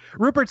point,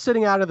 Rupert's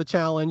sitting out of the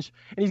challenge,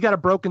 and he's got a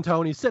broken toe,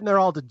 and he's sitting there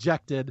all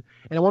dejected.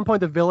 And at one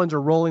point, the villains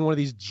are rolling one of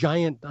these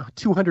giant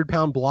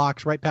 200-pound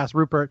blocks right past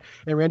Rupert,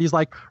 and Randy's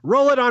like,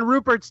 roll it on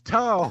Rupert's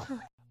toe.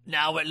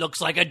 Now it looks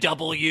like a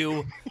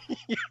W.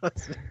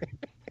 Yes.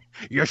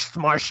 You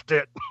smushed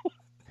it.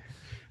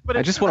 But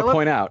I just want to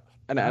point out,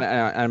 and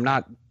I'm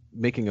not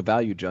making a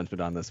value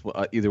judgment on this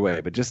either way,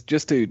 but just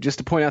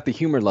to point out the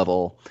humor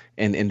level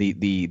and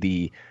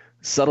the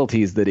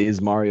subtleties that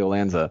is Mario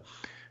Lanza.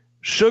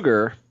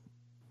 Sugar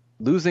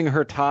losing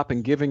her top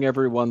and giving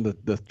everyone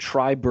the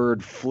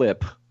tri-bird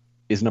flip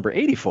is number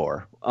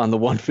 84 on the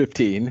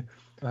 115.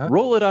 Uh-huh.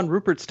 Roll it on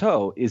Rupert's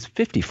toe is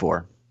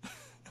 54.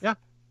 Yeah,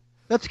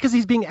 that's because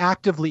he's being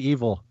actively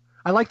evil.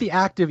 I like the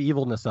active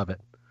evilness of it.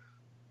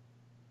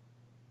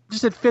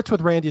 Just it fits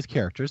with Randy's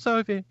character.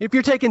 So if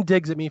you're taking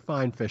digs at me,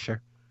 fine,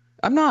 Fischer.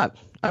 I'm not.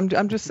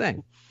 I'm just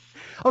saying.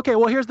 Okay,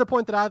 well, here's the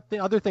point the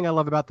other thing I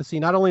love about the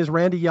scene. Not only does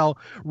Randy yell,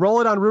 roll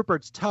it on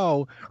Rupert's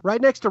toe,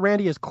 right next to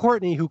Randy is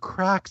Courtney, who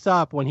cracks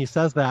up when he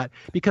says that,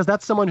 because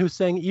that's someone who's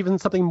saying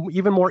something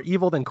even more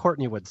evil than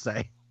Courtney would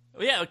say.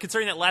 Well, yeah,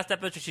 considering that last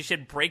episode she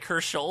should break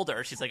her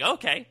shoulder, she's like,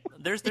 okay,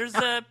 there's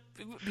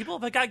people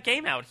have got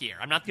game out here.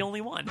 I'm not the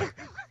only one.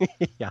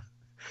 Yeah.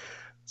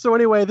 So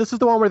anyway, this is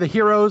the one where the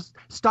heroes,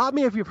 stop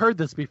me if you've heard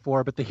this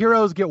before, but the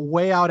heroes get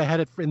way out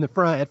ahead in the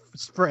front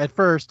at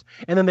first,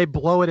 and then they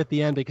blow it at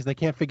the end because they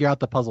can't figure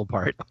out the puzzle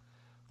part.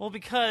 Well,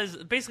 because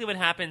basically what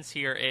happens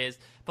here is,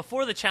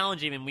 before the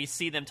challenge even, we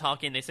see them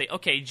talking, they say,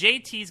 okay,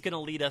 JT's going to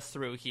lead us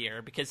through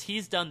here, because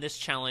he's done this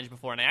challenge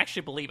before, and I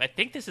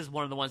think this is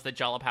one of the ones that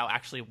Jalapao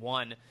actually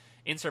won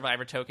in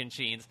Survivor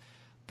Tocantins.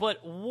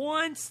 But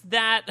once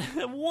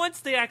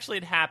it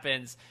actually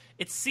happens,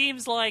 it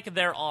seems like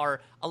there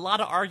are a lot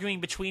of arguing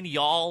between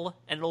y'all,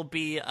 and it'll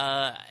be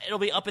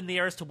up in the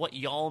air as to what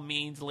y'all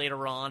means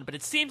later on. But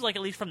it seems like,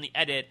 at least from the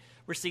edit,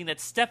 we're seeing that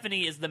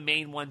Stephanie is the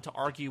main one to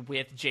argue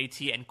with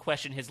JT and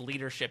question his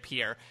leadership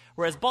here,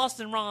 whereas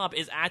Boston Rob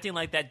is acting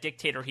like that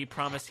dictator he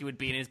promised he would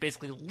be, and is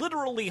basically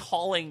literally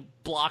hauling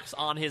blocks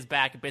on his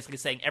back and basically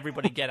saying,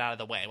 "Everybody get out of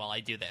the way while I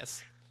do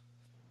this."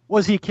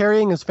 Was he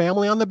carrying his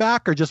family on the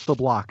back or just the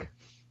block?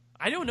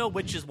 I don't know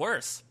which is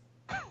worse.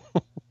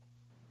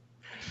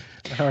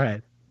 All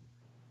right.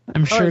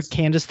 I'm sure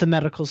Candace, the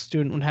medical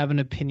student, would have an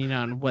opinion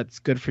on what's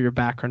good for your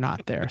back or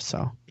not there.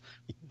 So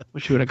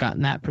wish we would have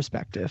gotten that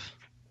perspective.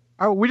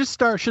 All right, we just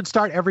should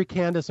start every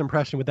Candace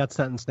impression with that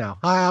sentence now.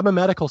 Hi, I'm a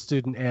medical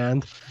student,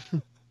 and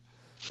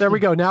there we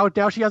go. Now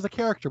she has a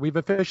character. We've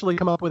officially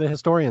come up with a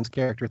historian's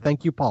character.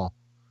 Thank you, Paul.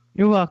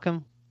 You're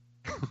welcome.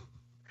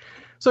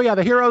 So yeah,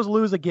 the heroes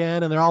lose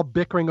again, and they're all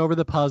bickering over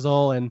the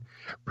puzzle, and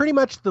pretty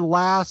much the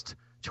last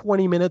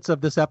 20 minutes of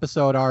this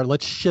episode are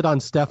let's shit on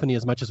Stephanie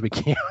as much as we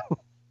can.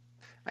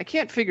 I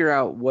can't figure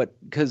out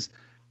because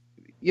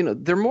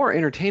they're more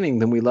entertaining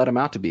than we let them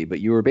out to be,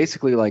 but you were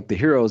basically like, the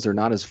heroes are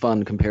not as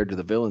fun compared to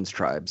the villains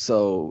tribe.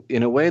 So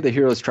in a way, the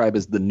heroes tribe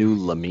is the new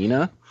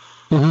Lamina.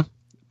 Mm-hmm.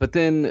 But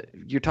then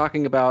you're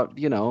talking about,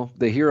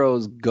 the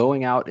heroes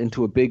going out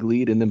into a big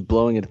lead and then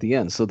blowing it at the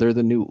end. So they're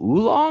the new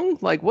Oolong?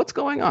 Like, what's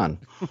going on?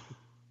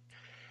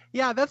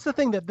 Yeah, that's the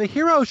thing, that the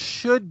heroes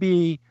should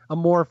be a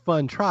more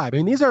fun tribe. I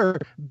mean, these are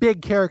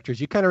big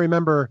characters. You kind of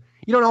remember,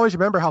 you don't always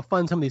remember how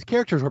fun some of these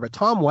characters were, but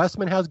Tom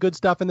Westman has good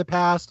stuff in the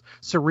past.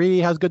 Sari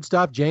has good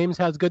stuff. James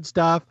has good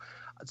stuff.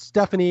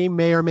 Stephanie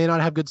may or may not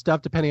have good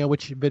stuff, depending on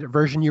which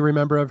version you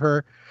remember of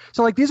her.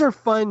 So, like, these are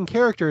fun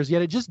characters,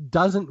 yet it just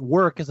doesn't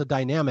work as a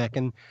dynamic.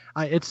 And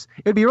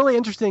it'd be really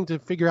interesting to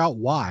figure out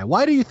why.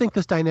 Why do you think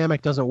this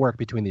dynamic doesn't work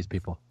between these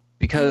people?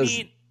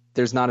 Because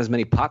there's not as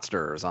many pot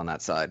stirrers on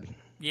that side.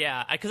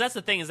 Yeah, because that's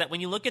the thing, is that when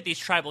you look at these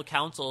tribal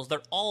councils,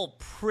 they're all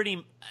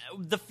pretty...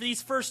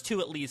 these first two,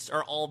 at least,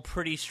 are all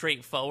pretty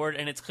straightforward,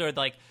 and it's clear,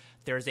 like,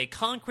 there's a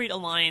concrete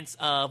alliance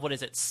of,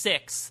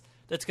 6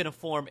 that's going to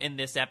form in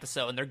this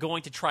episode, and they're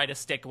going to try to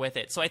stick with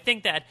it. So I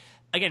think that,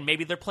 again,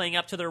 maybe they're playing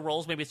up to their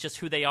roles, maybe it's just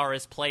who they are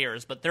as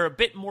players, but they're a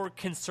bit more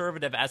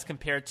conservative as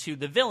compared to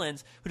the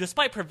villains, who,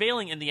 despite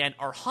prevailing in the end,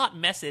 are hot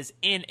messes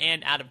in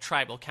and out of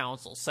tribal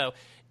councils. So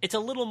it's a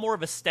little more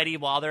of a steady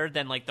water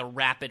than, like, the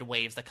rapid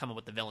waves that come up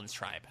with the villains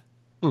tribe.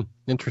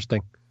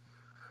 Interesting.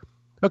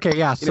 Okay,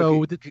 yeah,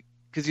 so...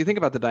 Because you think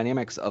about the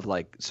dynamics of,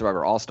 like,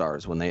 Survivor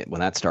All-Stars when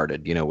that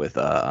started, with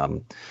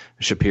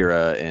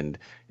Shapira and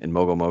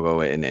Mogo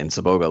Mogo and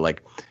Saboga,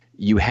 like,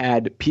 you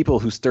had people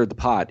who stirred the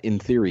pot, in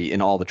theory,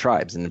 in all the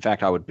tribes. And in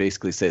fact, I would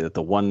basically say that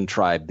the one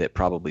tribe that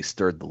probably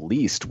stirred the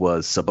least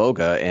was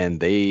Saboga, and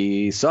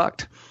they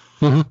sucked.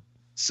 Mm-hmm.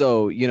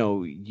 So,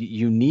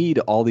 you need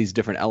all these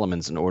different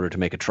elements in order to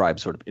make a tribe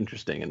sort of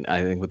interesting. And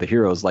I think with the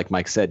heroes, like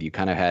Mike said, you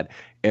kind of had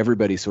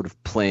everybody sort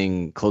of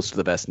playing close to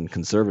the vest and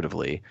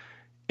conservatively.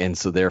 And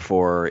so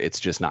therefore, it's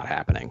just not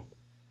happening.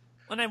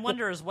 And I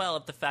wonder as well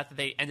if the fact that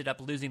they ended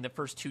up losing the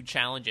first 2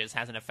 challenges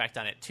has an effect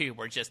on it too,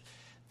 where just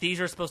these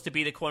are supposed to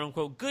be the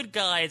quote-unquote good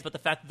guys, but the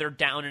fact that they're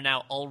down and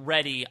out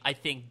already, I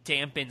think,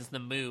 dampens the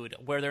mood,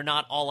 where they're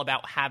not all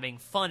about having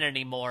fun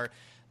anymore.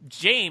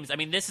 James, I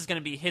mean, this is going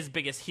to be his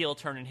biggest heel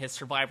turn in his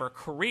Survivor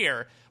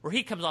career, where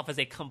he comes off as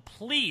a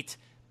complete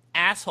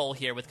asshole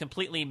here with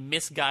completely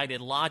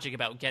misguided logic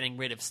about getting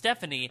rid of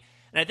Stephanie.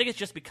 And I think it's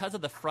just because of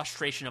the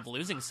frustration of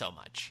losing so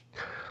much.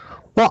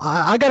 Well,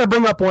 I got to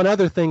bring up one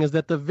other thing, is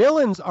that the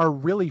villains are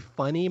really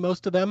funny,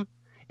 most of them.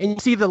 And you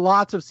see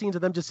lots of scenes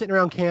of them just sitting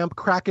around camp,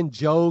 cracking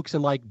jokes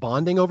and, like,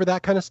 bonding over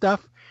that kind of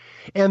stuff.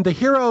 And the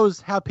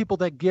heroes have people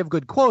that give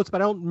good quotes,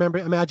 but I don't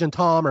imagine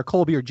Tom or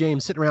Colby or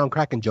James sitting around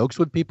cracking jokes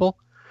with people.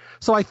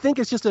 So I think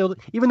it's just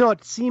even though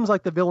it seems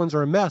like the villains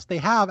are a mess, they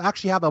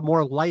actually have a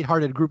more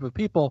lighthearted group of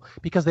people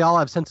because they all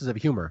have senses of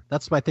humor.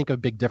 That's, I think, a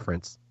big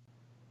difference.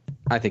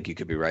 I think you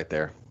could be right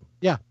there.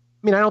 Yeah. I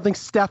mean, I don't think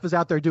Steph is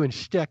out there doing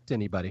shtick to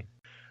anybody.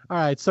 All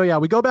right. So, yeah,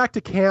 we go back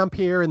to camp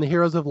here and the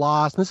heroes have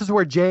lost. And this is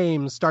where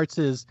James starts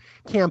his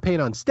campaign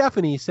on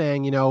Stephanie,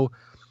 saying,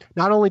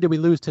 not only did we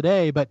lose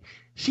today, but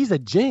she's a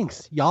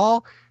jinx,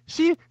 y'all.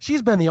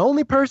 She's been the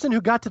only person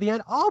who got to the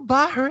end all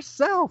by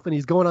herself. And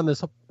he's going on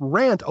this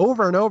rant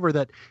over and over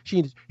that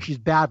she's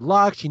bad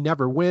luck. She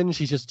never wins.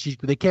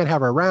 They can't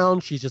have her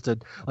around. She's just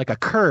like a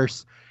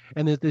curse.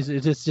 And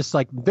it's just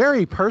like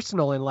very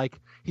personal, and like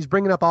he's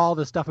bringing up all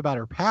this stuff about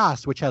her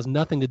past, which has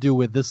nothing to do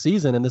with this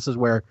season. And this is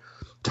where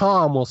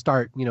Tom will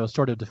start,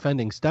 sort of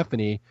defending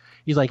Stephanie.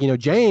 He's like,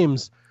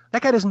 James,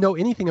 that guy doesn't know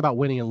anything about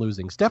winning and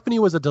losing. Stephanie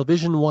was a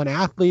Division I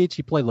athlete.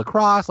 She played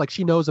lacrosse. Like,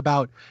 she knows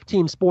about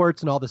team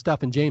sports and all this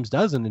stuff, and James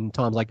doesn't. And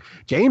Tom's like,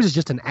 James is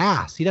just an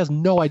ass. He has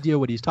no idea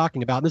what he's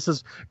talking about. And this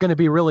is going to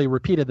be really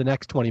repeated the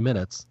next 20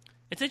 minutes.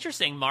 It's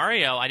interesting,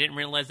 Mario, I didn't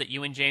realize that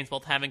you and James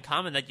both have in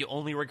common that you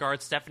only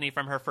regard Stephanie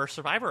from her first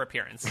Survivor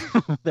appearance.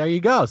 There you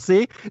go.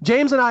 See?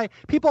 James and I,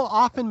 people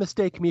often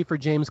mistake me for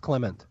James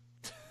Clement.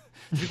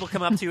 Do people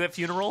come up to you at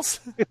funerals?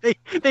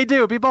 They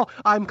do. People,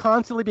 I'm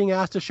constantly being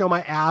asked to show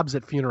my abs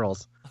at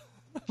funerals.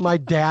 My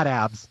dad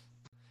abs.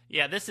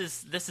 Yeah, this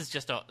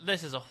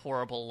is a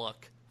horrible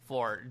look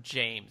for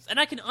James. And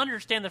I can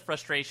understand the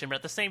frustration, but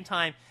at the same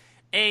time,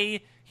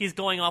 he's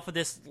going off with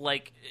this,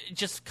 like,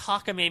 just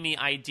cockamamie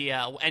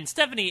idea. And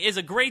Stephanie is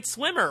a great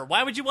swimmer.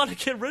 Why would you want to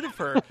get rid of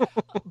her?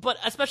 But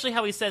especially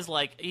how he says,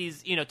 like,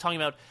 he's, talking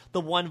about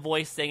the one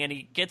voice thing, and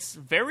he gets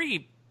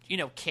very,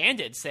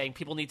 candid, saying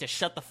people need to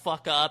shut the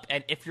fuck up,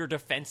 and if you're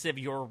defensive,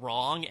 you're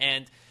wrong.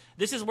 And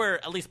this is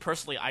where, at least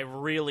personally, I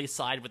really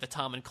side with the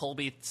Tom and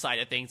Colby side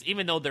of things,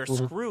 even though they're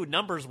screwed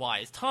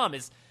numbers-wise. Tom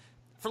is,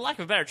 for lack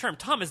of a better term,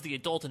 Tom is the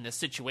adult in this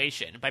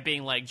situation by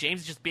being like,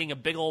 James is just being a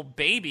big old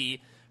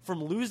baby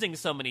from losing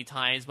so many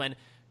times when,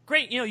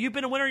 great, you've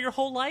been a winner your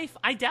whole life?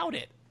 I doubt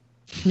it.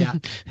 Yeah.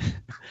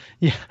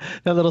 Yeah,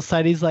 that little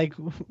side, he's like,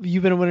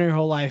 you've been a winner your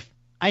whole life?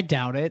 I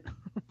doubt it.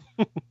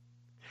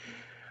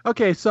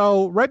 Okay,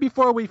 so right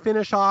before we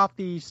finish off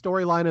the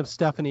storyline of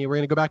Stephanie, we're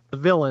going to go back to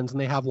the villains,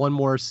 and they have one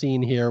more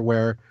scene here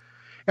where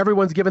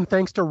everyone's giving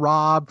thanks to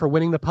Rob for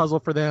winning the puzzle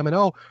for them.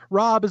 And,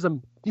 Rob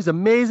he's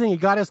amazing. He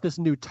got us this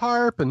new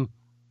tarp, and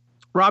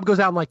Rob goes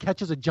out and, like,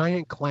 catches a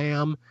giant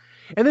clam.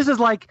 And this is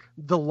like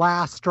the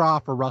last straw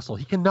for Russell.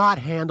 He cannot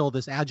handle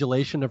this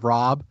adulation of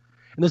Rob.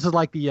 And this is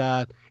like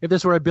the, if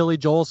this were a Billy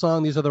Joel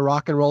song, these are the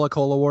rock and roll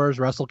cola wars.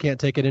 Russell can't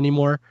take it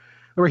anymore.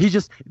 Where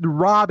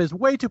Rob is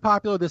way too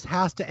popular. This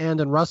has to end.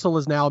 And Russell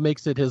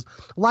makes it his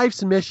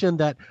life's mission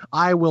that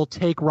I will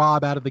take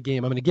Rob out of the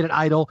game. I'm going to get an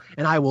idol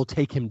and I will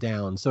take him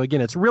down. So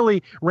again, it's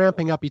really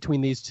ramping up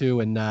between these two.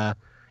 And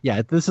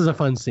this is a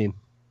fun scene.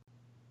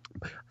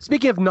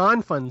 Speaking of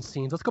non-fun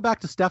scenes, let's go back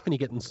to Stephanie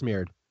getting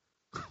smeared.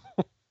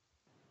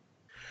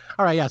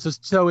 All right, yeah.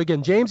 So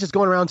again, James is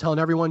going around telling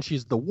everyone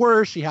she's the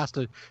worst.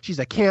 She's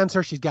a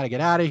cancer. She's got to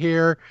get out of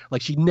here.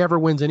 Like, she never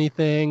wins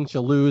anything.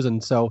 She'll lose.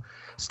 And so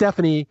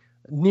Stephanie,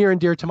 near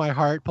and dear to my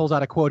heart, pulls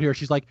out a quote here.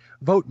 She's like,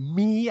 vote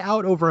me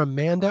out over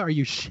Amanda? Are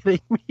you shitting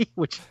me?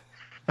 Which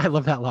I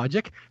love that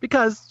logic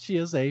because she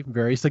is a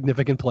very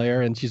significant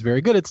player and she's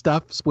very good at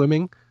stuff,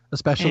 swimming,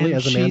 especially, and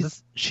as Amanda.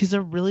 She's a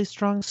really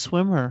strong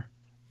swimmer.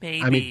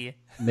 Maybe. I mean,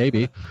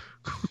 maybe.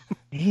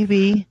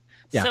 Maybe.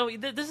 Yeah. So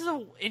this is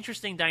an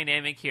interesting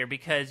dynamic here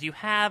because you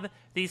have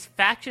these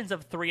factions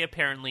of three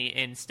apparently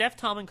in Steph,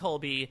 Tom, and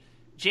Colby,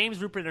 James,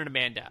 Rupert, and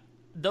Amanda.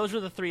 Those are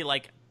the three,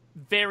 like,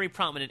 very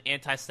prominent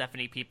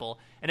anti-Stephanie people.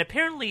 And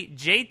apparently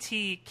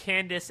JT,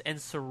 Candace,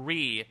 and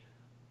Sari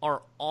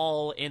are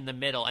all in the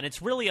middle. And it's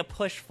really a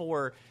push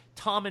for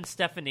Tom and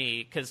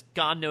Stephanie, because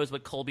God knows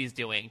what Colby's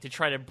doing, to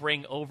try to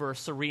bring over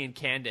Sari and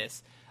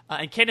Candace.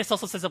 And Candace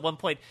also says at one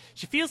point,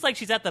 she feels like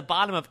she's at the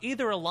bottom of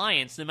either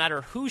alliance, no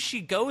matter who she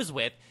goes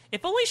with.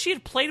 If only she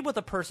had played with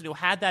a person who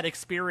had that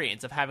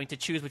experience of having to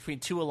choose between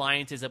two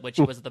alliances at which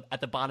she was at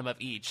the bottom of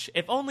each.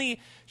 If only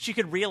she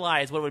could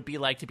realize what it would be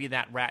like to be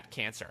that rat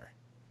cancer.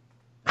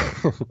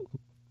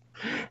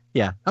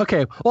 Yeah.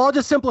 Okay. Well, I'll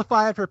just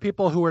simplify it for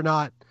people who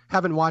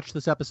haven't watched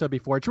this episode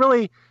before. It's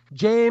really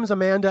James,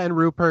 Amanda, and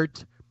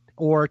Rupert,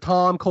 or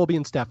Tom, Colby,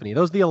 and Stephanie.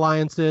 Those are the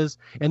alliances,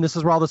 and this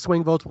is where all the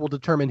swing votes will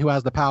determine who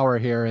has the power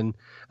here. And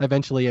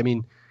eventually, I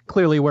mean,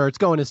 clearly where it's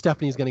going is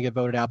Stephanie's going to get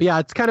voted out. But yeah,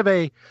 it's kind of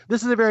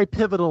this is a very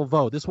pivotal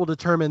vote. This will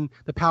determine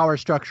the power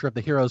structure of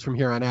the heroes from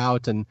here on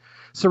out. And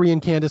Sari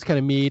and Candace kind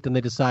of meet, and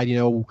they decide,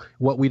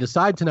 what we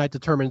decide tonight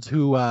determines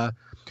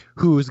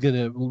who's going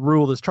to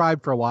rule this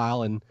tribe for a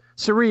while. And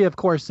Sari, of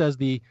course, says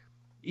the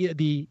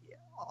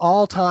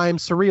all-time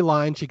Sari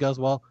line. She goes,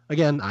 well,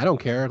 again, I don't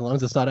care as long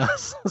as it's not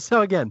us.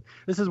 So again,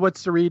 this is what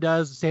Sari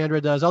does, Sandra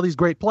does, all these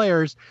great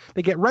players.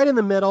 They get right in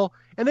the middle,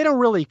 and they don't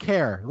really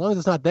care. As long as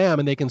it's not them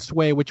and they can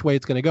sway which way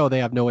it's going to go, they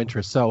have no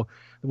interest. So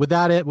with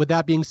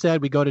that being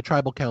said, we go to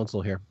tribal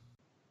council here.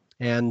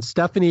 And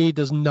Stephanie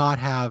does not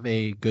have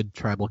a good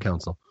tribal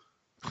council.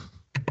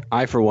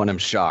 I, for one, am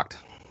shocked.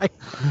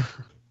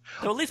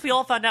 So at least we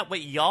all found out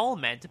what y'all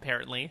meant,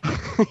 apparently.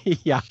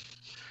 Yeah.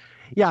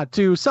 Yeah,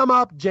 to sum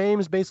up,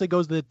 James basically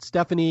goes that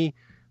Stephanie,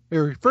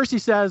 or first he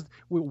says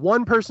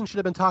one person should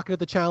have been talking at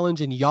the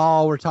challenge and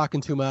y'all were talking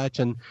too much.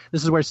 And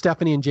this is where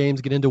Stephanie and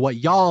James get into what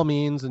y'all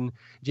means. And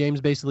James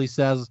basically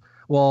says,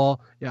 well,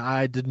 yeah,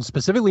 I didn't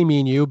specifically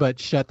mean you, but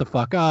shut the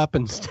fuck up.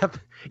 And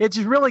it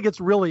just really gets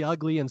really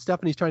ugly. And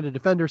Stephanie's trying to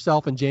defend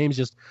herself and James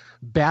just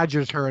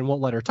badgers her and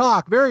won't let her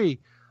talk.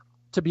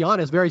 To be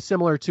honest, very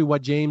similar to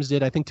what James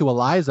did, I think, to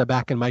Eliza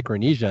back in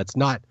Micronesia. It's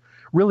not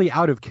really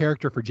out of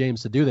character for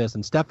James to do this,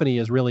 and Stephanie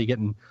is really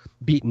getting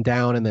beaten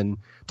down, and then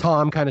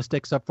Tom kind of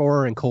sticks up for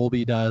her, and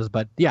Colby does.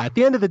 But yeah, at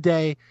the end of the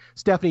day,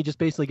 Stephanie just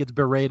basically gets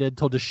berated,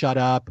 told to shut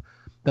up.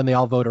 Then they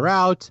all vote her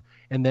out,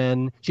 and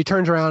then she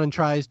turns around and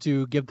tries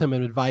to give them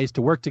advice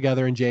to work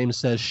together, and James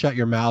says, shut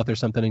your mouth or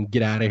something and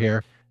get out of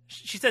here.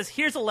 She says,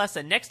 here's a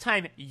lesson. Next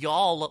time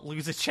y'all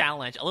lose a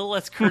challenge, a little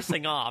less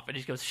cursing off. And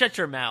she goes, shut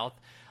your mouth.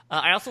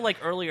 I also like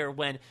earlier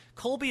when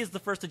Colby is the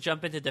first to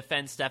jump in to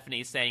defend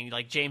Stephanie, saying,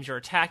 like, James, you're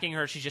attacking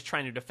her. She's just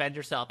trying to defend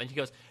herself. And she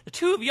goes, the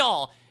two of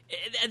y'all,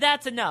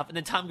 That's enough. And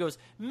then Tom goes,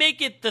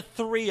 make it the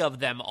three of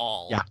them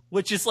all. Yeah.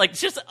 Which is like,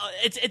 just,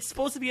 it's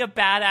supposed to be a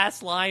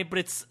badass line, but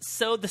it's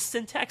so, the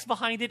syntax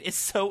behind it is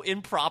so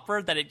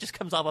improper that it just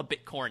comes off a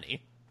bit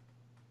corny.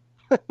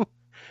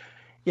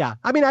 Yeah.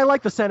 I mean, I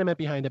like the sentiment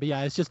behind it, but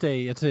yeah,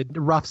 it's a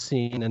rough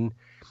scene. And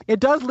it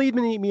does lead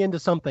me into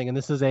something. And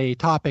this is a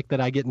topic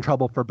that I get in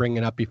trouble for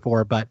bringing up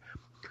before, but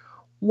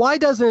why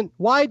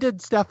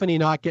did Stephanie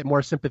not get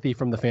more sympathy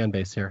from the fan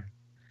base here?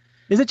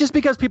 Is it just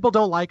because people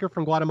don't like her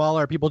from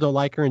Guatemala, or people don't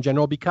like her in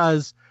general?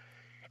 Because,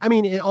 I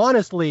mean,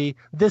 honestly,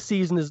 this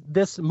season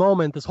this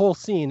whole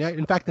scene,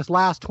 in fact, this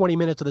last 20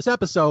 minutes of this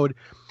episode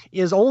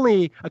is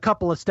only a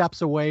couple of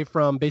steps away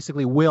from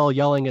basically Will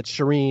yelling at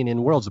Shireen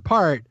in Worlds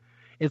Apart.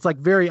 It's like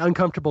very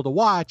uncomfortable to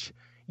watch,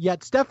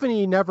 yet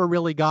Stephanie never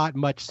really got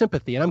much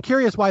sympathy. And I'm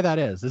curious why that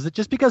is. Is it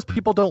just because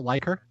people don't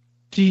like her?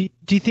 Do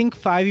you think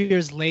 5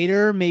 years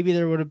later, maybe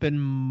there would have been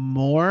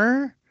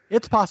more?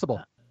 It's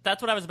possible.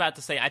 That's what I was about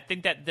to say. I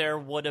think that there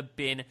would have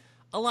been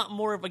a lot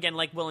more of, again,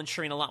 like Will and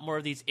Shireen, a lot more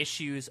of these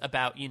issues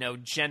about,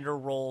 gender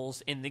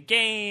roles in the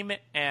game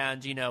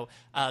and,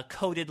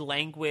 coded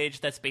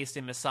language that's based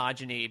in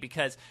misogyny.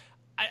 Because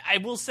I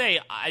will say,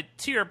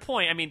 to your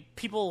point, I mean,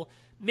 people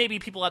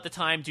at the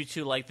time, due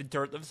to like the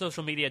dearth of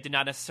social media, did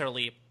not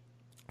necessarily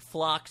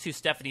flock to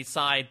Stephanie's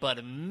side,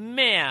 but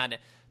man,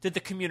 did the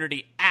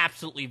community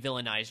absolutely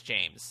villainize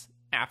James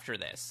after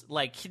this.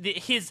 Like,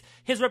 his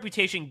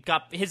reputation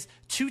his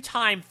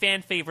 2-time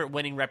fan favorite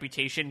winning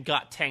reputation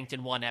got tanked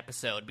in one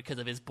episode because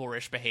of his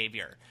boorish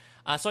behavior.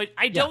 So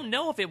I don't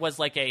know if it was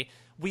like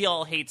we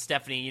all hate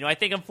Stephanie. I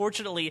think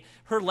unfortunately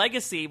her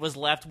legacy was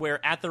left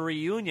where at the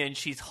reunion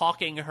she's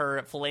hawking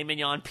her filet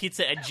mignon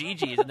pizza at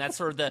Gigi's, and that's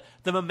sort of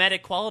the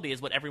mimetic quality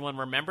is what everyone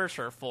remembers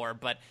her for.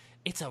 But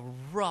it's a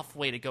rough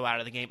way to go out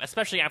of the game,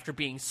 especially after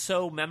being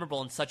so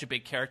memorable and such a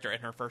big character in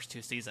her first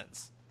 2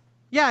 seasons.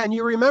 Yeah, and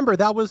you remember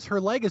that was her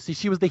legacy.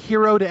 She was the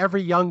hero to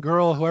every young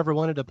girl who ever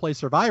wanted to play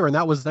Survivor, and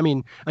that was, I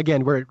mean,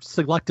 again, we're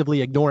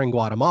selectively ignoring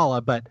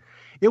Guatemala, but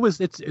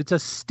it's a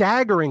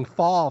staggering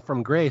fall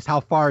from grace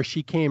how far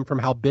she came from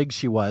how big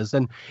she was.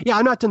 And yeah,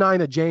 I'm not denying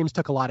that James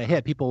took a lot of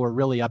hit. People were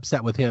really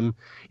upset with him,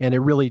 and it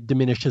really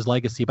diminished his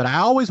legacy. But I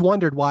always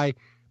wondered why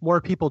more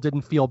people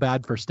didn't feel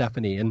bad for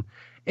Stephanie. And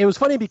it was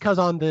funny because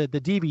on the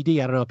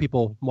DVD, I don't know if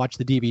people watch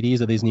the DVDs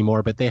of these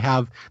anymore, but they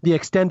have the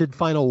extended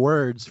final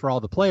words for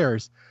all the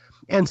players.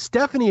 And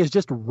Stephanie is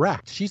just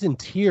wrecked. She's in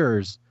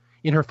tears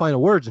in her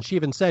final words. And she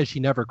even says she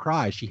never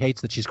cries. She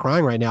hates that she's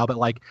crying right now, but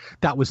like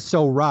that was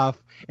so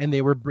rough. And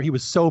he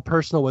was so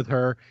personal with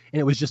her, and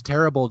it was just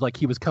terrible. Like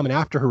he was coming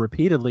after her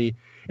repeatedly.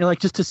 And like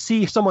just to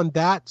see someone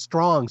that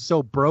strong,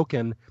 so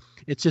broken,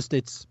 it just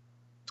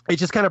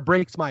kind of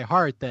breaks my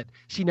heart that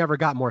she never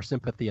got more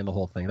sympathy in the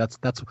whole thing. That's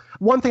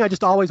one thing I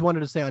just always wanted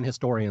to say on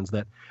Historians,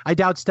 that I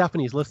doubt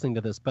Stephanie's listening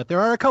to this, but there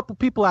are a couple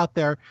people out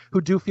there who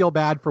do feel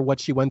bad for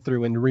what she went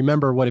through and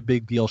remember what a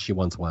big deal she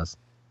once was.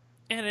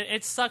 And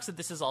it sucks that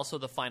this is also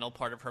the final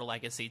part of her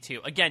legacy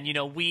too. Again,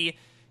 we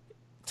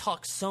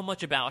talk so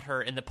much about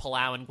her in the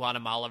Palau and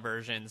Guatemala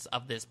versions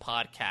of this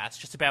podcast,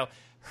 just about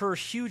her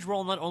huge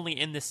role not only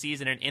in the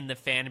season and in the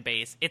fan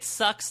base. It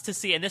sucks to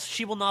see, and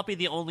she will not be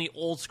the only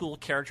old school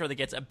character that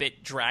gets a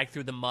bit dragged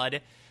through the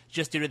mud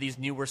just due to these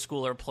newer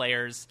schooler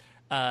players,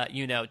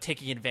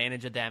 taking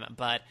advantage of them.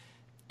 But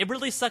it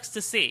really sucks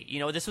to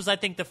see. This was, I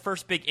think, the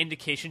first big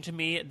indication to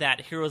me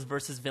that Heroes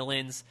versus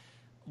Villains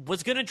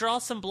was going to draw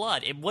some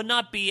blood. It would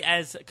not be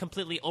as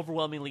completely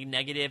overwhelmingly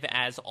negative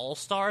as All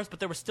Stars, but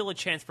there was still a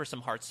chance for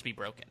some hearts to be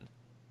broken.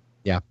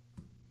 Yeah.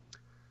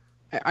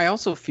 I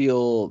also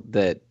feel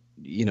that,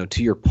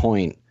 to your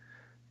point,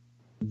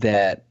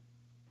 that,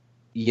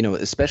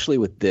 especially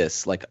with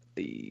this, like,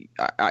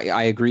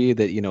 I agree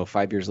that,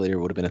 5 years later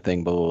would have been a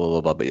thing, blah, blah,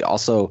 blah, blah, but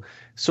also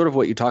sort of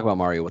what you talk about,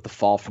 Mario, with the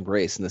fall from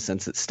grace, in the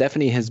sense that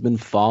Stephanie has been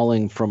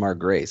falling from our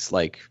grace,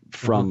 like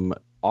from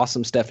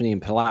awesome Stephanie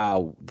and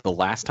Palau. The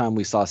last time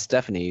we saw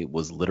Stephanie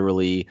was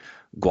literally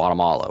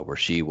Guatemala, where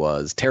she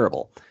was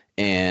terrible.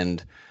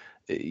 And,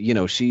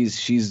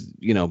 she's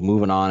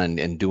moving on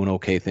and doing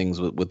okay things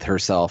with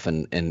herself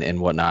and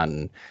whatnot.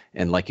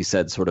 And like you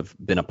said, sort of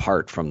been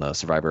apart from the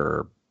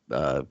Survivor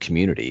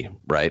community,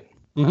 right?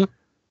 Mm-hmm.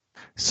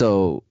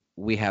 So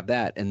we have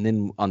that. And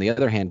then on the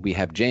other hand, we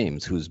have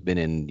James, who's been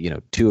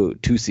in,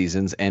 two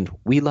seasons, and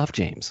we love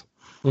James.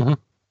 Mm-hmm.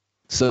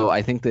 So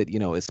I think that,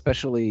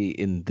 especially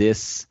in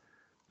this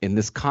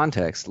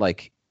context,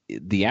 like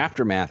the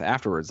aftermath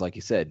afterwards, like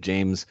you said,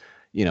 James,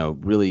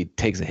 really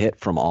takes a hit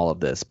from all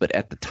of this. But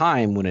at the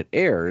time when it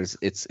airs,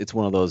 it's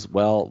one of those,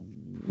 well,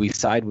 we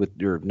side with,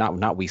 or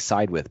not we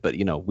side with, but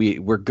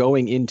we're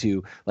going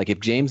into, like, if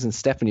James and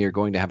Stephanie are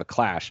going to have a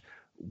clash,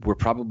 we're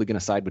probably going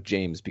to side with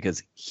James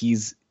because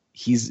he's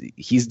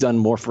done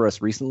more for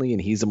us recently,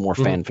 and he's a more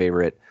fan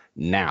favorite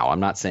now. I'm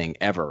not saying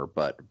ever,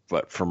 but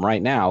from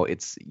right now,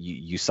 it's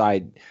you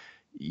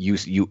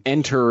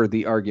enter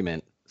the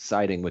argument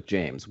siding with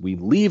James. We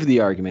leave the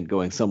argument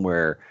going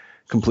somewhere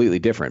completely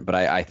different. But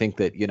I think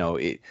that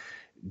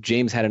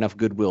James had enough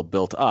goodwill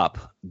built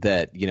up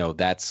that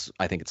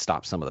I think it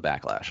stopped some of the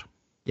backlash.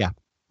 Yeah,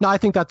 No, I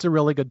think that's a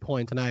really good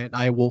point, and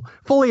I will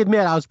fully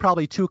admit I was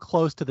probably too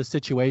close to the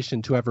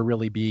situation to ever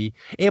really be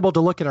able to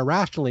look at it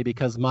rationally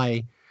because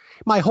my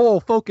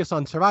whole focus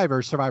on Survivor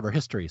is Survivor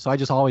history. So I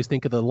just always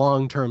think of the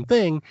long-term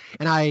thing,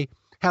 and I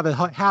have a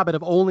habit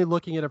of only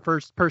looking at a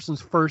first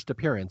person's first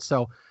appearance.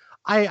 So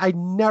I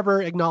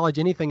never acknowledge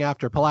anything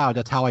after Palau.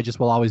 That's how I just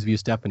will always view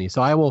Stephanie.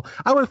 So I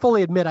would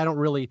fully admit I don't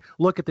really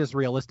look at this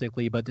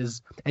realistically, but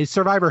as a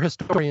Survivor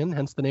historian,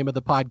 hence the name of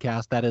the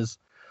podcast,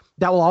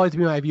 that will always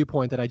be my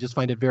viewpoint, that I just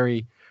find it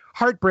very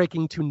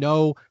heartbreaking to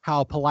know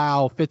how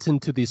Palau fits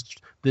into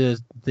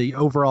the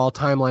overall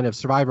timeline of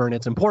Survivor and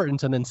its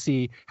importance, and then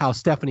see how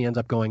Stephanie ends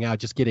up going out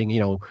just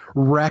getting,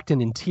 wrecked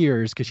and in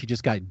tears because she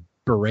just got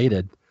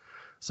berated.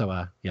 So,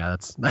 yeah,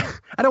 that's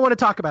I don't want to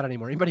talk about it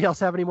anymore. Anybody else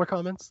have any more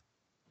comments?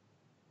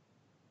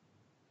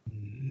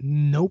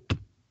 Nope.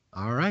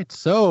 All right,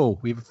 so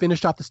we've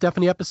finished off the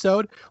Stephanie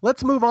episode.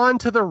 Let's move on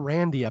to the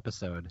Randy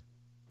episode.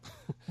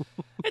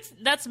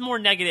 That's more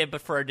negative,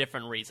 but for a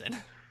different reason.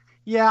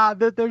 Yeah,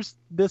 there's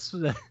this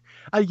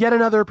yet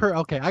another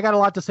okay, I got a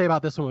lot to say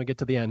about this when we get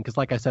to the end, because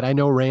like I said, I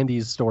know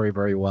Randy's story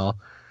very well.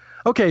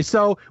 Okay,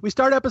 so we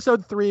start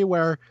episode 3,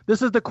 where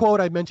this is the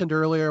quote I mentioned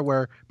earlier,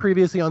 where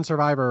previously on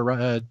Survivor,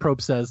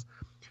 Probst says,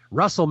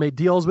 Russell made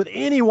deals with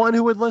anyone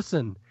who would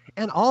listen,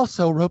 and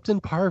also roped in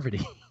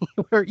Parvati.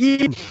 Or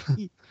even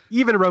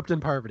roped in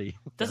Parvati.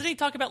 Doesn't he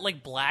talk about,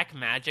 like, black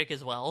magic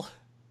as well?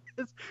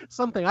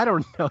 Something, I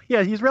don't know.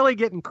 Yeah, he's really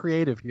getting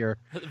creative here.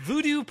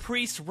 Voodoo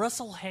priest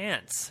Russell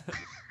Hantz.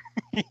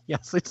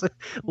 Yes, it's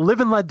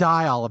Live and Let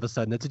Die all of a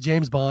sudden. It's a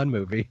James Bond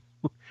movie.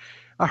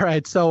 All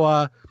right,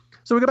 so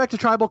we go back to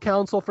Tribal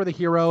Council for the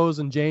heroes,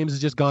 and James has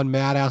just gone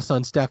mad ass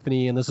on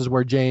Stephanie, and this is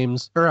where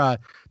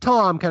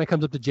Tom kind of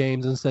comes up to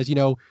James and says,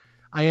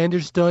 I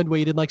understood why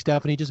you didn't like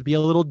Stephanie. Just be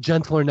a little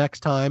gentler next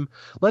time.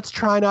 Let's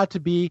try not to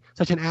be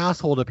such an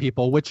asshole to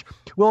people, which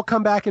will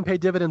come back and pay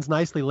dividends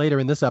nicely later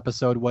in this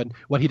episode,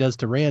 what he does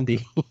to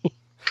Randy.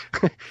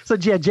 So,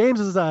 yeah, James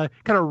is kind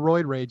of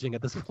roid raging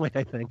at this point,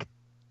 I think.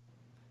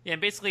 Yeah,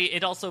 and basically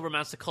it also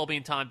amounts to Colby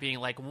and Tom being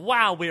like,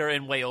 wow, we are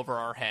in way over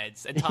our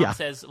heads. And Tom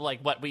says, like,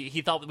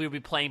 he thought we would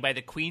be playing by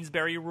the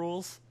Queensberry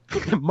rules.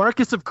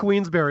 Marcus of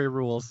Queensberry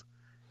rules.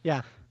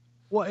 Yeah.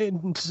 I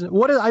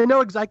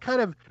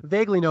kind of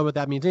vaguely know what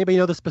that means. Anybody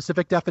know the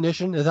specific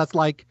definition? That's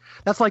like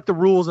the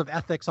rules of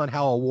ethics on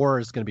how a war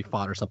is going to be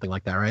fought or something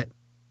like that, right?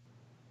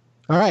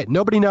 All right,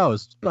 nobody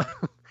knows.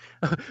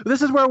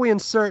 This is where we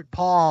insert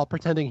Paul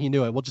pretending he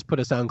knew it. We'll just put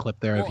a sound clip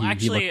there. Well,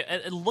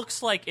 it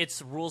looks like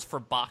it's rules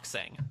for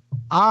boxing.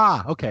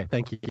 Ah, okay,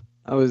 thank you.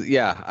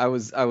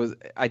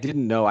 I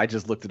didn't know. I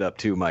just looked it up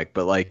too, Mike.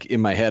 But like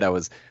in my head,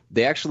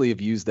 they actually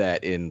have used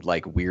that in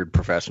like weird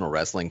professional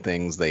wrestling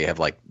things. They have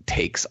like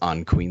takes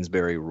on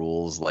Queensberry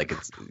rules, like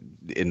it's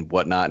in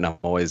whatnot. And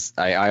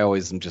I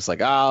always am just like,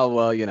 oh,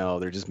 well,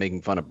 they're just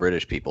making fun of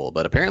British people.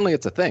 But apparently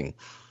it's a thing.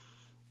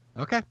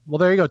 Okay. Well,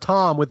 there you go.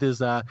 Tom with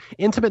his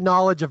intimate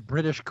knowledge of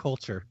British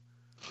culture.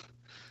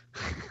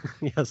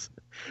 Yes.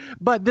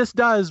 But this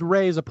does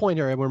raise a point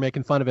here, and we're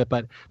making fun of it,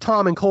 but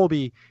Tom and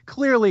Colby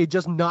clearly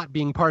just not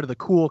being part of the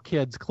cool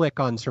kids clique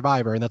on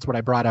Survivor, and that's what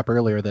I brought up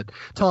earlier, that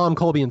Tom,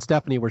 Colby, and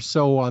Stephanie were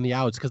so on the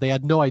outs because they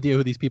had no idea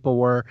who these people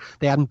were.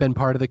 They hadn't been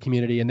part of the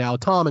community, and now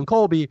Tom and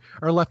Colby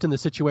are left in the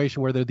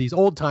situation where they're these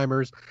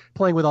old-timers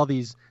playing with all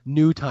these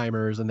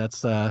new-timers, and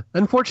that's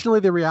unfortunately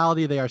the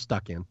reality they are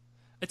stuck in.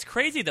 It's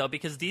crazy, though,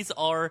 because these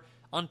are,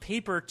 on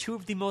paper, two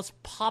of the most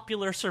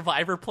popular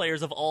Survivor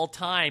players of all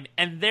time,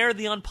 and they're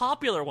the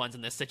unpopular ones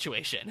in this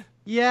situation.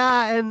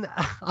 Yeah, and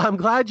I'm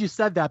glad you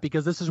said that,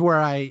 because this is where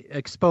I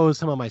expose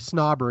some of my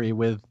snobbery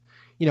with,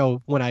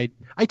 when I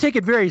take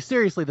it very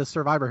seriously, the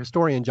Survivor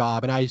historian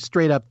job, and I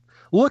straight up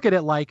look at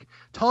it like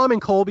Tom and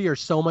Colby are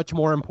so much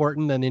more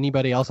important than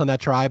anybody else on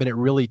that tribe, and it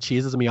really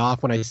cheeses me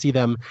off when I see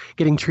them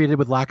getting treated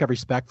with lack of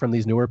respect from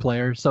these newer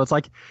players. So it's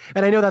like,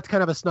 and I know that's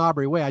kind of a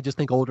snobbery way. I just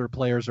think older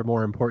players are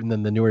more important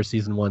than the newer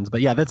season ones.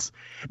 But yeah, that's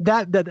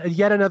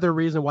yet another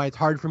reason why it's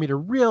hard for me to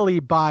really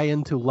buy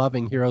into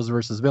loving heroes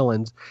versus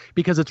villains,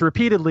 because it's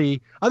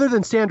repeatedly, other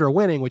than Sandra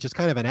winning, which is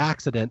kind of an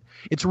accident,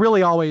 it's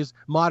really always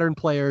modern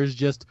players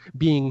just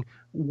being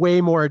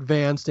way more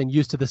advanced and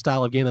used to the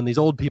style of game than these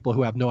old people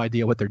who have no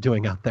idea what they're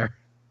doing out there.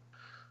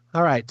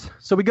 All right,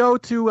 so we go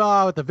to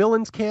the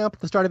villains camp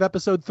at the start of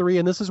episode 3,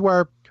 and this is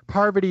where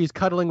Parvati's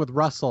cuddling with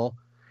Russell,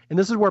 and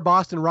this is where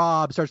Boston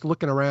Rob starts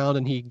looking around,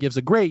 and he gives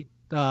a great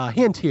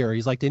hint here.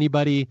 He's like, to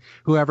anybody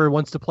who ever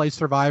wants to play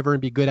Survivor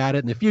and be good at it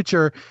in the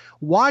future,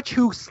 watch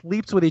who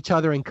sleeps with each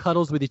other and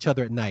cuddles with each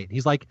other at night.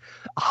 He's like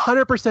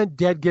 100%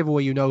 dead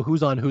giveaway,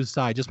 who's on whose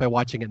side just by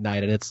watching at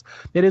night. And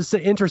it is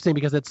interesting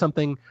because it's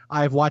something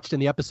I've watched in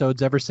the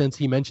episodes ever since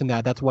he mentioned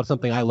that. That's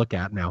something I look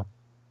at now.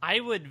 I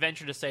would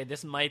venture to say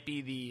this might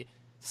be the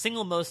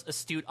single most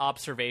astute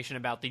observation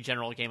about the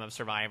general game of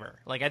Survivor.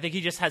 Like, I think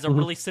he just has a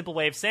really simple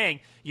way of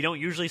saying you don't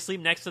usually sleep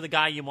next to the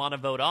guy you want to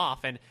vote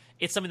off, and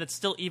it's something that's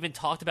still even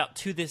talked about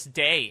to this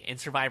day in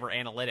Survivor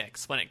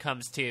analytics when it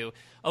comes to,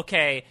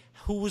 okay,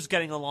 who's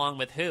getting along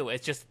with who.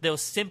 It's just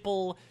those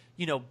simple,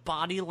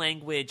 body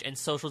language and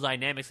social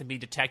dynamics can be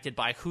detected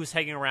by who's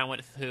hanging around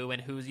with who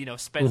and who's,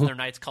 spending their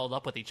nights cuddled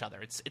up with each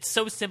other. It's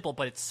so simple,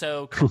 but it's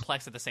so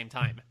complex at the same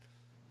time.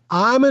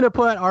 I'm going to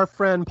put our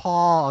friend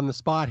Paul on the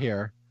spot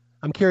here.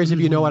 I'm curious if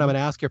you know what I'm going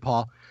to ask here,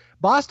 Paul.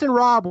 Boston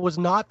Rob was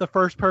not the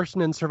first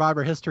person in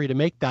Survivor history to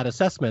make that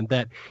assessment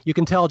that you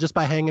can tell just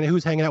by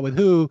who's hanging out with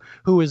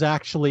who is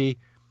actually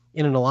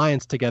in an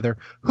alliance together.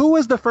 Who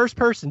was the first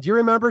person? Do you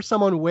remember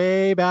someone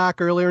way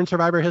back earlier in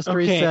Survivor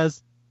history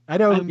says, I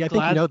think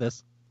you know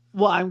this.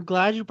 Well, I'm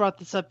glad you brought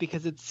this up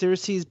because it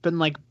seriously has been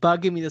like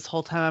bugging me this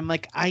whole time. I'm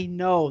like, I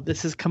know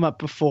this has come up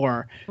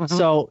before.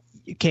 So,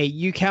 okay,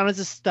 you count as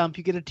a stump.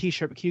 You get a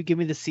T-shirt. But can you give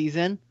me the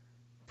season?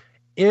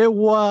 It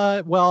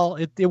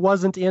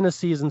wasn't in a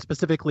season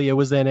specifically. It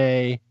was in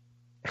a.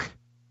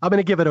 I'm going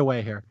to give it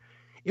away here.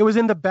 It was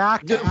in the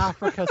Back to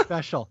Africa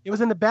special. It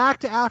was in the Back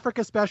to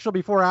Africa special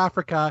before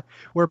Africa,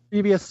 where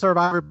previous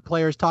Survivor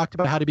players talked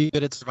about how to be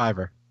good at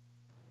Survivor.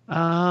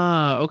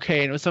 Ah,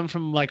 okay. And it was someone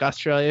from like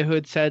Australia who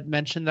had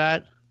mentioned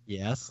that?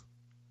 Yes.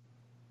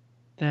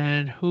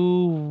 Then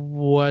who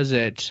was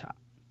it?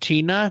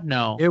 Tina?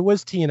 No. It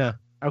was Tina.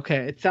 Okay.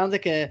 It sounds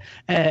like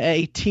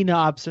a Tina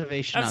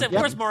observation. Of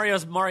course,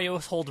 Mario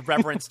holds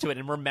reverence to it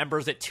and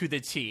remembers it to the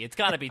T. It's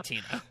got to be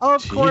Tina.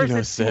 Of course, Tina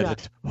it's said Tina.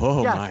 it.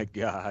 Oh my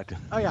God.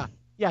 Oh yeah.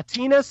 Yeah,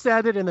 Tina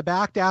said it in the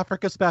Back to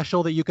Africa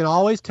special that you can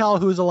always tell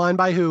who's aligned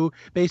by who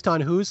based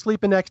on who's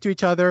sleeping next to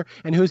each other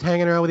and who's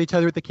hanging around with each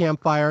other at the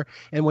campfire.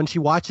 And when she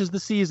watches the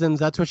seasons,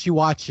 that's what she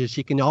watches.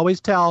 She can always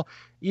tell,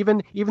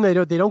 even they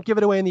don't give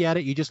it away in the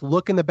edit. You just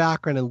look in the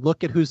background and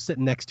look at who's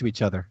sitting next to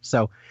each other.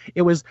 So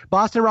it was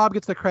Boston Rob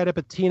gets the credit,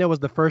 but Tina was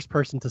the first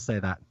person to say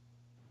that.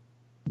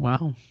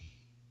 Wow.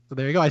 So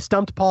there you go. I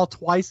stumped Paul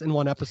twice in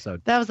one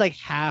episode. That was like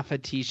half a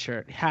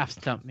T-shirt. Half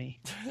stumped me.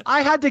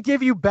 I had to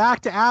give you Back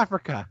to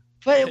Africa.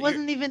 But it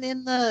wasn't even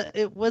in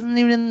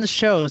the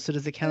show, so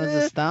does it count as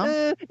a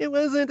stump? It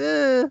wasn't.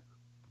 You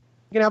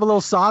gonna have a little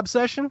sob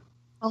session?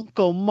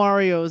 Uncle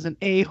Mario's an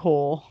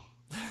a-hole.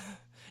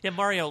 Yeah,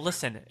 Mario,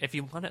 listen, if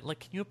you want it,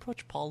 can you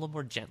approach Paul a little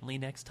more gently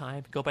next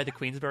time? Go by the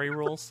Queensberry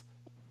rules.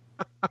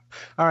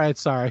 All right,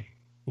 sorry.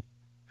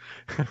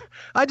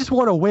 I just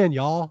want to win,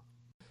 y'all.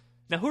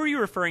 Now, who are you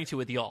referring to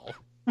with y'all?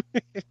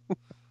 All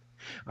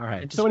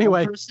right. Just so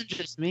anyway, one person,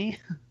 just me.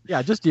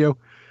 Yeah, just you.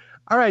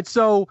 All right,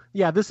 so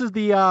yeah, this is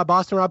the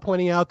Boston Rob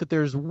pointing out that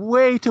there's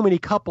way too many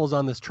couples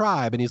on this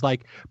tribe, and he's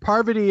like,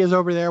 Parvati is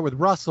over there with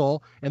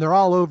Russell, and they're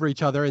all over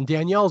each other, and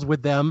Danielle's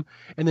with them,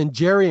 and then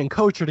Jerry and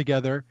Coach are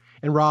together,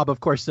 and Rob, of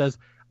course, says,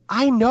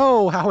 I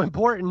know how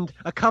important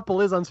a couple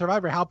is on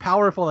Survivor, how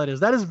powerful that is.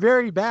 That is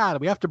very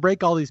bad. We have to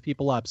break all these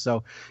people up.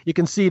 So you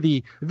can see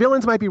the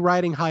villains might be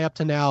riding high up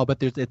to now,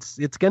 but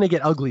it's going to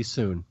get ugly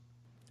soon.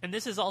 And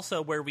this is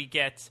also where we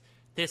get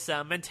this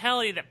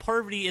mentality that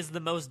Parvati is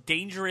the most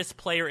dangerous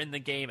player in the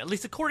game, at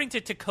least according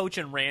to Coach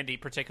and Randy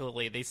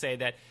particularly. They say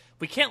that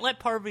we can't let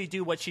Parvati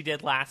do what she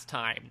did last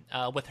time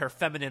with her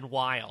feminine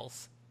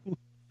wiles.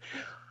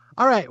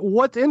 All right,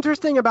 what's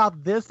interesting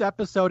about this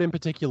episode in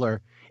particular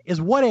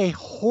is what a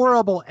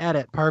horrible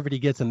edit Parvati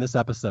gets in this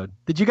episode.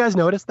 Did you guys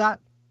notice that?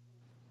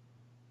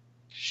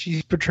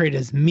 She's portrayed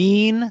as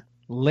mean,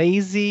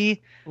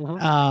 lazy,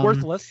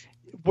 worthless,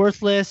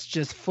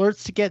 just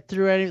flirts to get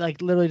through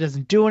it, literally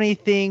doesn't do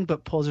anything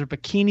but pulls her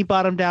bikini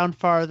bottom down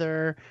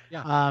farther.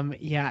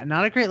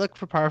 Not a great look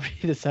for Parvati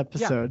this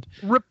episode.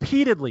 Yeah,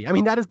 repeatedly. I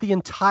mean, that is the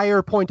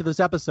entire point of this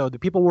episode,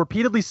 that people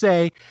repeatedly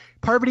say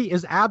Parvati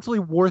is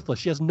absolutely worthless.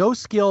 She has no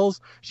skills.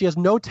 She has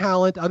no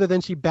talent other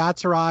than she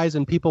bats her eyes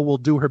and people will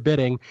do her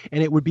bidding,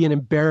 and it would be an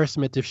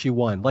embarrassment if she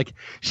won.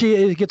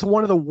 She gets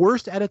one of the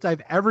worst edits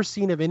I've ever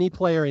seen of any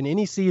player in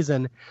any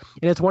season,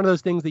 and it's one of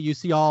those things that you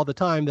see all the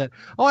time that,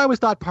 I always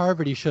thought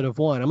Parvati should have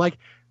won. I'm like,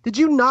 did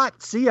you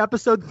not see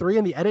episode 3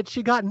 and the edit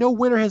she got? No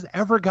winner has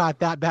ever got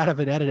that bad of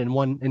an edit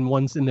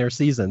in their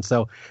season.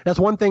 So that's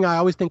one thing I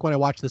always think when I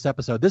watch this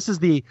episode. This is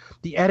the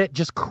edit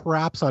just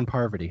craps on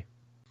Parvati.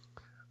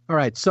 All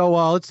right, so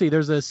let's see.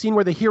 There's a scene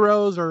where the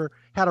heroes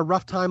had a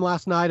rough time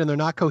last night and they're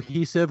not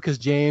cohesive because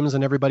James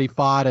and everybody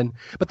fought,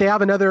 but they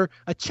have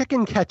a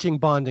chicken catching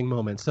bonding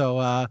moment. So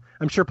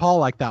I'm sure Paul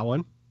liked that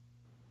one.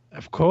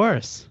 Of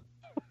course.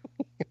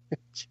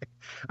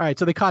 All right,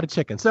 so they caught a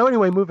chicken. So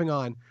anyway, moving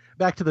on.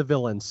 Back to the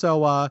villains.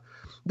 So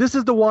this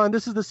is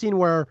the scene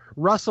where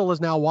Russell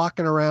is now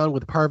walking around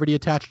with Parvati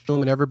attached to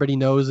him and everybody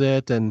knows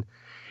it. And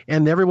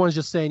everyone's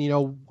just saying,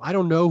 I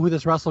don't know who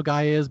this Russell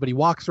guy is, but he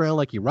walks around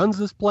like he runs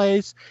this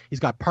place. He's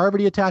got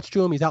Parvati attached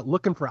to him. He's out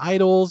looking for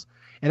idols.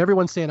 And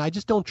everyone's saying, I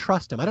just don't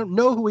trust him. I don't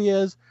know who he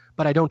is,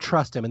 but I don't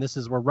trust him. And this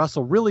is where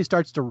Russell really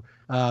starts to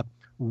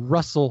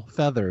rustle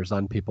feathers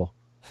on people.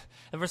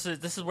 This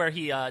is where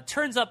he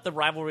turns up the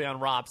rivalry on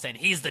Rob, saying,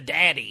 he's the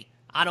daddy.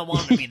 I don't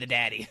want him to be the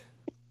daddy.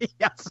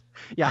 Yes.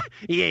 Yeah,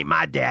 he ain't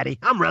my daddy.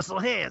 I'm Russell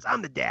Hands.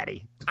 I'm the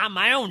daddy. I'm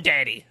my own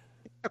daddy.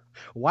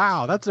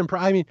 Wow, that's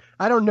impressive. I mean,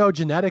 I don't know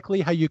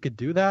genetically how you could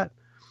do that.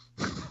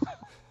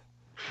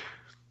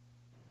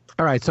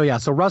 All right,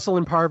 so Russell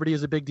and Parvati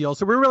is a big deal.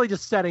 So we're really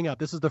just setting up.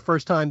 This is the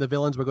first time the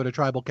villains will go to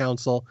tribal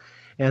council,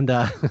 and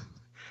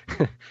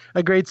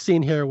a great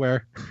scene here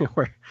where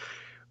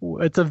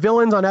it's a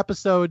villains on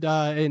episode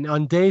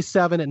on day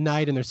 7 at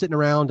night, and they're sitting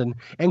around,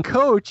 and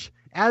Coach,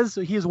 as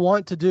he's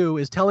wont to do,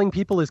 is telling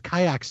people his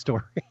kayak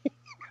story.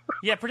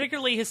 Yeah,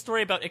 particularly his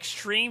story about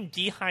extreme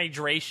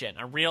dehydration,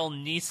 a real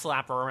knee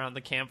slapper around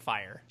the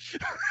campfire.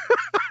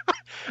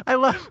 I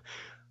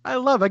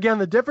love, again,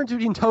 the difference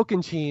between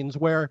Tocantins,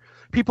 where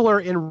people are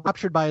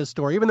enraptured by his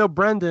story. Even though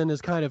Brendan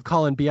is kind of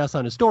calling BS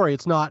on his story,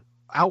 it's not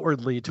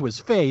outwardly to his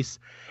face.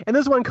 And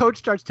this one Coach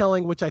starts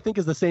telling, which I think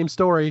is the same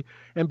story,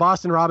 and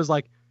Boston Rob is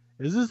like,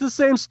 is this the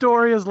same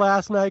story as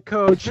last night,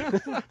 Coach?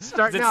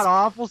 Starting out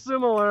awful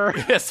similar.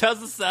 Yeah,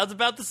 sounds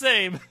about the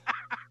same.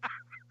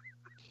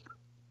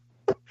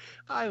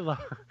 I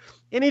love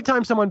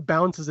anytime someone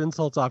bounces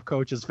insults off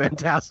Coach is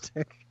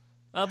fantastic.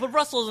 But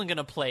Russell isn't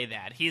gonna play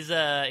that. He's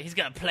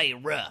gonna play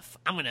rough.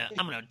 I'm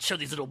gonna show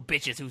these little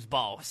bitches who's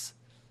boss.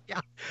 Yeah.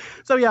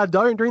 So yeah,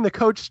 during the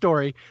Coach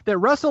story, that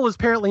Russell is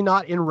apparently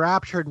not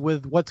enraptured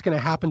with what's going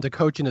to happen to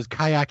Coach in his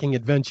kayaking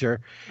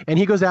adventure, and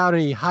he goes out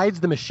and he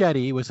hides the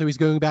machete. So he's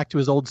going back to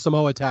his old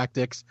Samoa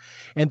tactics,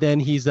 and then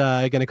he's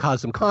going to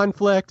cause some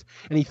conflict,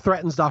 and he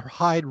threatens to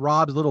hide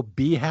Rob's little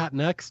bee hat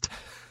next.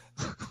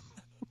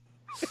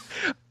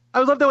 I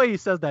love the way he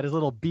says that, his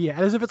little bee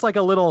hat, as if it's like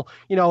a little,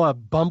 a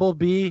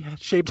bumblebee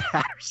shaped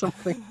hat or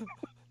something.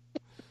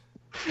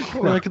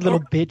 Or like a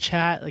little bitch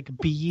hat, like a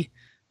bee.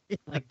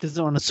 Like,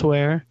 doesn't want to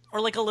swear.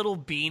 Or like a little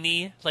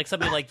beanie, like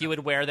something like you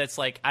would wear that's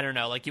like, I don't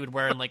know, like you would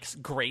wear in like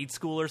grade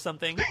school or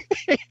something.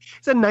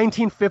 It's a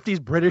 1950s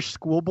British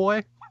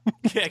schoolboy.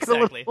 Yeah,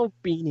 exactly. A little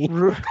beanie.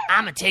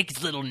 I'm going to take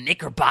his little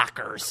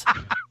knickerbockers.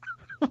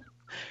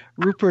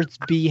 Rupert's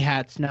B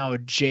hat's now a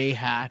J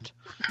hat.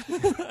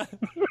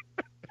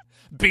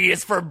 B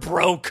is for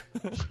broke.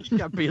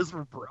 Yeah, B is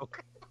for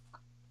broke.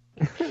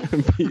 B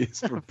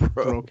is for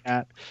broke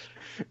hat.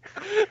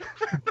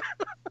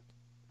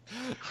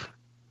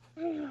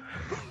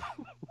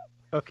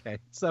 Okay,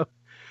 so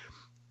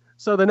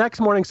the next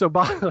morning,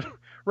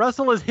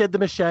 Russell has hid the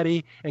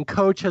machete, and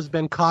Coach has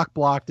been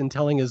cock-blocked in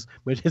telling his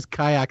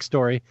kayak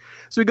story.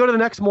 So we go to the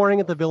next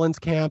morning at the villains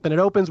camp, and it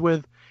opens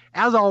with,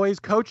 as always,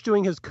 Coach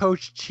doing his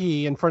Coach Chi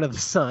in front of the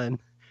sun,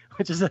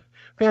 which is a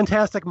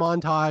fantastic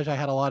montage I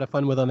had a lot of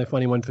fun with on the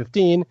Funny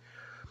 115.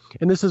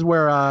 And this is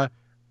where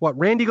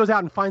Randy goes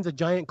out and finds a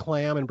giant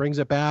clam and brings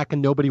it back,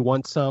 and nobody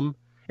wants some.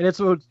 And it's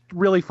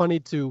really funny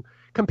to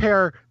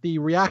compare the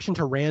reaction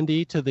to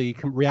Randy to the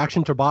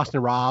reaction to Boston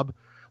Rob.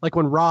 Like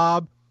when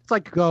Rob, it's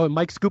like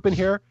Mike Scoopin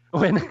here.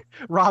 When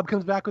Rob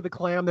comes back with the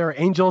clam, there are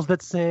angels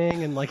that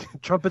sing and like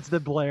trumpets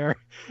that blare.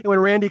 And when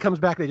Randy comes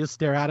back, they just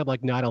stare at him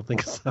like, no, I don't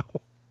think so.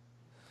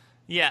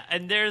 Yeah,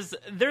 and there's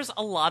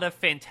a lot of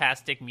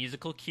fantastic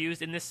musical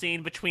cues in this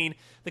scene, between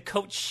the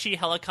Coach Chi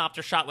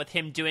helicopter shot with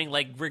him doing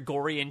like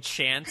Gregorian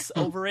chants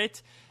over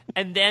it,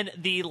 and then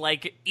the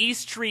like E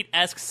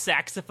Street-esque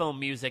saxophone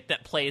music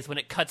that plays when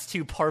it cuts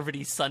to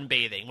Parvati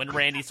sunbathing, when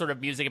Randy's sort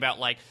of music about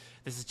like,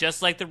 this is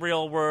just like the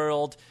real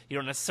world, you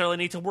don't necessarily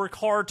need to work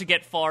hard to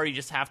get far, you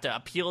just have to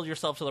appeal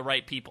yourself to the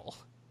right people.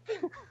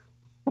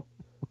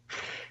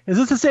 Is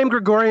this the same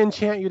Gregorian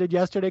chant you did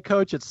yesterday,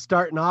 Coach? It's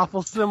starting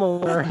awful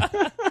similar.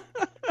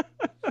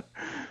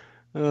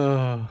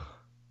 Oh.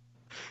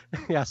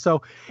 Yeah,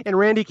 so, and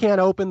Randy can't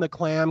open the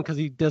clam because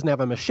he doesn't have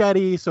a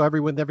machete, so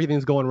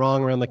everything's going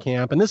wrong around the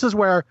camp. And this is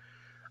where,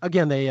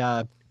 again,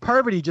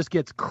 Parvati just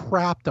gets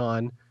crapped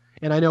on.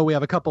 And I know we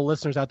have a couple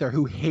listeners out there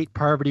who hate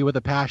Parvati with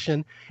a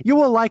passion. You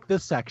will like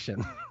this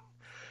section.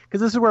 Because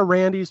this is where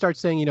Randy starts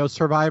saying,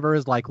 Survivor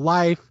is like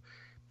life.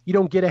 You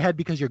don't get ahead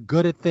because you're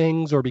good at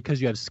things or because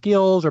you have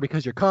skills or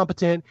because you're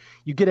competent.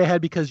 You get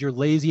ahead because you're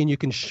lazy and you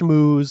can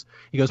schmooze.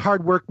 He goes,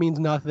 hard work means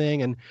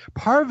nothing. And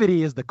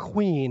Parvati is the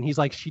queen. He's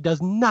like, she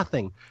does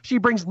nothing. She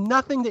brings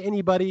nothing to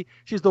anybody.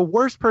 She's the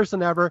worst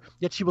person ever,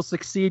 yet she will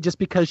succeed just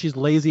because she's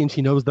lazy and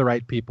she knows the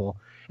right people.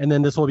 And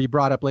then this will be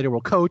brought up later.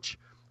 Well, Coach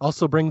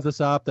also brings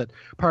this up, that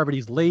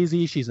Parvati's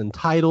lazy. She's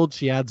entitled.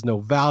 She adds no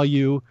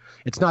value.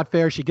 It's not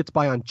fair. She gets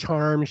by on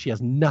charm. She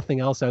has nothing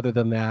else other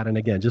than that. And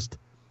again, just...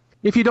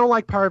 if you don't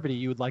like Parvati,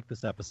 you would like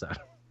this episode.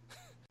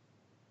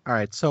 All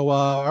right, so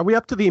are we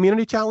up to the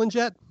immunity challenge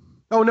yet?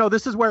 Oh, no,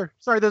 this is where...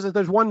 sorry,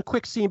 there's one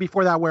quick scene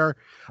before that where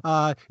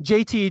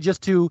JT,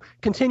 just to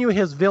continue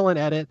his villain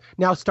edit,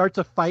 now starts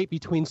a fight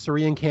between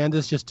Suri and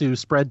Candace just to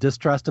spread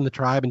distrust in the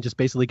tribe and just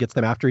basically gets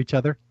them after each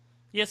other.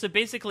 Yeah, so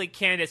basically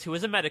Candace, who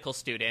is a medical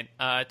student,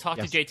 talked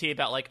Yes. to JT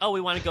about like, oh,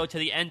 we want to go to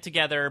the end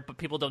together, but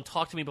people don't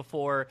talk to me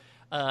before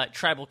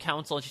tribal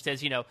council. And she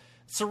says,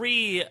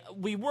 Suri,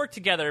 we work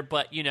together,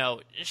 but,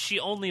 she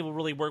only will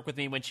really work with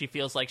me when she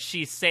feels like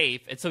she's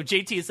safe. And so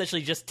JT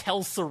essentially just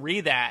tells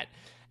Suri that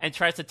and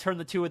tries to turn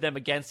the two of them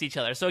against each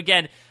other. So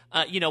again,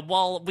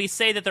 while we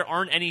say that there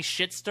aren't any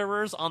shit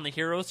stirrers on the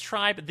Heroes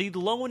tribe, the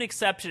lone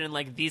exception in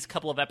like these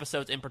couple of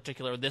episodes in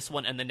particular, this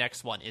one and the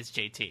next one, is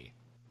JT.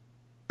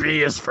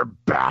 B is for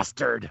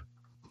bastard.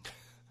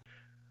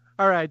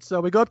 All right, so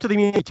we go up to the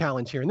immunity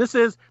challenge here. And this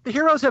is, the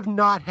heroes have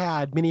not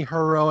had many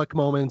heroic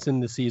moments in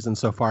the season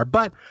so far,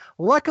 but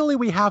luckily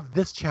we have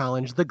this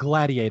challenge, the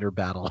gladiator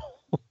battle.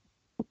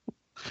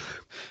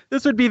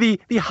 This would be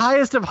the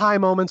highest of high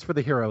moments for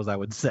the heroes, I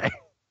would say.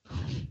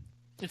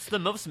 It's the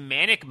most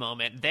manic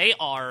moment. They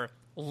are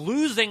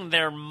losing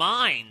their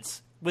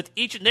minds with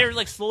each. They're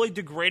like slowly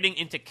degrading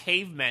into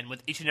cavemen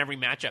with each and every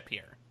matchup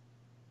here.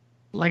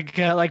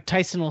 Like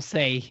Tyson will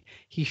say,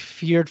 he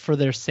feared for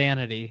their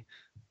sanity.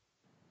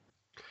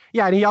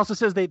 Yeah, and he also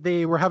says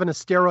they were having a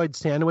steroid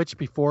sandwich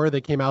before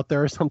they came out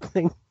there or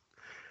something.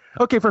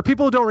 Okay, for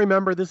people who don't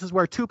remember, this is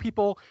where two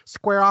people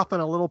square off on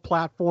a little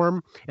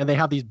platform, and they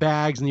have these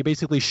bags, and you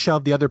basically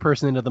shove the other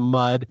person into the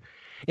mud.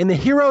 And the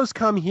heroes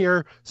come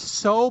here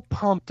so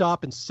pumped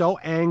up and so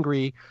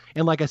angry.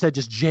 And like I said,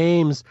 just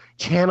James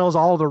channels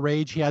all the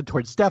rage he had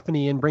towards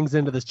Stephanie and brings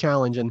into this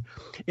challenge. And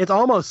it's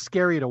almost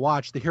scary to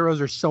watch. The heroes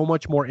are so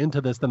much more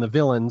into this than the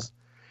villains.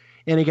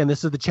 And again,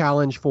 this is the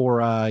challenge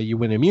for you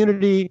win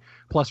immunity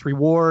plus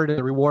reward. And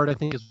the reward, I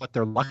think, is what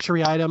their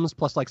luxury items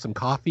plus like some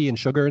coffee and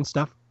sugar and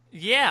stuff.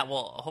 Yeah,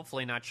 well,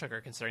 hopefully not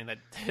sugar, considering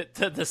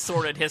that the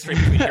sordid history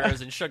between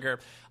heroes and sugar.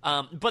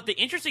 But the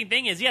interesting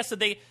thing is, so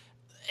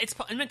it's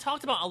been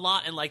talked about a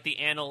lot in like the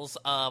annals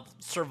of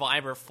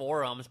Survivor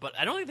forums, but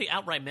I don't think they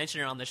outright mention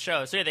it on the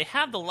show. So yeah, they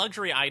have the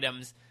luxury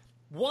items.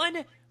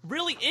 One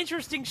really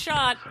interesting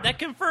shot that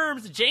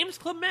confirms James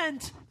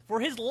Clement,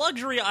 for his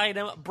luxury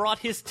item, brought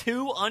his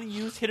 2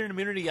 unused hidden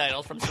immunity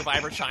idols from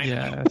Survivor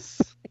China.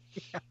 Yes.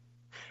 Yeah.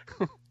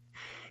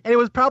 And it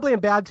was probably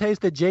in bad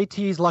taste that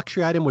JT's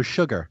luxury item was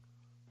sugar.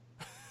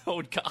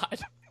 Oh,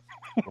 God.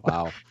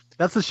 Wow.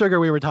 That's the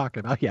sugar we were talking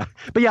about, yeah.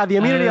 But yeah, the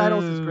immunity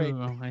idols is great.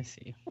 Oh, I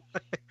see.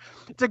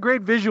 It's a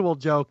great visual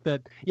joke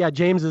that,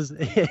 James's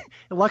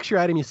luxury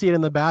item, you see it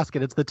in the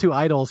basket. It's the 2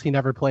 idols he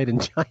never played in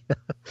China.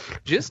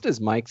 Just as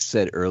Mike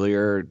said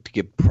earlier, to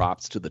give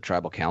props to the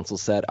Tribal Council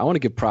set, I want to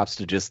give props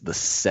to just the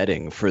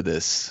setting for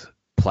this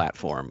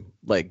platform.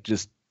 Like,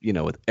 just,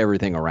 with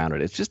everything around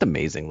it. It's just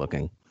amazing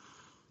looking.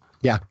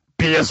 Yeah.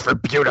 B is for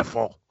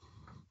beautiful.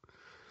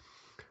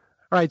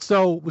 All right,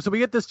 so we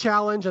get this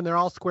challenge, and they're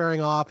all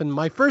squaring off. And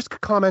my first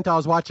comment, I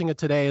was watching it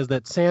today, is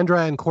that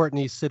Sandra and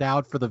Courtney sit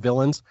out for the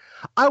villains.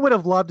 I would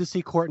have loved to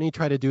see Courtney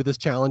try to do this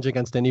challenge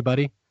against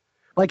anybody.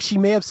 Like, she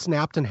may have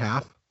snapped in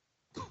half.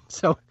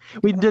 So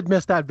we did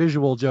miss that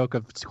visual joke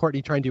of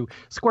Courtney trying to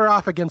square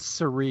off against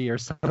Sari or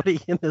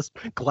somebody in this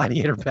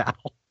gladiator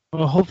battle.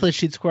 Well, hopefully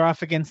she'd square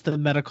off against the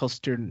medical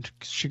student.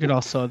 She could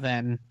also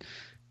then,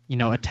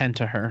 attend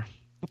to her.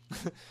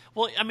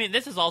 Well, I mean,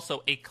 this is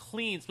also a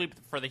clean sweep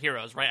for the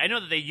heroes, right? I know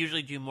that they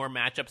usually do more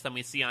matchups than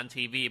we see on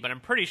TV, but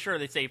I'm pretty sure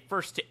they say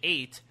first to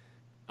 8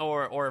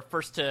 or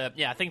first to,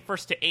 I think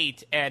first to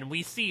 8, and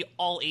we see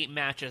all 8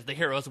 matches. The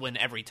heroes win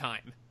every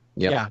time.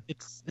 Yep. Yeah,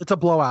 it's a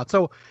blowout.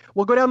 So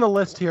we'll go down the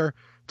list here.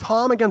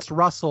 Tom against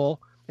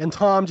Russell, and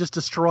Tom just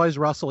destroys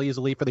Russell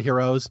easily for the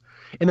heroes.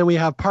 And then we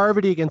have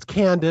Parvati against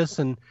Candace,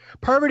 and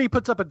Parvati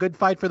puts up a good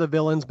fight for the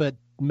villains, but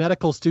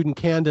medical student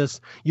Candace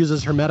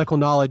uses her medical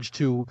knowledge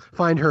to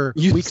find her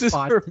weak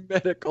spot. Her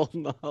medical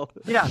knowledge.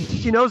 Yeah,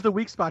 she knows the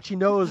weak spot. She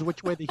knows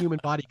which way the human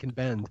body can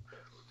bend.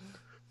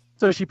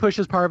 So she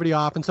pushes Parvati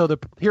off, and so the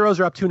heroes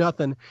are up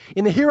 2-0.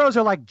 And the heroes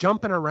are like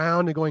jumping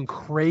around and going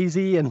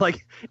crazy, and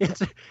like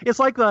it's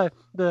like the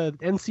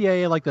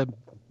NCAA, like the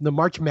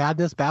March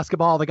Madness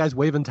basketball, the guys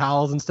waving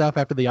towels and stuff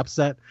after the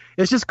upset.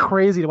 It's just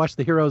crazy to watch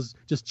the heroes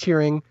just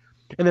cheering.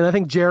 And then I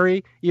think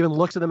Jerry even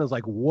looks at them and is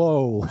like,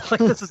 whoa, like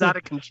this is out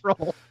of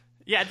control.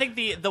 Yeah, I think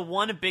the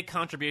one big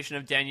contribution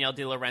of Danielle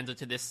De Lorenzo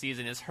to this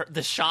season is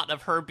the shot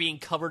of her being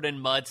covered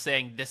in mud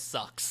saying, "This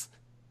sucks."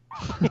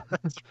 That's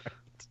right.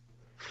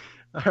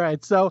 All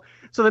right, so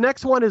the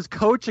next one is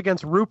Coach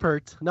against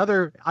Rupert.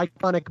 Another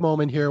iconic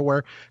moment here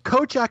where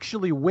Coach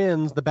actually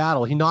wins the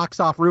battle. He knocks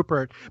off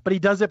Rupert, but he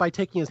does it by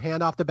taking his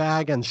hand off the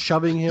bag and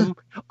shoving him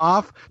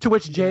off, to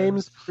which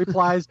James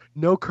replies,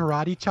 "No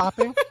karate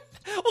chopping."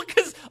 Well,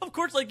 because, of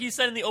course, like you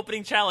said in the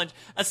opening challenge,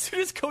 as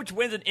soon as Coach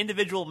wins an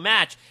individual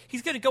match,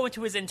 he's going to go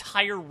into his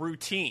entire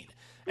routine.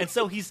 And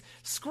so he's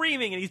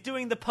screaming and he's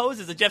doing the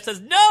poses, and Jeff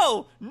says,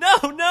 no.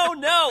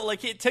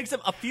 Like, it takes him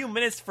a few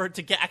minutes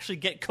to actually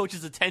get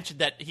Coach's attention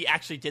that he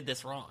actually did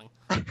this wrong.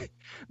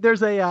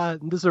 This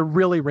is a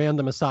really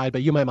random aside,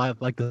 but you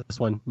might like this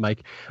one,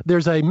 Mike.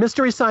 There's a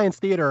Mystery Science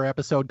Theater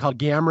episode called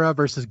Gamera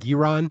versus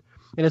Giron.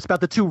 And it's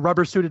about the 2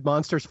 rubber-suited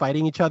monsters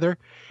fighting each other.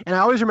 And I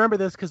always remember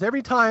this because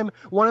every time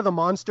one of the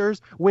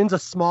monsters wins a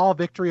small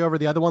victory over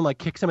the other one, like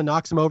kicks him and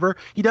knocks him over,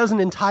 he does an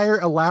entire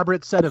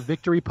elaborate set of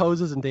victory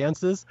poses and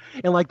dances.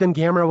 And like then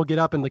Gamera will get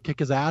up and like, kick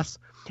his ass.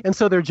 And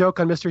so their joke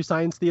on Mystery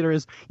Science Theater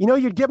is,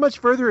 you'd get much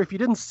further if you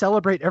didn't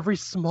celebrate every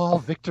small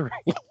victory.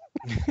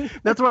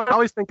 That's what I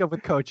always think of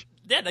with Coach.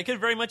 Yeah, that could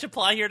very much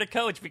apply here to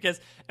Coach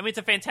because, I mean, it's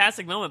a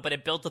fantastic moment, but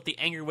it built up the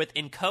anger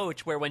within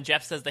Coach where when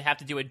Jeff says they have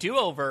to do a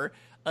do-over,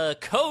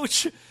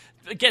 Coach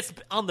gets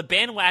on the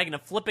bandwagon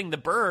of flipping the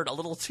bird a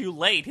little too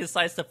late. He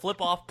decides to flip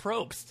off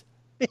Probst.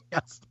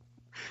 Yes.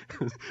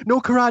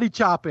 No karate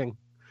chopping.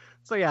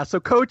 So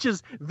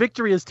Coach's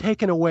victory is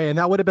taken away, and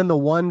that would have been the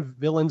one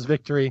villain's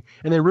victory.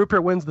 And then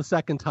Rupert wins the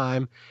second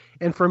time.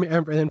 And from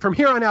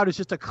here on out, it's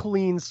just a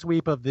clean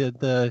sweep of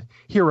the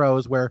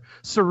heroes, where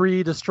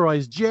Suri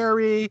destroys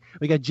Jerry.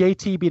 We got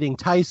JT beating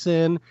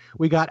Tyson.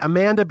 We got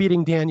Amanda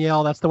beating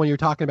Danielle. That's the one you're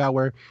talking about,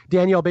 where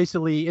Danielle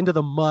basically into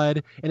the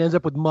mud and ends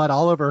up with mud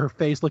all over her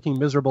face, looking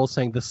miserable,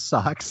 saying this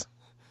sucks.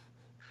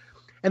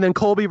 And then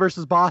Colby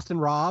versus Boston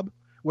Rob,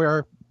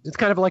 where it's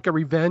kind of like a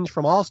revenge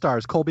from All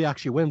Stars. Colby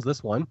actually wins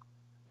this one.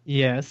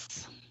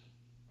 Yes.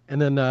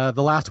 And then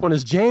the last one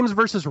is James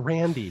versus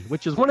Randy,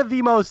 which is one of the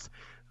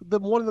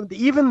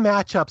even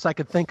matchups I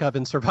could think of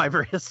in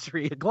Survivor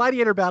history. A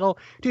gladiator battle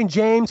between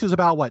James, who's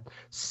about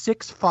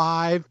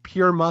 6'5",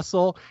 pure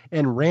muscle,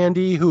 and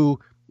Randy, who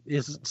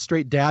is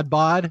straight dad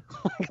bod.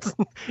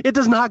 It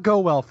does not go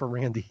well for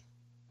Randy.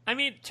 I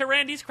mean, to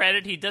Randy's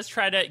credit, he does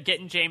try to get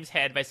in James'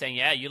 head by saying,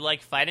 "Yeah, you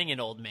like fighting an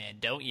old man,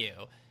 don't you?"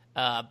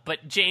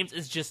 But James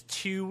is just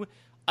too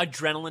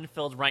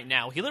adrenaline-filled right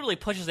now. He literally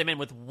pushes him in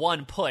with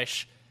one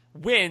push,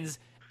 wins,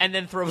 and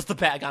then throws the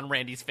bag on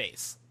Randy's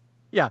face.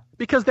 Yeah,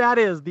 because that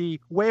is the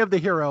way of the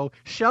hero.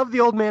 Shove the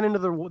old man into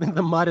the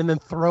mud and then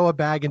throw a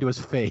bag into his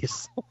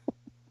face.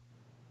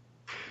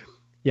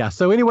 Yeah,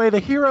 so anyway, the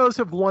heroes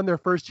have won their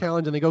first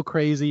challenge and they go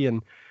crazy,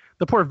 and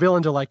the poor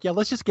villains are like, yeah,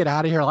 let's just get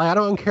out of here. Like, I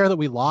don't care that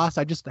we lost.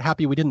 I'm just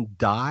happy we didn't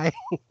die.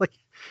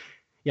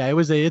 Yeah,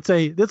 it's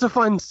a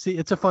fun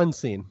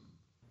scene.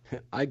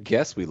 I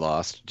guess we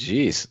lost.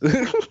 Jeez.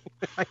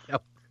 I know.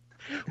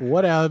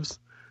 Whatevs.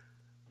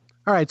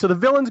 All right, so the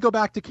villains go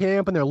back to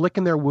camp and they're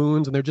licking their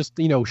wounds and they're just,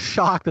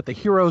 shocked that the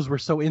heroes were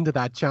so into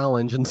that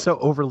challenge and so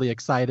overly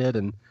excited.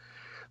 And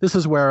this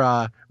is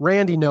where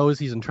Randy knows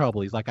he's in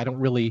trouble. He's like, I don't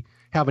really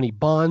have any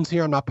bonds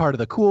here. I'm not part of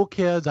the cool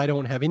kids. I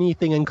don't have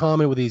anything in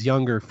common with these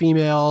younger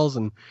females.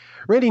 And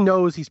Randy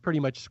knows he's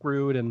pretty much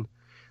screwed. And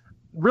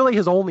really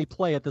his only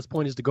play at this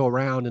point is to go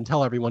around and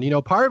tell everyone,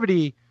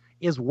 Parvati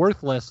is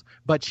worthless,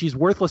 but she's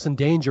worthless and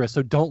dangerous,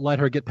 so don't let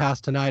her get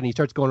past tonight. And he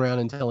starts going around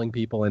and telling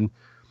people, and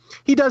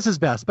he does his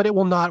best, but it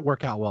will not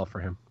work out well for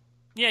him.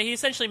 Yeah, he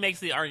essentially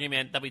makes the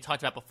argument that we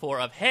talked about before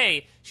of,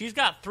 hey, she's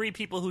got 3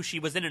 people who she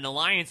was in an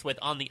alliance with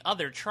on the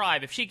other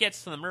tribe. If she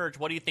gets to the merge,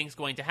 what do you think's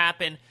going to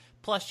happen?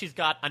 Plus, she's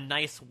got a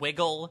nice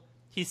wiggle,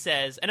 he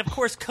says. And of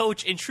course,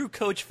 Coach, in true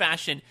Coach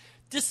fashion,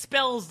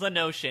 dispels the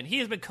notion. He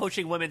has been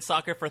coaching women's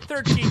soccer for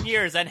 13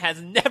 years and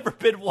has never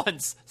been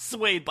once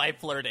swayed by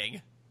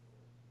flirting.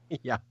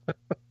 Yeah.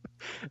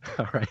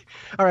 All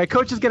right.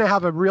 Coach is going to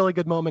have a really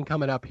good moment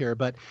coming up here.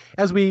 But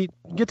as we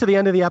get to the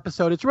end of the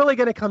episode, it's really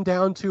going to come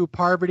down to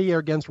Parvati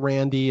against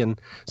Randy.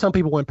 And some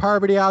people want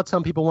Parvati out.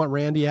 Some people want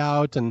Randy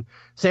out. And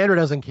Sandra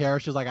doesn't care.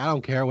 She's like, I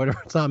don't care. Whatever.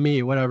 It's not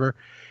me. Whatever.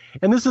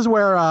 And this is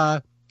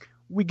where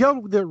we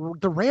go the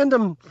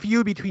random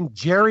feud between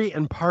Jerry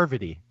and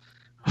Parvati.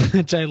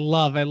 Which I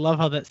love. I love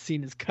how that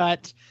scene is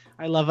cut.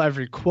 I love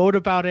every quote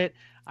about it.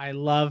 I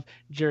love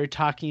Jerry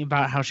talking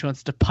about how she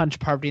wants to punch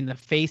Parvati in the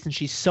face, and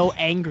she's so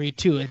angry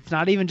too. It's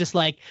not even just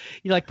like,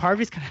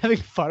 Parvati's kind of having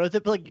fun with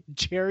it, but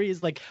Jerry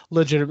is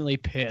legitimately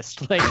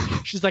pissed.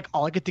 She's like,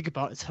 all I could think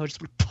about is how I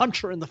just would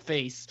punch her in the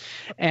face.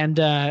 And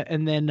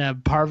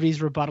then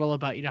Parvati's rebuttal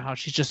about how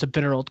she's just a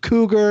bitter old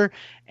cougar,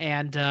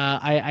 and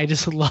I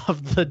just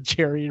love the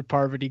Jerry and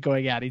Parvati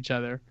going at each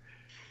other.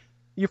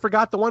 You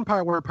forgot the one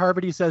part where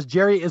Parvati says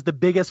Jerry is the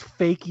biggest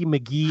fakey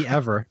McGee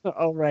ever.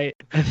 Oh, right.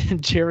 And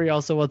then Jerry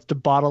also wants to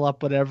bottle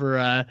up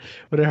whatever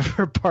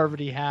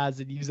Parvati has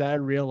and use that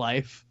in real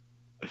life.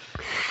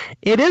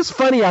 It is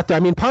funny out there. I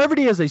mean,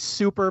 Parvati is a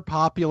super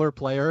popular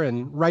player,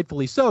 and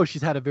rightfully so.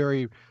 She's had a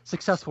very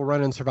successful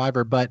run in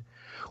Survivor, but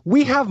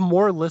we have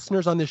more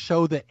listeners on this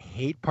show that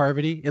hate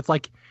Parvati. It's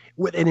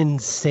with an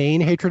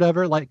insane hatred of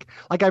her. Like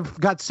I've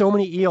got so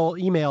many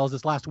emails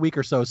this last week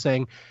or so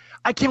saying,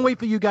 I can't wait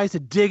for you guys to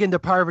dig into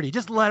Parvati.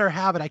 Just let her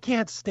have it. I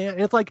can't stand it.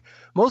 And it's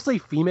mostly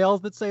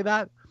females that say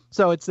that.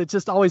 So it's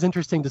just always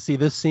interesting to see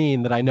this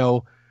scene that I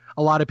know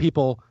a lot of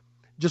people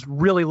just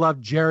really love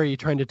Jerry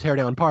trying to tear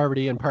down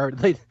Parvati. And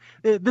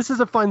this is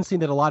a fun scene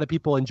that a lot of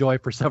people enjoy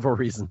for several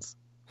reasons.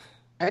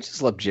 I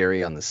just love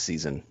Jerry on this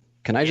season.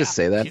 Can I just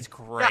say that? She's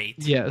great.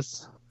 Yeah.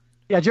 Yes.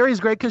 Yeah, Jerry's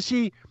great because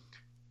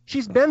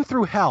she's been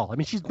through hell. I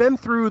mean, she's been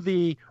through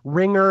the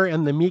ringer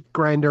and the meat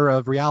grinder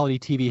of reality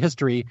TV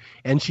history,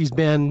 and she's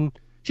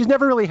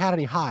never really had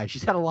any highs.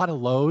 She's had a lot of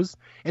lows,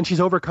 and she's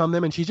overcome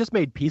them, and she's just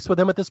made peace with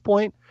them at this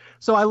point.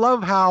 So I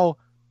love how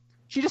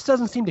she just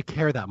doesn't seem to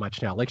care that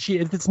much now. It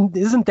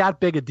isn't that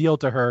big a deal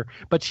to her,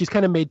 but she's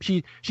kind of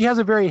she has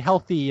a very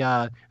healthy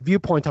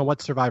viewpoint on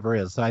what Survivor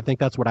is. So I think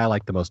that's what I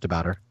like the most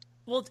about her.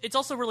 Well, it's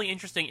also really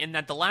interesting in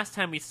that the last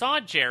time we saw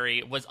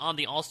Jerry was on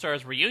the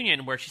All-Stars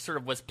reunion where she sort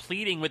of was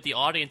pleading with the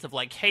audience of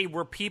hey,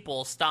 we're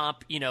people,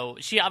 stop.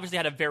 She obviously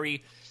had a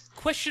very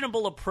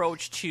questionable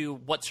approach to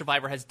what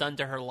Survivor has done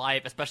to her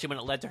life, especially when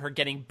it led to her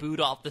getting booed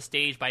off the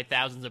stage by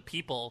thousands of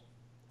people.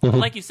 Mm-hmm.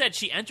 Like you said,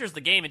 she enters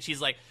the game and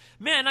she's like,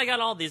 man, I got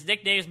all these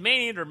nicknames,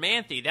 Maynard or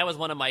Manthe. That was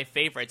one of my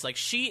favorites.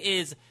 She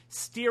is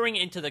steering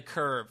into the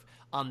curve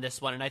on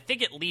this one, and I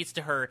think it leads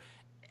to her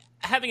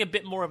having a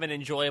bit more of an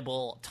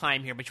enjoyable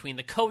time here between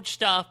the coach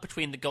stuff,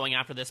 between the going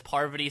after this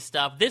Parvati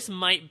stuff. This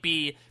might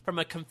be, from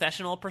a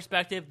confessional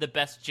perspective, the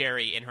best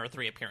Jerry in her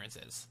 3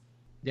 appearances.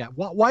 Yeah.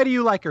 Why do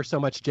you like her so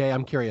much, Jay?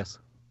 I'm curious.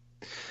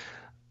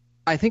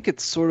 I think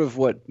it's sort of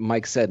what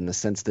Mike said in the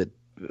sense that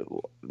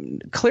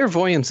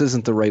clairvoyance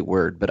isn't the right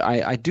word, but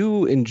I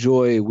do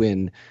enjoy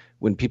when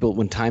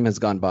time has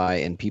gone by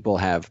and people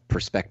have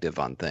perspective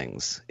on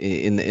things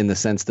in the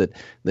sense that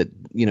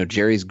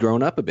Jerry's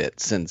grown up a bit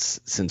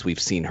since we've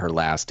seen her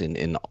last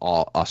in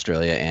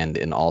Australia and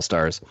in All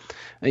Stars,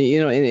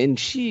 and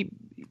she,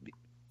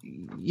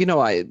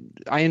 I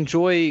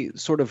enjoy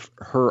sort of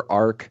her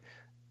arc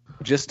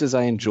just as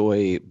I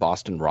enjoy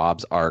Boston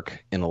Rob's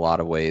arc in a lot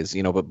of ways,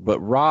 but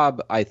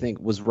Rob, I think,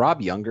 was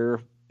Rob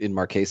younger in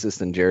Marquesas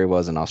than Jerry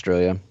was in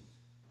Australia?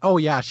 Oh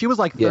yeah, she was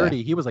like 30.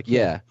 Yeah. He was like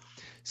yeah.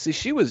 See,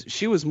 she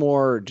was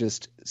more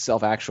just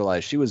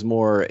self-actualized. She was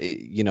more,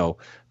 the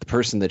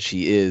person that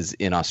she is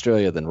in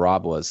Australia than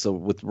Rob was. So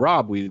with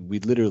Rob, we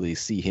literally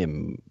see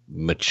him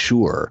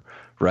mature,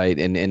 right?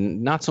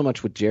 And not so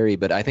much with Jerry,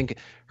 but I think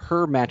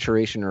her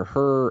maturation or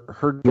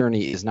her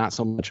journey is not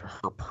so much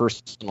her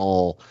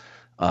personal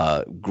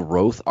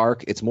growth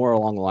arc. It's more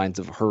along the lines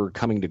of her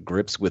coming to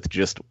grips with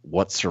just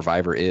what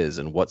Survivor is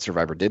and what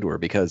Survivor did to her.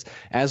 Because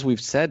as we've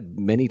said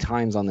many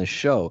times on this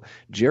show,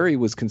 Jerry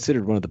was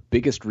considered one of the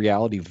biggest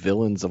reality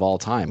villains of all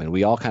time. And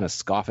we all kind of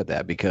scoff at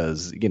that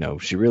because,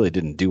 she really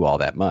didn't do all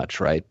that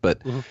much, right?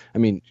 But I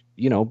mean,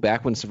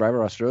 back when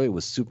Survivor Australia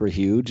was super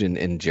huge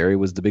and Jerry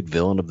was the big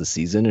villain of the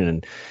season,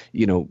 and,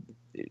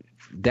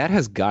 that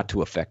has got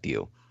to affect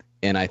you.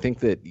 And I think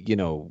that,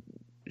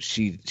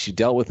 she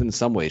dealt with it in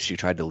some ways. She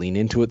tried to lean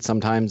into it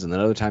sometimes, and then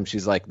other times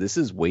she's like, this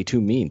is way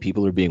too mean.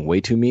 People are being way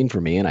too mean for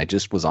me, and I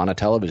just was on a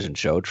television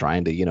show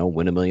trying to,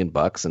 win $1 million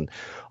and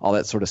all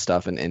that sort of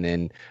stuff. And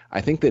then I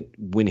think that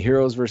when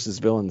Heroes versus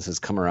Villains has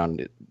come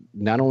around,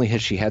 not only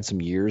has she had some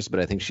years, but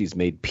I think she's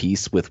made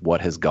peace with what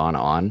has gone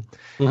on.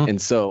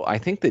 And so I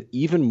think that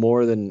even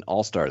more than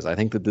All Stars, I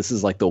think that this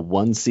is like the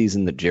one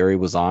season that Jerry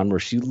was on where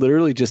she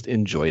literally just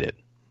enjoyed it.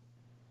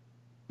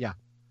 Yeah.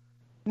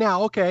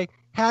 Now, okay,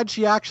 had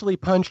she actually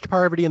punched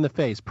Parvati in the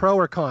face, pro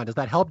or con? Does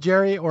that help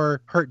Jerry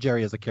or hurt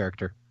Jerry as a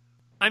character?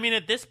 I mean,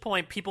 at this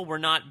point, people were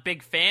not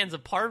big fans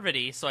of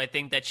Parvati, so I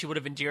think that she would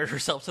have endeared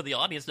herself to the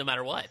audience no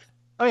matter what.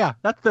 Oh, yeah.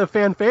 That's the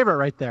fan favorite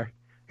right there.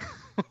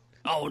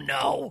 Oh,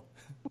 no.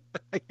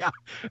 Yeah.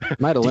 It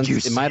might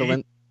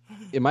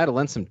have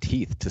lent some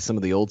teeth to some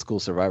of the old school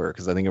Survivor,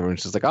 because I think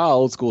everyone's just like, oh,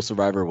 old school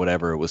Survivor,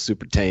 whatever. It was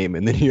super tame.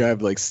 And then you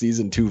have like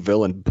season 2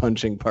 villain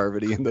punching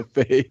Parvati in the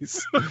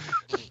face.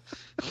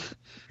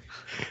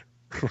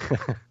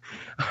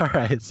 All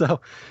right. So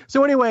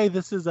anyway,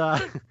 this is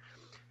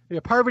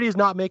Parvati is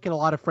not making a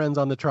lot of friends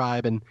on the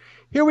tribe, and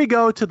here we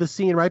go to the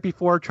scene right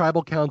before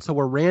tribal council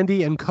where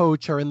Randy and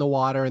Coach are in the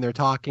water and they're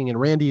talking, and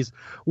Randy's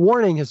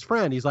warning his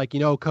friend. He's like,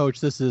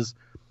 Coach, this is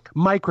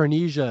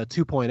Micronesia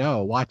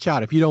 2.0. Watch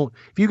out. If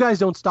you guys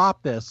don't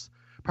stop this,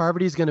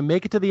 Parvati's going to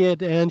make it to the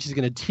end. She's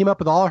going to team up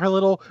with all her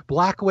little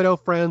Black Widow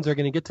friends. They're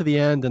going to get to the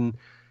end,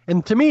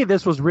 and to me,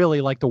 this was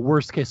really like the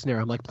worst case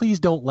scenario. I'm like, please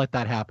don't let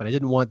that happen. I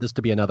didn't want this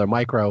to be another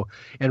Micro.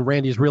 And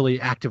Randy's really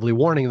actively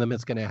warning them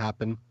it's going to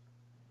happen.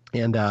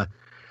 And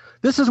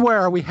this is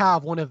where we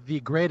have one of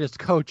the greatest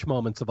Coach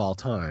moments of all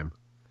time.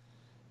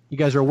 You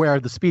guys are aware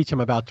of the speech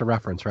I'm about to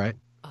reference, right?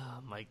 Oh,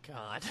 my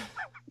God.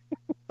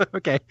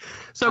 Okay.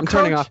 So I'm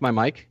turning off my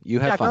mic. You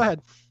have fun. Go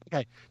ahead.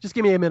 Okay. Just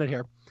give me a minute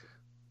here.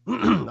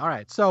 All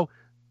right. So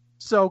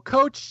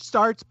Coach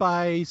starts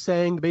by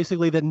saying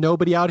basically that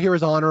nobody out here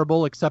is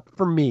honorable except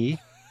for me,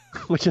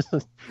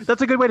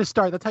 that's a good way to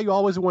start. That's how you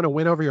always want to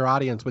win over your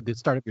audience with the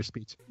start of your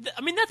speech.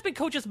 I mean, that's been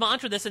Coach's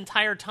mantra this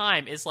entire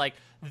time, is like,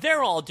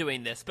 they're all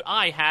doing this, but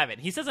I haven't.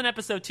 He says in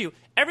episode 2,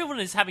 everyone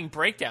is having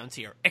breakdowns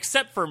here,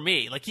 except for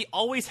me. Like, he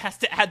always has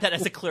to add that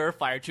as a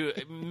clarifier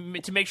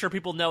to make sure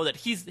people know that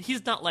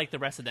he's not like the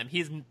rest of them.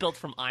 He's built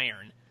from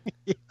iron.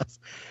 Yes.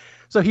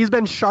 So he's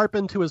been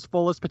sharpened to his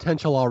fullest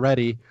potential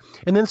already.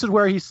 And this is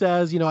where he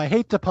says, I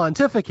hate to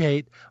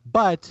pontificate,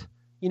 but,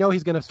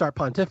 he's going to start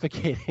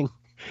pontificating.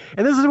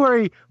 And this is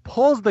where he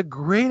pulls the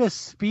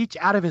greatest speech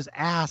out of his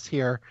ass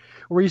here,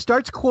 where he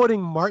starts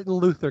quoting Martin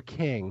Luther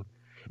King.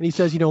 And he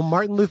says,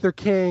 Martin Luther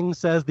King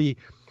says the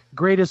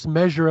greatest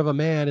measure of a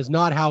man is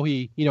not how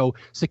he,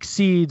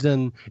 succeeds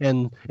and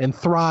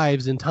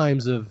thrives in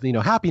times of,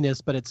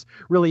 happiness, but it's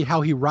really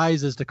how he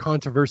rises to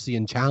controversy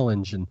and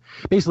challenge. And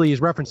basically he's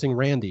referencing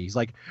Randy. He's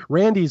like,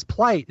 Randy's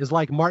plight is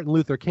like Martin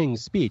Luther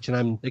King's speech. And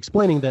I'm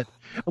explaining that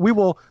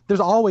there's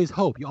always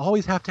hope. You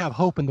always have to have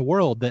hope in the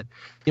world that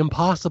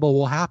impossible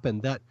will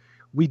happen, that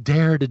we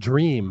dare to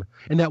dream,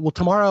 and that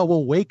tomorrow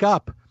we'll wake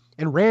up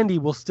and Randy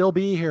will still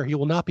be here. He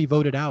will not be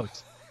voted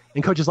out.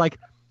 And Coach is like,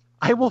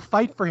 I will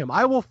fight for him.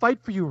 I will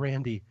fight for you,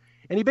 Randy.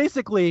 And he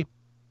basically,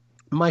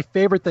 my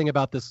favorite thing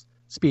about this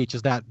speech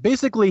is that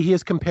basically he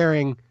is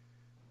comparing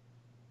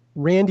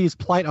Randy's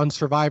plight on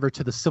Survivor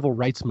to the civil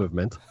rights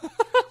movement.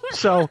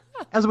 So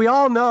as we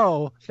all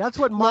know, that's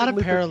what Martin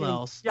Luther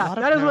parallels. King. Yeah,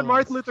 that is what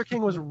Martin Luther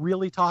King was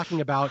really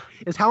talking about.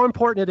 Is how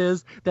important it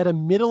is that a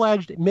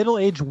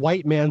middle-aged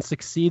white man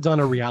succeeds on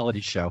a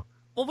reality show.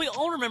 Well, we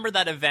all remember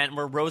that event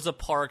where Rosa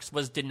Parks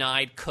was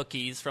denied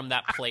cookies from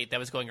that plate that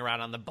was going around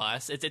on the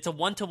bus. It's a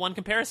one-to-one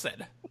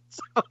comparison.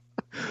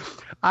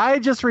 I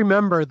just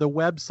remember the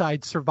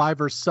website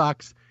Survivor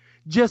Sucks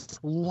just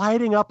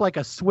lighting up like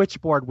a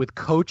switchboard with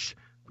Coach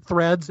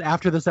threads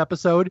after this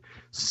episode.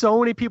 So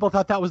many people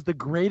thought that was the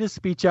greatest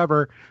speech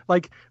ever.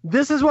 Like,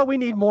 this is what we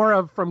need more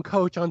of from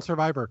Coach on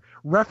Survivor.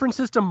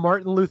 References to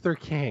Martin Luther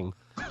King.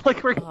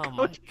 Like, we're Oh,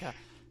 my God.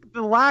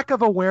 The lack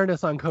of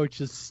awareness on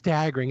Coach is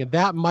staggering, and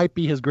that might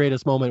be his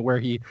greatest moment, where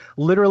he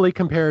literally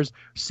compares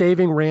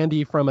saving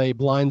Randy from a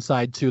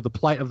blindside to the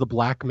plight of the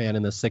black man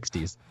in the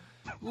 60s.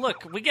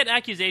 Look, we get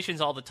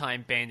accusations all the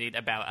time, Bandied,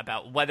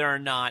 about whether or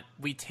not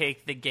we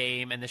take the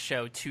game and the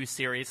show too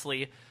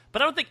seriously.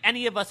 But I don't think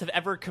any of us have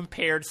ever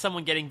compared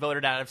someone getting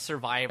voted out of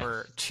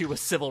Survivor to a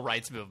civil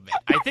rights movement.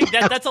 I think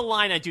that's a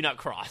line I do not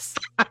cross.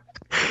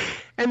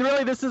 And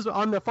really, this is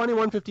on the Funny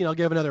 115. I'll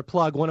give another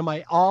plug. One of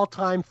my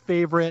all-time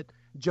favorite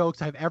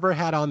jokes I've ever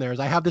had on there is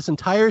I have this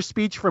entire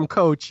speech from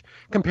Coach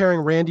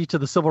comparing Randy to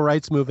the civil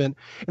rights movement.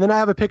 And then I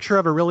have a picture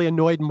of a really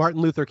annoyed Martin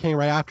Luther King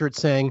right after it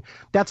saying,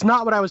 "That's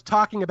not what I was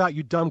talking about,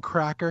 you dumb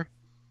cracker."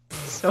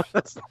 So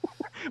that's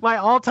my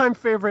all-time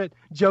favorite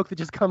joke that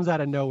just comes out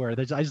of nowhere.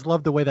 I just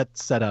love the way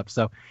that's set up.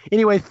 So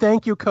anyway,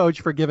 thank you, Coach,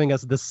 for giving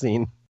us this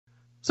scene.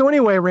 So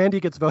anyway, Randy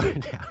gets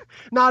voted out.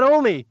 Not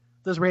only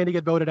does Randy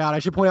get voted out, I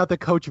should point out that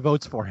Coach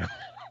votes for him.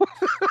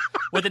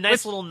 With a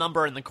nice little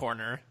number in the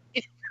corner.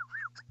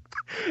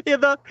 Yeah,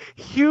 the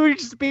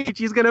huge speech.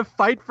 He's going to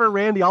fight for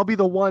Randy. I'll be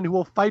the one who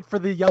will fight for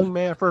the young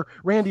man, for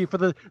Randy, for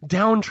the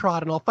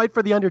downtrodden. I'll fight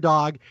for the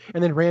underdog.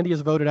 And then Randy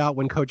is voted out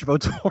when Coach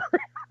votes for him.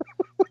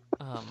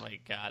 Oh, my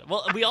God.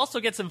 Well, we also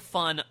get some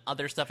fun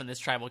other stuff in this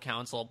tribal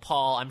council.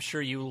 Paul, I'm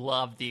sure you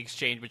loved the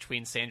exchange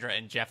between Sandra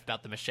and Jeff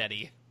about the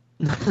machete.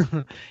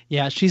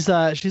 Yeah, she's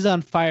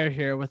on fire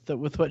here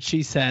with what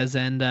she says,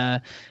 and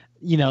then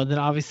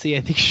obviously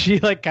I think she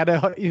like kind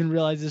of even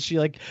realizes she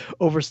like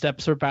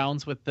oversteps her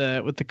bounds with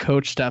the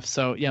Coach stuff.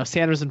 So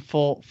Sandra's in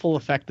full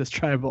effect this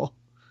tribal.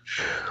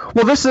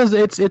 Well,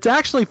 it's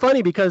actually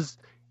funny because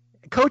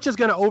Coach is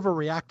going to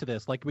overreact to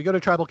this. Like, we go to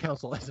tribal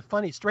council. It's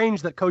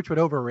strange that Coach would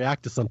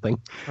overreact to something.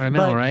 I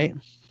know, right?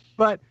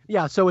 But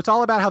yeah, so it's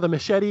all about how the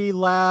machete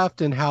left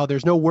and how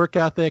there's no work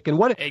ethic and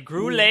what it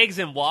grew legs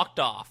and walked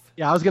off.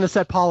 Yeah, I was going to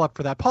set Paul up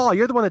for that. Paul,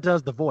 you're the one that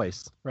does the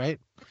voice, right?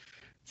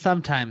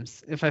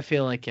 Sometimes, if I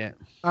feel like it.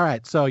 All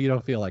right, so you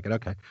don't feel like it.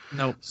 Okay.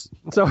 Nope.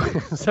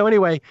 So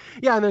anyway,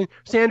 yeah, and then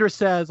Sandra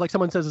says, like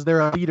someone says, is there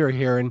a leader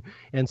here?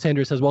 And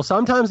Sandra says, well,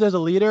 sometimes there's a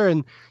leader,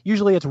 and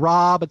usually it's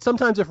Rob. But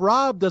sometimes if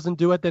Rob doesn't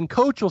do it, then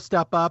Coach will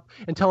step up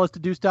and tell us to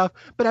do stuff.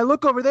 But I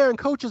look over there, and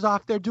Coach is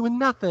off there doing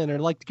nothing or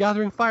like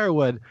gathering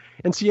firewood.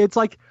 And see, it's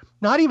like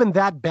not even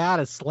that bad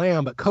a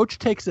slam, but Coach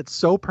takes it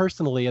so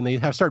personally, and they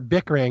start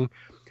bickering.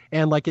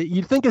 And like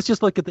you'd think it's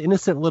just like the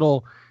innocent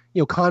little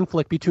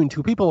conflict between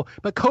two people,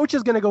 but Coach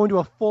is going to go into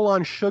a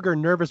full-on sugar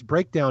nervous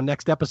breakdown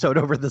next episode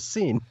over this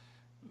scene.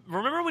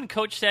 Remember when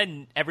Coach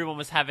said everyone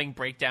was having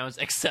breakdowns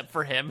except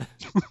for him?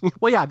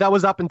 Well, yeah, that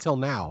was up until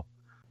now.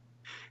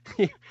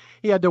 He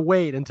had to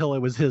wait until it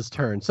was his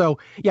turn. So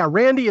yeah,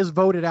 Randy is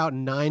voted out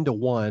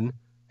 9-1,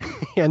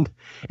 and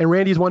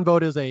Randy's one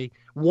vote is a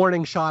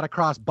warning shot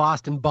across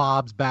Boston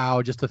Bob's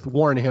bow just to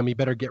warn him he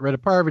better get rid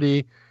of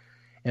Parvati.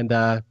 And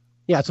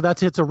yeah, so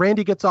that's it. So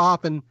Randy gets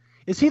off, and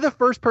is he the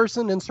first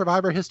person in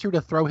Survivor history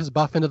to throw his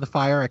buff into the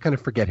fire? I kind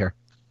of forget here.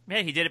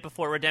 Yeah, he did it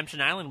before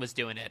Redemption Island was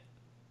doing it.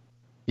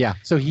 Yeah,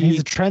 so he's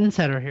a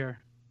trendsetter here.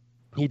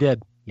 He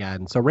did. Yeah,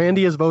 and so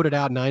Randy is voted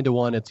out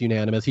 9-1. It's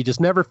unanimous. He just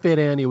never fit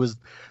in. He was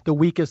the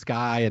weakest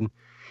guy. And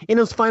in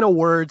his final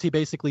words, he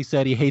basically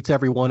said he hates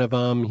every one of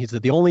them. He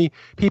said, the only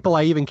people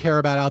I even care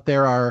about out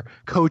there are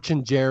Coach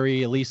and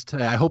Jerry. At least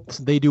I hope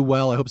they do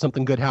well. I hope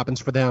something good happens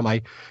for them.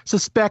 I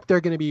suspect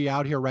they're going to be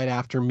out here right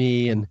after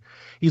me. And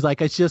he's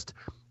like, I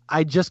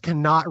just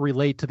cannot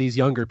relate to these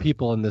younger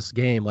people in this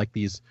game, like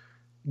these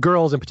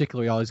girls in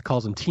particular. He always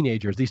calls them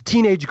teenagers. These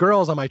teenage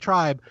girls on my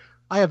tribe,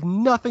 I have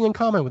nothing in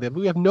common with them.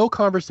 We have no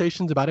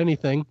conversations about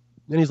anything.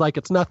 And he's like,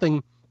 it's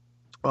nothing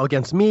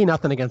against me,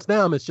 nothing against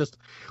them. It's just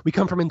we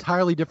come from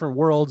entirely different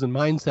worlds and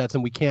mindsets,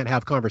 and we can't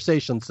have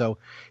conversations. So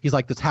he's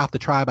like, that's half the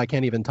tribe I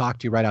can't even talk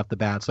to right off the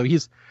bat. So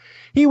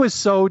he was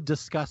so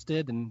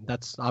disgusted, and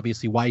that's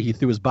obviously why he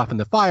threw his buff in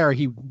the fire.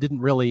 He didn't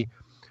really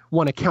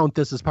want to count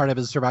this as part of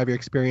his Survivor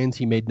experience.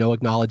 He made no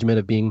acknowledgement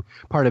of being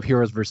part of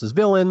Heroes versus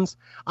Villains.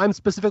 I'm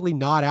specifically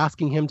not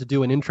asking him to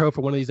do an intro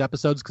for one of these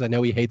episodes because I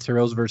know he hates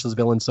Heroes versus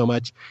Villains so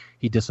much.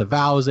 He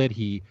disavows it.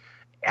 He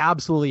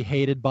absolutely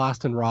hated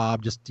Boston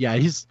Rob.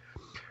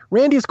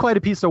 Randy is quite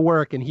a piece of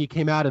work, and he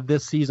came out of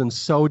this season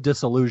so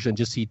disillusioned.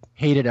 He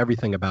hated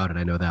everything about it.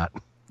 I know that.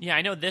 Yeah,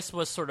 I know this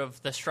was sort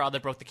of the straw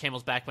that broke the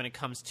camel's back when it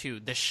comes to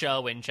the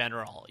show in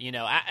general.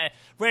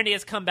 Randy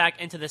has come back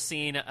into the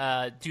scene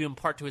due in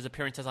part to his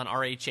appearances on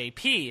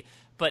RHAP,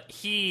 but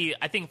he,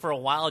 I think for a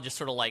while, just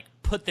sort of like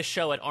put the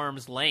show at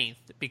arm's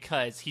length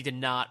because he did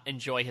not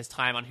enjoy his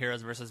time on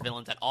Heroes versus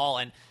Villains at all.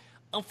 And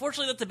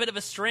unfortunately, that's a bit of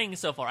a string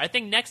so far. I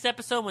think next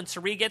episode, when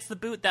Sari gets the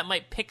boot, that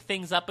might pick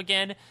things up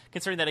again,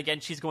 considering that, again,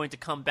 she's going to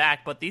come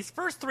back. But these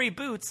first 3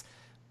 boots,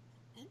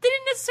 they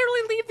didn't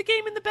necessarily leave the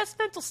game in the best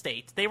mental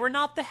state. They were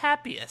not the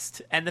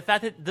happiest. And the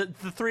fact that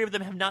the 3 of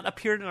them have not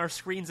appeared on our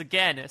screens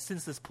again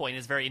since this point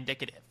is very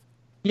indicative.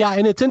 Yeah,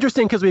 and it's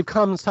interesting because we've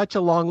come such a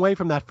long way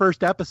from that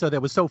first episode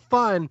that was so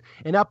fun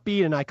and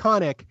upbeat and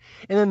iconic.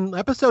 And then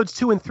episodes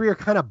 2 and 3 are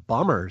kind of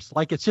bummers.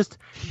 Like, it's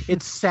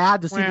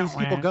sad to see these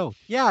people go.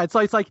 Yeah, it's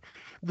like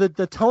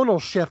the tonal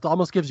shift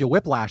almost gives you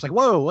whiplash. Like,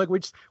 whoa, like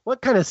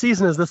what kind of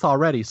season is this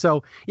already?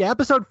 So, yeah,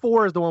 episode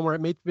 4 is the one where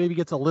it maybe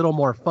gets a little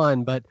more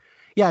fun. But,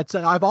 yeah,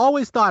 I've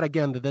always thought,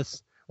 again, that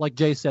this, like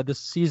Jay said, this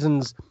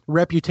season's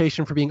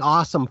reputation for being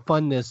awesome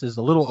funness is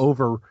a little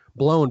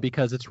overblown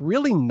because it's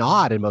really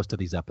not in most of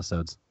these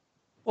episodes.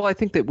 Well, I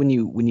think that when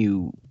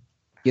you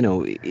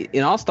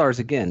in All Stars,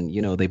 again,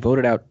 they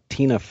voted out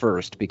Tina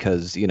first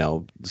because,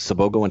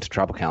 Sabogo went to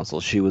Tribal Council.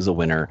 She was a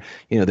winner.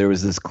 There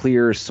was this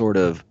clear sort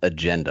of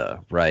agenda,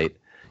 right?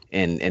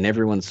 And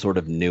everyone sort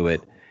of knew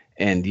it.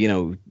 And,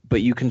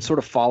 but you can sort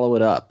of follow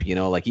it up,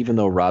 like even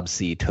though Rob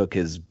C took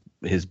his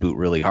boot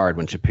really hard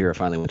when Shapira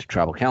finally went to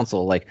Tribal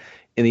Council, like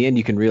in the end,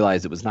 you can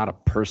realize it was not a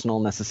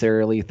personal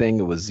necessarily thing.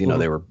 It was,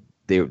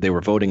 they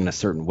were voting in a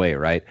certain way,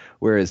 right?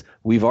 Whereas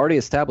we've already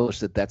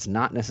established that that's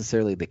not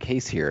necessarily the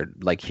case here.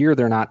 Like here,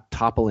 they're not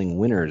toppling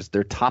winners.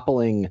 They're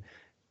toppling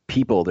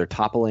people. They're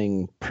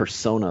toppling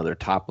persona. They're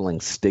toppling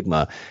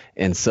stigma.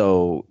 And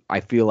so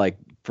I feel like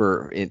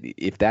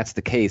if that's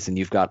the case and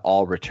you've got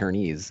all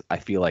returnees, I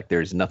feel like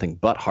there's nothing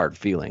but hard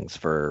feelings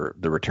for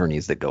the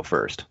returnees that go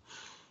first.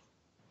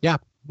 Yeah.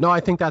 No, I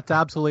think that's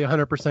absolutely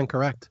 100%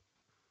 correct.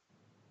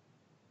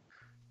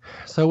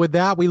 So with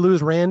that, we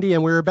lose Randy,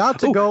 and we're about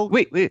to go.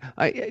 Wait.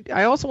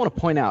 I also want to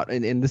point out,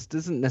 and this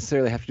doesn't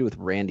necessarily have to do with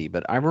Randy,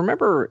 but I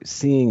remember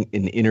seeing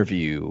an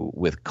interview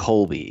with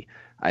Colby,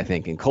 I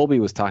think, and Colby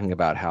was talking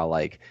about how,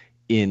 like,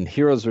 in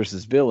Heroes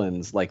versus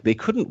Villains, like, they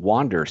couldn't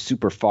wander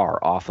super far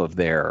off of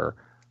their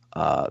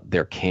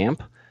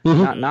camp.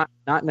 Mm-hmm.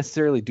 Not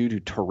necessarily due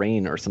to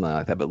terrain or something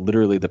like that, but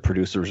literally the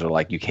producers are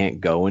like, you can't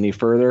go any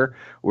further.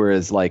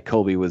 Whereas like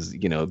Colby was,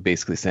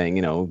 basically saying,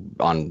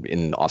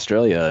 in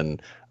Australia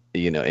and,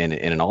 and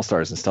in All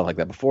Stars and stuff like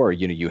that before,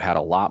 you had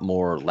a lot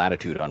more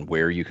latitude on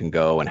where you can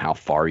go and how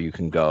far you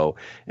can go.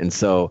 And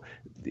so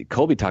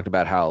Colby talked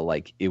about how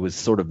like it was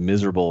sort of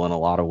miserable in a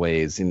lot of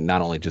ways, and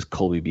not only just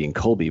Colby being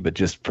Colby, but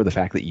just for the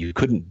fact that you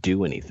couldn't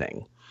do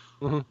anything.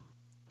 Mm-hmm.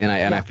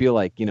 And I feel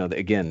like,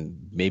 again,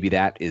 maybe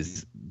that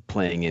is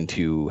playing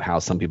into how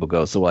some people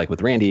go. So like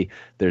with Randy,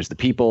 there's the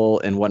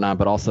people and whatnot,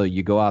 but also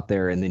you go out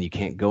there and then you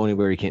can't go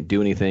anywhere, you can't do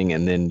anything,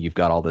 and then you've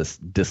got all this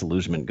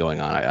disillusionment going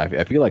on.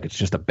 I feel like it's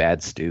just a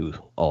bad stew,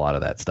 a lot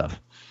of that stuff.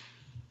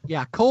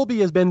 Yeah, Colby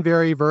has been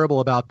very verbal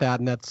about that,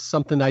 and that's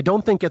something I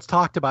don't think gets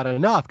talked about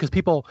enough because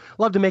people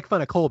love to make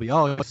fun of Colby.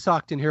 Oh, it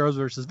sucked in Heroes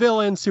versus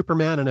Villains,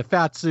 Superman in a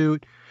fat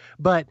suit.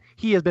 But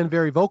he has been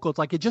very vocal. It's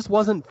like it just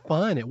wasn't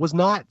fun. It was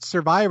not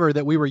Survivor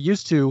that we were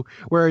used to,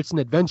 where it's an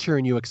adventure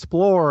and you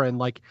explore and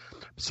like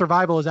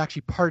survival is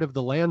actually part of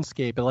the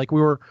landscape. And like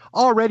we were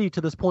already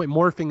to this point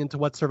morphing into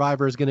what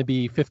Survivor is going to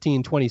be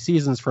 15, 20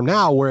 seasons from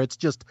now, where it's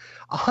just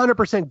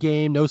 100%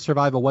 game, no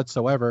survival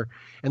whatsoever.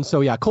 And so,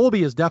 yeah,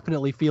 Colby is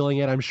definitely feeling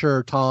it. I'm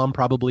sure Tom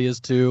probably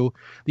is too.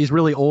 These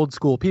really old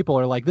school people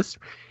are like this.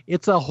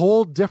 It's a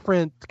whole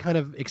different kind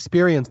of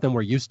experience than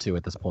we're used to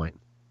at this point.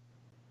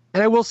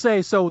 And I will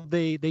say, so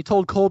they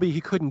told Colby he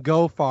couldn't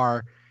go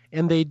far,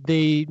 and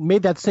they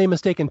made that same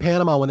mistake in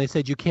Panama when they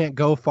said you can't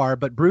go far,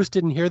 but Bruce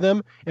didn't hear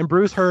them, and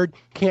Bruce heard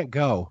can't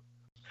go.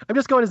 I'm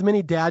just going as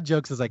many dad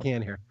jokes as I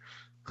can here.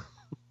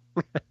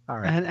 All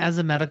right. And as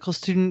a medical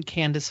student,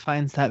 Candace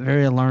finds that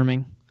very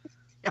alarming.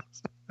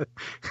 Yes.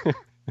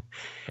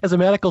 As a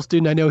medical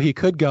student, I know he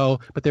could go,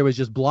 but there was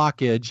just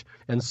blockage,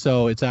 and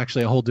so it's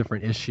actually a whole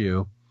different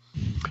issue.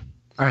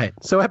 All right,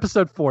 so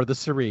episode 4, the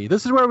Sari.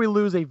 This is where we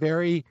lose a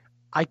very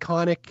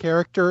iconic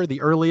character,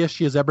 the earliest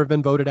she has ever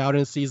been voted out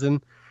in a season,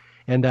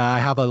 and I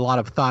have a lot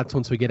of thoughts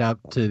once we get out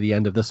to the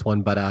end of this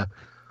one. But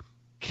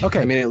okay,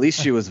 I mean, at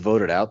least she was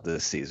voted out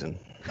this season.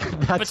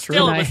 That's but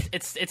still, true.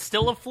 It's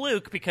still a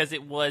fluke because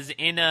it was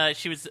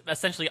she was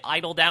essentially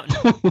idled out.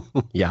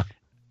 Yeah.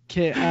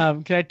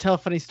 Can I tell a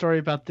funny story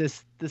about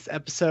this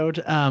episode?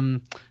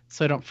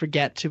 So I don't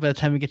forget to by the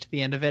time we get to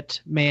the end of it.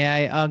 May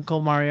I,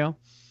 Uncle Mario?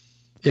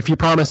 If you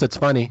promise it's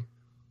funny.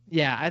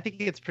 Yeah, I think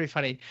it's pretty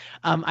funny.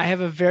 I have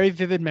a very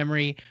vivid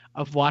memory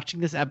of watching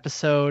this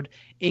episode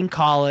in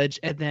college,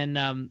 and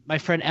then my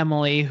friend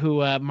Emily, who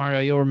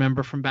Mario, you'll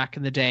remember from back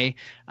in the day.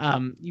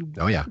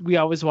 We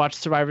always watched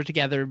Survivor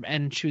together,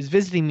 and she was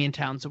visiting me in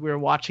town, so we were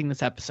watching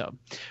this episode.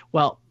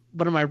 Well,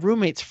 one of my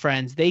roommate's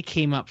friends, they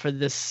came up for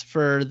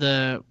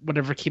the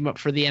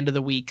end of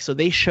the week, so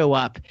they show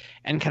up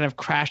and kind of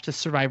crash the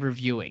Survivor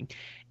viewing.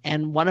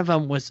 And one of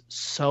them was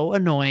so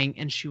annoying,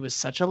 and she was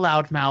such a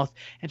loudmouth,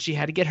 and she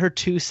had to get her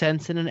 2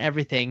 cents in and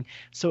everything.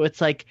 So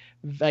it's like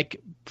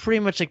pretty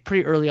much like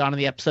pretty early on in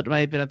the episode, it might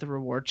have been at the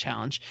reward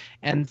challenge,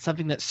 and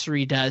something that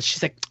Suri does,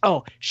 she's like,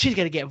 oh, she's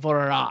gonna get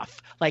voted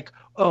off. Like,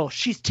 oh,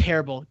 she's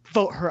terrible.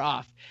 Vote her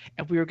off.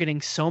 And we were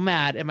getting so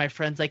mad, and my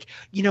friend's like,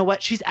 you know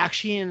what? She's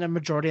actually in a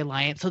majority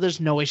alliance, so there's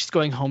no way she's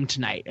going home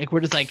tonight. Like, we're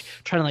just like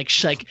trying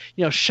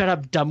to shut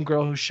up, dumb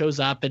girl who shows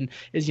up and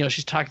is,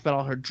 she's talking about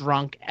all her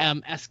drunk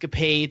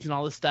escapades and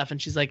all this stuff,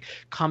 and she's like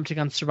commenting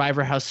on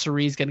Survivor how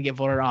Suri's gonna get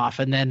voted off.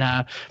 And then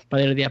by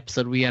the end of the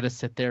episode, we had to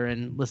sit there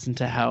and listen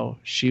to how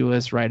she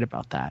was right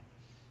about that.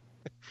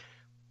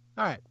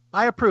 All right,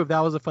 I approve. That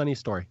was a funny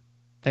story.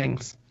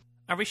 Thanks.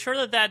 Are we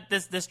sure that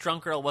this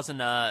drunk girl wasn't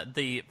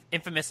the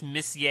infamous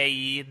Miss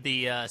Yei,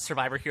 the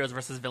Survivor Heroes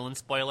versus Villains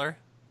spoiler?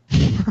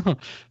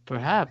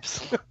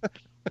 Perhaps.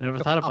 I never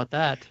thought about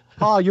that.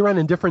 Paul, you run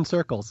in different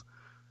circles.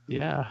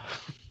 Yeah.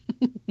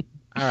 All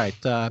right.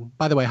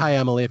 By the way, hi,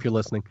 Emily, if you're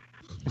listening.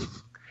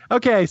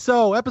 Okay,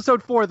 so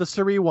episode 4, the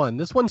Suri one.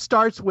 This one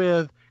starts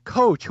with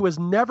Coach, who has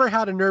never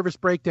had a nervous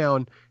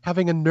breakdown,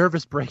 having a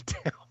nervous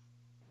breakdown.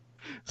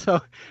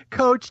 So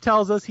Coach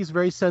tells us he's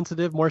very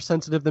sensitive, more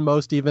sensitive than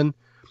most even.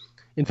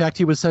 In fact,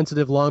 he was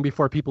sensitive long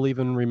before people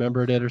even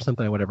remembered it or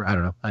something, whatever. I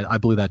don't know. I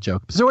blew that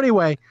joke. So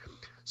anyway,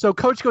 so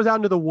Coach goes out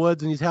into the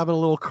woods and he's having a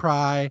little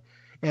cry,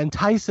 and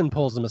Tyson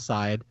pulls him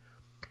aside.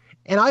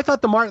 And I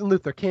thought the Martin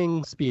Luther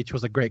King speech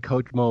was a great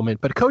Coach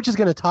moment, but Coach is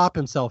going to top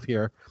himself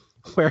here,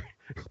 where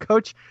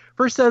Coach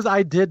first says,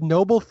 I did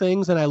noble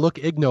things and I look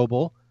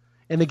ignoble,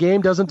 and the game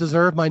doesn't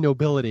deserve my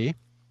nobility.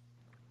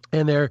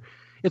 And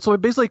it's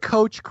basically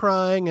Coach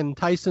crying and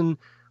Tyson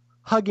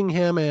hugging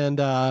him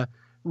and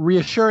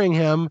reassuring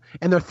him,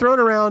 and they're throwing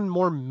around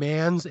more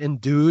mans and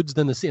dudes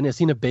than in a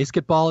scene of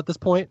basketball at this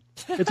point.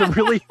 It's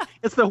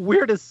the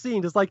weirdest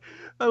scene. It's like,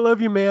 I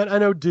love you, man. I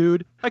know,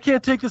 dude. I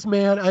can't take this,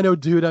 man. I know,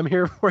 dude. I'm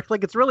here for it.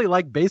 Like, it's really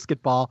like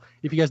basketball,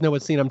 if you guys know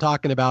what scene I'm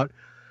talking about.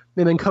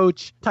 And then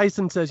Coach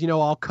Tyson says,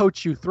 I'll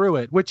coach you through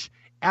it, which,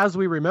 as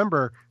we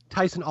remember,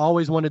 Tyson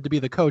always wanted to be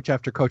the coach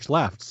after Coach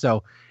left.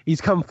 So he's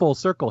come full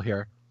circle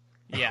here.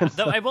 Yeah,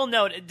 though I will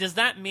note, does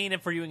that mean,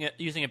 if we're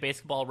using a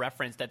basketball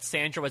reference, that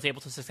Sandra was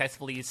able to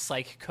successfully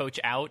psych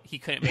Coach out? He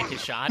couldn't make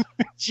his shot?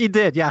 She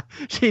did, yeah.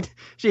 She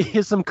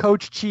hit some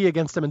Coach Chi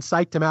against him and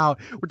psyched him out,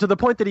 to the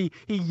point that he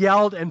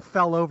yelled and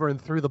fell over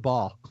and threw the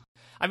ball.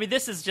 I mean,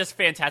 this is just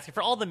fantastic.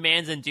 For all the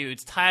mans and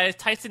dudes,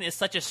 Tyson is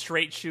such a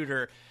straight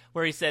shooter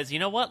where he says, you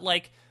know what,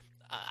 like,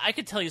 I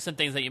could tell you some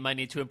things that you might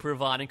need to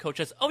improve on, and Coach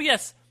says, oh,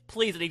 yes,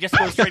 please, and he just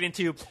goes straight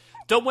into...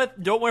 Don't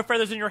wear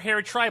feathers in your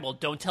hair, tribal.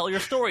 Don't tell your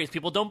stories.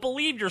 People don't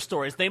believe your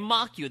stories. They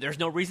mock you. There's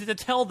no reason to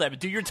tell them.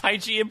 Do your Tai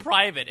Chi in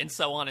private, and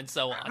so on and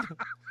so on.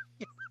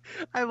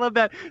 I love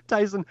that,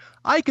 Tyson.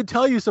 I could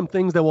tell you some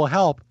things that will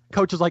help.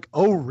 Coach is like,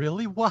 oh,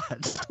 really?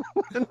 What?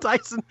 And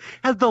Tyson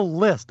has the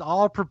list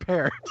all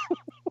prepared.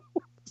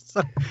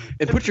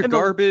 And put your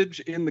garbage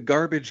in the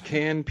garbage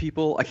can,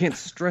 people. I can't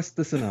stress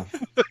this enough.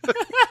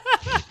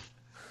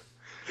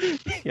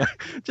 Yeah,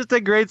 just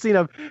a great scene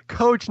of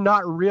Coach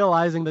not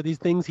realizing that these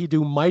things he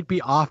do might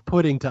be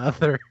off-putting to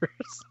others.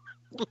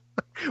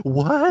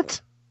 What?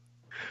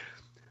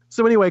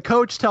 So anyway,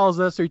 Coach tells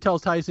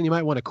Tyson he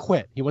might want to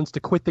quit. He wants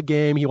to quit the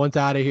game. He wants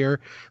out of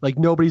here. Like,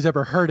 nobody's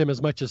ever hurt him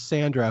as much as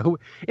Sandra.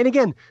 And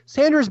again,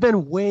 Sandra's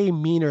been way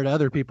meaner to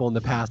other people in the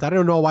past. I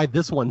don't know why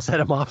this one set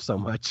him off so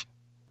much.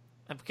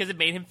 Because it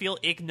made him feel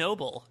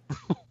ignoble.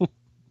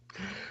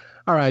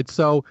 All right,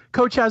 so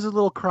Coach has his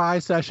little cry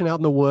session out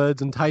in the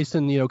woods, and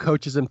Tyson,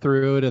 coaches him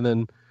through it,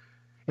 and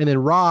then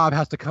Rob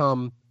has to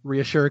come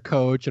reassure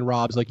Coach, and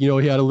Rob's like, he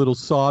had a little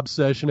sob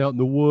session out in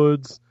the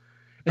woods,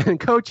 and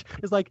Coach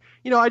is like,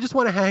 I just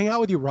want to hang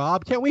out with you,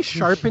 Rob. Can't we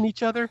sharpen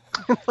each other?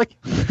 Like,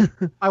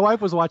 my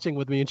wife was watching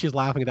with me, and she's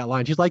laughing at that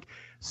line. She's like,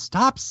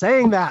 stop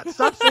saying that.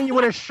 Stop saying you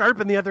want to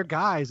sharpen the other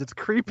guys. It's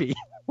creepy.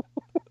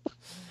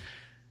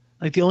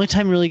 Like, the only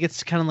time he really gets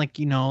to kind of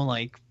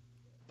like,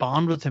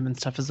 bond with him and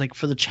stuff is like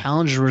for the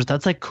challengers.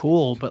 That's like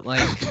cool, but like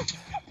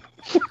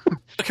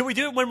can we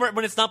do it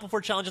when it's not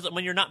before challenges,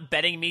 when you're not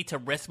betting me to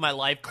risk my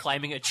life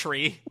climbing a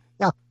tree?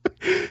 Yeah.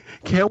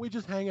 Can't we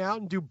just hang out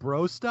and do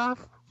bro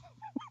stuff?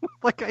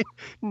 Like, I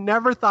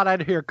never thought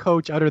I'd hear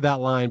Coach utter that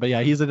line, but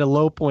yeah, he's at a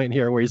low point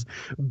here where he's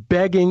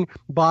begging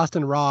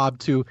Boston Rob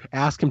to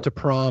ask him to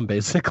prom,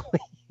 basically.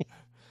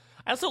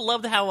 I also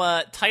loved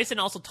how Tyson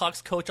also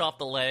talks Coach off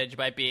the ledge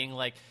by being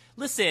like,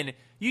 listen,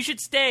 you should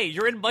stay.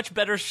 You're in much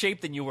better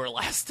shape than you were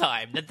last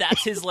time.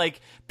 That's his like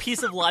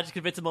piece of logic to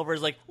convince him over.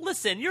 Is like,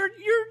 listen, you're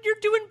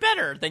doing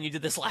better than you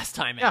did this last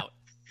time out.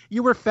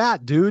 You were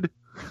fat, dude.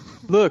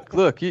 Look,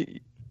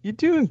 you're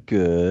doing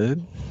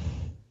good.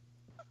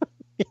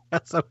 Yeah,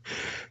 so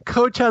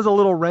Coach has a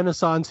little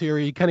renaissance here.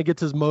 He kind of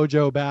gets his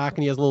mojo back,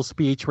 and he has a little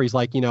speech where he's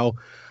like,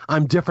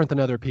 I'm different than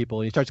other people.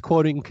 And he starts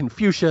quoting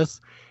Confucius,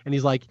 and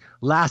he's like,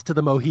 last of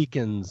the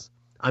Mohicans,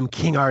 I'm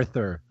King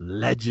Arthur,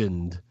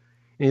 legend.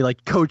 And he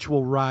like, Coach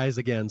will rise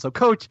again. So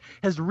Coach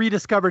has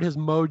rediscovered his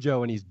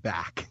mojo, and he's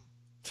back.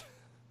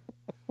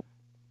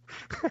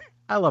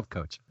 I love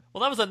Coach.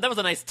 Well, that was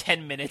a nice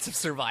 10 minutes of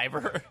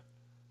Survivor.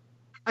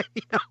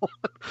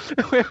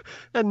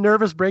 A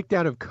nervous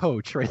breakdown of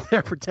Coach right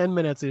there for 10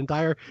 minutes, the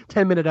entire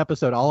 10-minute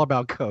episode all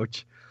about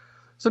Coach.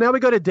 So now we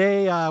go to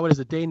day,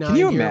 day 9 Can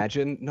you here.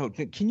 imagine? No,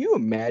 can you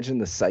imagine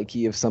the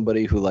psyche of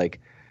somebody who like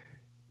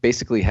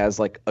basically has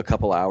like a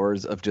couple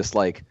hours of just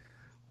like,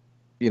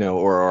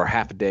 or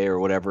half a day or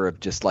whatever of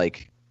just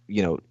like,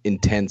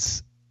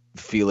 intense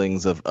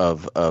feelings of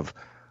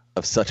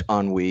such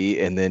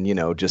ennui, and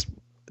then, just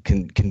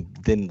can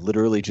then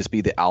literally just be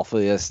the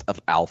alphaest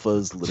of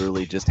alphas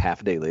literally just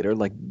half a day later.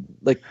 Like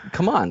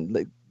come on,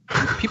 like,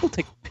 people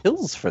take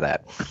pills for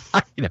that.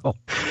 I know.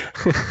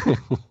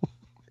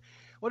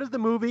 What is the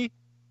movie?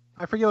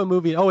 I forget what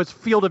movie. Oh, it's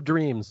Field of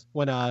Dreams,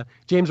 when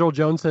James Earl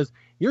Jones says,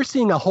 "You're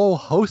seeing a whole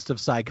host of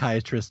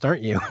psychiatrists,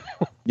 aren't you?"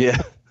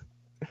 Yeah.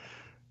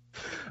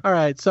 All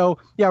right, so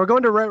yeah, we're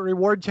going to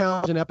reward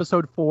challenge in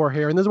episode 4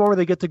 here, and this is one where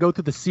they get to go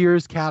through the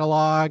Sears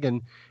catalog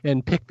and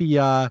pick the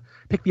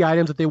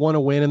items that they want to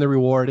win in the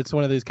reward. It's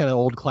one of these kind of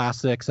old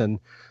classics, and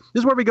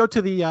this is where we go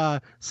to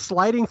the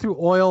sliding through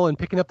oil and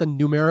picking up the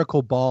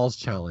numerical balls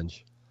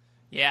challenge.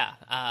 Yeah,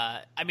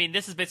 I mean,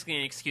 this is basically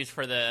an excuse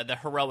for the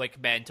heroic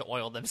men to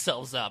oil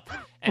themselves up,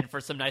 and for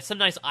some nice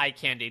eye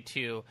candy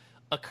to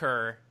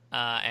occur.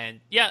 And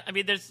yeah, I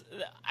mean,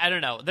 I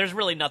don't know. There's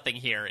really nothing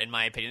here, in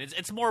my opinion.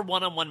 It's more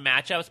one-on-one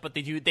matchups, but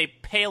they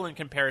pale in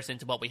comparison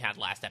to what we had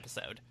last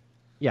episode.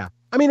 Yeah,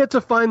 I mean, it's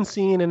a fun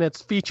scene, and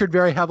it's featured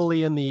very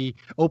heavily in the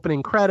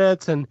opening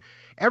credits, and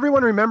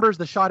everyone remembers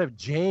the shot of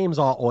James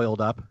all oiled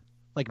up.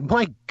 Like,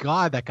 my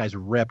God, that guy's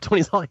ripped. When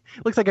he's like,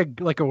 looks like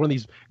one of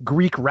these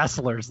Greek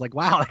wrestlers. Like,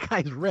 wow, that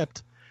guy's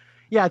ripped.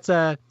 Yeah, it's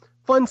a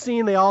fun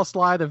scene. They all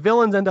slide. The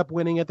villains end up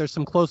winning it. There's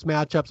some close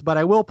matchups, but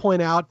I will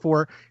point out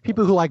for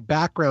people who like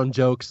background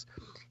jokes,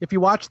 if you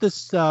watch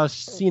this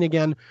scene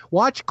again,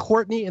 watch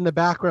Courtney in the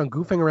background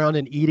goofing around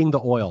and eating the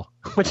oil,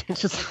 which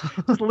is just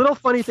little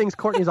funny things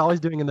Courtney's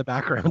always doing in the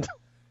background.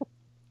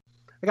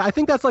 I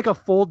think that's like a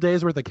full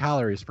day's worth of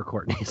calories for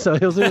Courtney, so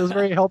it was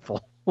very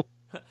helpful.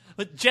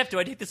 But Jeff, do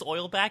I take this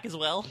oil back as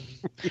well?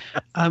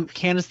 Yes.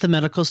 Candace, the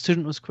medical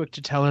student, was quick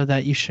to tell her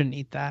that you shouldn't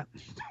eat that.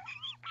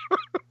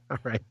 All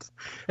right.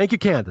 Thank you,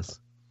 Candace.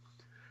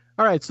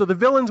 All right, so the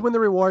villains win the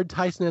reward.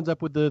 Tyson ends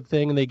up with the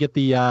thing, and they get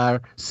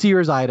the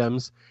Sears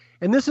items.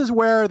 And this is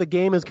where the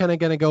game is kind of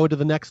going to go to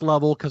the next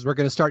level, because we're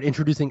going to start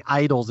introducing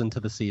idols into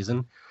the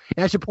season.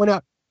 And I should point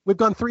out, we've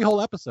gone 3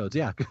 whole episodes,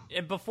 yeah.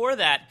 And before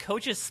that,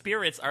 Coach's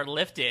spirits are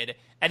lifted,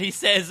 and he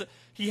says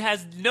he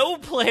has no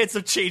plans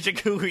of changing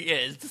who he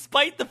is,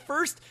 despite the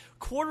first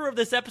quarter of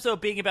this episode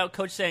being about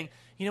Coach saying,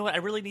 you know what, I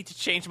really need to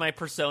change my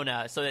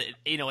persona so that,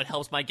 it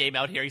helps my game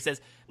out here. He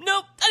says,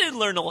 nope, I didn't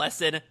learn a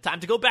lesson. Time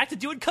to go back to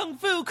doing kung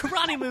fu,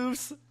 karate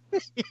moves.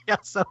 Yeah,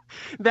 so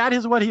that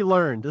is what he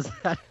learned, is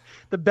that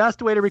the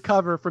best way to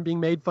recover from being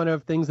made fun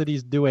of things that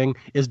he's doing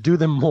is do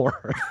them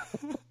more.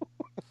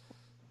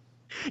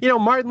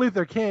 Martin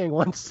Luther King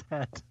once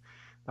said.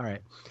 All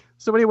right.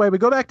 So anyway, we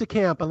go back to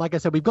camp, and like I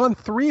said, we've gone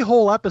 3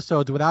 whole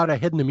episodes without a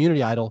hidden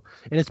immunity idol,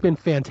 and it's been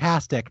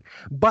fantastic.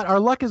 But our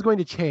luck is going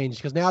to change,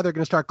 because now they're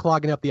going to start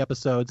clogging up the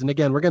episodes. And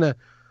again, there's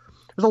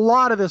a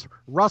lot of this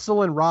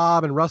Russell and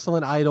Rob and Russell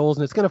and idols,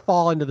 and it's going to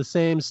fall into the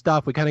same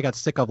stuff we kind of got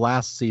sick of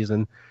last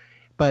season.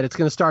 But it's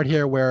going to start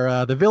here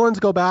where the villains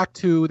go back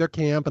to their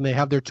camp, and they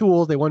have their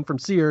tools they won from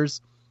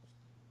Sears.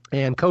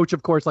 And Coach,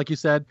 of course, like you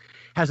said,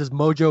 has his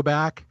mojo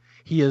back.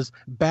 He is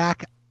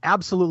back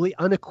absolutely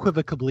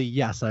unequivocally.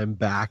 Yes, I'm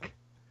back.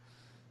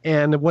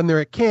 And when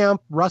they're at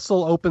camp,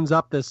 Russell opens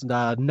up this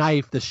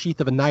knife, the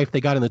sheath of a knife they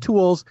got in the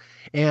tools,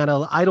 and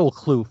an idol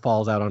clue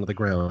falls out onto the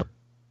ground.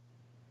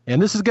 And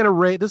this is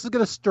going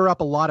to stir up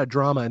a lot of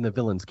drama in the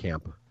villains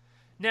camp.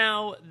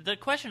 Now, the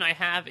question I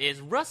have is,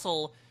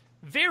 Russell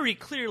very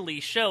clearly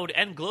showed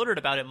and gloated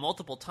about it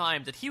multiple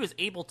times that he was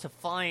able to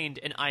find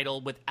an idol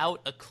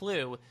without a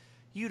clue.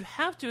 You'd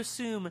have to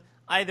assume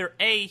either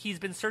A, he's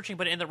been searching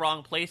but in the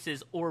wrong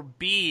places, or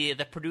B,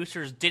 the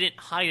producers didn't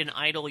hide an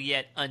idol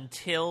yet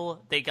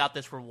until they got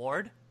this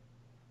reward?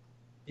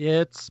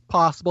 It's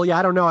possible. Yeah,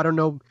 I don't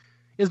know.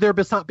 Is there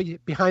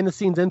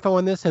behind-the-scenes info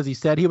on this? Has he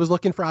said he was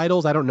looking for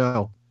idols? I don't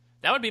know.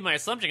 That would be my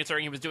assumption,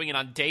 considering he was doing it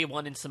on day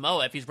 1 in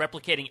Samoa. If he's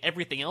replicating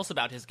everything else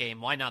about his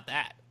game, why not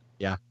that?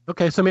 Yeah.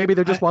 Okay, so maybe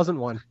there just wasn't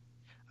one.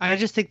 I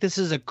just think this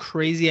is a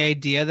crazy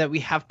idea that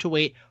we have to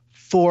wait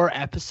 4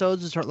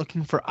 episodes to start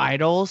looking for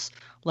idols.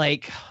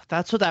 Like,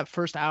 that's what that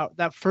first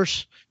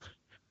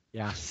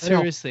yeah,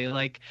 seriously,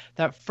 like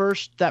that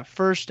first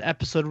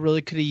episode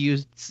really could have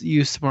used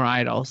some more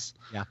idols.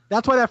 Yeah,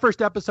 that's why that first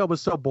episode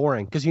was so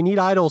boring, because you need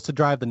idols to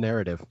drive the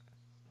narrative.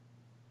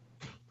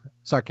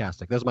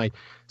 Sarcastic. That's my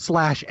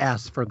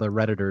 /S for the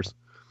Redditors.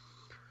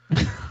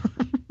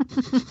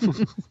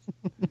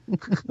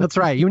 That's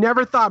right. You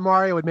never thought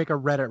Mario would make a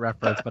Reddit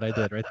reference, but I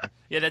did, right there.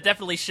 Yeah, that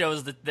definitely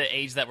shows the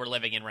age that we're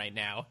living in right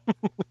now.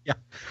 Yeah.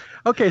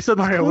 Okay, so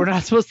Mario, we're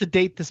not supposed to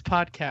date this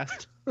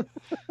podcast.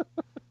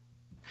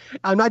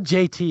 I'm not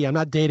JT. I'm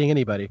not dating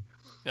anybody.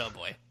 Oh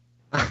boy.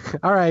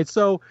 All right,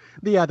 so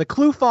the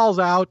clue falls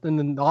out and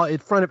then in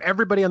front of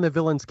everybody on the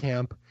villains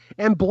camp,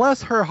 And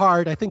bless her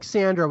heart, I think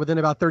Sandra, within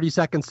about 30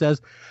 seconds,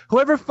 says,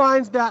 whoever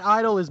finds that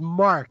idol is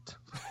marked.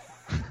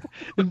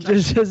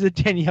 Just as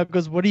Danielle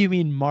goes, what do you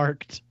mean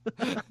marked?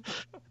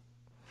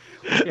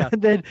 Yeah.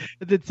 And then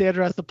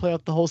Sandra has to play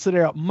out the whole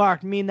scenario.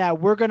 Marked mean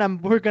that we're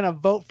gonna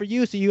vote for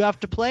you, so you have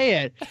to play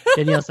it.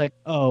 Danielle's like,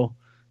 oh.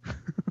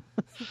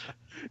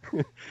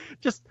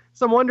 Just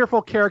some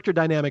wonderful character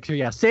dynamics here.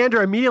 Yeah,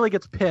 Sandra immediately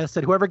gets pissed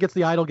that whoever gets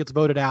the idol gets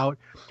voted out.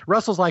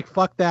 Russell's like,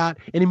 fuck that,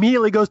 and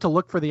immediately goes to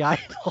look for the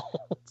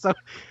idol. So,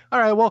 all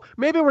right, well,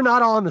 maybe we're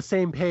not all on the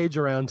same page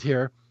around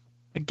here.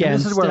 Again,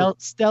 this is where...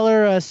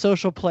 stellar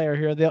social player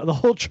here. The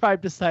whole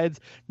tribe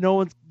decides no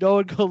one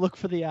go look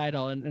for the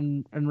idol,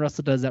 and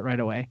Russell does that right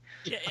away.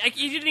 Yeah,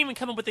 he didn't even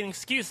come up with an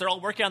excuse. They're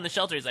all working on the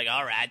shelter. He's like,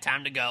 all right,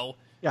 time to go.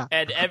 Yeah.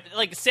 And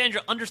like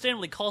Sandra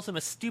understandably calls him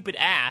a stupid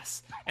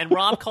ass, and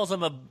Rob calls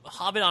him a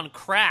hobbit on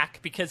crack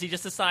because he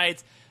just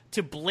decides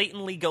to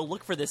blatantly go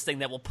look for this thing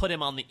that will put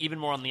him on even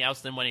more on the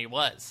outs than when he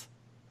was.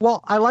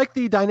 Well, I like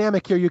the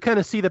dynamic here. You kind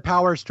of see the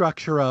power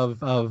structure of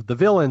the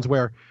villains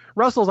where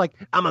Russell's like,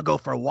 I'm going to go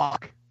for a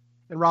walk.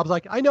 And Rob's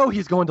like, I know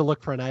he's going to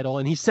look for an idol.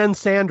 And he sends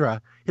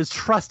Sandra, his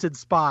trusted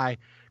spy,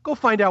 go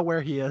find out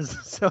where he is.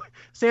 So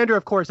Sandra,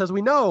 of course, as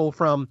we know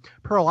from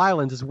Pearl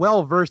Islands, is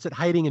well versed at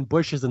hiding in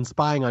bushes and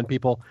spying on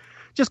people.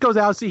 Just goes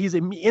out, see he's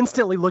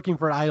instantly looking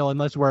for an idol,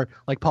 unless we're,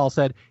 like Paul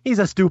said, he's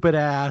a stupid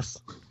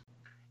ass.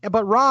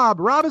 But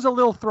Rob is a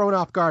little thrown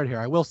off guard here,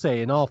 I will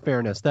say, in all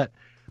fairness, that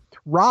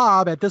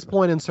Rob, at this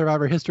point in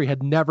Survivor history,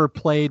 had never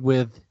played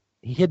with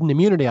hidden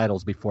immunity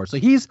idols before. So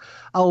he's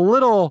a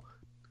little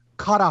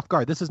caught off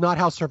guard. This is not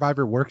how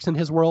Survivor works in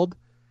his world.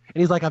 And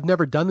he's like, I've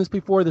never done this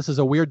before. This is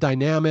a weird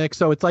dynamic.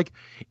 So it's like,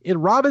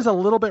 Rob is a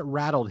little bit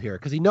rattled here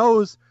because he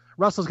knows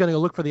Russell's going to go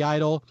look for the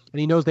idol and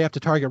he knows they have to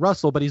target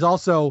Russell, but he's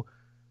also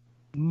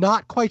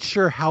not quite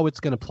sure how it's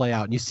going to play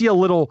out. And you see a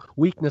little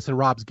weakness in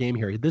Rob's game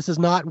here. This is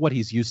not what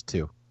he's used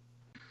to.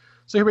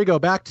 So here we go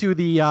back to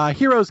the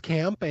heroes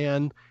camp.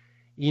 And,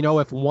 you know,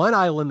 if one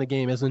idol in the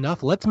game isn't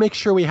enough, let's make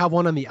sure we have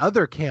one on the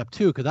other camp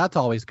too, because that's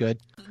always good.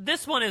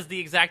 This one is the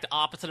exact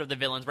opposite of the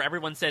villains, where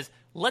everyone says,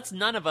 let's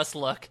none of us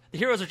look. The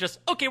heroes are just,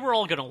 okay, we're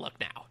all going to look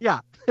now. Yeah,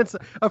 it's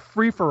a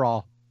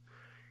free-for-all.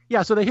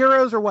 Yeah, so the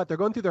heroes are what? They're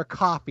going through their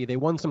coffee. They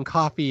won some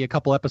coffee a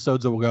couple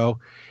episodes ago,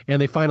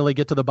 and they finally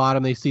get to the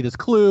bottom. They see this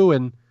clue,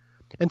 and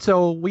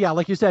so, yeah,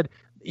 like you said,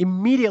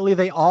 immediately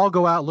they all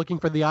go out looking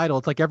for the idol.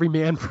 It's like every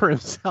man for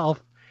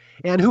himself.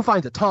 And who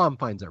finds it? Tom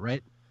finds it,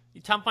 right?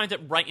 Tom finds it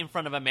right in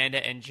front of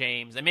Amanda and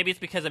James. And maybe it's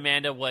because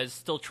Amanda was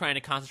still trying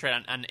to concentrate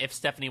on if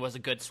Stephanie was a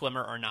good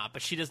swimmer or not.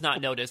 But she does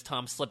not notice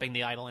Tom slipping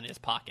the idol in his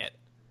pocket.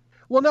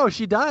 Well, no,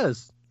 she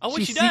does. Oh,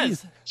 she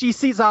does. She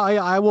sees.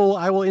 I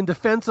will. In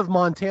defense of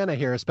Montana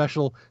here, a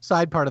special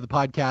side part of the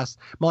podcast.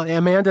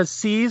 Amanda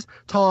sees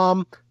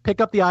Tom pick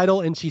up the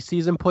idol, and she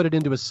sees him put it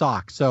into his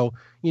sock. So,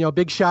 you know,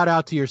 big shout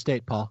out to your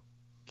state, Paul.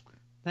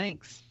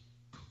 Thanks.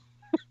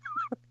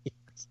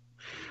 Yes.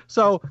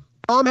 So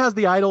Tom has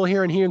the idol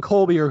here, and he and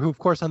Colby are, who, of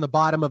course, on the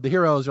bottom of the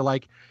heroes are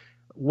like,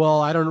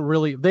 well,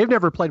 they've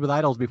never played with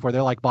idols before.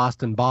 They're like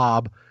Boston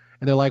Bob.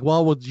 And they're like,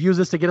 well, we'll use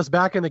this to get us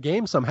back in the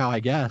game somehow, I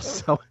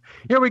guess. So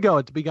here we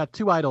go. We got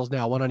two idols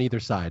now, one on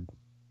either side.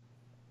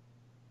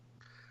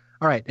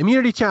 All right,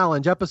 Immunity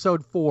Challenge,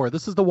 episode 4.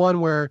 This is the one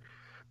where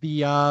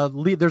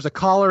there's a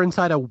collar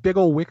inside a big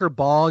old wicker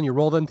ball, and you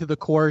roll them through the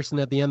course,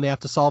 and at the end they have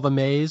to solve a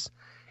maze.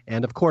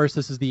 And, of course,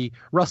 this is the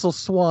Russell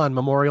Swan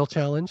Memorial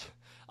Challenge.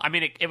 I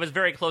mean, it was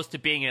very close to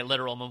being a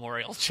literal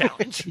memorial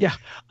challenge. Yeah,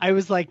 I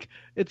was like,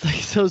 it's like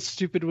so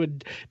stupid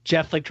when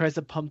Jeff like tries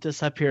to pump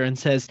this up here and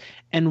says,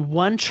 and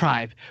one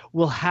tribe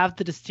will have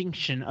the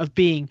distinction of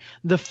being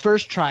the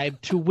first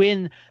tribe to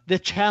win the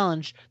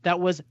challenge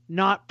that was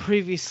not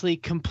previously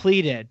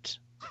completed.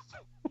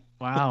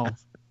 Wow,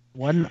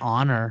 what an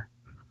honor.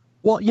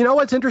 Well, you know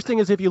what's interesting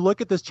is if you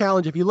look at this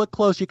challenge, if you look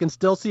close, you can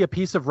still see a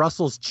piece of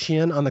Russell's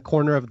chin on the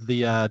corner of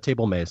the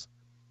table maze.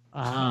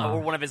 Or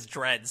one of his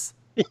dreads.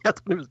 Yeah,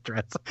 that's what it was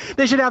dressed.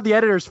 They should have the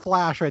editor's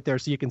flash right there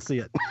so you can see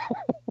it.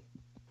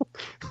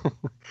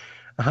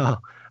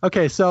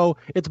 Okay, so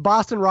it's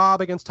Boston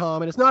Rob against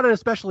Tom, and it's not an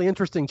especially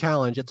interesting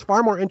challenge. It's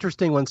far more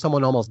interesting when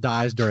someone almost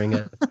dies during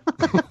it.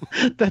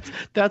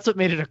 That's what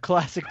made it a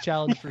classic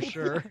challenge for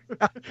sure.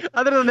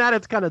 Other than that,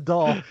 it's kind of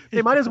dull.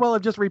 They might as well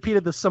have just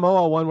repeated the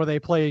Samoa one where they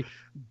play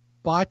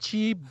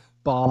bocce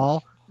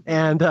ball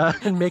and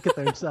make it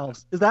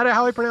themselves. Is that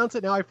how I pronounce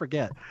it? Now I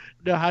forget.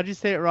 No, how'd you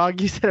say it wrong?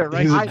 You said it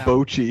right. He's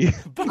Bocce.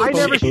 I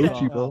never said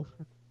Bocce ball.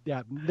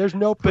 Yeah, there's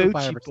no proof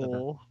I ever said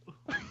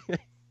that.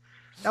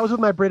 That was with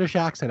my British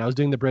accent. I was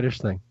doing the British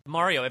thing.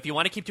 Mario, if you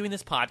want to keep doing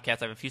this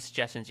podcast, I have a few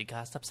suggestions. You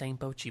gotta stop saying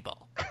bocce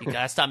ball. You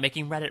gotta stop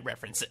making Reddit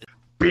references.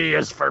 B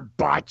is for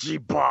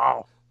bocce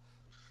ball.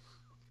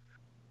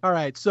 All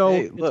right, so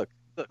Hey, look,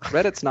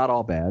 Reddit's not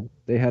all bad.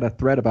 They had a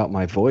thread about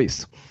my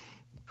voice.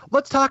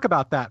 let's talk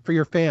about that for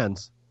your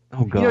fans.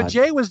 Oh, God. You know,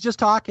 Jay was just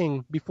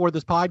talking before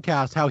this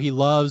podcast how he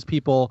loves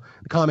people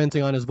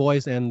commenting on his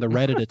voice and the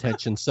Reddit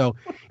attention. So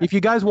if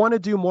you guys want to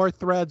do more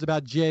threads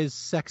about Jay's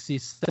sexy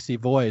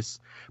voice,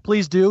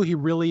 please do. He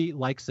really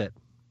likes it.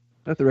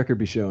 Let the record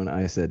be shown,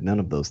 I said none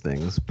of those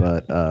things,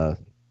 but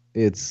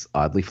it's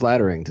oddly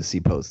flattering to see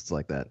posts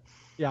like that.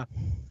 Yeah.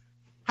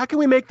 How can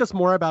we make this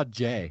more about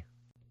Jay?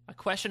 A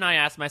question I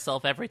ask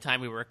myself every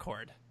time we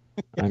record.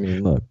 I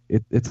mean, look,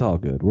 it's all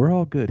good. We're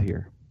all good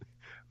here.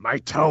 My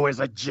toe is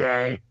a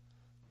J.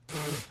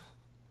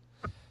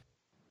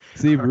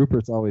 See,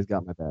 Rupert's always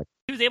got my back.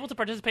 He was able to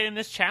participate in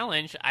this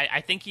challenge.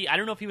 I think I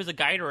don't know if he was a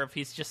guide or if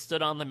he's just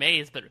stood on the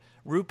maze, but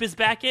Roop is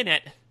back in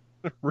it.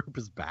 Roop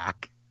is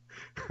back.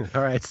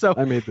 All right, so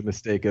I made the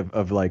mistake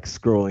of like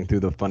scrolling through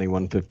the funny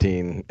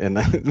 115, and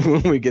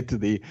when we get to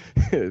the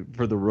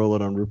for the roll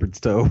it on Rupert's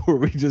toe, where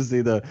we just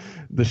see the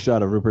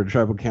shot of Rupert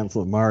Tribal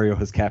Council, Mario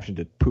has captioned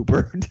it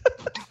 "pooper."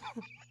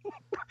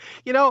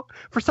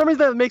 For some reason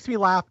that makes me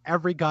laugh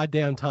every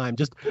goddamn time.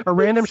 Just a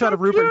random shot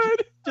of Rupert.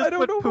 Just I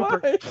don't know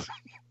Pooper.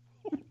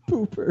 why.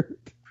 Pooper.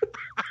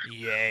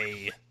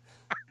 Yay.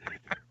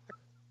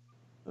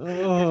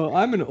 Oh,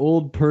 I'm an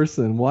old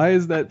person. Why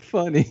is that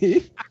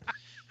funny?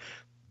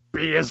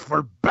 B is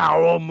for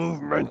bowel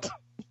movement.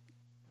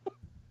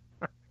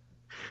 All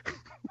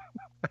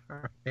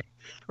right.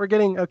 We're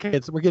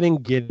getting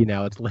giddy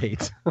now. It's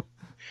late.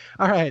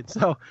 All right,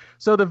 so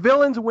the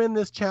villains win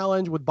this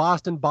challenge with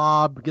Boston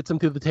Bob, gets them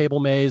through the table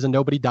maze, and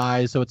nobody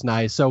dies, so it's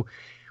nice. So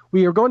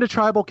we are going to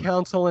Tribal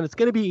Council, and it's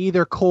going to be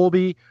either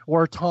Colby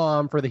or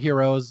Tom for the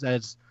heroes.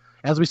 As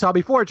we saw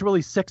before, it's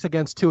really 6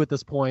 against 2 at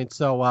this point.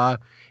 So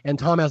and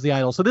Tom has the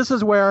idol. So this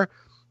is where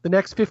the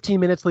next 15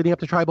 minutes leading up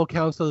to Tribal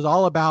Council is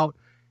all about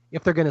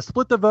if they're going to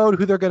split the vote,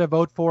 who they're going to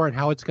vote for, and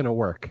how it's going to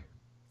work.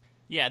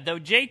 Yeah, though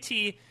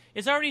JT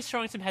is already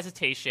showing some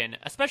hesitation,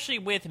 especially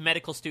with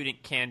medical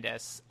student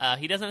Candace.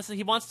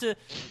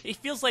 He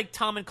feels like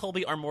Tom and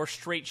Colby are more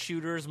straight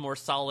shooters, more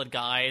solid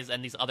guys,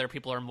 and these other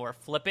people are more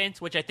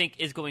flippant, which I think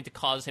is going to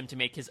cause him to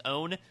make his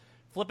own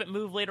flippant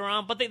move later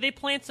on. But they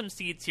plant some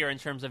seeds here in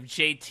terms of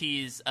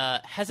JT's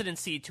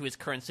hesitancy to his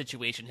current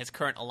situation, his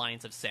current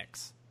alliance of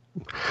 6.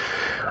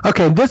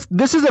 Okay,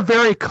 this is a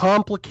very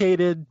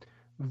complicated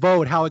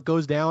vote, how it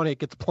goes down. It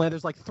gets planned.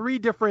 There's like 3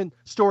 different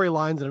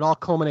storylines, and it all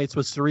culminates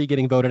with Suri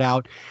getting voted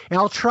out. And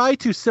I'll try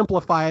to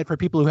simplify it for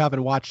people who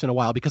haven't watched in a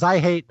while, because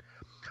I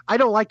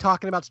don't like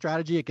talking about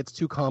strategy. It gets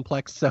too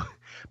complex. So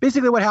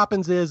basically what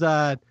happens is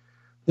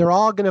they're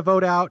all going to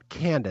vote out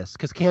Candace,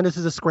 because Candace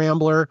is a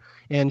scrambler,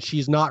 and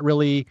she's not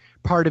really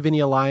part of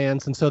any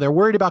alliance. And so they're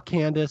worried about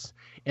Candace,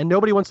 and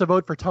nobody wants to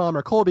vote for Tom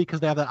or Colby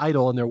because they have that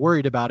idol, and they're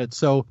worried about it.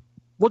 So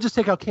we'll just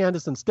take out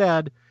Candace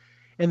instead.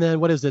 And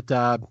then what is it?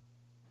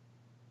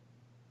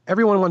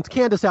 Everyone wants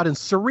Candace out, and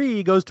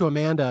Suri goes to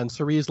Amanda, and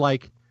Suri's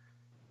like,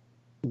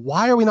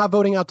 why are we not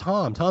voting out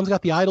Tom? Tom's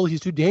got the idol.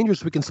 He's too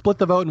dangerous. We can split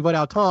the vote and vote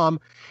out Tom.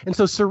 And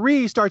so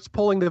Suri starts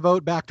pulling the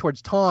vote back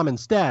towards Tom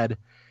instead.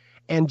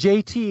 And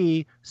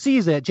JT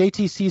sees it.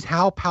 JT sees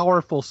how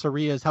powerful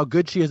Suri is, how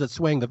good she is at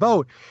swaying the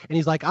vote. And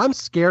he's like, I'm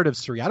scared of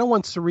Suri. I don't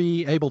want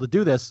Suri able to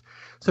do this.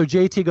 So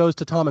JT goes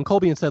to Tom and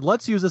Colby and said,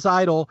 let's use this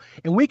idol,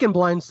 and we can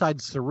blindside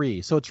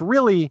Suri. So it's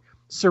really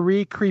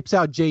Suri creeps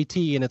out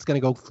JT, and it's going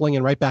to go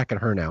flinging right back at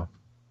her now.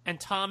 And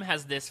Tom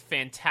has this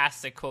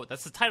fantastic quote.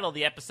 That's the title of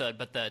the episode,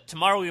 but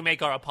tomorrow we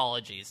make our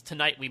apologies.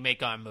 Tonight we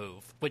make our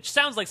move. Which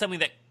sounds like something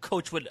that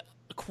Coach would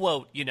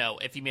quote,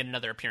 if he made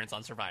another appearance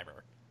on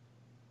Survivor.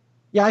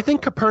 Yeah, I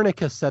think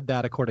Copernicus said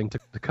that according to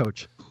the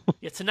Coach.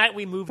 Yeah, tonight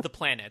we move the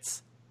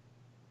planets.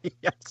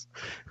 Yes.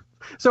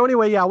 So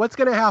anyway, yeah, what's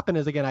going to happen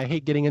is, again, I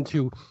hate getting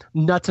into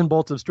nuts and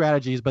bolts of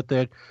strategies, but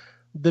the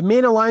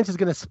main alliance is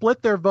going to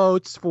split their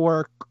votes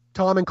for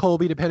Tom and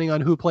Colby, depending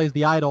on who plays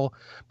the idol.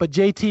 But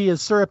JT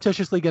is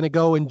surreptitiously going to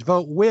go and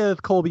vote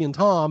with Colby and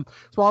Tom.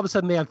 So all of a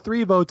sudden they have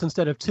 3 votes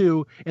instead of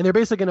 2, and they're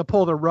basically going to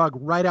pull the rug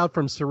right out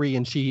from Suri,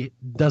 and she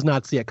does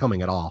not see it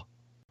coming at all.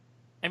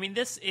 I mean,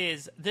 this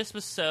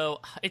was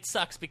so, it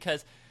sucks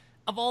because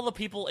of all the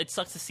people, it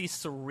sucks to see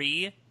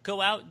Suri go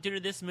out due to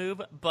this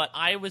move, but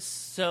I was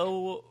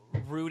so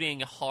rooting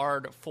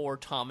hard for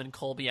Tom and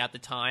Colby at the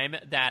time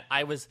that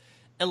I was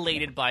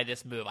elated by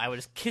this move. I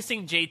was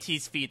kissing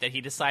JT's feet that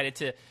he decided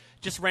to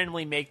just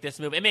randomly make this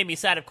move. It made me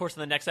sad, of course, in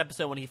the next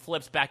episode when he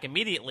flips back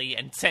immediately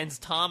and sends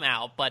Tom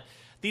out, but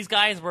these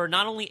guys were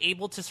not only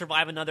able to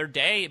survive another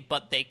day,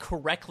 but they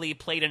correctly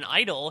played an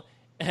idol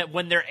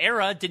when their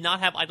era did not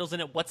have idols in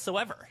it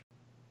whatsoever.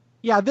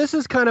 Yeah, this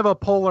is kind of a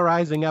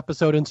polarizing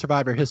episode in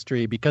Survivor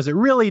history because it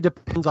really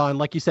depends on,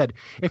 like you said,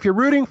 if you're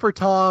rooting for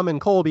Tom and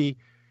Colby,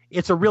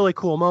 it's a really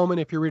cool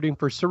moment. If you're rooting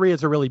for Suri,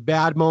 it's a really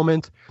bad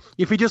moment.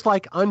 If you just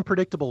like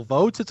unpredictable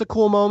votes, it's a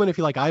cool moment. If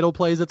you like idol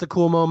plays, it's a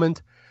cool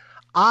moment.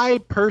 I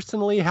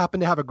personally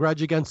happen to have a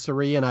grudge against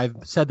Suri, and I've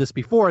said this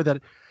before,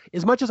 that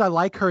as much as I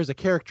like her as a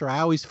character, I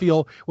always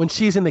feel when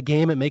she's in the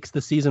game, it makes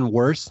the season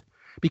worse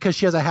because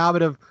she has a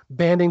habit of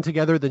banding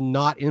together the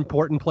not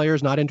important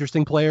players, not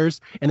interesting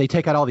players, and they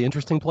take out all the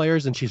interesting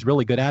players, and she's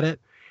really good at it.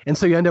 And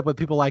so you end up with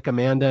people like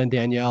Amanda and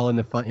Danielle in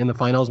the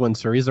finals when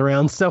Suri's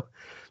around. So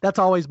that's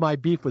always my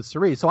beef with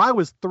Suri. So I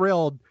was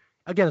thrilled.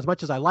 Again, as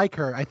much as I like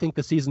her, I think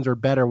the seasons are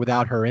better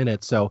without her in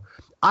it. So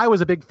I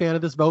was a big fan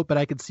of this vote, but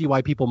I could see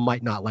why people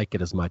might not like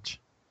it as much.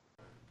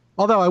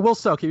 Although I will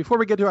say, okay, before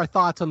we get to our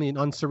thoughts on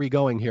Suri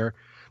going here,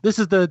 this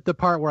is the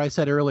part where I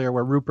said earlier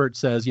where Rupert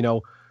says,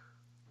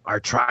 our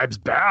tribe's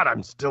bad.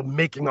 I'm still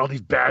making all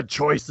these bad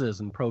choices.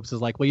 And Probst is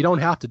like, well, you don't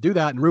have to do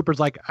that. And Rupert's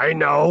like, I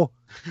know.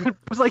 It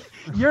was like,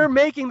 you're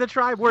making the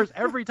tribe worse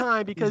every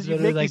time because you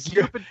make these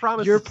stupid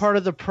promises. You're part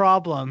of the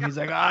problem. He's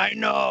like, I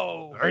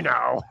know.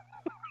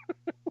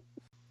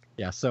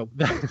 Yeah, so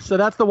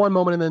that's the one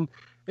moment. And then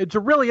it's a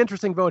really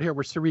interesting vote here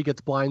where Cirie gets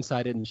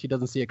blindsided and she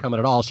doesn't see it coming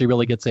at all. She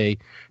really gets a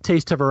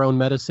taste of her own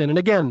medicine. And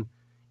again,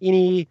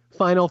 any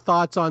final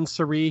thoughts on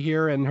Cirie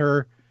here and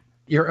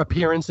your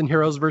appearance in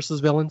Heroes versus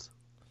Villains?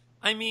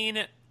 I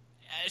mean,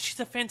 she's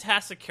a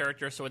fantastic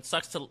character, so it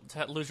sucks to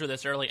lose her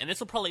this early. And this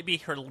will probably be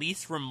her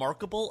least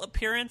remarkable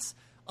appearance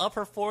of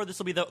her four. This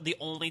will be the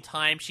only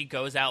time she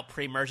goes out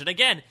pre-merge. And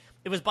again,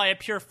 it was by a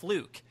pure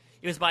fluke.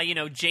 It was by,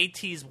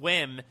 JT's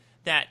whim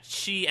that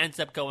she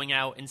ends up going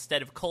out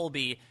instead of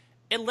Colby.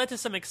 It led to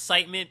some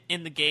excitement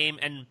in the game,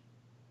 and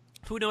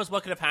who knows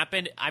what could have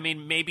happened. I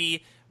mean,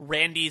 maybe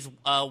Randy's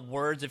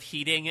words of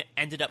heating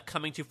ended up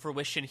coming to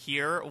fruition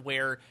here,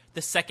 where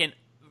the second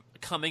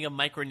coming of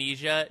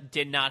Micronesia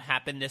did not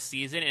happen this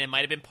season, and it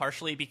might have been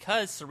partially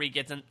because Cirie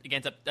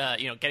ends up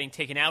getting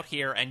taken out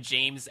here, and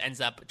James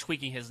ends up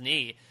tweaking his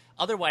knee.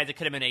 Otherwise, it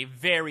could have been a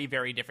very,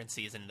 very different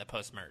season in the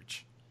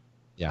post-merge.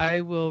 Yeah,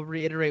 I will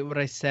reiterate what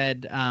I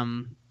said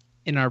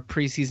in our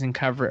preseason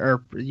cover,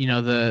 or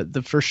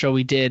the first show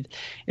we did,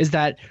 is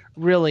that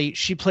really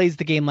she plays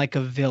the game like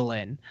a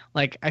villain.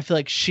 Like, I feel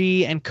like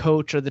she and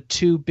Coach are the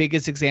two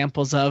biggest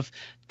examples of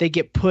they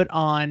get put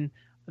on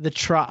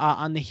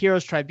the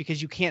Heroes tribe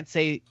because you can't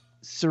say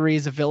Cirie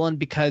is a villain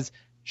because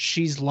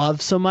she's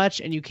loved so much,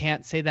 and you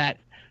can't say that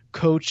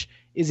Coach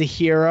is a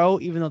hero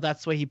even though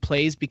that's the way he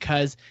plays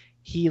because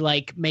he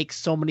makes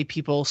so many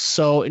people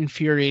so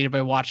infuriated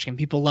by watching him.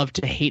 People love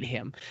to hate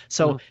him.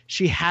 So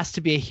she has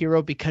to be a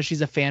hero because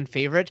she's a fan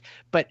favorite,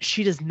 but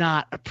she does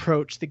not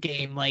approach the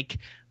game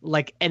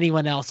like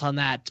anyone else on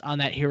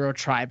that hero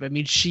tribe. I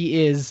mean,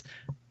 she is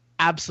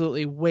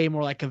absolutely way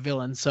more like a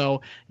villain.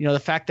 So, the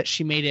fact that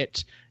she made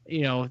it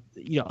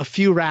a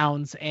few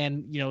rounds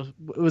and,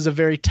 it was a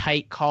very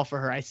tight call for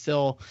her. I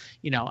still,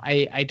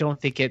 I don't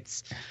think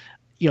it's,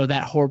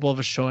 that horrible of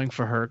a showing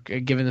for her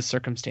given the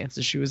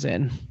circumstances she was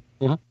in.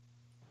 Mm-hmm.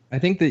 I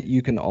think that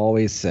you can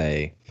always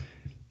say,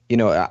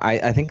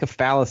 I think a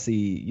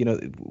fallacy,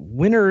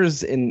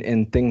 winners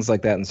and things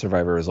like that in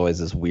Survivor is always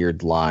this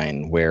weird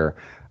line where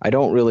I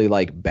don't really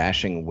like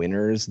bashing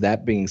winners.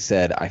 That being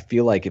said, I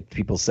feel like if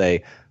people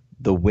say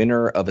the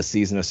winner of a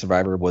season of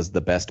Survivor was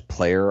the best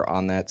player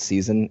on that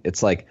season,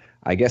 it's like,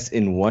 I guess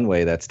in one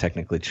way that's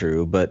technically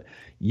true, but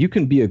you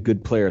can be a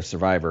good player of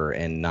Survivor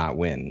and not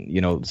win.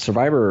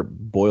 Survivor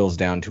boils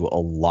down to a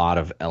lot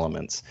of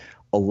elements,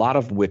 a lot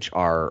of which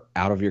are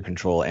out of your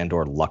control and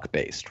or luck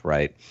based,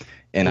 right?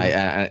 And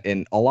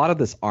and a lot of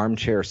this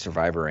armchair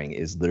survivoring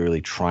is literally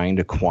trying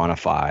to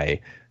quantify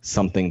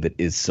something that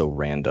is so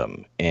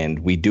random. And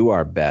we do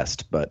our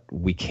best, but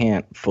we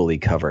can't fully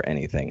cover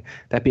anything.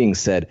 That being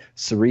said,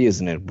 Cirie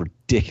is a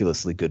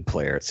ridiculously good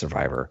player at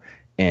Survivor.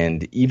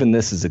 And even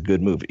this is a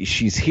good move.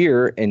 She's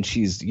here and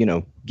she's,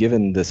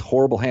 given this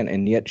horrible hand,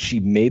 and yet she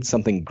made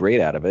something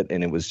great out of it.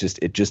 And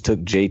it just took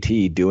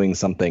JT doing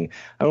something,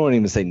 I don't want to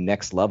even say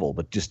next level,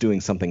 but just doing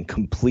something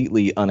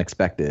completely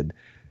unexpected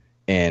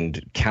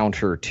and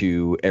counter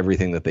to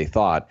everything that they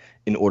thought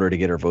in order to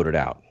get her voted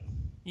out.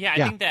 Yeah,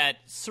 I think that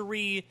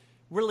Cirie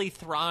really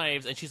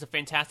thrives, and she's a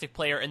fantastic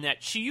player in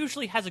that she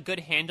usually has a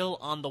good handle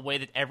on the way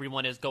that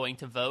everyone is going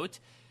to vote.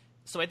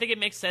 So I think it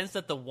makes sense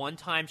that the one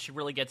time she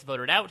really gets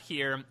voted out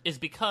here is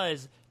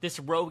because this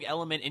rogue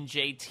element in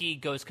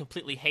JT goes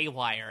completely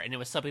haywire, and it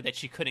was something that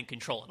she couldn't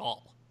control at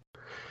all.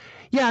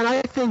 Yeah, and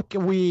I think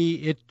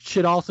it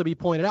should also be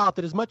pointed out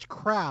that as much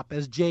crap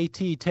as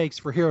JT takes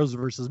for Heroes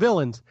versus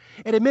Villains,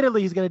 and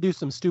admittedly he's going to do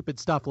some stupid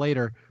stuff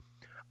later,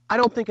 I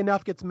don't think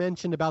enough gets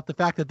mentioned about the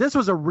fact that this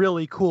was a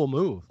really cool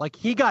move. Like,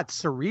 he got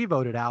Cirie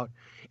voted out,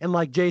 and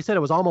like Jay said,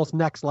 it was almost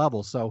next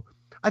level. So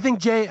I think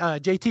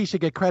JT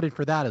should get credit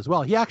for that as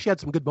well. He actually had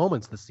some good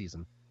moments this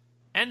season.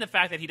 And the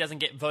fact that he doesn't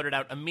get voted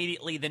out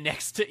immediately the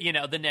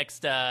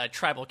next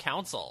tribal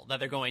council that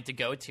they're going to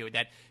go to,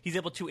 that he's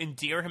able to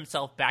endear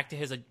himself back to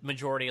his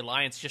majority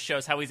alliance, just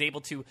shows how he's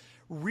able to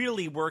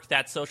really work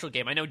that social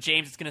game. I know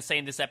James is going to say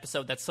in this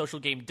episode that social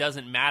game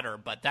doesn't matter,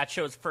 but that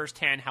shows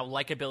firsthand how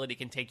likability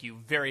can take you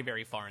very,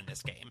 very far in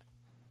this game.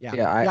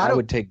 Yeah, I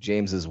would take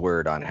James's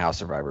word on how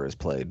Survivor is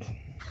played.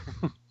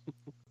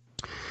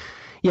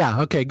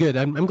 Yeah, okay, good.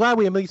 I'm glad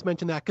we at least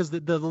mentioned that, because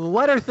the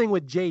letter thing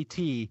with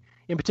JT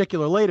in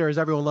particular later is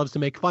everyone loves to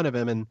make fun of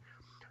him, and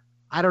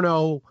I don't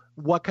know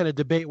what kind of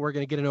debate we're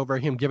going to get in over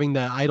him giving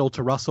the idol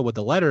to Russell with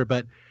the letter,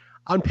 but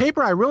on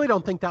paper I really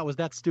don't think that was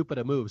that stupid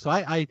a move. So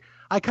I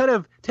kind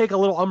of take a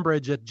little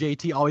umbrage at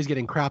JT always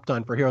getting crapped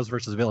on for Heroes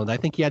versus Villains. I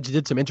think he actually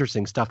did some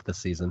interesting stuff this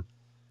season.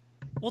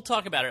 We'll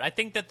talk about it. I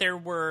think that there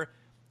were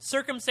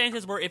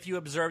circumstances where if you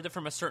observed it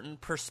from a certain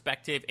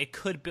perspective, it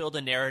could build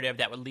a narrative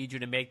that would lead you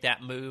to make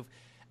that move.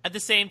 At the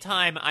same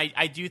time,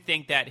 I do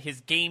think that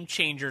his Game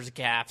Changers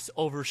gaffes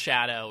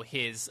overshadow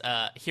his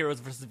Heroes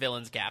versus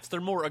Villains gaffes.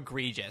 They're more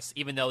egregious,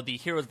 even though the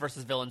Heroes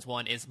versus Villains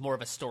one is more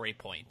of a story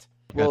point.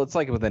 Well, it's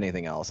like with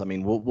anything else. I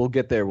mean, we'll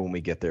get there when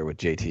we get there with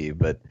JT,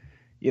 but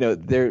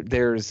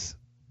there's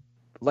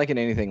like in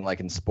anything, like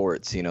in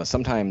sports,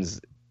 sometimes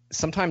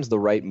the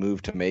right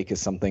move to make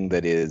is something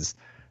that is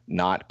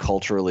not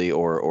culturally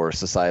or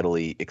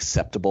societally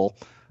acceptable.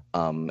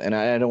 And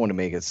I don't want to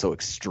make it so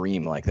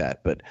extreme like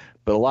that, but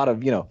a lot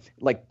of,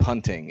 like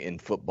punting in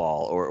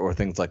football or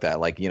things like that,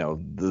 like,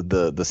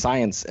 the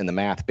science and the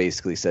math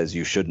basically says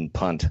you shouldn't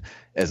punt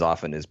as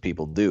often as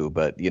people do,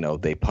 but,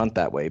 they punt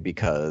that way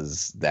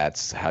because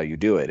that's how you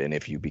do it. And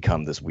if you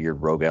become this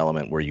weird rogue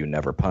element where you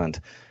never punt,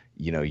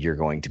 you're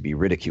going to be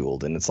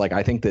ridiculed. And it's like,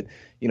 I think that,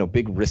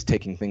 big risk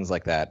taking things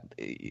like that,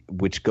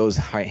 which goes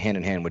hand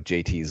in hand with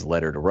JT's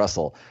letter to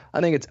Russell.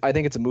 I think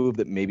it's a move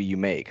that maybe you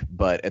make,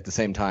 but at the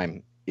same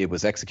time, it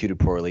was executed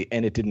poorly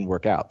and it didn't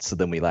work out. So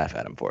then we laugh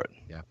at him for it.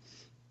 Yeah.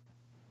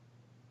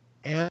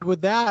 And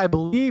with that, I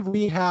believe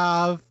we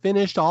have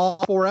finished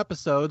all 4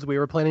 episodes we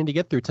were planning to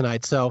get through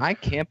tonight. So I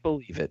can't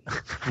believe it.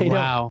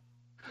 Wow.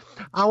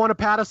 I want to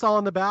pat us all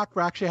on the back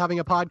for actually having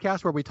a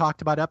podcast where we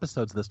talked about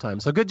episodes this time.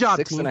 So good job,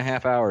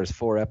 6.5 hours,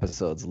 4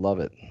 episodes. Love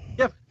it.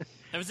 Yep.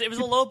 It was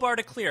a low bar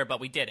to clear,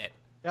 but we did it.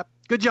 Yep.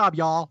 Good job,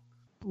 y'all.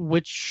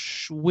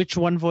 Which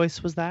one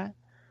voice was that?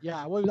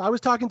 Yeah, well, I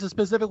was talking to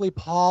specifically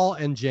Paul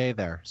and Jay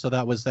there. So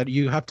that was that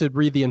you have to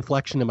read the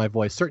inflection in my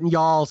voice. Certain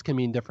y'alls can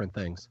mean different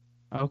things.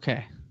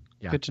 Okay.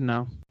 Yeah. Good to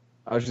know.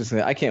 I was just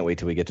saying, I can't wait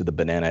till we get to the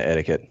banana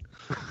etiquette.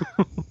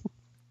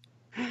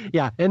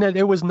 Yeah, and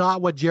it was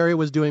not what Jerry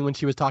was doing when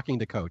she was talking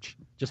to Coach,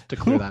 just to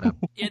clear that up.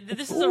 Yeah,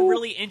 this is a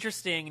really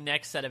interesting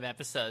next set of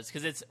episodes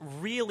because it's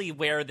really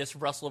where this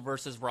Russell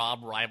versus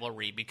Rob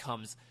rivalry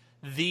becomes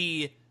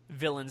the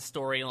villain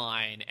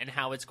storyline and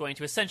how it's going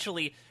to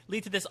essentially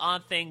lead to this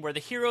odd thing where the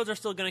heroes are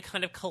still going to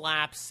kind of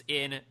collapse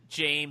in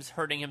James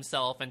hurting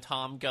himself and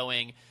Tom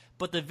going,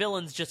 but the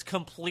villains just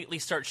completely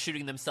start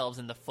shooting themselves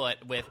in the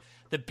foot with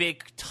the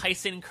big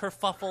Tyson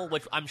kerfuffle,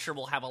 which I'm sure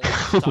we'll have a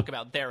lot to talk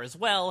about there as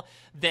well.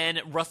 Then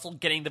Russell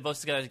getting the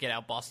votes together to get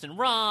out Boston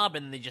Rob,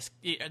 and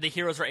the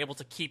heroes are able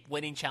to keep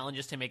winning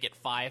challenges to make it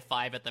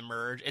 5-5 at the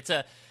merge.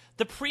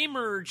 The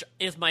pre-merge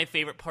is my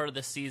favorite part of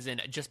the season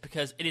just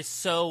because it is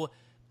so,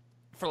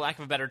 for lack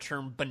of a better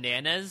term,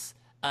 bananas,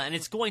 and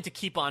it's going to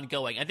keep on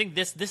going. I think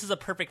this is a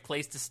perfect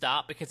place to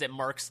stop because it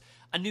marks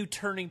a new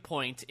turning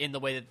point in the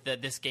way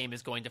that this game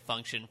is going to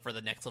function for the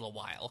next little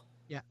while.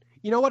 Yeah.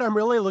 You know what I'm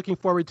really looking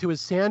forward to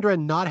is Sandra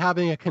not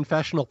having a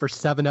confessional for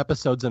 7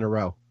 episodes in a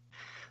row.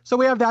 So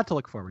we have that to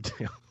look forward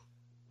to.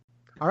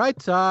 All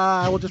right,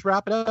 I will just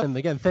wrap it up. And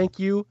again, thank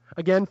you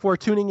again for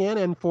tuning in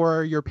and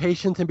for your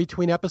patience in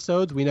between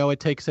episodes. We know it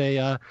takes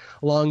a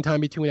long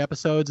time between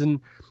episodes. And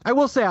I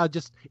will say,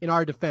 just in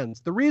our defense,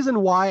 the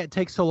reason why it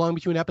takes so long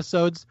between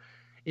episodes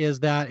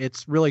is that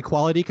it's really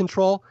quality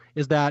control,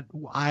 is that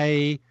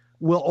I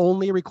will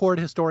only record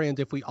Historians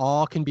if we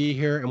all can be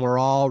here and we're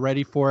all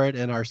ready for it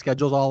and our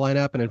schedules all line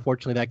up. And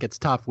unfortunately, that gets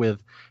tough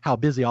with how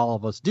busy all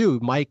of us do.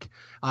 Mike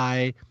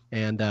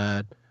and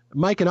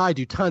I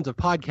do tons of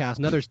podcasts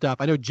and other stuff.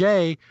 I know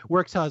Jay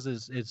works as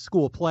his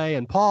school play,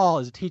 and Paul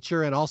is a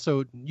teacher, and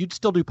also you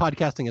still do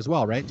podcasting as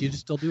well, right? Do you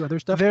still do other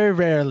stuff? Very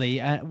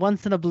rarely,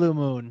 once in a blue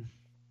moon.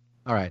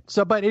 All right.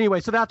 But anyway,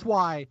 so that's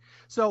why.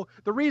 So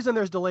the reason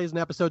there's delays in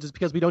episodes is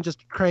because we don't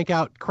just crank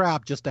out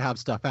crap just to have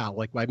stuff out.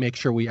 Like, I make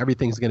sure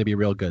everything's going to be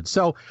real good.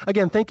 So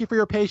again, thank you for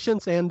your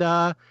patience. And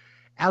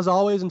as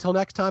always, until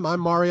next time, I'm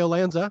Mario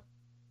Lanza.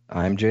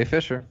 I'm Jay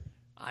Fischer.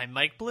 I'm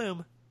Mike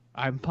Bloom.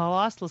 I'm Paul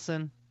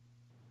Asleson.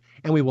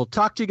 And we will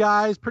talk to you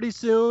guys pretty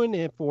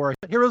soon for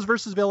Heroes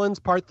versus Villains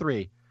Part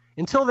 3.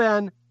 Until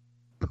then,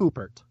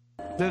 poopert.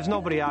 There's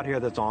nobody out here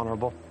that's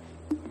honorable.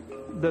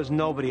 There's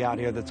nobody out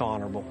here that's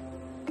honorable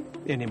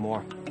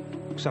anymore,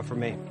 except for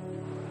me.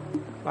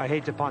 I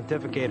hate to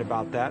pontificate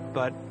about that,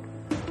 but,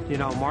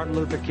 Martin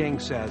Luther King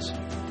says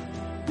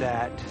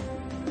that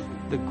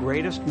the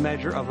greatest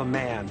measure of a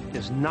man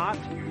is not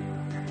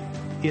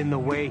in the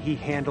way he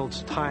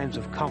handles times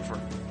of comfort,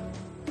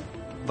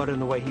 but in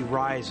the way he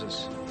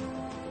rises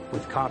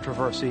with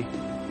controversy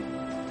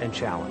and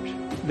challenge.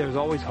 There's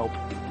always hope.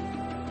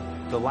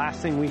 The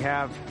last thing we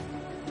have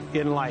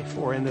in life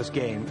or in this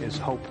game is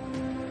hope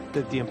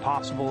that the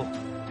impossible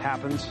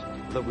happens,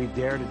 that we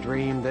dare to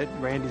dream that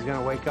Randy's going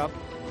to wake up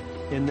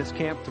in this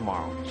camp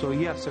tomorrow. So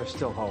yes, there's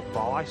still hope.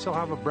 While I still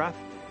have a breath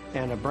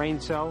and a brain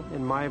cell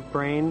in my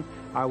brain,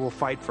 I will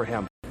fight for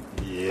him.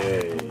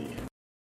 Yeah.